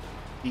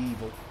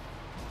evil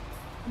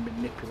and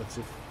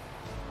manipulative.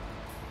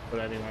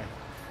 But anyway.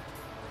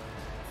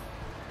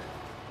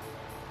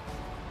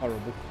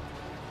 Horrible.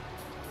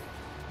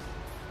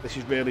 This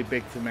is really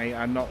big for me.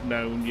 I've not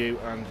known you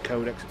and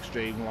Codex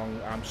Extreme long.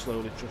 I'm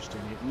slowly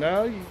trusting you.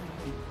 No,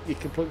 you're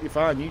completely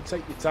fine. You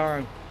take your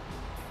time.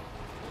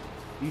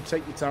 You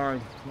take your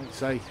time, like I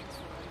say.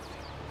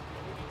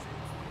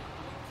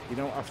 You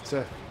don't have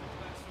to...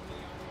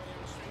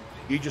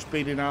 You just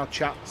being in our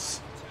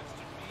chats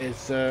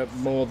is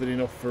more than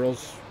enough for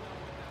us.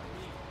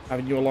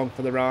 Having you along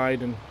for the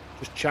ride and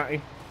just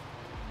chatting.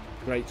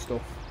 Great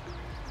stuff.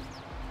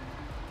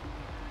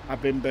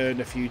 I've been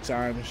burned a few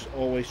times.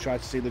 Always try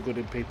to see the good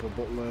in people,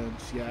 but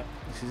learns. Yeah,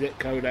 this is it,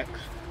 Codex.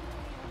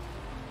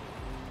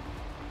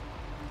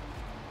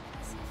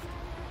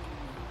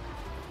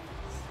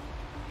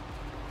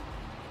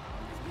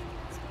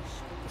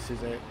 This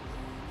is it.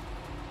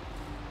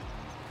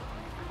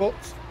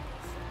 But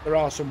there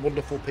are some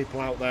wonderful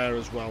people out there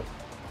as well.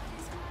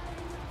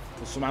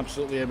 There's some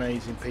absolutely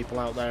amazing people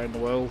out there in the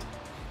world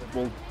that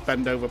will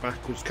bend over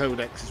backwards.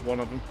 Codex is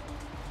one of them.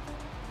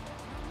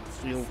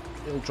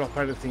 He'll drop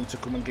anything to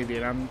come and give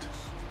you a hand.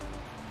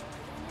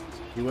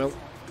 He will.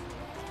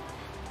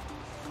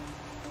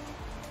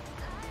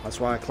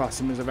 That's why I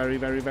class him as a very,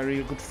 very,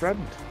 very good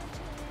friend.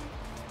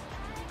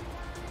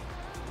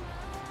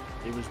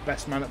 He was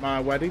best man at my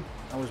wedding.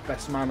 I was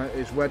best man at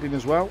his wedding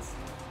as well.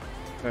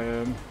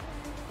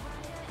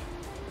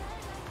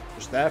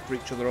 Just there for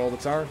each other all the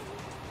time.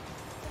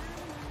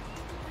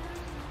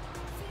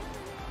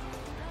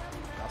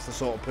 That's the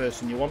sort of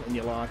person you want in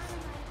your life.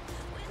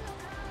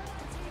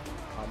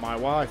 Like my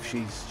wife,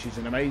 she's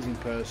an amazing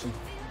person.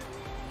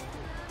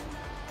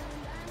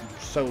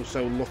 I'm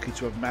so lucky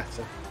to have met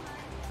her.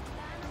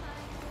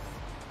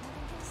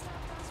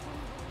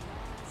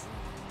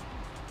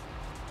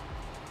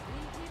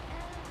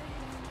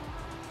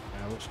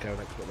 Let's go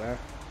next bit there.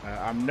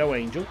 I'm no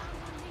angel.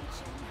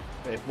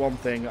 But if one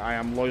thing I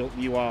am loyal,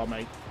 you are,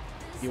 mate.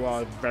 You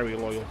are very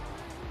loyal.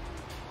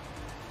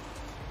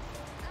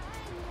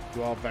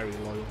 You are very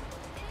loyal.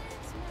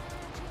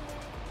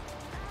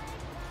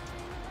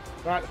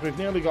 Right, we've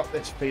nearly got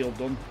this field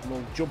done.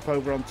 We'll jump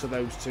over onto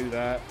those two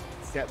there.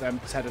 Get them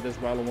tethered as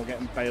well, and we'll get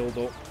them baled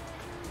up.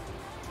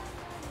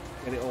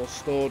 Get it all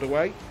stored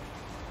away.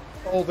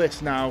 All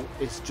this now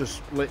is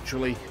just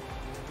literally...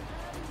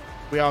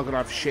 We are going to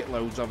have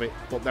shitloads of it,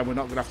 but then we're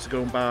not going to have to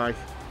go and buy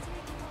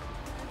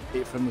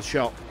it from the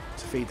shop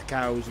to feed the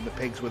cows and the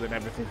pigs with and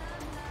everything.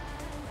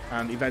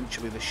 And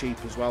eventually the sheep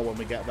as well when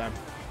we get them.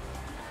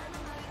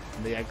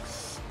 And the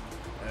eggs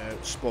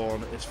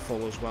spawn is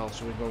full as well,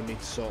 so we're going to need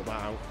to sort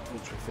that out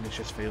once we finish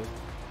this field.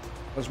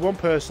 There's one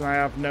person I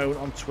have known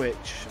on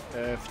Twitch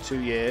for 2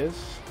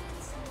 years.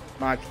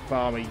 Mikey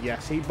Farmer,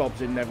 yes, he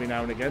bobs in every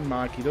now and again,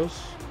 Mikey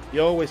does. He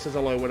always says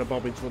hello when I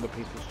bob into other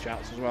people's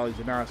chats as well, he's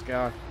a nice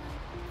guy.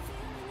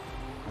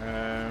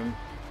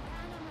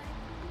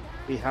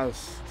 He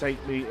has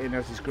taken me in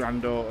as his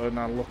granddaughter, and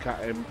I look at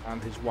him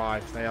and his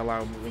wife. They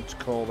allow me to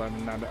call them,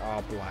 and then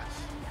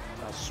bless.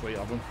 That's sweet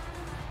of him.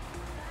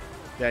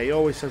 Yeah, he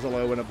always says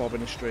hello when I bob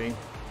in a stream.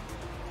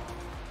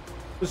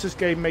 Does this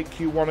game make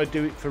you want to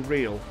do it for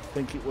real?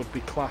 Think it would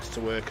be class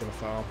to work on a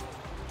farm?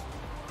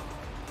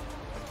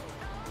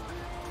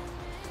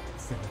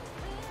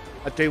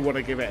 I do want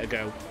to give it a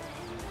go,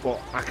 but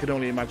I can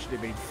only imagine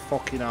it being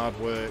fucking hard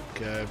work,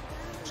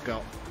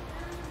 Scott.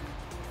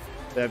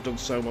 They've done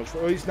so much.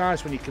 Well, it's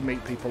nice when you can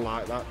meet people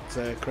like that,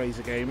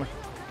 Crazy Gamer.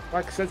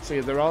 Like I said to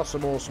you, there are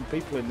some awesome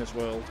people in this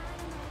world.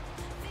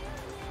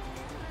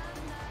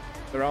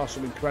 There are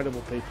some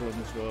incredible people in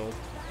this world,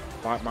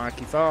 like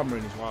Mikey Farmer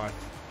and his wife.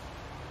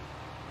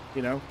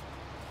 You know?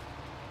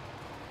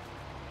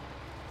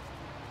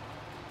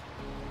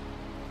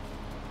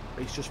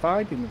 It's just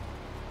finding them.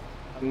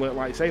 And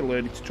like you say,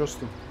 learning to trust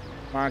them.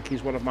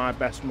 Mikey's one of my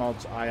best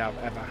mods I have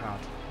ever had.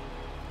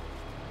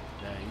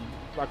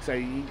 Like I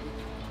say,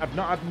 I've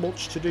not had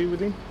much to do with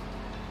him,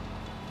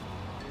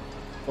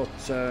 but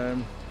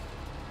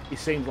he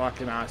seemed like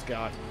a nice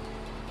guy.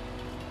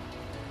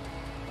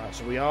 Right,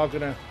 so we are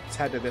going to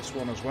tether this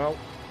one as well.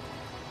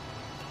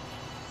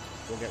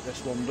 We'll get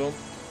this one done.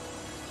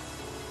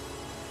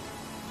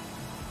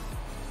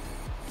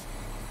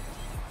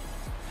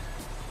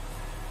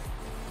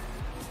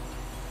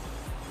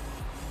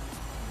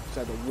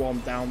 Tether one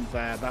down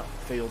there, that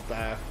field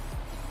there.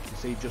 You can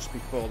see just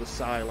before the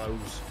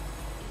silos.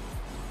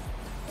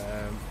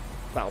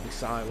 That'll be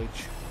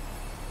silage,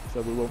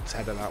 so we won't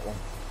tether that one.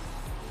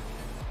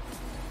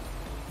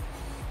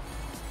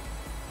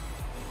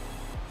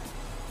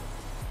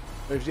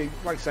 If you,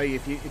 like I say,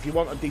 if you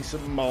want a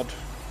decent mod,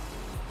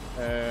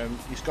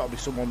 it's got to be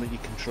someone that you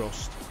can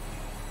trust.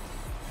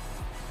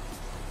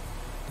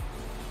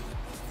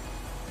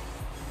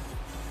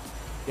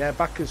 Yeah,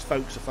 Backers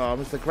folks are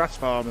farmers. They're grass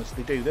farmers.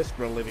 They do this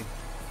for a living.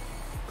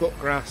 Cut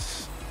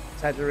grass,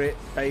 tether it,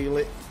 bale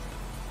it,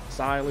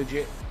 silage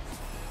it.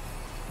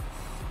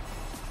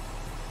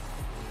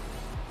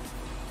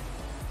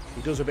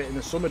 He does a bit in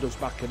the summer, does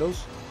Backer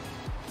does.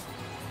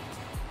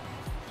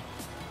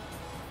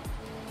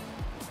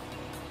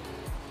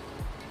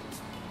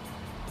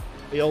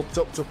 He all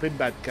tucked up in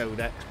bed,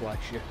 Codex, bless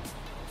you.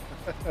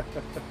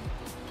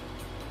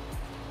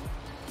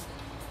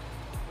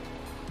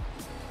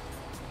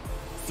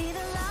 See the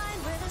line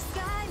where the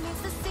sky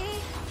meets the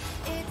sea.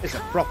 It's a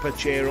proper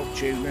cheer up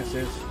tune, this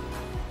is.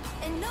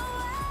 And no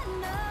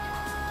one knows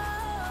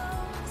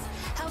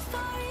how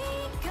far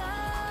it goes.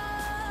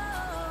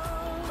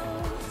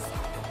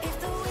 If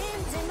the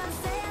wind in my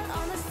sail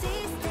on the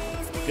sea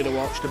stays, Gonna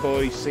watch The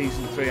Boys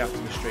season 3 after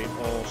the stream.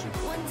 Awesome.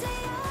 one day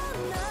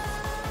I'll know.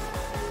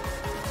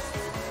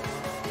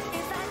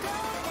 If I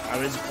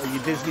go, Are you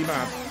Disney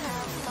mad?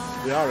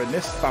 We are in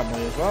this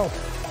family as well.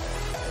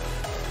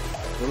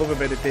 We love a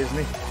bit of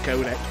Disney.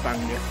 Codex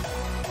banger.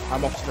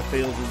 I'm off to the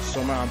field in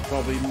summer. I'm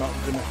probably not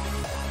going to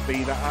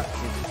be that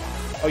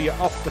active. Oh, you're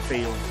off the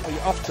field. Oh,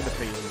 you're off to the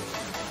field.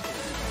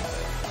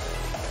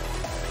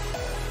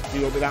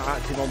 You won't be that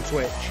active on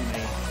Twitch, you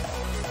mean?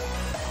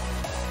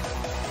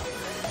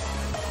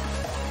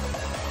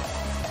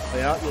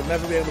 Yeah, you'll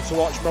never be able to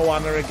watch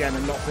Moana again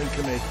and not think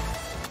of me.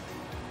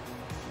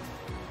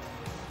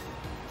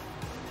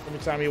 Every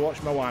time you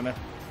watch Moana,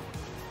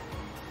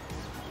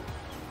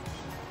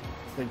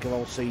 think of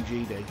old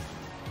CGD.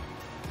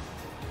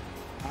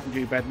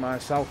 Andrew Bed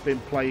myself, been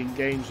playing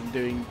games and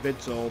doing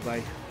vids all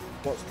day.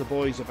 What's The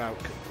Boys about?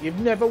 You've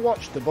never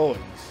watched The Boys?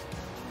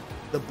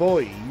 The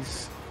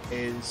Boys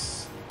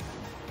is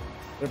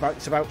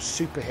it's about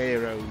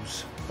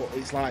superheroes, but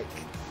it's like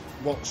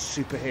what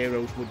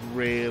superheroes would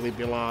really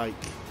be like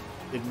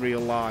in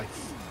real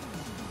life.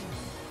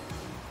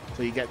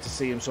 So you get to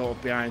see them sort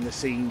of behind the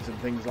scenes and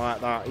things like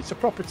that. It's a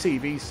proper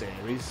TV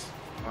series,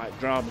 like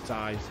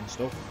dramatised and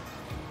stuff.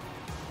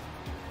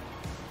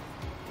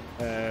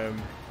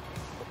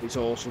 It's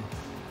awesome.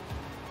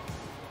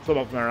 Some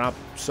of them are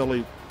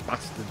absolute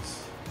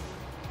bastards.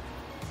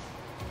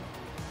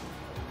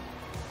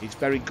 It's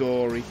very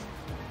gory,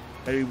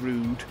 very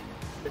rude,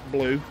 a bit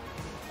blue.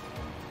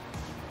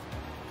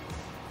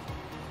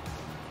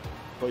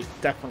 But it's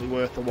definitely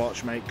worth a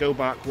watch, mate. Go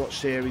back, watch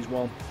series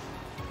 1.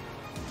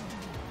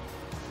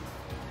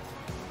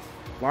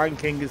 Lion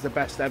King is the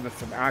best ever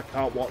for me. I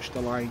can't watch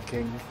The Lion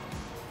King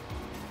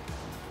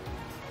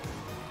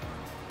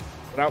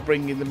without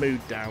bringing the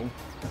mood down.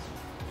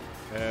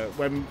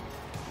 When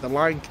The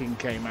Lion King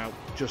came out,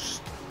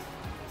 just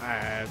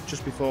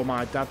before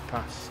my dad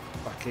passed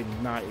back in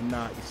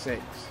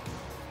 1996,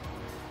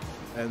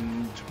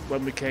 and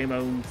when we came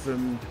home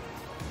from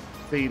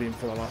feeding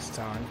for the last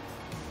time,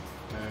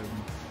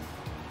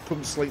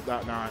 couldn't sleep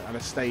that night, and I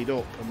stayed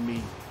up, and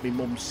me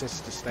mum's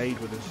sister stayed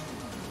with us,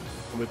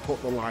 and we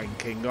put The Lion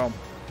King on.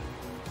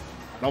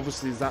 And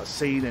obviously there's that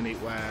scene in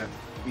it where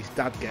his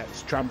dad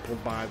gets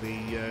trampled by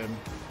the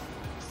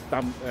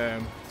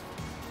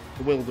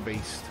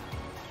wildebeest,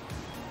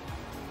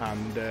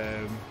 and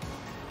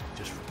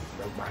just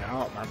broke my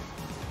heart, man.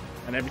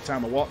 And every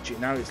time I watch it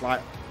now, it's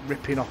like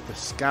ripping off the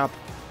scab,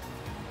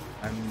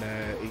 and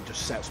it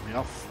just sets me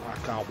off. I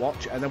can't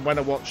watch it. And then when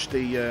I watch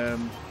the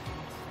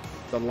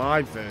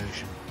live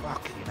version,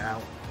 fucking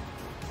hell,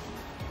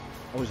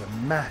 I was a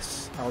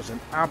mess. I was an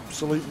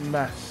absolute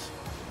mess.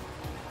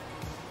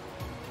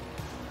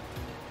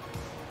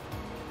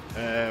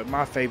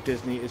 My fave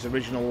Disney is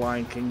original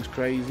Lion King's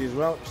crazy as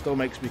well. It still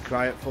makes me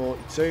cry at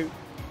 42.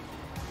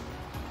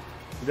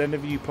 Did any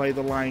of you play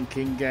the Lion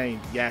King game?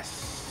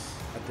 Yes,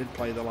 I did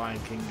play the Lion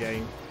King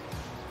game.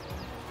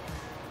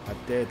 I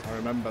did, I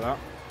remember that.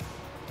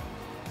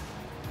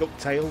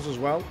 DuckTales as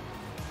well.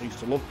 I used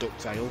to love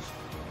DuckTales.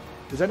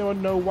 Does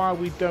anyone know why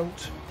we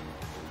don't?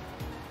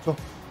 Oh,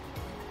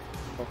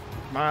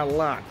 my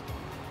lad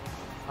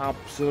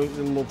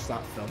absolutely loves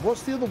that film.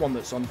 What's the other one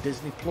that's on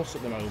Disney Plus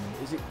at the moment?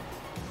 Is it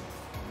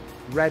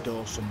Red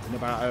or something,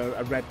 about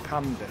a red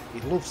panda?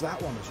 He loves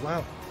that one as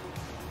well.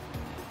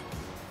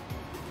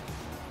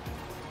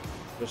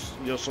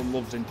 Your son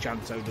loves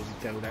Enchanto, does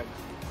he, Codex?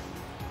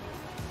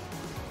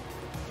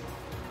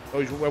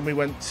 When we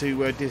went to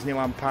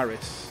Disneyland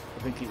Paris,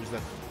 I think it was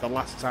the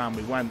last time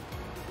we went,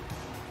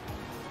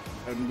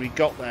 and we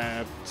got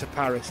there to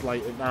Paris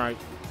late at night,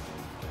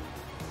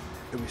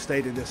 and we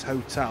stayed in this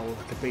hotel,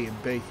 like a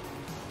B&B,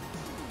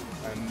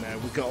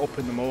 and we got up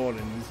in the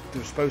morning. They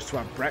were supposed to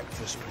have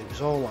breakfast, but it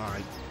was all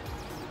like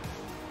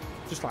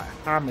just like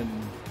ham and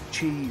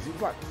cheese. It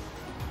was like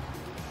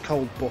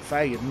cold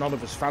buffet, and none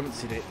of us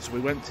fancied it, so we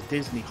went to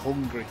Disney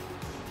hungry,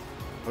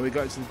 and we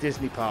got into the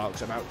Disney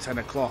parks about 10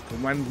 o'clock,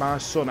 and when my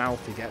son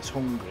Alfie gets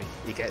hungry,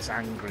 he gets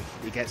angry,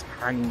 he gets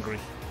hangry.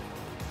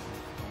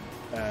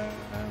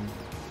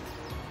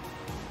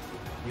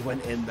 He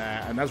went in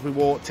there, and as we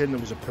walked in, there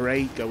was a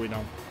parade going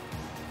on.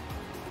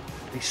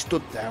 He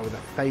stood there with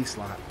a face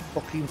like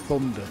fucking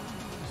thunder.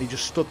 He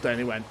just stood there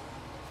and he went,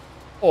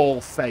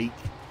 all fake,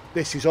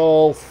 this is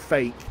all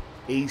fake,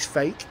 he's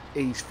fake,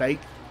 he's fake,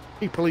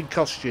 people in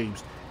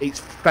costumes, it's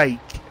fake.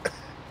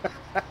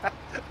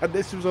 And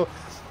this was all.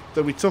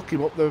 So we took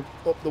him up the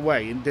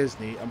way in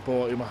Disney and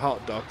bought him a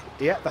hot dog.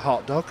 He ate the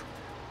hot dog,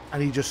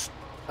 and he just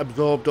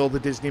absorbed all the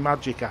Disney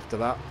magic after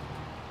that.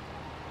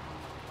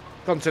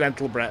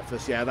 Continental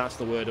breakfast, yeah, that's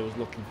the word I was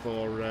looking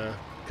for,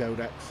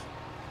 Codex.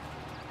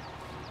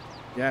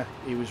 Yeah,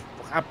 he was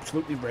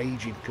absolutely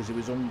raging because he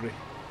was hungry.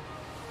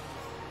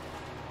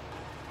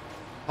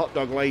 Hot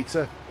dog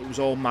later, it was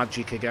all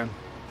magic again.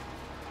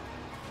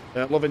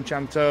 Love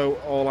Enchanto,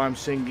 all I'm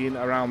singing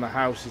around the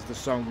house is the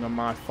song, and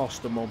my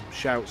foster mum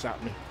shouts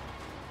at me,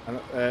 and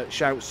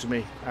shouts to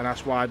me, and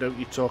asks, why don't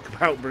you talk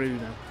about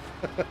Bruno?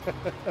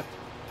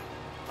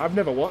 I've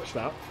never watched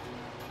that.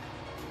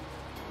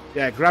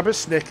 Yeah, grab a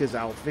Snickers,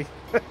 Alfie.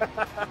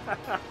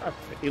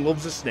 He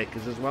loves a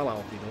Snickers as well,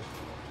 Alfie does.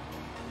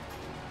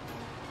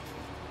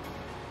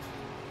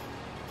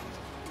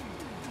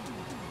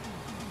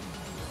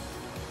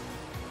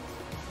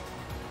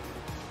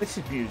 This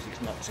music's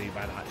not too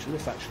bad, actually.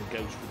 This actually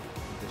goes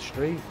with the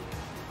stream.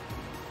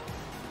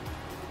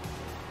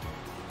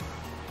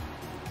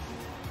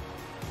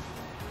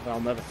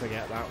 I'll never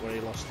forget that, where he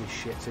lost his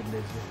shit in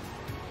Disney.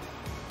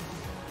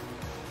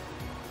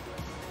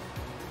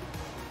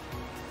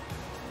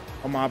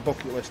 On my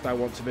bucket list, I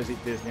want to visit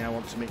Disney. I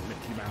want to meet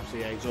Mickey Mouse.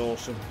 Yeah, it's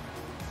awesome.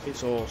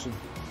 It's awesome.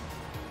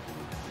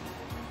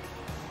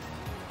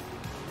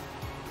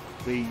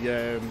 We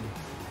I'd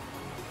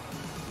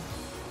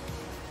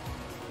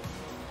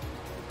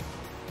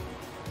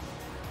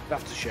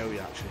have to show you,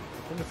 actually.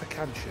 I wonder if I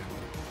can show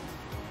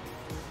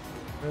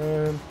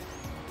you.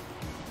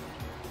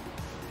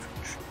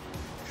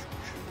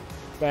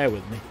 Bear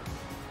with me.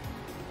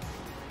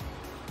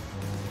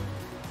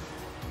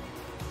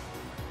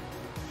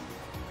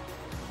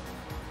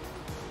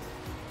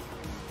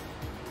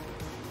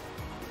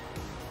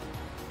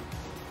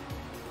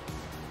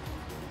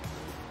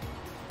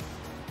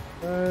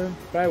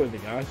 Bear with me,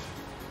 guys.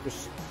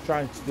 Just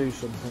trying to do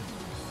something.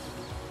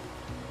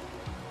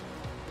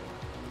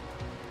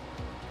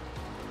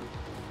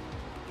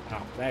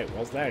 Oh, there it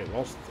was. There it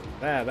was.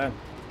 There, then.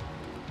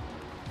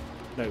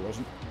 No, it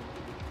wasn't.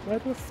 Where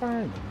do I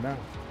find them now?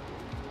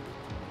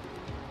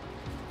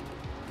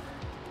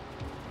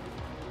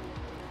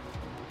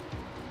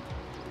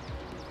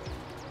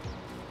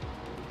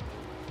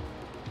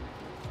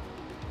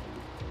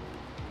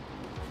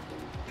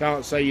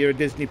 Can't say you're a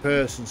Disney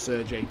person,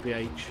 Sir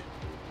JPH.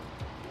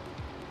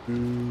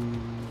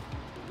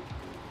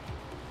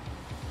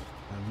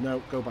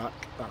 No, go back.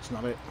 That's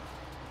not it.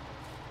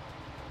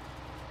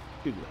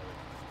 Good Lord.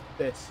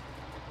 This.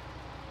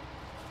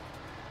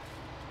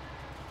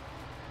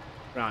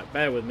 Right,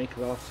 bear with me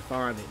because I'll have to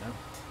find it now.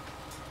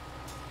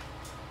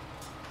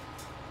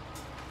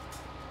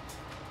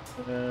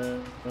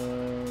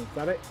 Is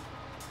that it?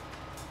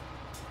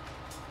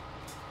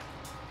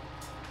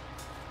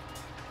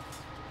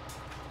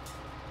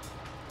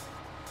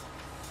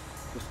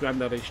 His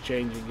granddad is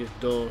changing his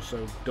door,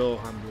 so door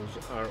handles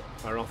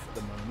are off at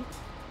the moment.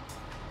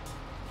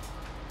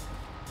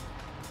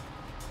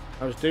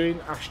 I was doing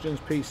Ashton's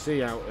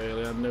PC out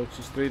earlier and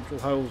noticed 3 little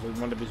holes in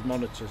one of his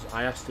monitors.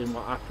 I asked him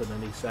what happened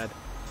and he said,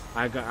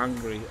 I got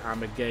angry,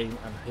 I'm a game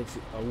and hit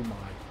it. Oh my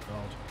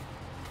god.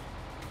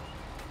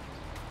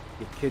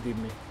 You're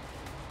kidding me.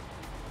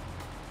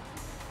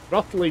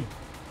 Throttling.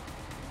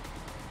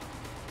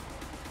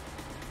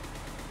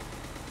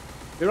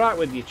 Be right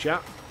with you,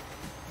 chap.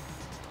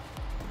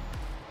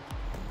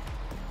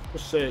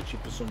 Just searching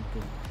for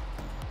something.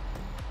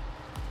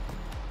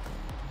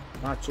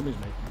 My tummy's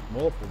making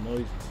awful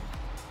noises.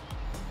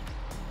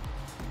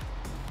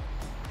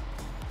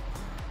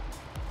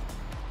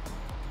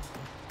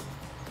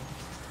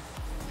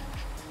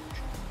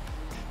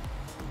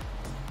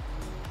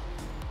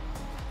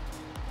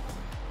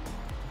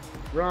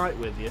 Right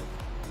with you.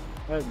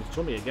 There's my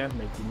tummy again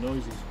making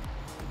noises.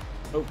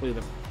 Hopefully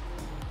the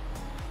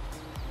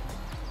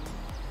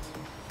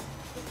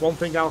one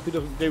thing Alfie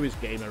doesn't do is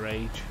gamer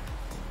rage.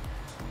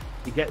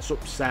 He gets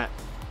upset.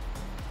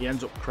 He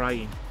ends up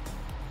crying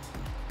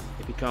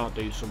if he can't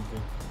do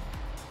something.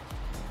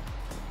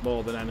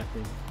 More than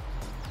anything.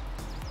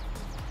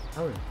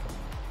 Oh,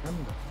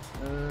 remember.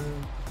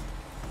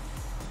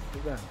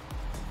 Look there.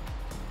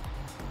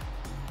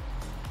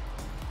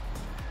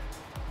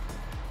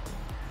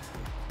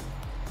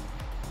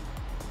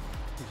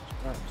 Jesus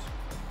Christ.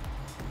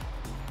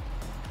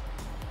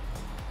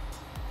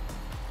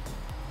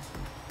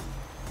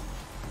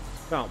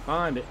 Can't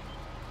find it.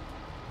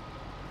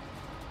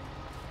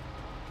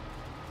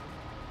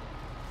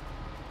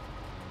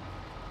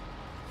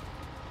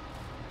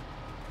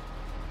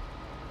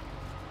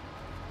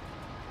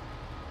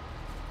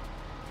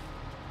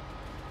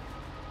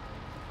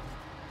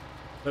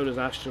 So does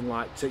Ashton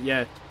like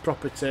yeah,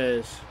 proper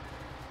tears.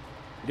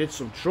 He did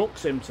some truck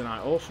sim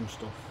tonight, awesome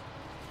stuff.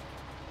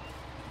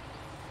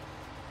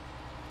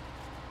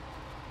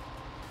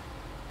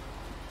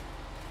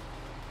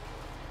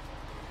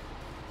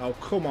 Oh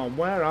come on,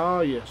 where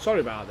are you? Sorry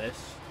about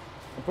this.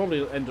 I'll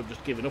probably end up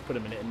just giving up in a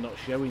minute and not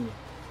showing you.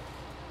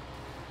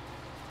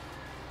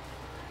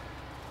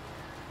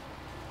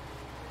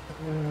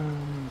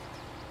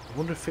 I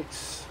wonder if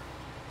it's...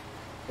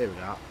 Here we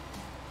go.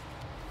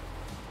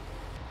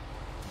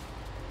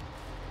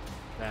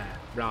 There,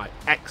 right,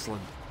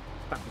 excellent.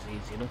 That was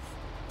easy enough.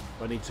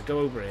 I need to go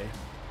over here.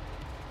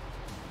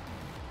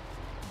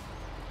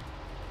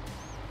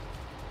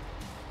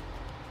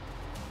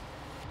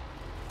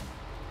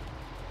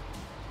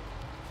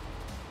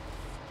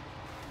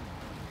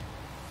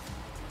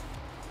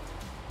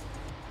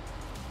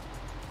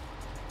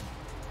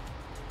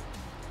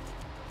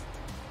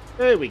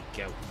 There we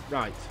go.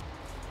 Right.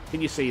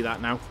 Can you see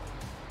that now?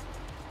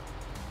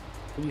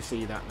 Can you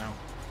see that now?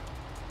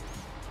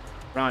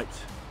 Right.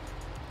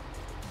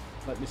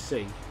 Let me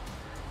see.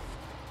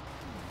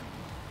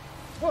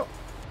 Oh,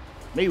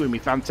 me with my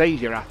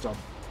Fantasia hat on.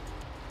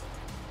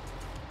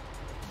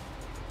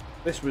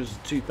 This was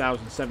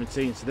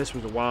 2017, so this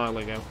was a while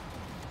ago.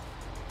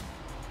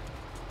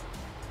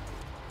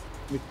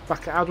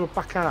 How do I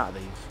back out of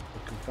these?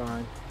 Looking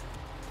fine.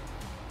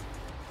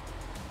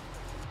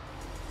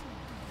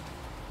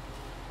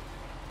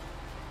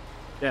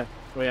 Yeah,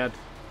 we had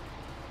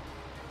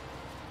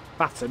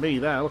batter me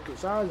there. Look at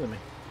the size of me.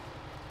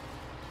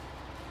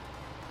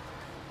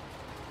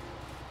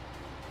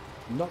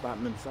 Not that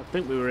many. I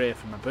think we were here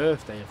for my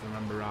birthday, if I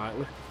remember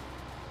rightly.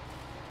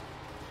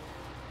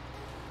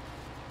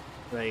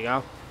 There you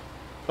go.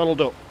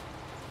 Donald up.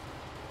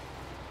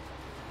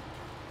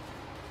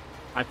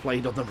 I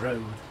played on the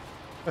road.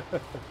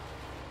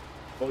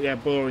 But yeah,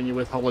 boring you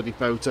with holiday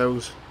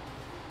photos.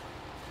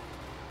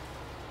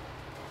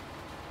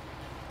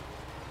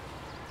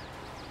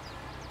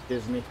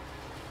 Disney.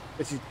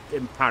 This is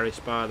in Paris,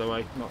 by the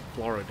way, not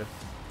Florida.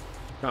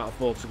 Can't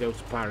afford to go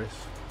to Paris,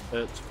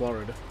 to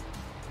Florida.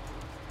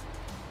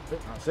 I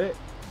think that's it.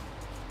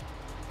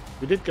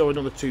 We did go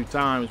another 2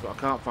 times, but I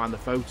can't find the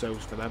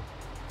photos for them.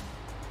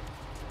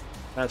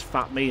 There's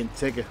Fat Me and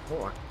Tigger.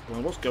 Oh,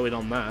 well, what's going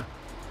on there?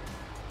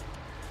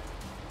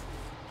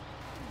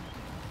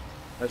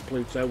 There's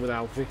Pluto with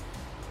Alfie.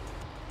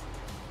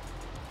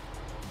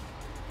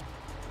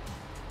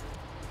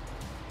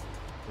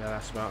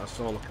 Yeah, that's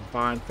all I can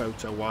find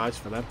photo-wise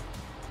for them.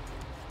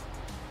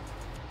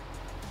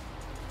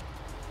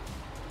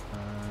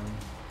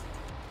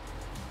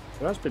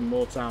 There has been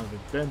more times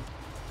we've been.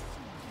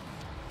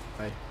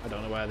 Hey, I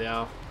don't know where they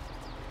are.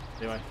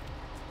 Anyway,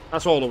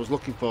 that's all I was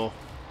looking for.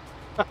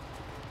 Show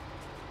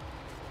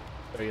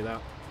you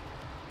that.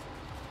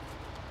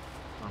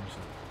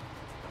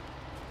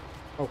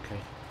 Okay.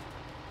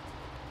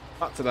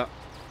 Back to that.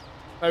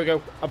 There we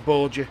go. I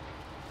bored you.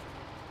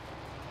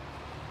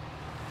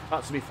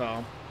 Back to my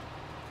farm.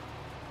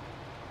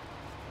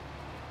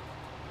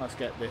 Let's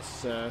get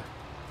this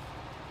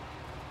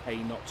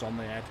hay knots on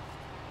the head.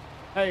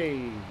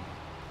 Hey!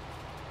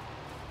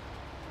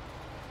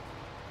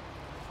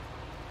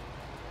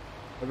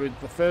 The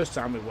first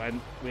time we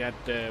went, we had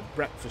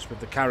breakfast with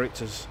the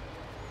characters,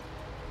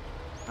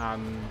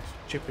 and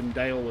Chip and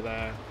Dale were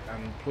there,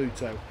 and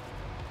Pluto,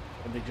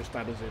 and they just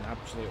had us in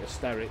absolute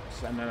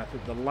hysterics. And then I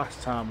think the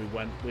last time we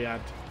went, we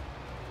had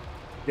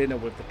dinner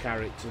with the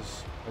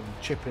characters, and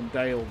Chip and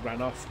Dale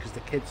ran off because the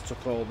kids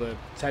took all the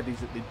teddies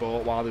that they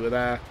bought while they were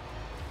there,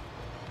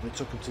 and they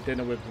took them to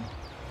dinner with them.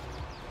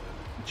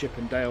 And Chip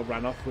and Dale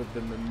ran off with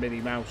them, and Minnie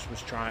Mouse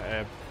was trying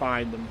to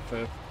find them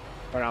for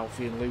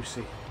Alfie and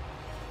Lucy.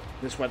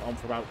 This went on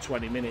for about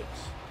 20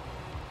 minutes,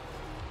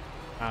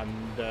 and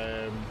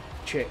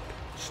Chip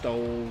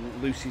stole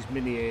Lucy's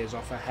mini ears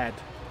off her head.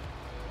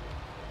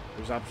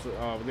 It was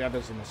absolutely, oh, they had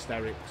us in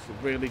hysterics.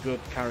 Really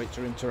good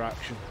character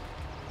interaction.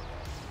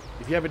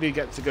 If you ever do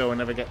get to go and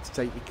never get to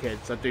take your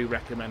kids, I do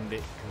recommend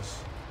it, because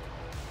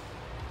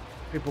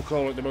people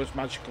call it the most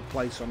magical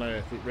place on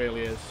earth. It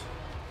really is.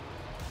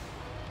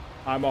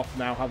 I'm off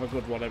now. Have a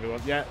good one,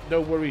 everyone. Yeah,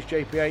 no worries,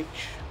 JPH.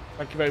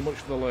 Thank you very much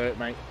for the alert,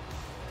 mate.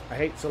 I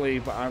hate to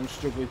leave, but I'm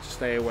struggling to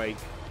stay awake.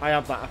 I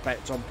have that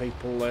effect on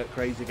people,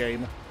 Crazy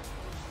Gamer.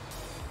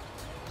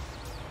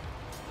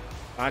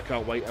 I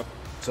can't wait up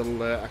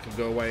till I can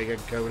go away again,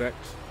 Codex.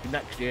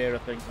 Next year, I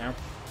think, now.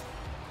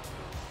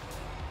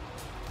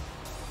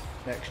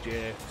 Next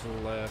year,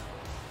 till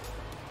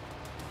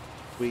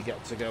we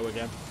get to go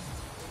again.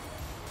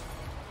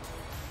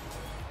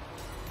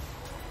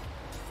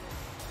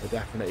 But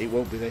definitely, it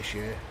won't be this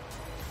year.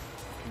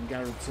 I can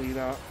guarantee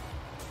that.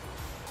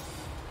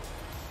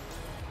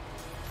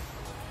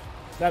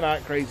 Good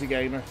night, Crazy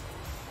Gamer.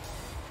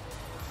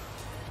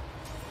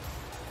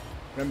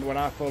 Remember when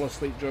I fall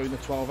asleep during the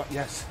 12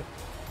 Yes.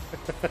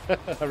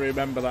 I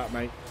remember that,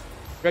 mate.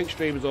 Great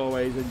stream as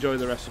always. Enjoy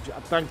the rest of it.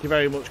 Thank you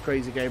very much,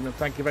 Crazy Gamer, and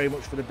thank you very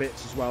much for the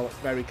bits as well. It's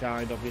very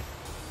kind of you.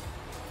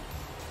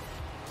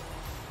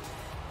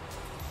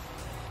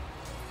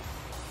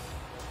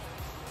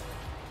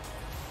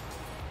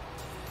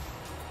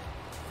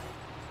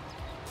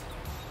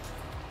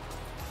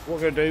 What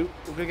we're going to do,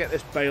 we're going to get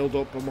this baled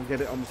up and we'll get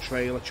it on the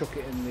trailer, chuck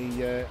it in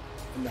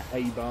the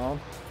hay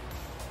barn.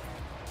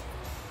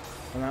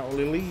 And that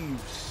only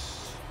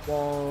leaves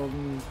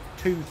 1,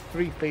 2,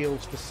 3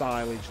 fields for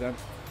silage then.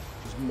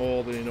 Which is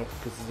more than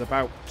enough, because there's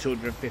about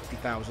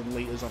 250,000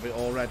 litres of it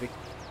already.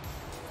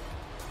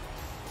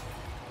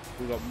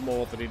 We've got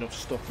more than enough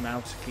stuff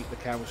now to keep the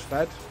cows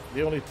fed.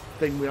 The only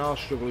thing we are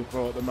struggling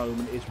for at the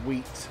moment is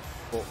wheat,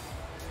 but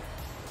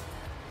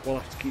we'll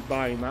have to keep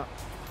buying that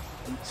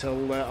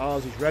until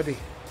ours is ready,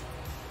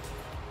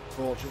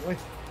 fortunately.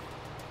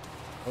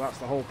 Well, that's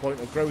the whole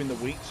point of growing the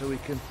wheat, so we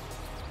can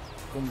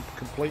become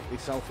completely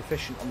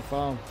self-efficient on the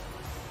farm.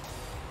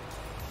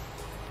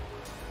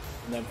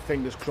 And then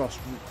fingers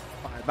crossed,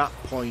 by that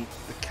point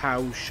the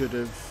cows should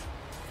have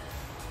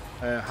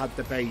had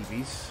the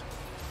babies,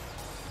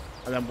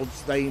 and then once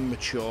they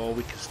mature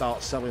we can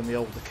start selling the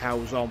older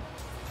cows on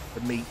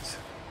the meat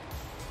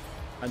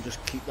and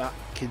just keep that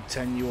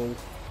continual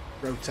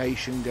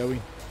rotation going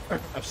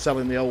of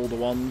selling the older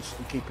ones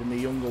and keeping the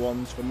younger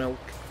ones for milk.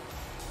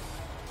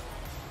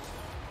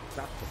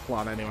 That's the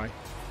plan anyway.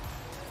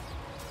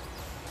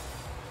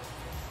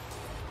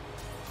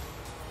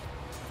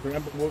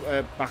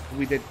 Remember back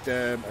we did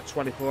a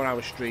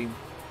 24-hour stream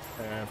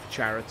for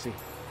charity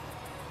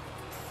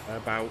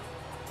about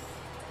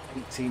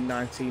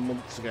 18-19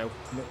 months ago,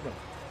 no,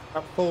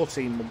 about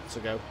 14 months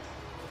ago.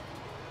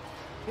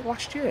 Was it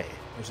last year?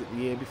 Or was it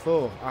the year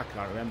before? I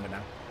can't remember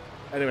now.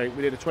 Anyway,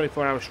 we did a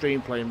 24-hour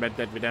stream playing Red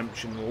Dead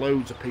Redemption, and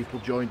loads of people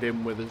joined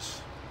in with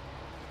us,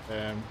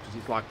 because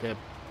it's like a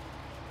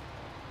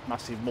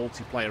massive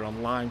multiplayer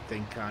online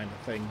thing kind of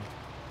thing.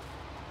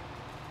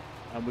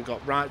 And we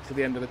got right to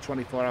the end of the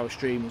 24-hour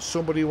stream, and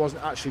somebody who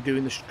wasn't actually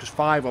doing this, because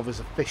 5 of us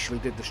officially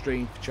did the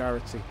stream for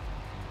charity,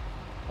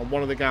 and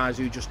one of the guys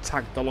who just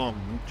tagged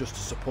along just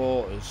to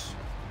support us,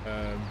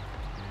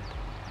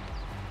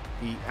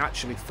 he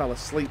actually fell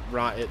asleep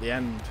right at the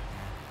end.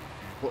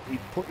 But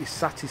he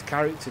sat his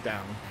character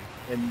down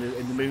in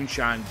the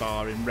moonshine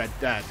bar in Red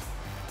Dead,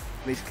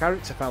 and his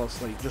character fell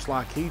asleep just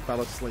like he fell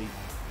asleep,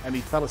 and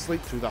he fell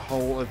asleep through the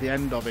whole of the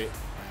end of it.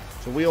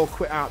 So we all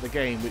quit out the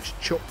game, which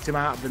chucked him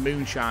out of the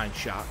moonshine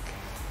shack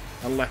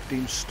and left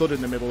him stood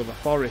in the middle of a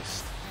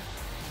forest.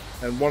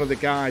 And one of the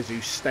guys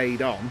who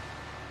stayed on,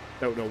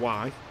 don't know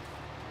why,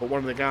 but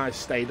one of the guys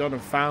stayed on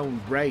and found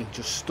Ray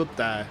just stood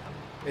there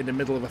in the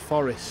middle of a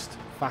forest,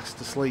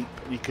 fast asleep,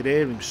 and you could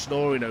hear him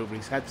snoring over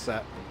his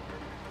headset.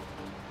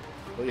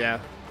 But yeah,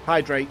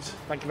 hydrate.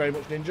 Thank you very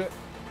much, Ninja.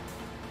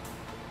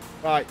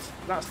 Right,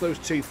 that's those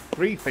 3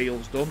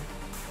 fields done.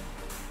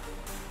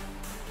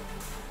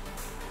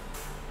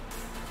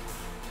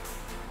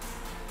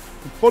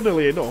 And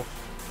funnily enough,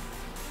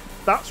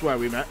 that's where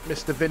we met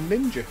Mr. Vin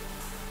Ninja.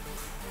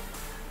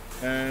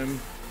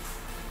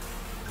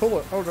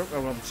 Colour. Oh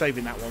no, I'm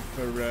saving that one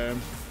for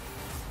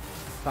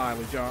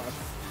silage, aren't I?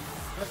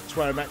 That's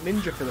where I met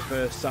Ninja for the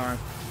first time.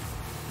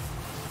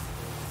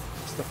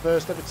 It's the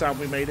first ever time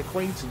we made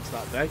acquaintance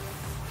that day.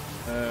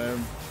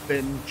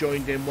 Vin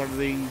joined in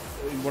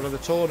one of the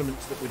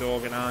tournaments that we'd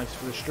organised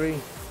for the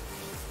stream.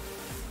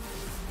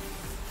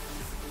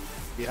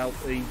 He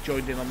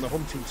joined in on the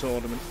hunting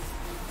tournament.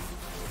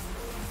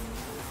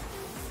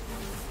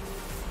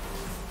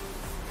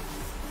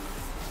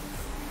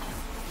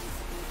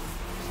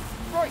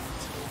 Right,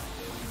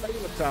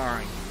 baler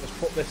time. Let's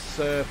put this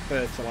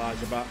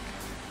fertiliser back.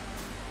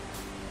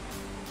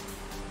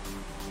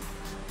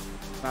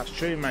 That's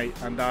true, mate.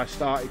 And I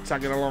started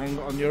tagging along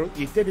on your...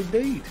 You did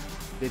indeed.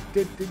 You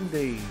did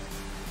indeed.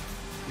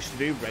 Used to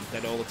do Red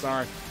Dead all the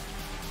time.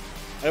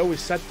 I always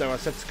said, though, I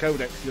said to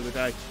Codex the other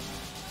day,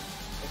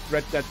 if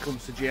Red Dead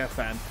comes to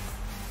GFN,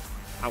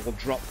 I will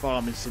drop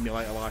Farming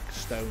Simulator like a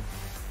stone.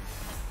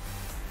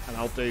 And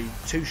I'll do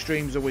 2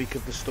 streams a week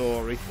of the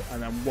story,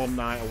 and then 1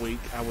 night a week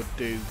I would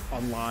do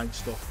online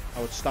stuff.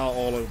 I would start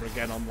all over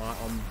again on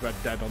Red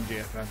Dead on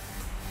GFN.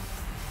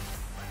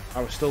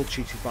 I was still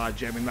cheated by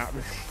Jim in that.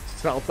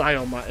 I'll die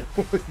on that.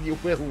 You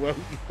will, won't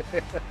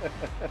you?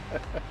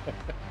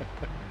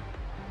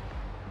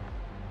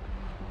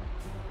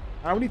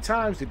 How many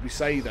times did we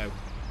say, though,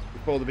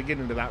 before the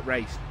beginning of that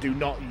race, do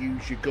not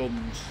use your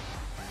guns,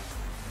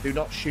 do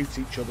not shoot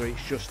each other,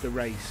 it's just a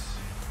race?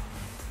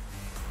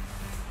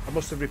 I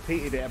must have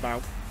repeated it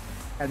about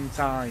 10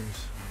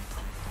 times.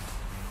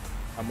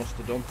 I must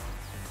have done.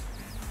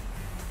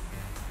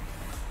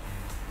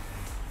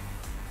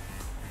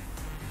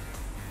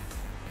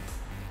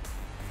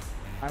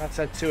 And I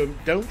said to him,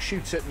 don't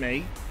shoot at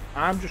me,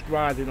 I'm just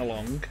riding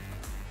along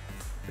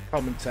to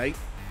commentate,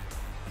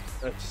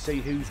 to see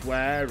who's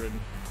where, and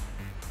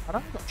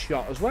I got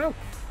shot as well.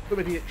 Some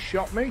idiot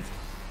shot me.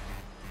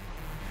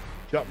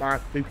 Shot my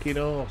fucking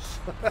horse.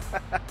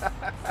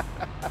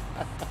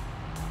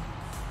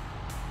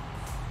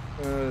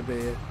 Oh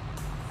dear.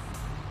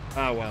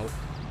 Ah well.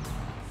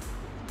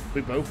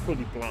 We both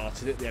bloody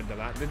blasted at the end of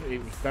that, didn't we?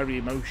 It was very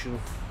emotional.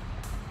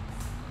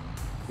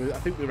 I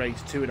think we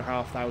raised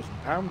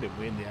 £2,500, didn't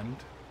we, in the end?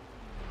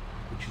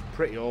 Which is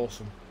pretty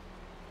awesome.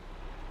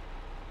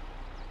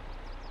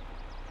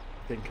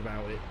 Think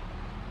about it.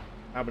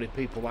 How many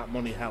people that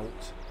money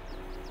helped.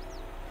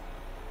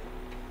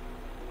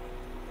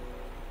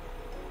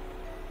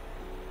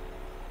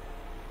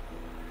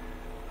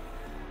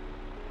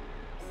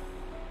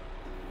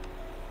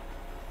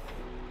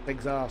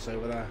 Big's arse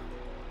over there.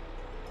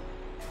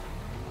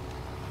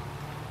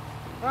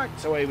 Right,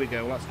 so here we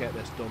go. Let's get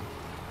this done.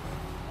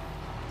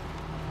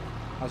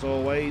 As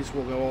always,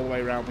 we'll go all the way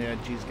around the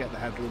edges, get the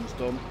headlands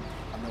done,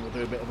 and then we'll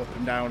do a bit of up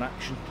and down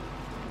action.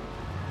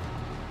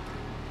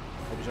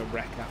 I was a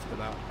wreck after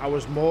that. I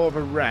was more of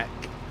a wreck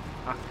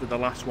after the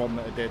last one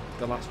that I did,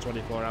 the last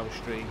 24-hour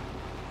stream.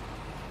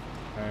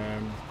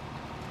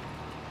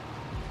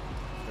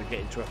 We're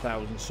getting to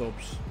 1,000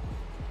 subs.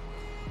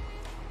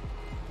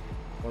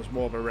 I was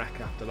more of a wreck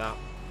after that.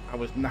 I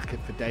was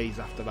knackered for days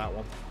after that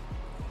one.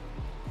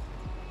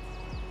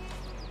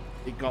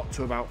 It got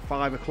to about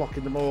 5 o'clock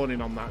in the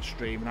morning on that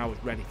stream and I was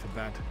ready for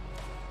bed.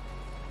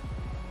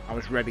 I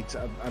was ready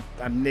to...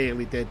 I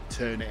nearly did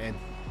turn it in.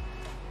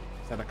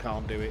 Said I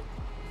can't do it.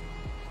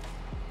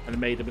 And I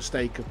made a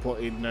mistake of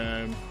putting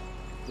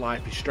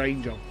Life is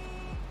Strange on.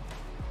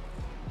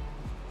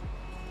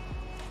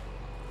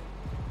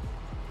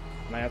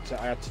 And I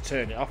had to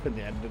turn it off in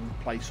the end and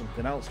play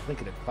something else. I think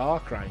I did Far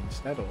Cry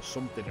instead or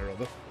something or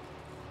other.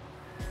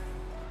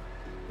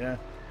 Yeah.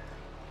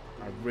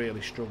 I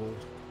really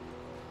struggled.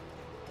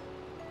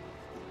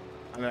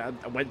 And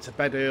I went to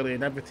bed early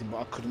and everything, but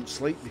I couldn't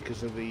sleep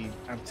because of the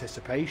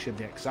anticipation,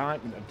 the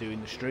excitement of doing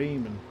the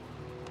stream. And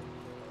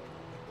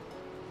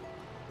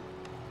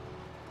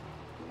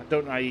I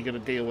don't know how you're going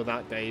to deal with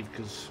that, Dave,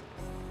 because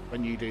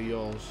when you do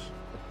yours,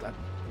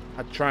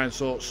 I'd try and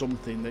sort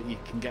something that you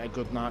can get a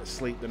good night's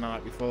sleep the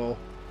night before,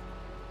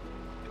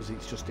 because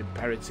it's just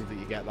imperative that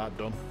you get that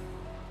done.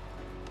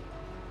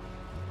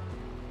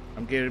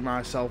 I'm gearing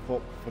myself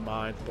up for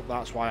mine, but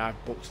that's why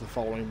I've booked the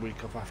following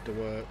week off after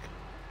work.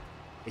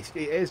 It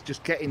is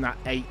just getting that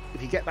 8.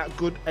 If you get that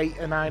good 8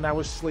 or 9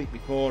 hours sleep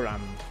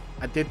beforehand.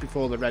 I did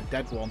before the Red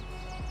Dead one,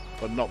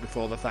 but not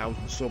before the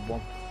 1000 sub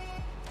one.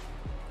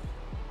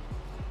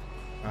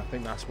 I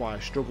think that's why I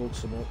struggled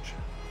so much.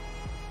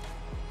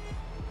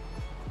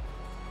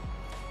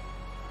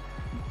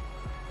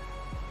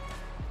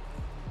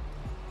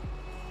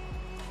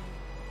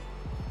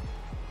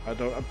 I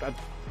don't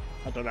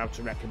know how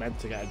to recommend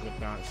to get a good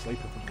night's sleep,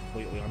 if I'm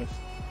completely honest.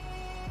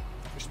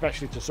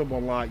 Especially to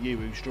someone like you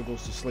who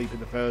struggles to sleep in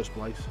the first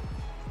place.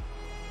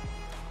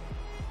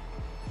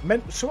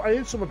 So I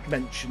heard someone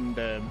mentioned,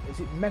 is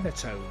it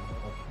Menatone?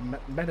 Or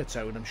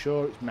Menatone, I'm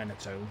sure it's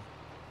Menatone.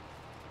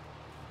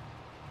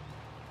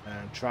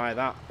 Try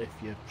that if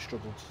you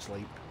struggle to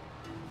sleep.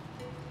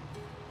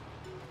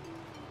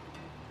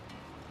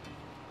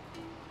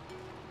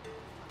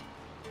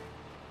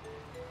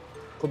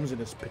 Comes in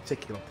this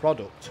particular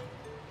product.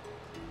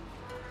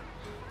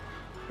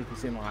 I think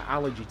it's in like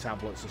allergy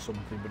tablets or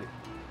something, but it...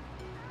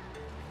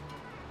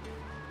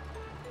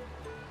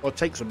 Or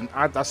take some,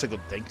 that's a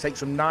good thing, take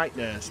some night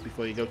nurse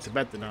before you go to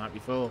bed the night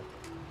before.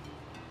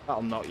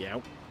 That'll knock you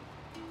out.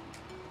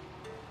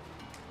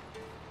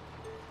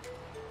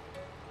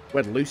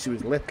 When Lucy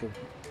was little,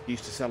 he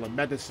used to sell a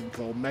medicine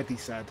called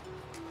Mediced.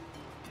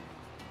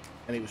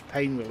 And it was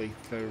pain relief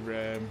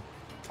for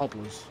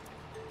toddlers.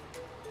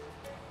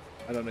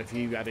 I don't know if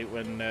you had it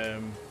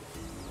when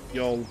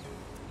your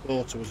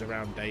daughter was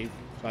around, Dave.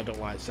 So I don't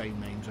like saying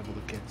names of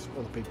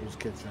other people's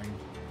kids'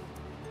 names.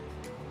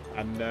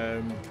 And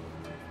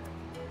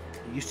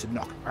it used to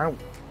knock them out.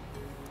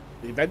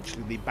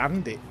 Eventually they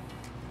banned it.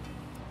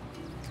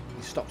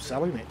 They stopped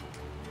selling it.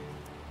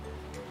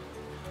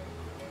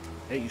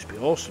 It used to be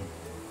awesome.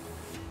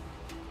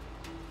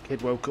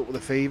 Kid woke up with a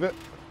fever.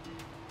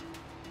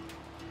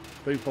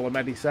 Spoonful of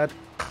Mediced.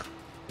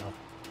 No.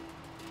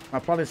 My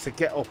plan is to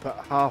get up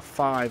at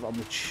 5:30 on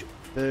the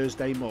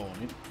Thursday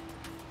morning.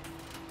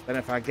 Then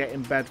if I get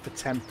in bed for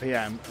 10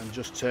 PM and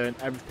just turn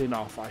everything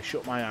off, I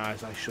shut my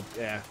eyes, I should,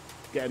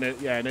 get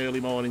an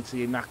early morning till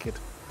you're knackered.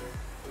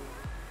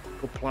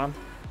 Good plan.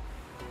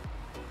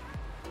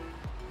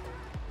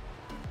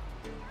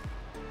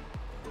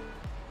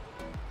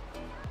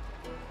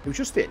 It was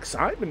just the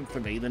excitement for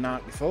me the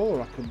night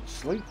before. I couldn't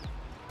sleep.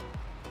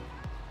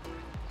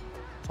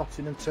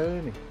 Tossing and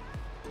turning.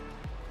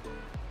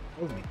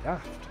 It was me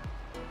daft.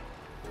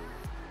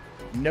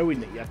 Knowing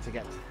that you had to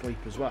get to sleep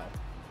as well.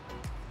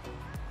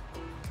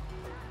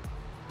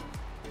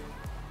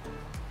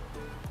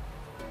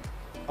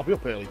 I'll be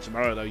up early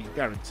tomorrow though, you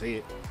guarantee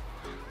it.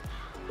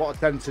 What I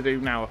tend to do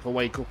now if I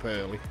wake up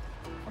early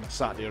on a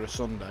Saturday or a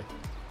Sunday,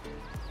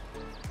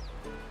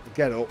 I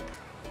get up,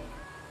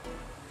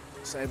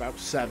 say about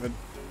 7,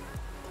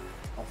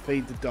 I'll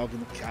feed the dog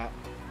and the cat,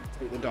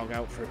 take the dog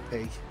out for a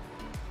pee,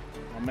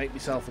 I'll make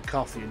myself a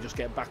coffee and just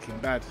get back in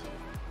bed.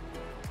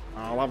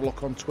 I'll have a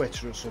look on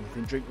Twitter or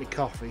something, drink my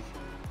coffee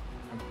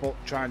and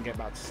try and get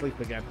back to sleep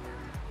again.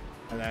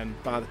 And then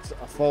I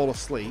fall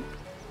asleep,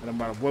 and then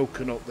when I've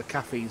woken up the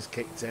caffeine's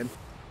kicked in.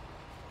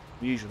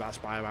 Usually that's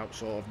by about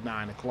sort of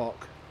 9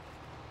 o'clock.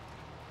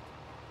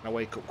 I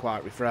wake up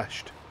quite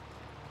refreshed.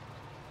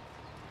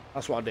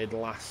 That's what I did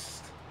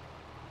last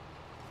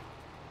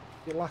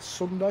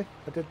Sunday.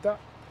 I did that.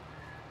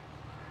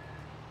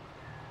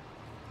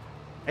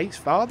 It's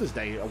Father's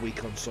Day a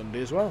week on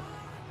Sunday as well.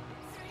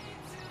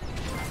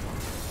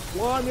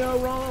 Blimey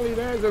O'Reilly,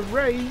 there's a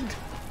raid.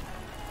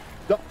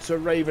 Dr.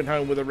 Raven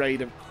home with a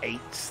raid of 8.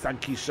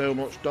 Thank you so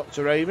much,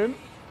 Dr. Raven.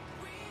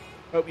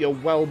 Hope you're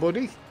well,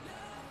 buddy.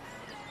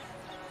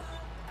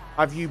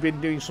 Have you been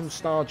doing some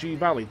Stardew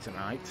Valley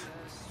tonight?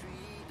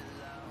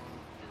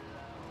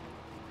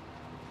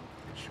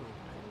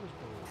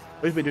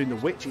 We've been doing The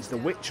Witch. It's The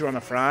Witcher on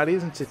a Friday,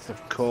 isn't it?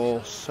 Of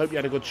course. Hope you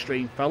had a good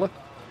stream, fella.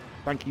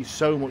 Thank you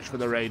so much for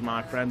the raid,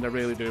 my friend. I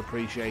really do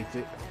appreciate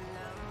it.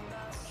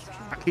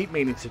 I keep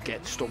meaning to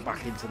get stuck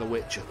back into The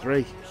Witcher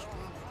 3.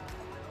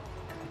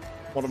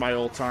 One of my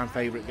all-time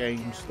favourite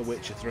games, The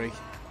Witcher 3.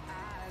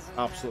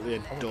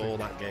 Absolutely adore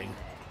that game.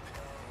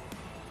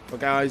 But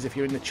guys, if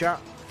you're in the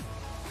chat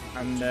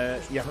and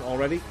you haven't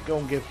already, go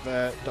and give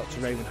Dr.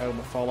 Ravenholm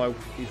a follow.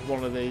 He's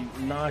one of the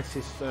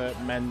nicest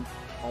men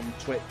on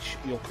Twitch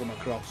you'll come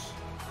across.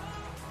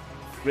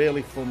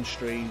 Really fun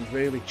streams,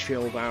 really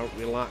chilled out,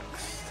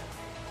 relaxed.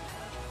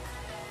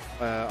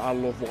 I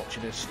love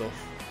watching his stuff.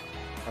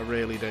 I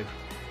really do.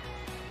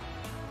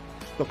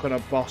 Stuck on a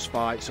boss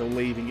fight, so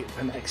leaving it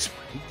for next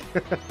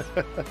week.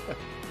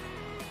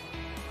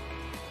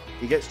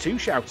 He gets 2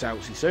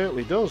 shout-outs, he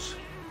certainly does.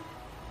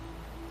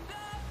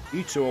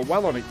 You two are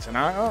well on it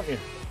tonight, aren't you?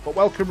 But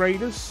welcome,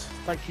 Raiders.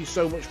 Thank you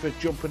so much for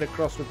jumping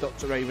across with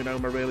Dr.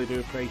 Ravenholm. I really do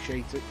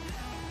appreciate it.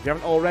 If you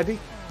haven't already,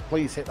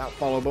 please hit that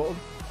follow button.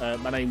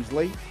 My name's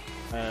Lee.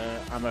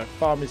 I'm a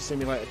Farming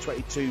Simulator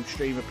 22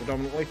 streamer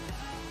predominantly.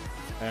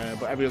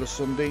 But every other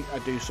Sunday, I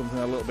do something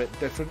a little bit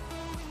different.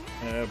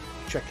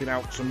 Checking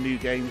out some new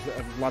games that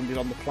have landed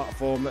on the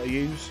platform that I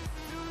use.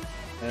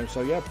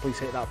 So yeah, please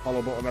hit that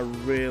follow button. I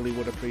really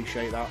would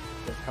appreciate that.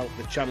 It'll help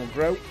the channel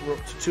grow. We're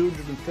up to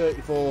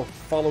 234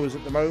 followers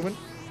at the moment.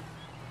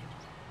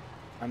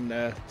 And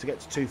to get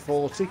to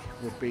 240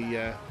 would be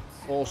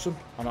awesome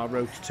on our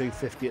road to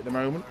 250 at the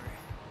moment.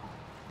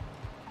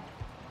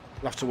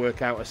 We'll have to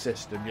work out a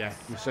system, yeah,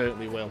 we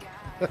certainly will.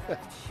 But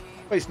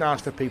it's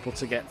nice for people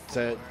to get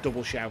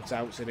double shout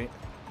outs in it.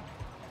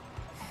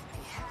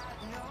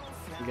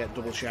 You get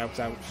double shout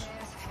outs.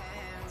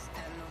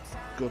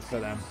 Good for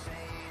them.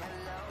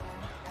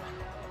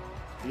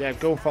 Yeah,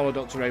 go and follow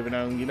Dr.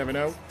 Ravenone, you never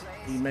know.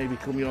 He may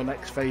become your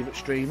next favourite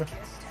streamer.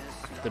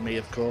 After me,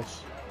 of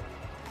course.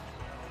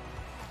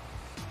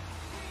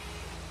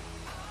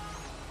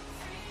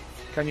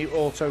 Can you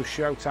auto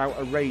shout out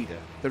a raider?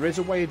 There is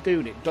a way of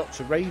doing it.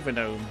 Dr.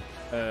 Ravenome,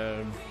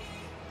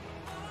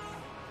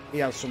 he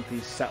has something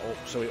set up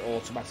so it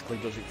automatically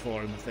does it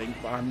for him, I think.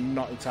 But I'm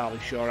not entirely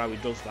sure how he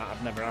does that.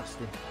 I've never asked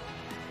him.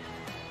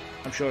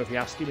 I'm sure if you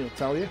ask him, he'll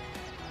tell you.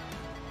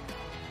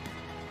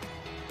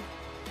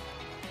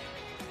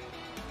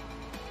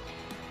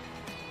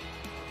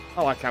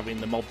 I like having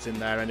the mods in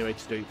there anyway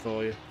to do it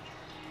for you.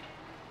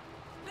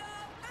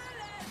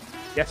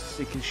 Yes,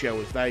 he can show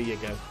us. There you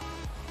go.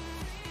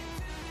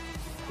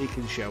 He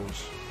can show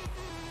us.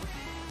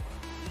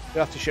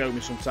 You'll have to show me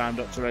sometime,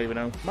 Dr.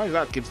 Ravenone. Maybe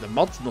that gives the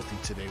mods nothing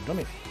to do, doesn't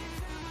it?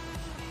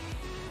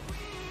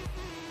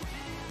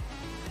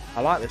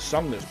 I like this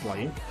song that's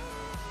playing.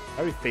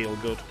 Very feel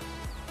good.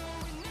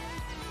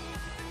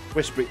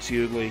 Whisper it to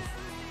you, Lee.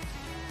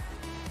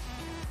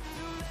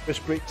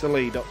 Whisper it to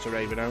Lee, Dr.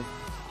 Ravenone.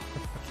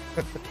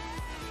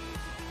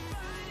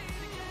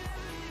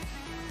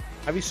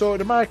 Have you sorted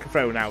a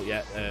microphone out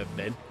yet,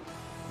 Min?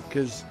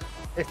 Because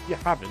if you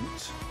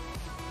haven't,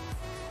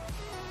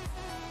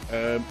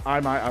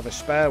 I might have a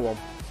spare one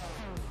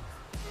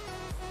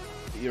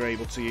that you're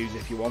able to use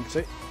if you want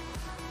it.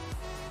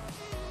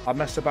 I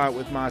mess about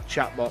with my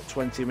chatbot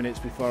 20 minutes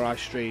before I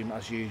stream,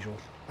 as usual.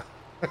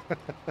 I'm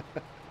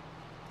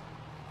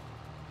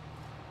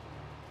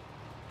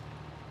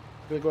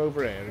going to go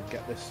over here and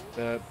get this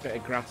bit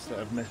of grass that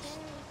I've missed.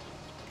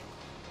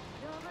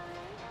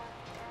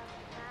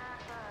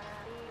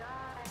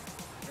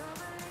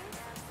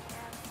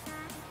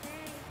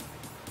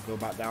 Go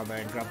back down there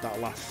and grab that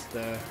last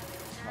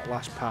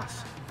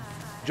pass.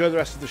 Enjoy the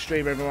rest of the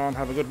stream, everyone.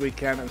 Have a good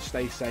weekend and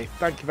stay safe.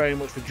 Thank you very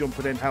much for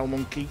jumping in,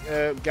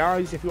 Hellmonkey.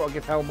 Guys, if you want to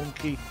give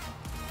Hellmonkey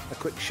a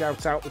quick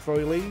shout out before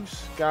he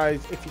leaves,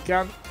 guys, if you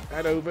can,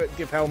 head over and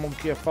give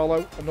Hellmonkey a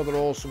follow. Another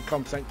awesome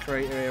content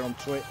creator here on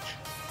Twitch.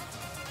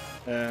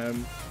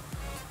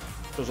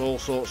 Does all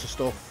sorts of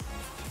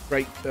stuff.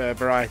 Great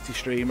variety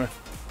streamer.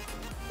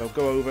 So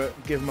go over,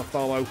 give him a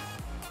follow.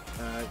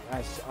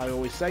 As I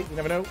always say, you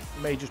never know,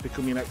 may just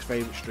become your next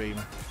favourite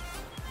streamer.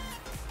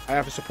 I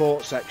have a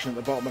support section at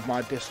the bottom of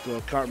my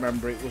Discord. Can't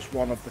remember, it was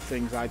one of the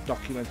things I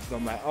documented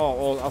on there.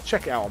 Oh, I'll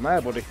check it out on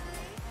there, buddy.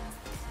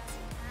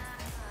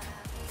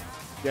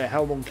 Yeah,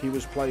 Hellmonkey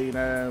was playing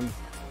a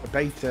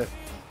beta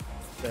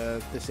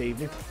this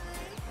evening.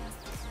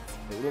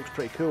 It looks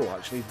pretty cool,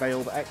 actually.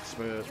 Veiled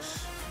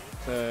Experts,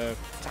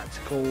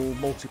 tactical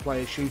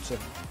multiplayer shooter.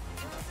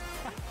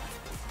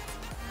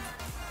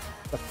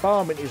 The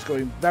farming is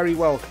going very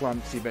well,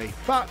 Clancy B.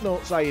 Fat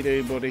Nuts, how you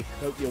doing, buddy?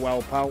 Hope you're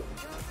well, pal.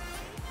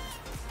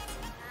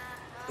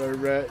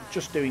 We're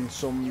just doing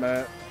some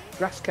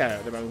grass care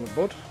at the moment,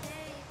 bud.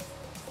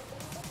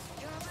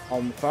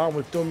 On the farm,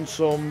 we've done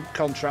some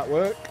contract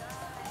work,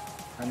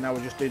 and now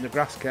we're just doing the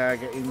grass care,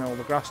 getting all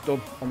the grass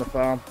done on the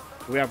farm.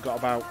 We have got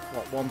about,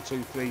 what, 1,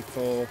 2, 3,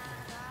 4,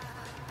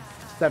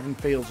 7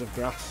 fields of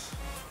grass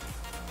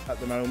at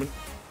the moment.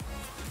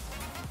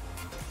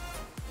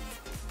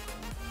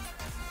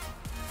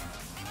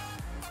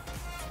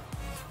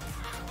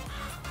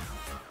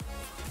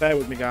 Bear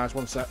with me, guys,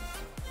 one sec.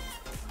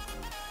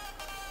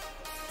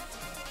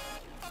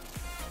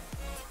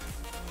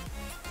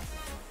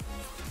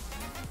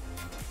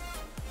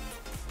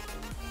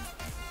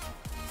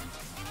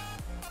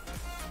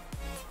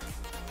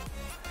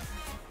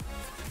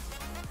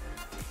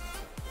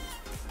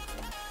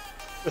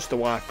 Just the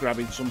wife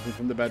grabbing something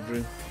from the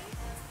bedroom.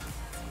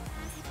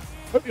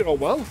 Hope you're all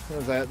well,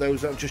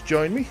 those that have just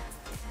joined me.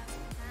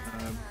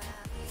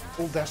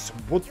 Oh, there's some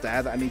wood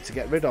there that I need to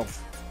get rid of.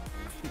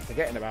 I keep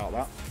forgetting about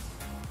that.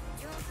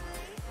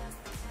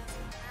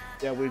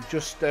 Yeah, we've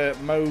just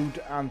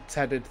mowed and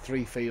tedded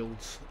 3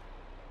 fields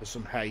for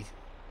some hay,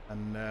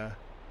 and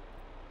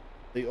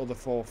the other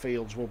 4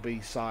 fields will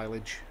be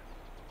silage.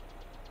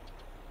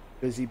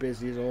 Busy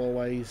as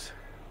always.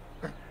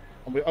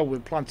 And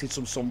we've planted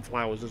some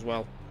sunflowers as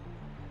well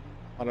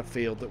on a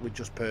field that we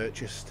just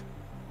purchased,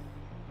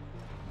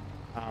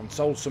 and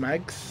sold some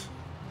eggs.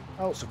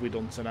 What else have we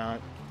done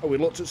tonight? Oh, we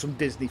looked at some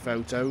Disney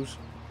photos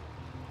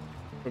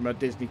from a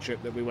Disney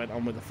trip that we went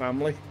on with the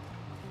family.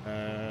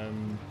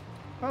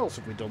 What else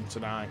have we done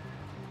tonight?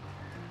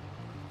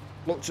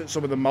 Looked at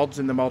some of the mods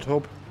in the mod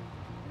hub.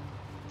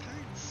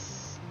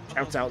 Thanks.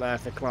 Shout out there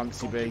for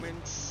Clancy B.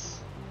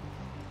 Compliments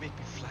make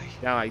me fly.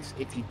 Guys,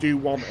 if you do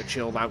want a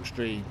chilled out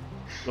stream,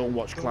 go and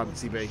watch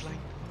Clancy B.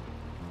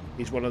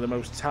 He's one of the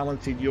most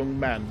talented young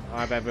men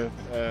I've ever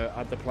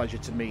had the pleasure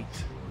to meet.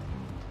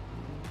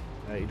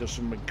 He does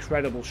some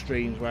incredible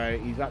streams where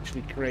he's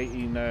actually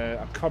creating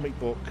a comic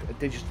book, a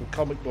digital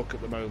comic book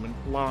at the moment,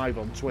 live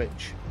on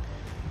Twitch.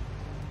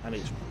 And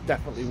it's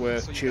definitely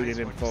worth So you tuning guys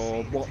in want to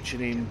for, see the watching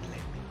video him gameplay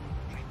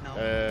right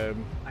now?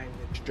 I will.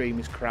 stream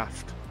his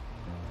craft.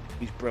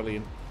 He's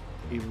brilliant.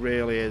 He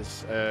really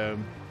is a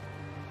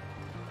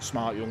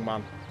smart young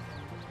man.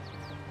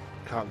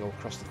 Can't go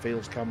across the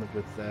fields, can we,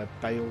 with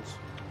bales?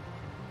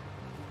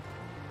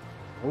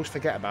 I always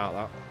forget about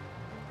that.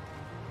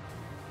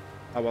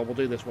 Oh well, we'll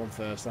do this one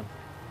first then.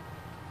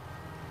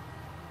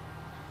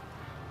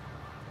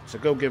 So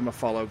go give him a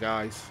follow,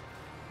 guys.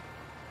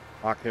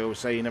 Like I always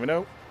say, you never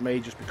know. May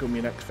just become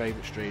your next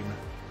favourite streamer.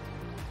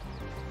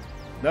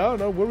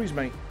 No worries,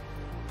 mate.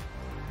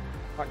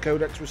 Like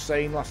Codex was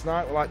saying last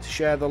night, we like to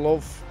share the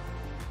love.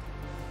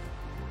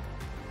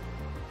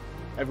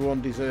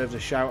 Everyone deserves a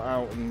shout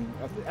out, and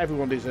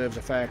everyone deserves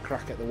a fair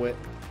crack at the whip.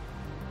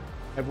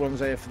 Everyone's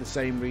here for the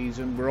same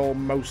reason. We're all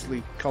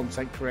mostly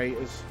content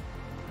creators.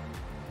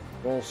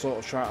 We're all sort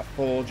of trying to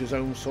forge his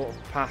own sort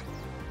of path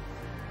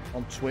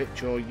on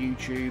Twitch or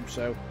YouTube,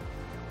 so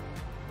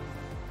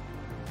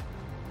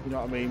you know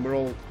what I mean.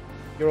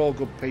 You're all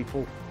good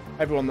people.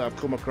 Everyone that I've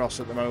come across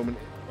at the moment,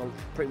 well,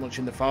 pretty much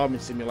in the farming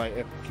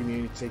simulator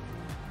community,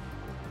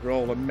 they're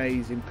all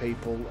amazing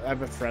people,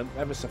 ever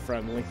so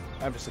friendly,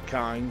 ever so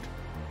kind.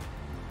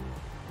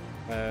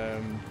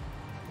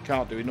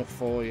 Can't do enough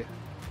for you.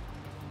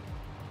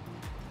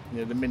 You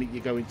know, the minute you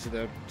go into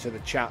the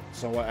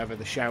chats or whatever,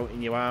 they're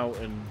shouting you out,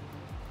 and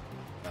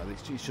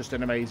it's just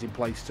an amazing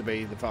place to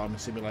be, the farming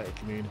simulator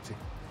community.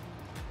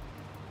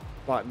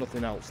 Like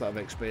nothing else that I've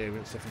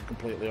experienced, if I'm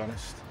completely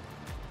honest.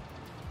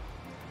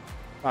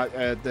 Like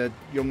the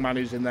young man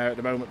who's in there at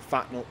the moment,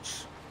 Fat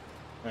Nuts.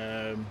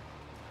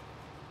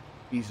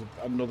 He's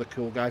another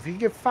cool guy. If you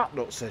could give Fat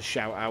Nuts a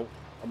shout out,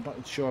 I'm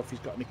not sure if he's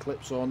got any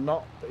clips or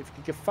not, but if you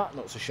could give Fat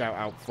Nuts a shout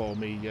out for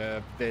me,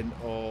 Vin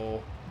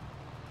or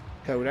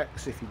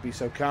Codex, if you'd be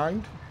so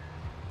kind.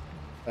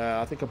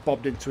 I think I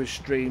bobbed into his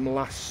stream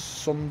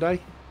last Sunday,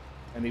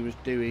 and he was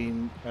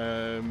doing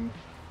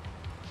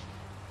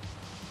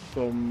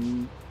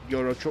some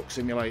Euro Truck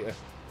Simulator,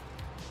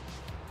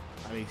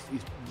 and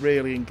he's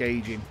really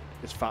engaging.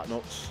 This Fat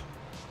Nuts,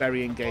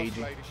 very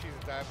engaging.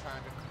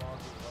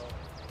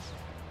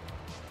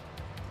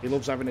 He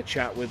loves having a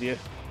chat with you.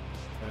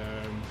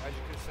 As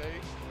you can see,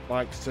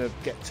 Likes to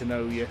get to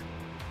know you.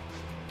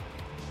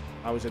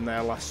 I was in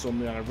there last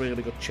Sunday and had a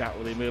really good chat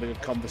with him, really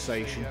good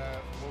conversation.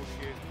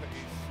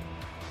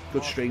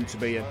 Good stream to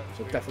be in,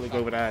 so definitely go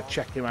over there,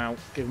 check him out,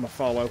 give him a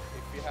follow. if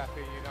you're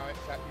happy, you know it,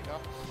 tap your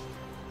nuts.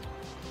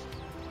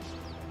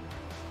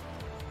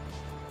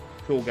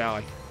 Cool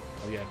guy.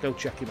 Oh yeah, go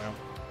check him out.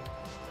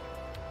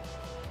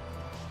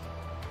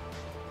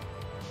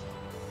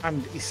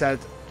 And he said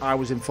I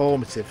was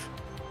informative,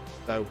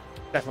 so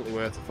definitely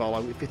worth a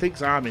follow. If he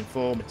thinks I'm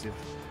informative,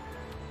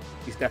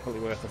 he's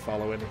definitely worth a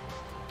follow, isn't he?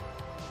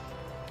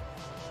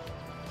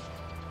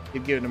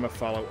 You're giving him a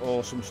follow.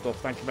 Awesome stuff.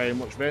 Thank you very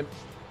much, Vin.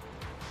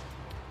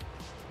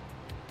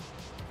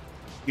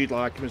 You'd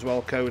like him as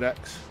well,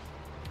 Codex.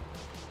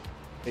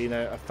 Being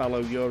a fellow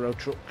Euro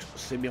Truck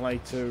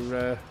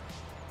Simulator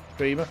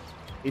streamer.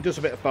 He does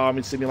a bit of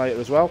farming simulator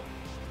as well.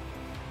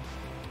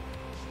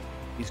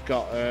 He's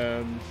got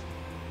a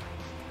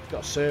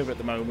server at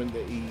the moment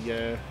that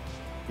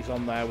he's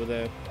on there with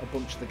a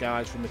bunch of the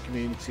guys from the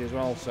community as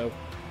well, so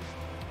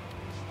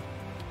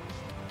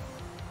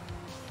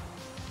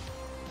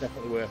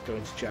definitely worth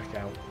going to check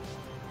out.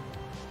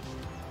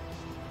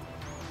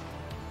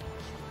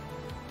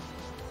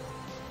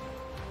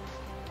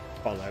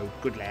 Follow,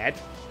 good lad.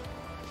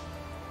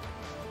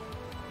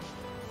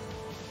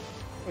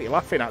 What are you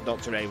laughing at,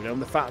 Dr. Abraham?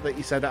 The fact that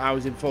you said that I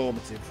was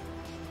informative.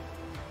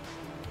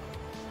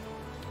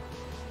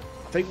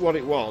 I think what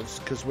it was,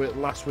 because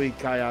last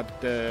week I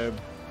had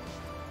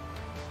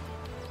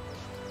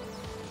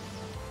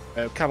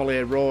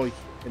Cavalier Roy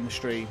in the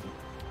stream,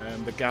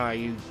 the guy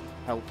who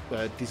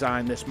helped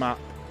design this map,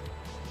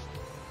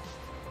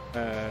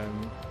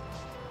 and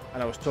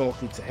I was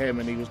talking to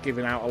him, and he was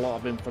giving out a lot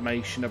of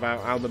information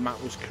about how the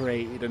map was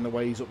created and the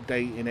way he's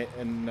updating it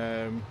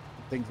and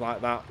things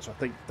like that. So I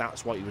think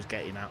that's what he was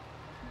getting at,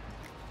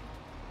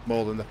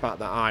 more than the fact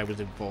that I was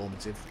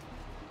informative.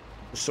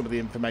 Some of the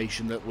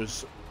information that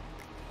was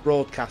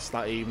broadcast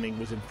that evening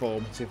was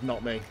informative,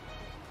 not me.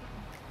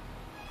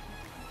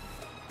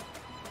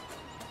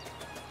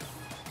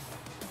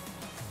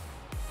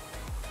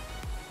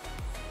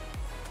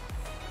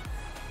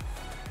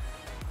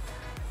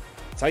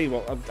 Tell you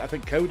what, I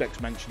think Codex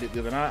mentioned it the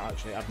other night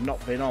actually. I've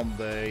not been on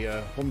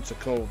the Hunter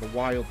Call, the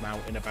Wild now,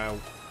 in about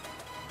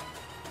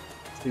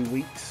 2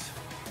 weeks.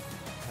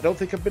 I don't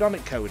think I've been on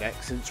it,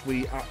 Codex, since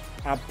we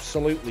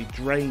absolutely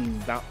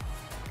drained that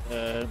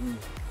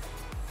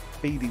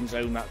feeding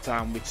zone that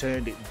time. We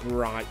turned it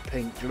bright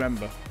pink, do you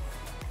remember?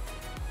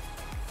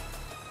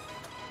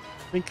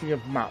 Thinking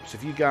of maps,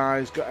 if you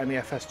guys got any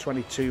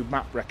FS22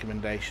 map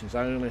recommendations,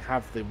 I only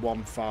have the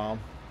one farm.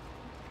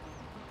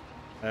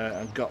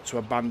 And got to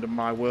abandon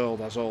my world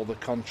as all the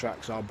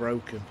contracts are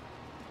broken.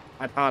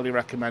 I'd highly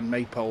recommend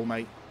Maypole,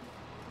 mate.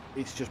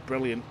 It's just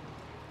brilliant.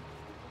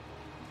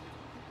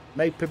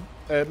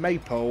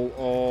 Maypole,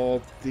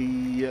 or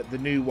the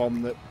new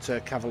one that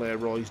Cavalier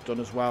Roy's done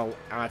as well.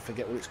 I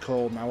forget what it's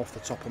called now off the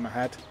top of my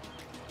head.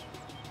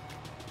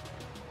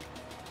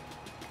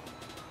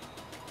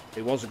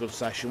 It was a good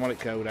session, wasn't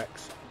it,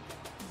 Codex?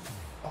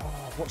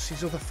 Oh, what's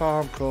his other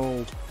farm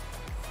called?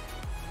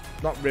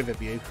 Not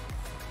Riverview.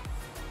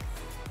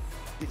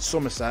 It's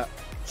Somerset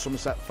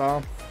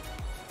Farm.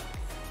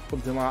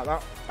 Something like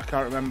that. I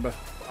can't remember.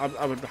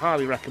 I would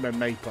highly recommend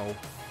Maypole.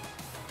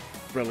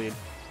 Brilliant.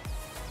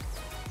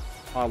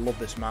 I love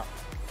this map.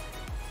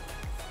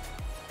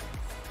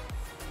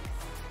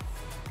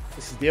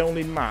 This is the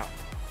only map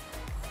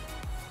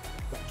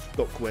that I'm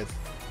stuck with.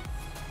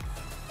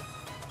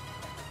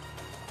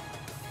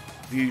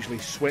 I've usually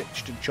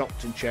switched and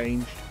chopped and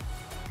changed.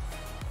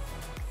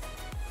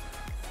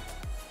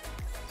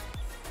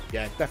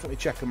 Yeah, definitely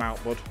check them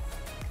out, bud.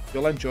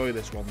 You'll enjoy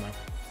this one though.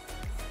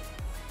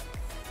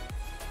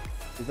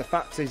 The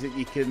fact is that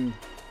you can,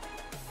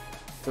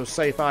 so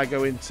say if I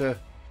go into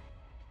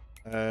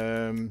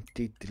go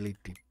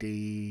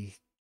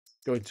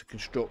into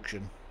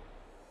construction,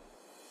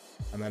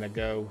 and then I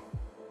go,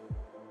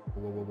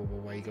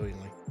 where are you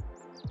going, Lee?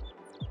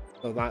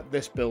 So like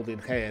this building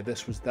here,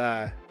 this was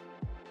there.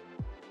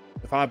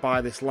 If I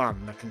buy this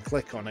land, I can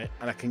click on it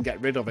and I can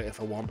get rid of it if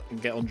I want and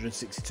get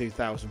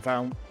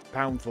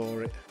 £162,000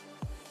 for it.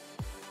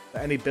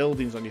 But any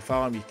buildings on your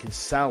farm you can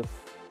sell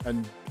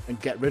and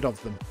get rid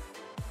of them.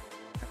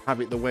 Have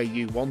it the way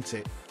you want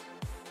it,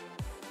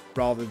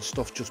 rather than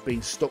stuff just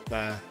being stuck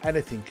there.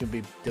 Anything can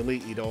be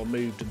deleted or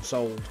moved and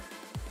sold,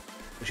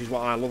 which is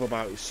what I love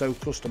about it. It's so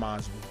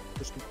customizable.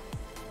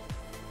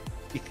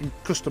 You can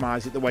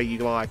customize it the way you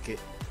like it,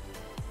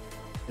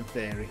 in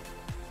theory.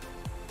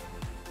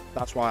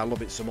 That's why I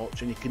love it so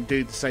much, and you can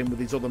do the same with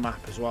his other map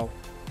as well.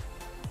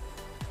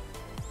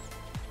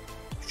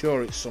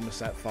 Sure, it's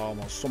Somerset Farm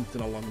or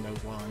something along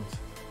those lines.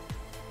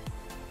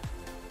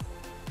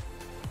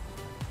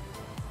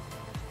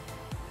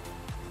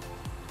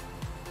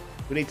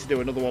 We need to do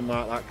another one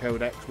like that,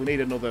 Codex. We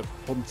need another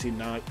hunting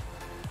night.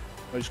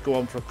 We'll just go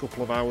on for a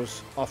couple of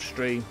hours off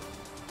stream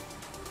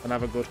and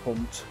have a good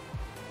hunt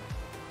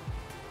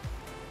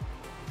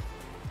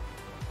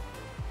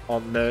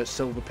on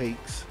Silver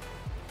Peaks.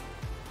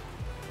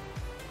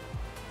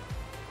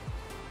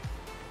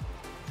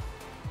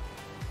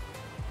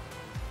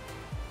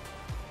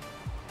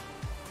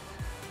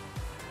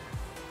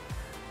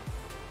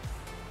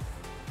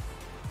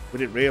 We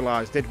didn't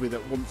realise, did we,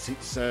 that once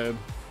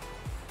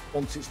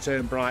it's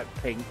turned bright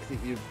pink,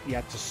 that you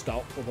had to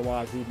stop,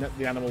 otherwise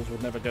the animals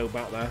would never go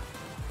back there.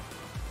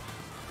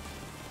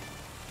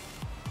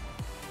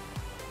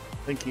 I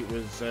think it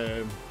was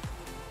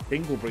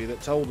Dinglebury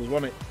that told us,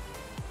 wasn't it?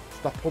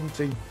 Stop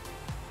hunting.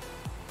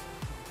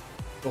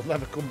 They'll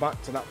never come back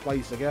to that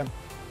place again.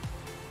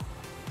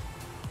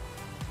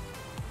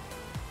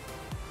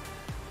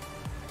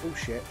 Oh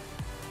shit.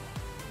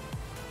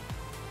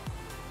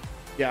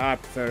 Yeah, I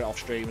prefer it off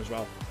stream as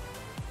well.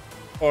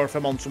 Or if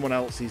I'm on someone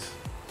else's.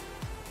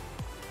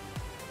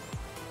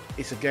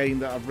 It's a game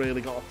that I've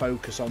really got to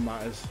focus on,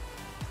 that is.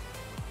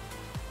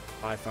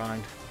 I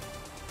find.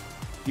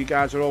 You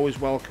guys are always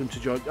welcome to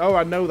join. Oh,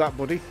 I know that,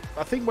 buddy.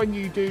 I think when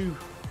you do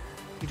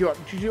you do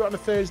it on a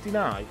Thursday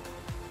night?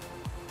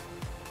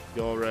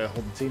 You're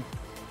hunting.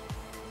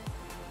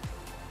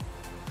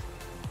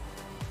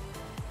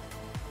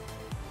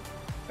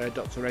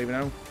 Dr.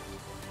 Ravenel.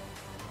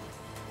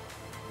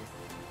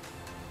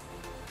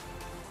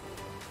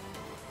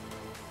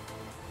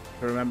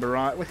 If I remember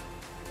rightly.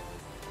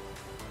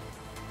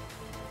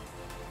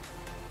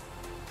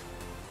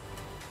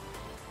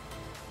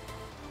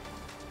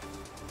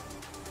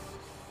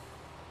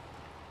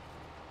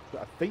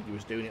 I think he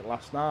was doing it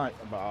last night,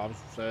 but I was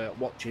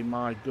watching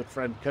my good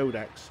friend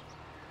Codex.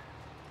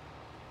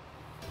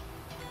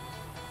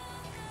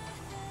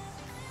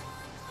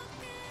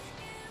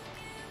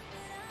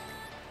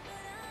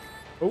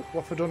 Oh,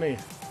 what have I done here?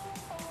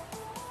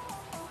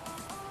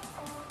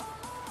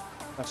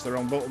 That's the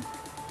wrong button.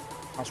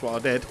 That's what I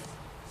did.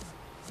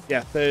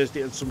 Yeah,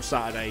 Thursday and some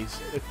Saturdays.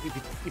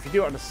 If you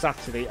do it on a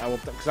Saturday, I will,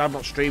 because I'm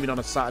not streaming on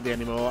a Saturday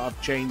anymore. I've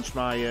changed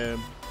my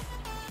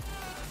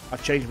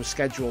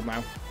schedule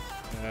now.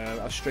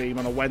 I stream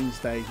on a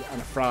Wednesday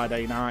and a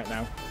Friday night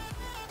now,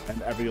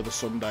 and every other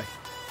Sunday,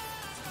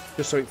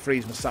 just so it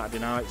frees my Saturday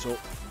nights up.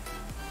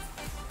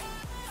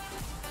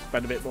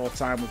 Spend a bit more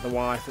time with the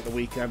wife at the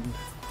weekend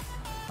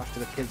after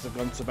the kids have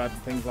gone to bed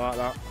and things like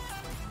that.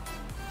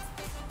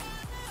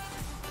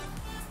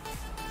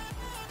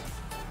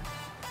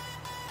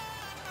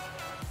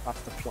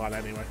 That's the plan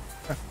anyway.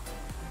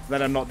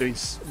 Then I'm not doing,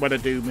 when I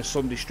do my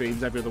Sunday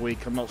streams every other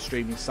week, I'm not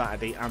streaming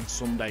Saturday and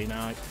Sunday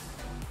night.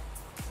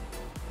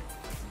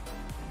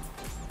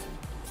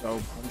 So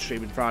I'm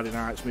streaming Friday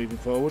nights moving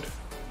forward.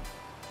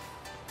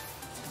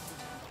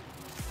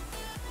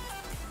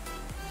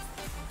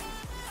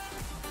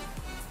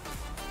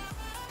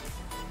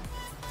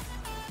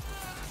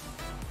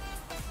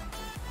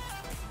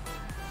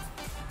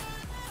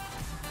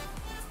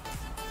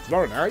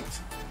 tomorrow night,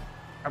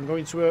 I'm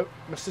going to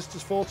my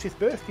sister's 40th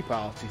birthday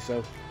party, so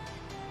if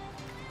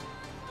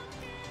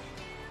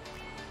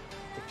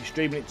you're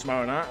streaming it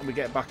tomorrow night and we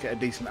get back at a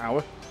decent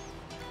hour,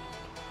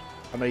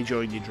 I may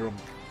join you drunk.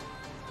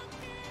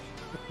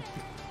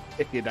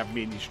 If you'd have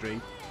me in your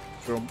stream,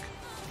 drunk.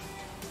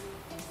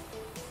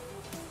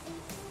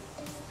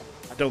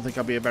 I don't think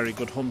I'd be a very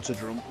good hunter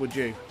drunk, would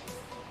you?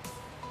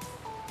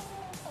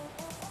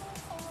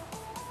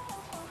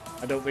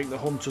 I don't think the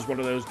Hunter's one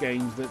of those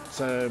games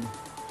that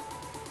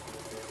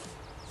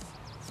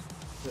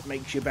that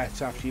makes you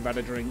better after you've had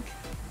a drink.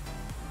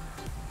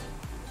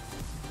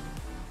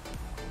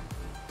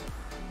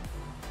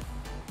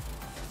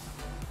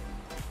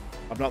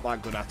 I'm not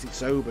that good at it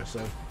sober,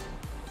 so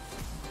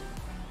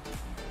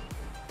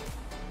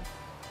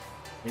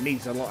it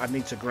needs a lot. I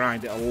need to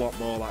grind it a lot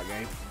more, that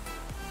game.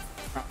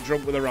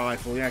 Drunk with a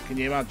rifle, yeah, can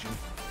you imagine?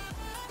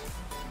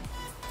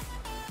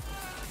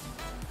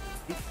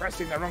 Keep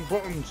pressing the wrong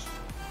buttons.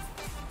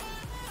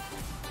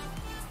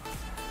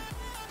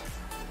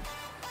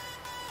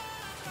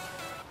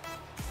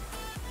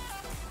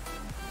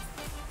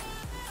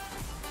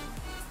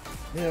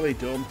 Nearly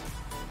done.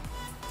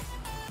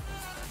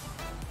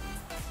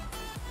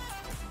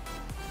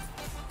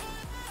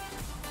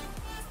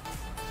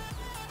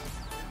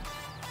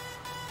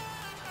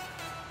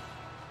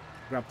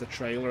 Grab the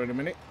trailer in a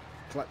minute,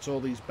 collect all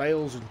these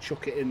bales and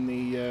chuck it in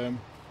the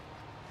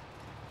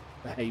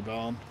hay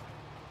barn,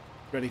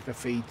 ready for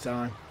feed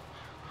time.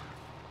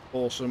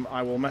 Awesome.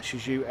 I will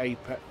message you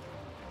Apex.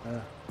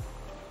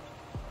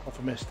 Off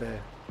I missed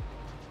there.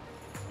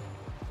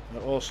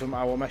 Awesome.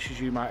 I will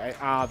message you my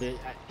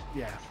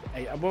yeah.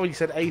 I've already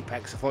said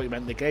Apex. I thought you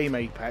meant the game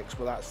Apex,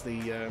 but that's the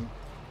you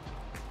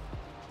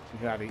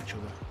can add each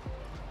other.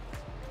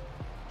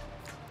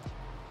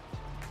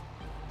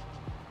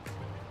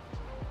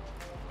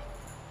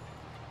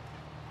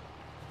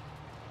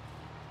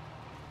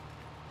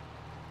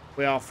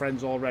 We are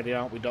friends already,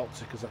 aren't we,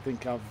 Doctor? Because I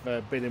think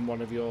I've been in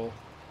one of your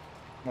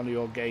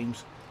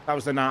games. That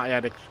was the night I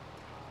had a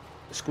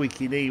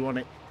squeaky knee,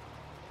 wasn't it?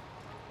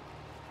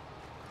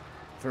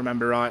 If I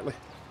remember rightly.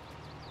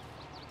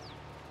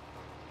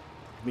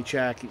 My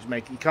chair keeps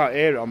making... You can't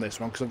hear it on this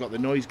one because I've got the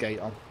noise gate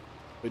on.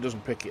 But it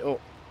doesn't pick it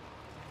up.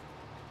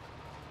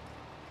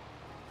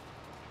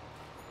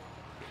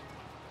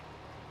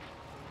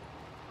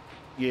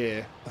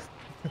 Yeah.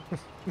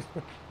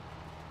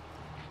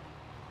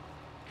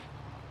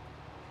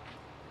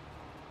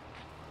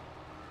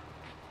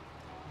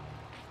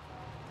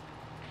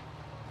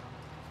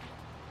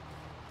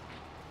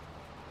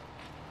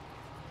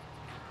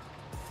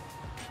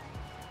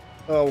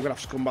 Oh, we're going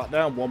to have to come back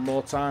down one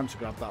more time to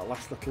grab that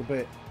last little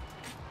bit.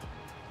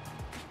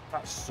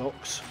 That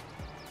sucks.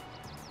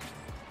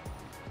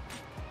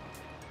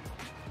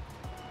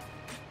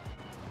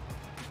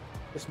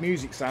 This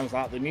music sounds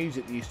like the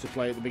music they used to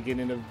play at the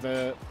beginning of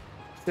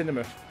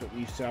cinema that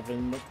we used to have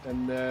in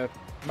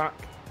Mac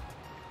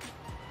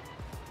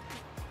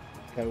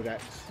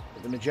codecs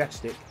at the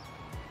Majestic.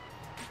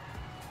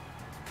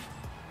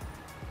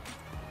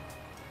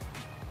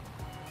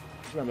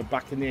 I remember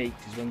back in the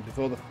 80s when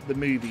before the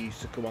movie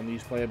used to come on, they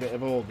used to play a bit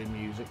of organ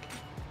music.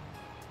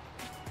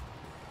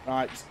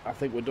 Right, I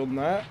think we're done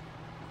there.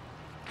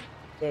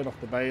 Turn off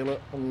the baler,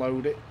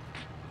 unload it,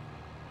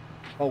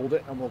 hold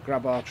it, and we'll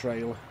grab our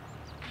trailer.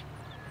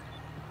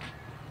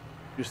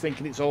 Just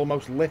thinking it's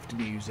almost lift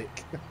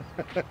music.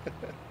 There's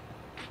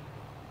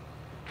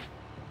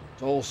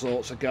all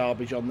sorts of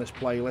garbage on this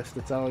playlist,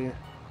 I tell you.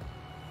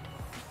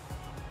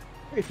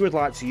 If you would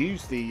like to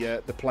use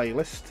the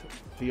playlist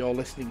for your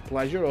listening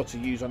pleasure or to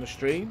use on a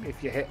stream,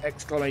 if you hit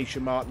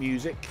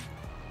 !music,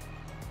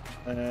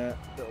 it'll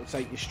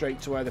take you straight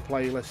to where the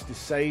playlist is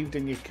saved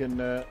and you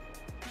can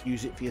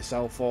use it for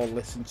yourself or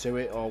listen to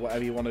it or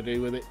whatever you want to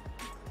do with it.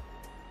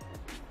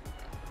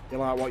 You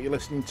like what you're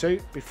listening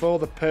to? Before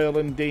the Pearl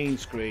and Dean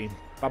screen.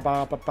 Yep.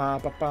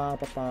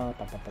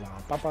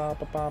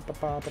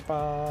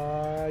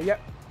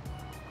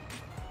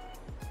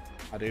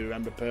 I do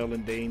remember Pearl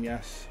and Dean,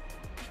 yes.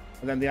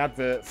 And then the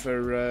advert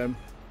for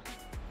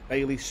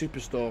Bailey's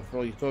Superstore for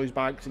all your toys,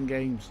 bikes and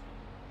games.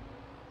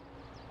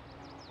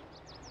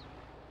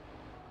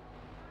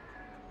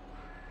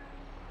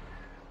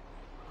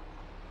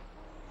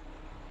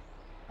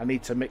 I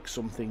need to mix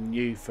something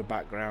new for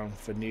background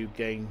for new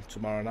game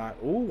tomorrow night.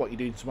 Oh, what are you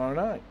doing tomorrow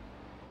night?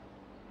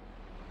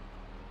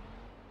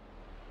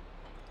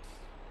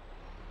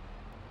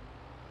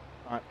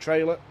 Right,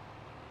 trailer.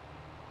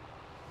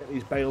 Get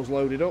these bales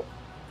loaded up.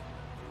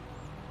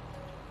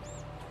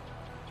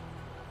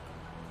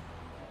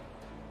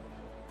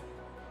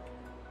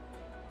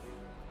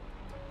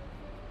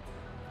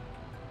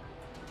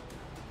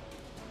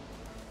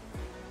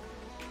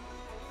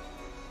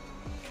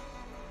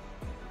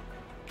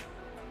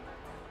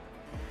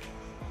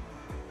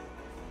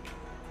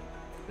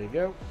 There you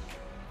go.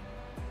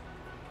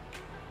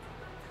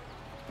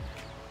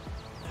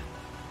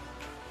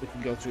 We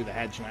can go through the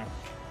hedge now.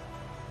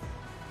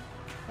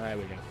 There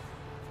we go.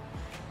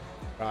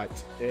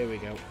 Right, here we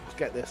go. Let's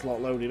get this lot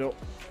loaded up.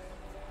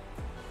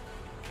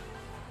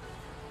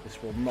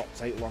 This will not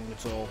take long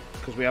at all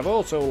because we have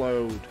auto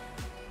load.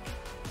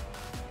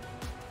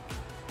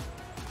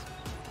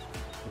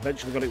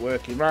 Eventually got it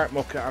working. Right,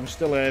 Mucker, I'm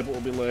still here, but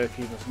we'll be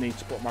lurking. I just need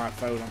to put my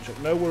phone on check.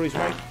 No worries,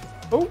 mate.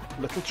 Oh,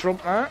 little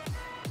Trump there.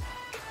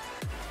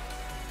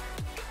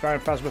 Trying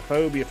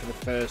Phasmophobia for the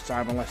first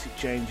time, unless it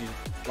changes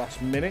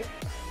last minute.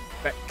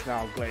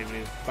 Vector Glaven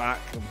is back.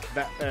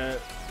 And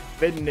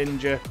Vin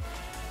Ninja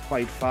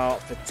played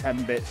fart for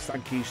 10 bits.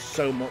 Thank you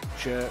so much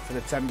for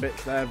the 10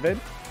 bits there, Vin.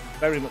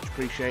 Very much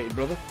appreciated,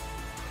 brother.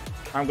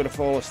 I'm going to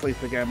fall asleep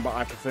again, but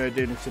I prefer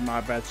doing it in my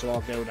bed, so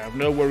I'll go now.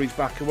 No worries,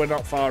 Backer. We're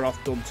not far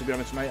off done, to be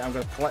honest, mate. I'm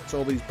going to collect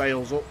all these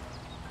bales up,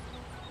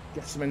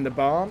 get some in the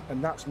barn,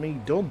 and that's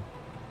me done.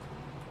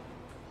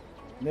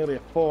 Nearly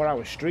a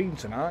 4-hour stream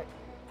tonight,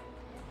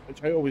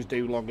 which I always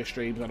do longer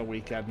streams on a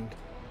weekend,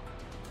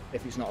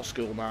 if it's not a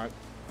school night.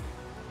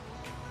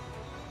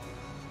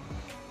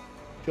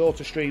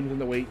 Shorter streams in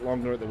the week,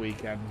 longer at the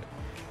weekend.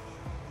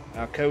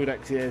 Our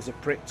codex ears are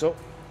pricked up.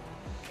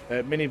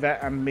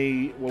 Minivet and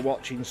me were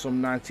watching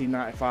some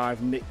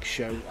 1995 Nick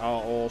show.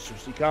 Are awesome,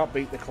 so you can't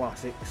beat the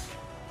classics.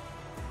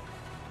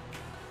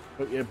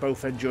 Hope you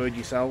both enjoyed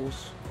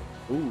yourselves.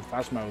 Ooh,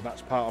 Phasmo,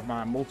 that's part of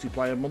my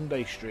multiplayer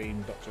Monday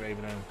stream, Dr.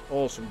 Aveno.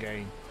 Awesome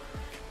game.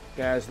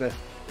 Scares the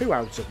poo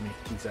out of me,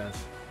 he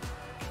says.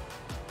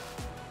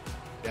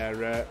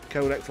 Yeah,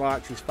 Codex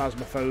likes his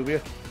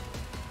Phasmophobia.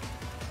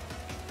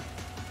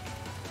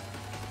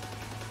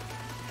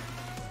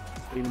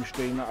 Seen him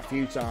stream that a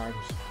few times.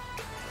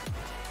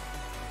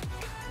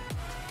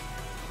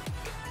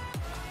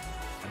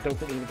 I don't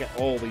think we're going to get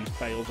all these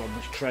bales on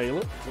this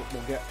trailer, but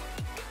we'll get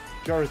the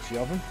majority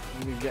of them.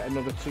 We can get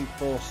another 2,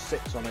 4,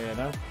 6 on here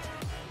now.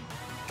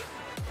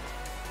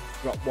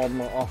 Drop one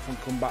lot off and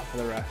come back for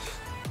the rest.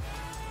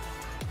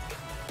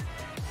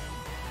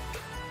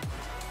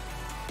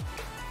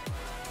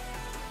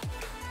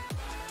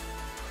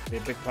 Be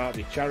a big part of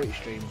your charity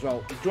stream as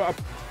well. Do you want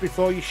to,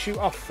 before you shoot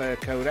off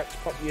Codex,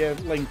 pop your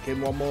link in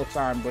one more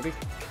time, buddy.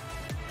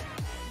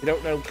 If you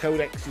don't know,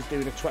 Codex is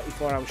doing a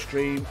 24-hour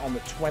stream on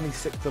the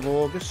 26th of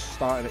August,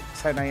 starting at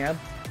 10 AM.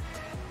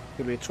 It's going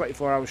to be a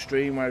 24-hour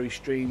stream where he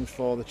streams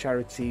for the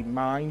charity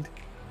Mind,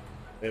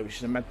 which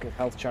is a mental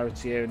health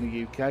charity here in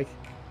the UK.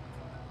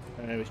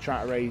 He's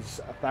trying to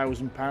raise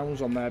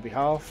 £1,000 on their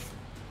behalf,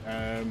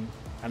 and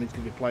he's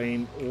going to be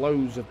playing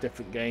loads of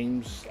different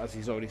games, as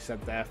he's already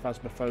said there,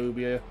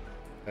 Phasmophobia,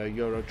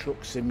 Euro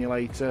Truck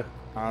Simulator,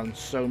 and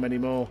so many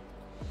more.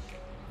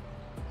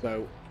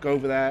 So go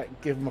over there,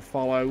 give him a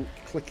follow,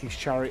 click his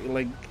charity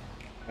link,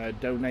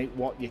 donate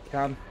what you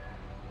can,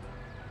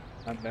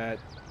 and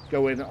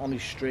go in on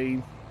his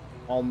stream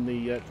on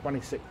the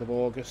 26th of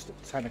August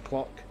at 10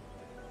 o'clock.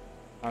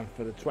 And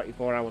for the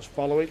 24 hours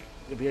following,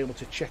 you'll be able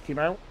to check him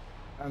out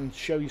and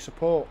show your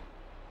support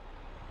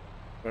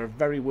for a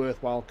very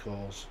worthwhile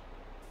cause.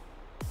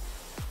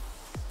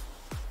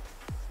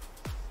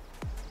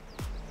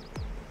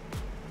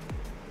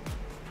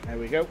 There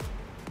we go.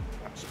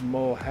 That's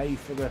more hay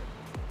for the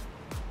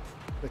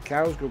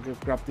cows. Go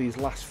grab these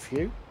last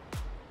few.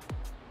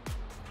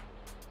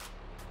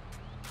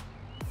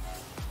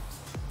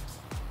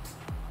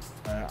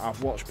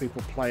 I've watched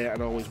people play it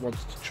and always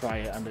wanted to try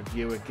it, and a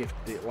viewer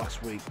gifted it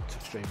last week to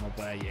stream. Well,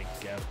 there you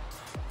go.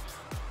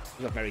 It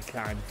was a very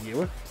kind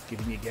viewer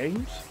giving you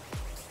games.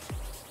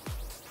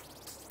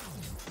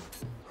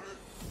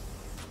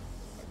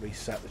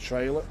 Reset the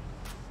trailer.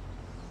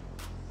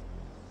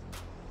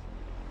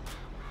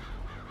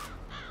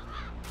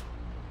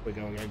 We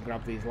go again,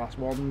 grab these last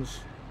ones.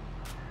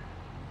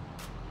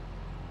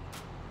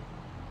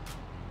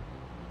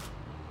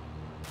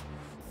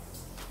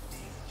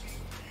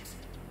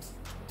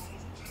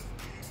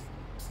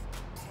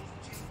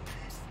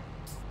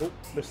 Oh,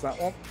 missed that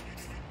one.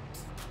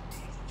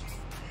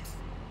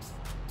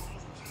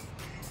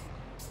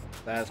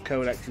 There's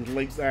Codex's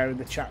link there in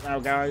the chat now,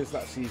 guys.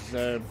 That's his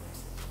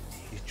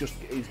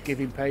his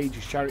giving page,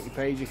 his charity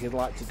page, if you'd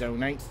like to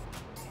donate.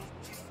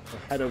 So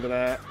head over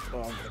there.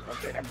 Oh,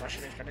 I'm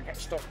brushing, it's going to get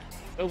stuck.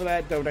 Over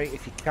there, donate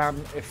if you can.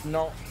 If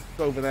not,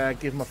 go over there,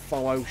 give them a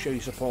follow, show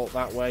your support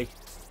that way.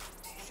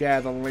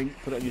 Share the link,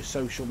 put it on your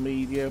social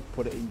media,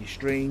 put it in your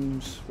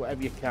streams,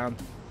 whatever you can.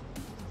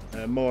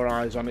 More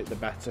eyes on it, the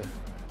better.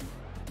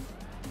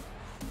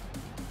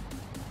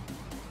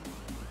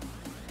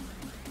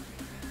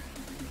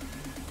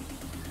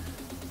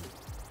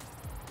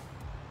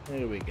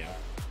 There we go.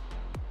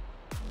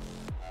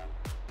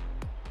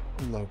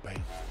 Low bait.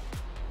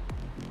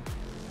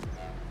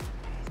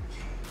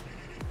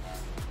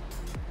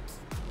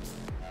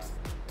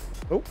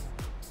 Oh.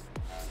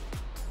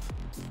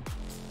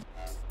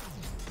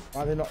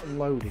 Why are they not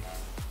loaded?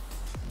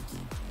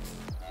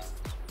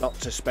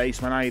 Dr.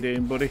 Spaceman, how you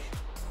doing, buddy?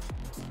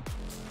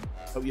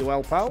 Hope you're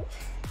well, pal.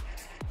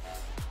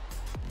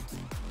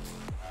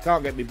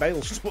 Can't get me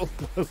bales to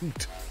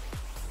unload.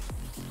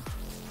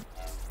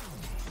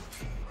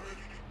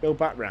 Go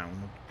back round.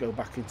 Go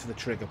back into the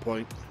trigger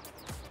point.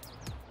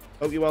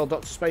 Hope you're well,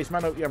 Dr.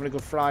 Spaceman. Hope you're having a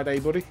good Friday,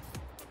 buddy.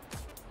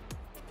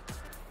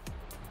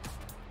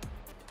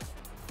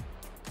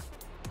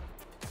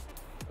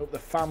 Hope the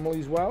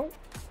families well.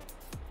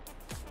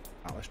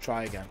 Right, let's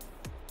try again.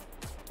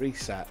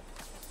 Reset.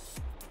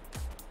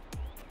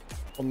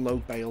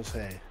 Unload bales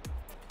here.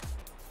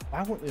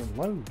 Why won't they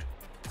unload?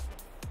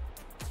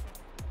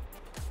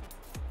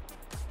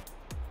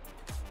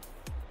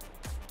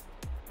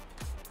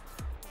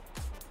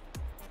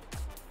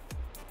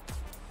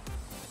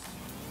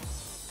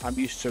 I'm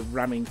used to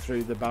ramming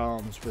through the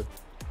barns with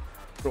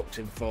trucks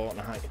in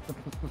Fortnite.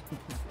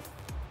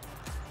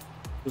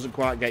 Doesn't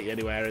quite get you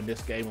anywhere in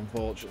this game,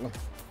 unfortunately.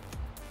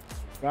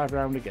 Drive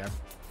around again.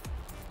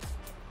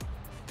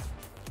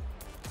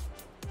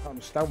 I don't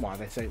understand why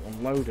they say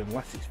unload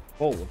unless it's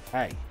full of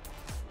hay.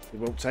 It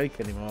won't take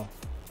anymore.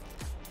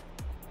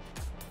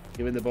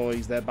 Giving the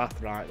boys their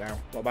bath right now.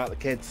 What about the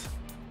kids?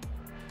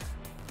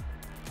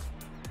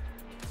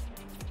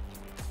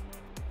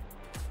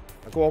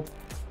 Now go on.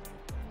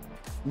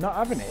 Not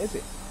having it, is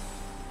it?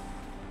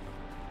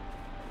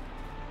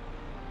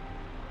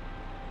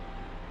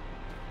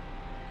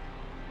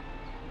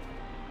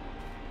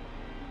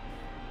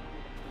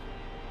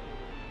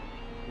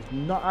 He's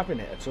not having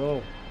it at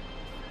all.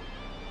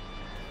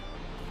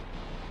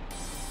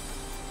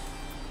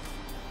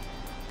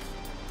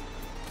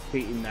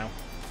 Cheating now.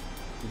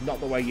 It's not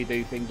the way you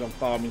do things on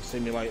Farming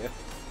Simulator.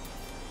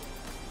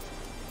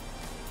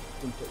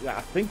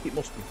 I think it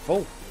must be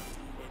full.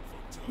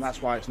 And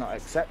that's why it's not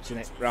accepting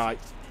it. Right.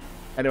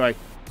 Anyway.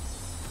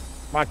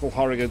 Michael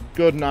Horrigan,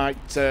 good night,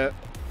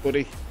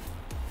 buddy.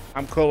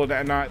 I'm calling it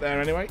a night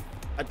there anyway.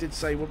 I did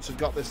say once I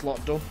got this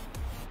lot done,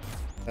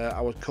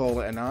 I would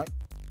call it a night.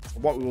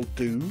 What we will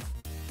do,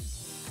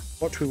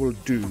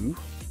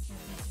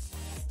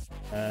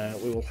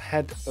 we will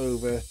head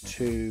over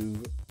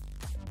to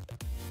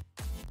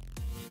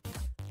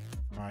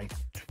my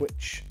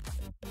Twitch.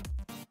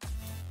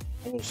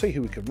 We'll see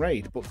who we can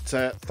raid, but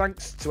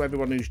thanks to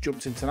everyone who's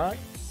jumped in tonight.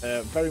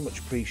 Very much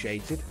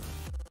appreciated.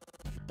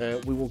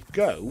 We will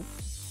go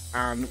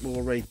and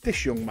we'll raid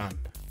this young man.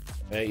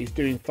 He's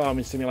doing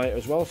Farming Simulator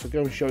as well, so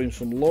go and show him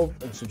some love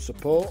and some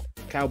support.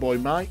 Cowboy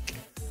Mike.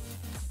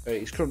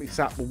 He's currently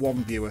sat with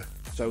one viewer,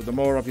 so the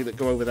more of you that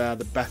go over there,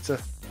 the better.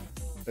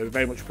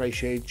 Very much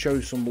appreciated. Show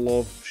some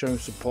love, show him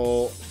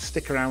support.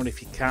 Stick around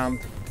if you can.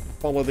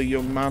 Follow the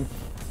young man.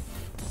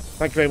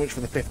 Thank you very much for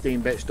the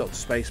 15 bits, Dr.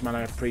 Spaceman.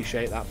 I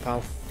appreciate that,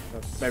 pal.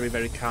 Very,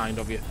 very kind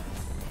of you.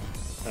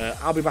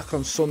 I'll be back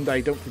on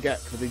Sunday. Don't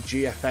forget for the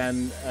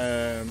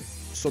GFN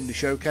Sunday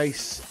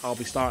showcase. I'll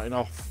be starting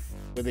off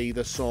with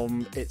either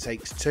some It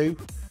Takes Two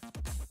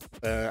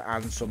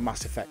and some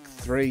Mass Effect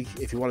 3.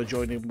 If you want to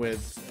join in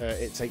with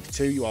It Takes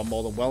Two, you are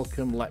more than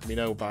welcome. Let me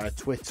know via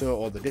Twitter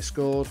or the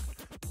Discord.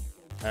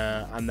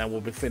 And then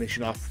we'll be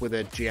finishing off with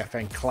a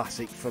GFN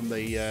Classic from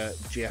the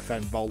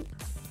GFN Vault.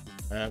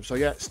 So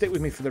yeah, stick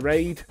with me for the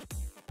raid,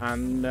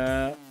 and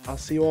I'll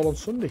see you all on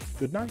Sunday.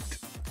 Good night.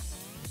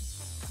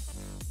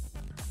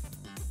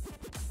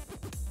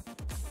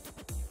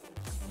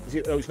 Is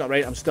it, oh, it's not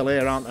raid. I'm still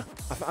here, aren't I?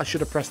 I should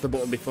have pressed the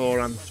button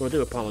beforehand, so I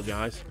do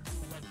apologise.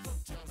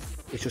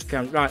 It's just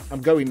right.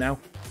 I'm going now.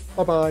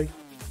 Bye bye.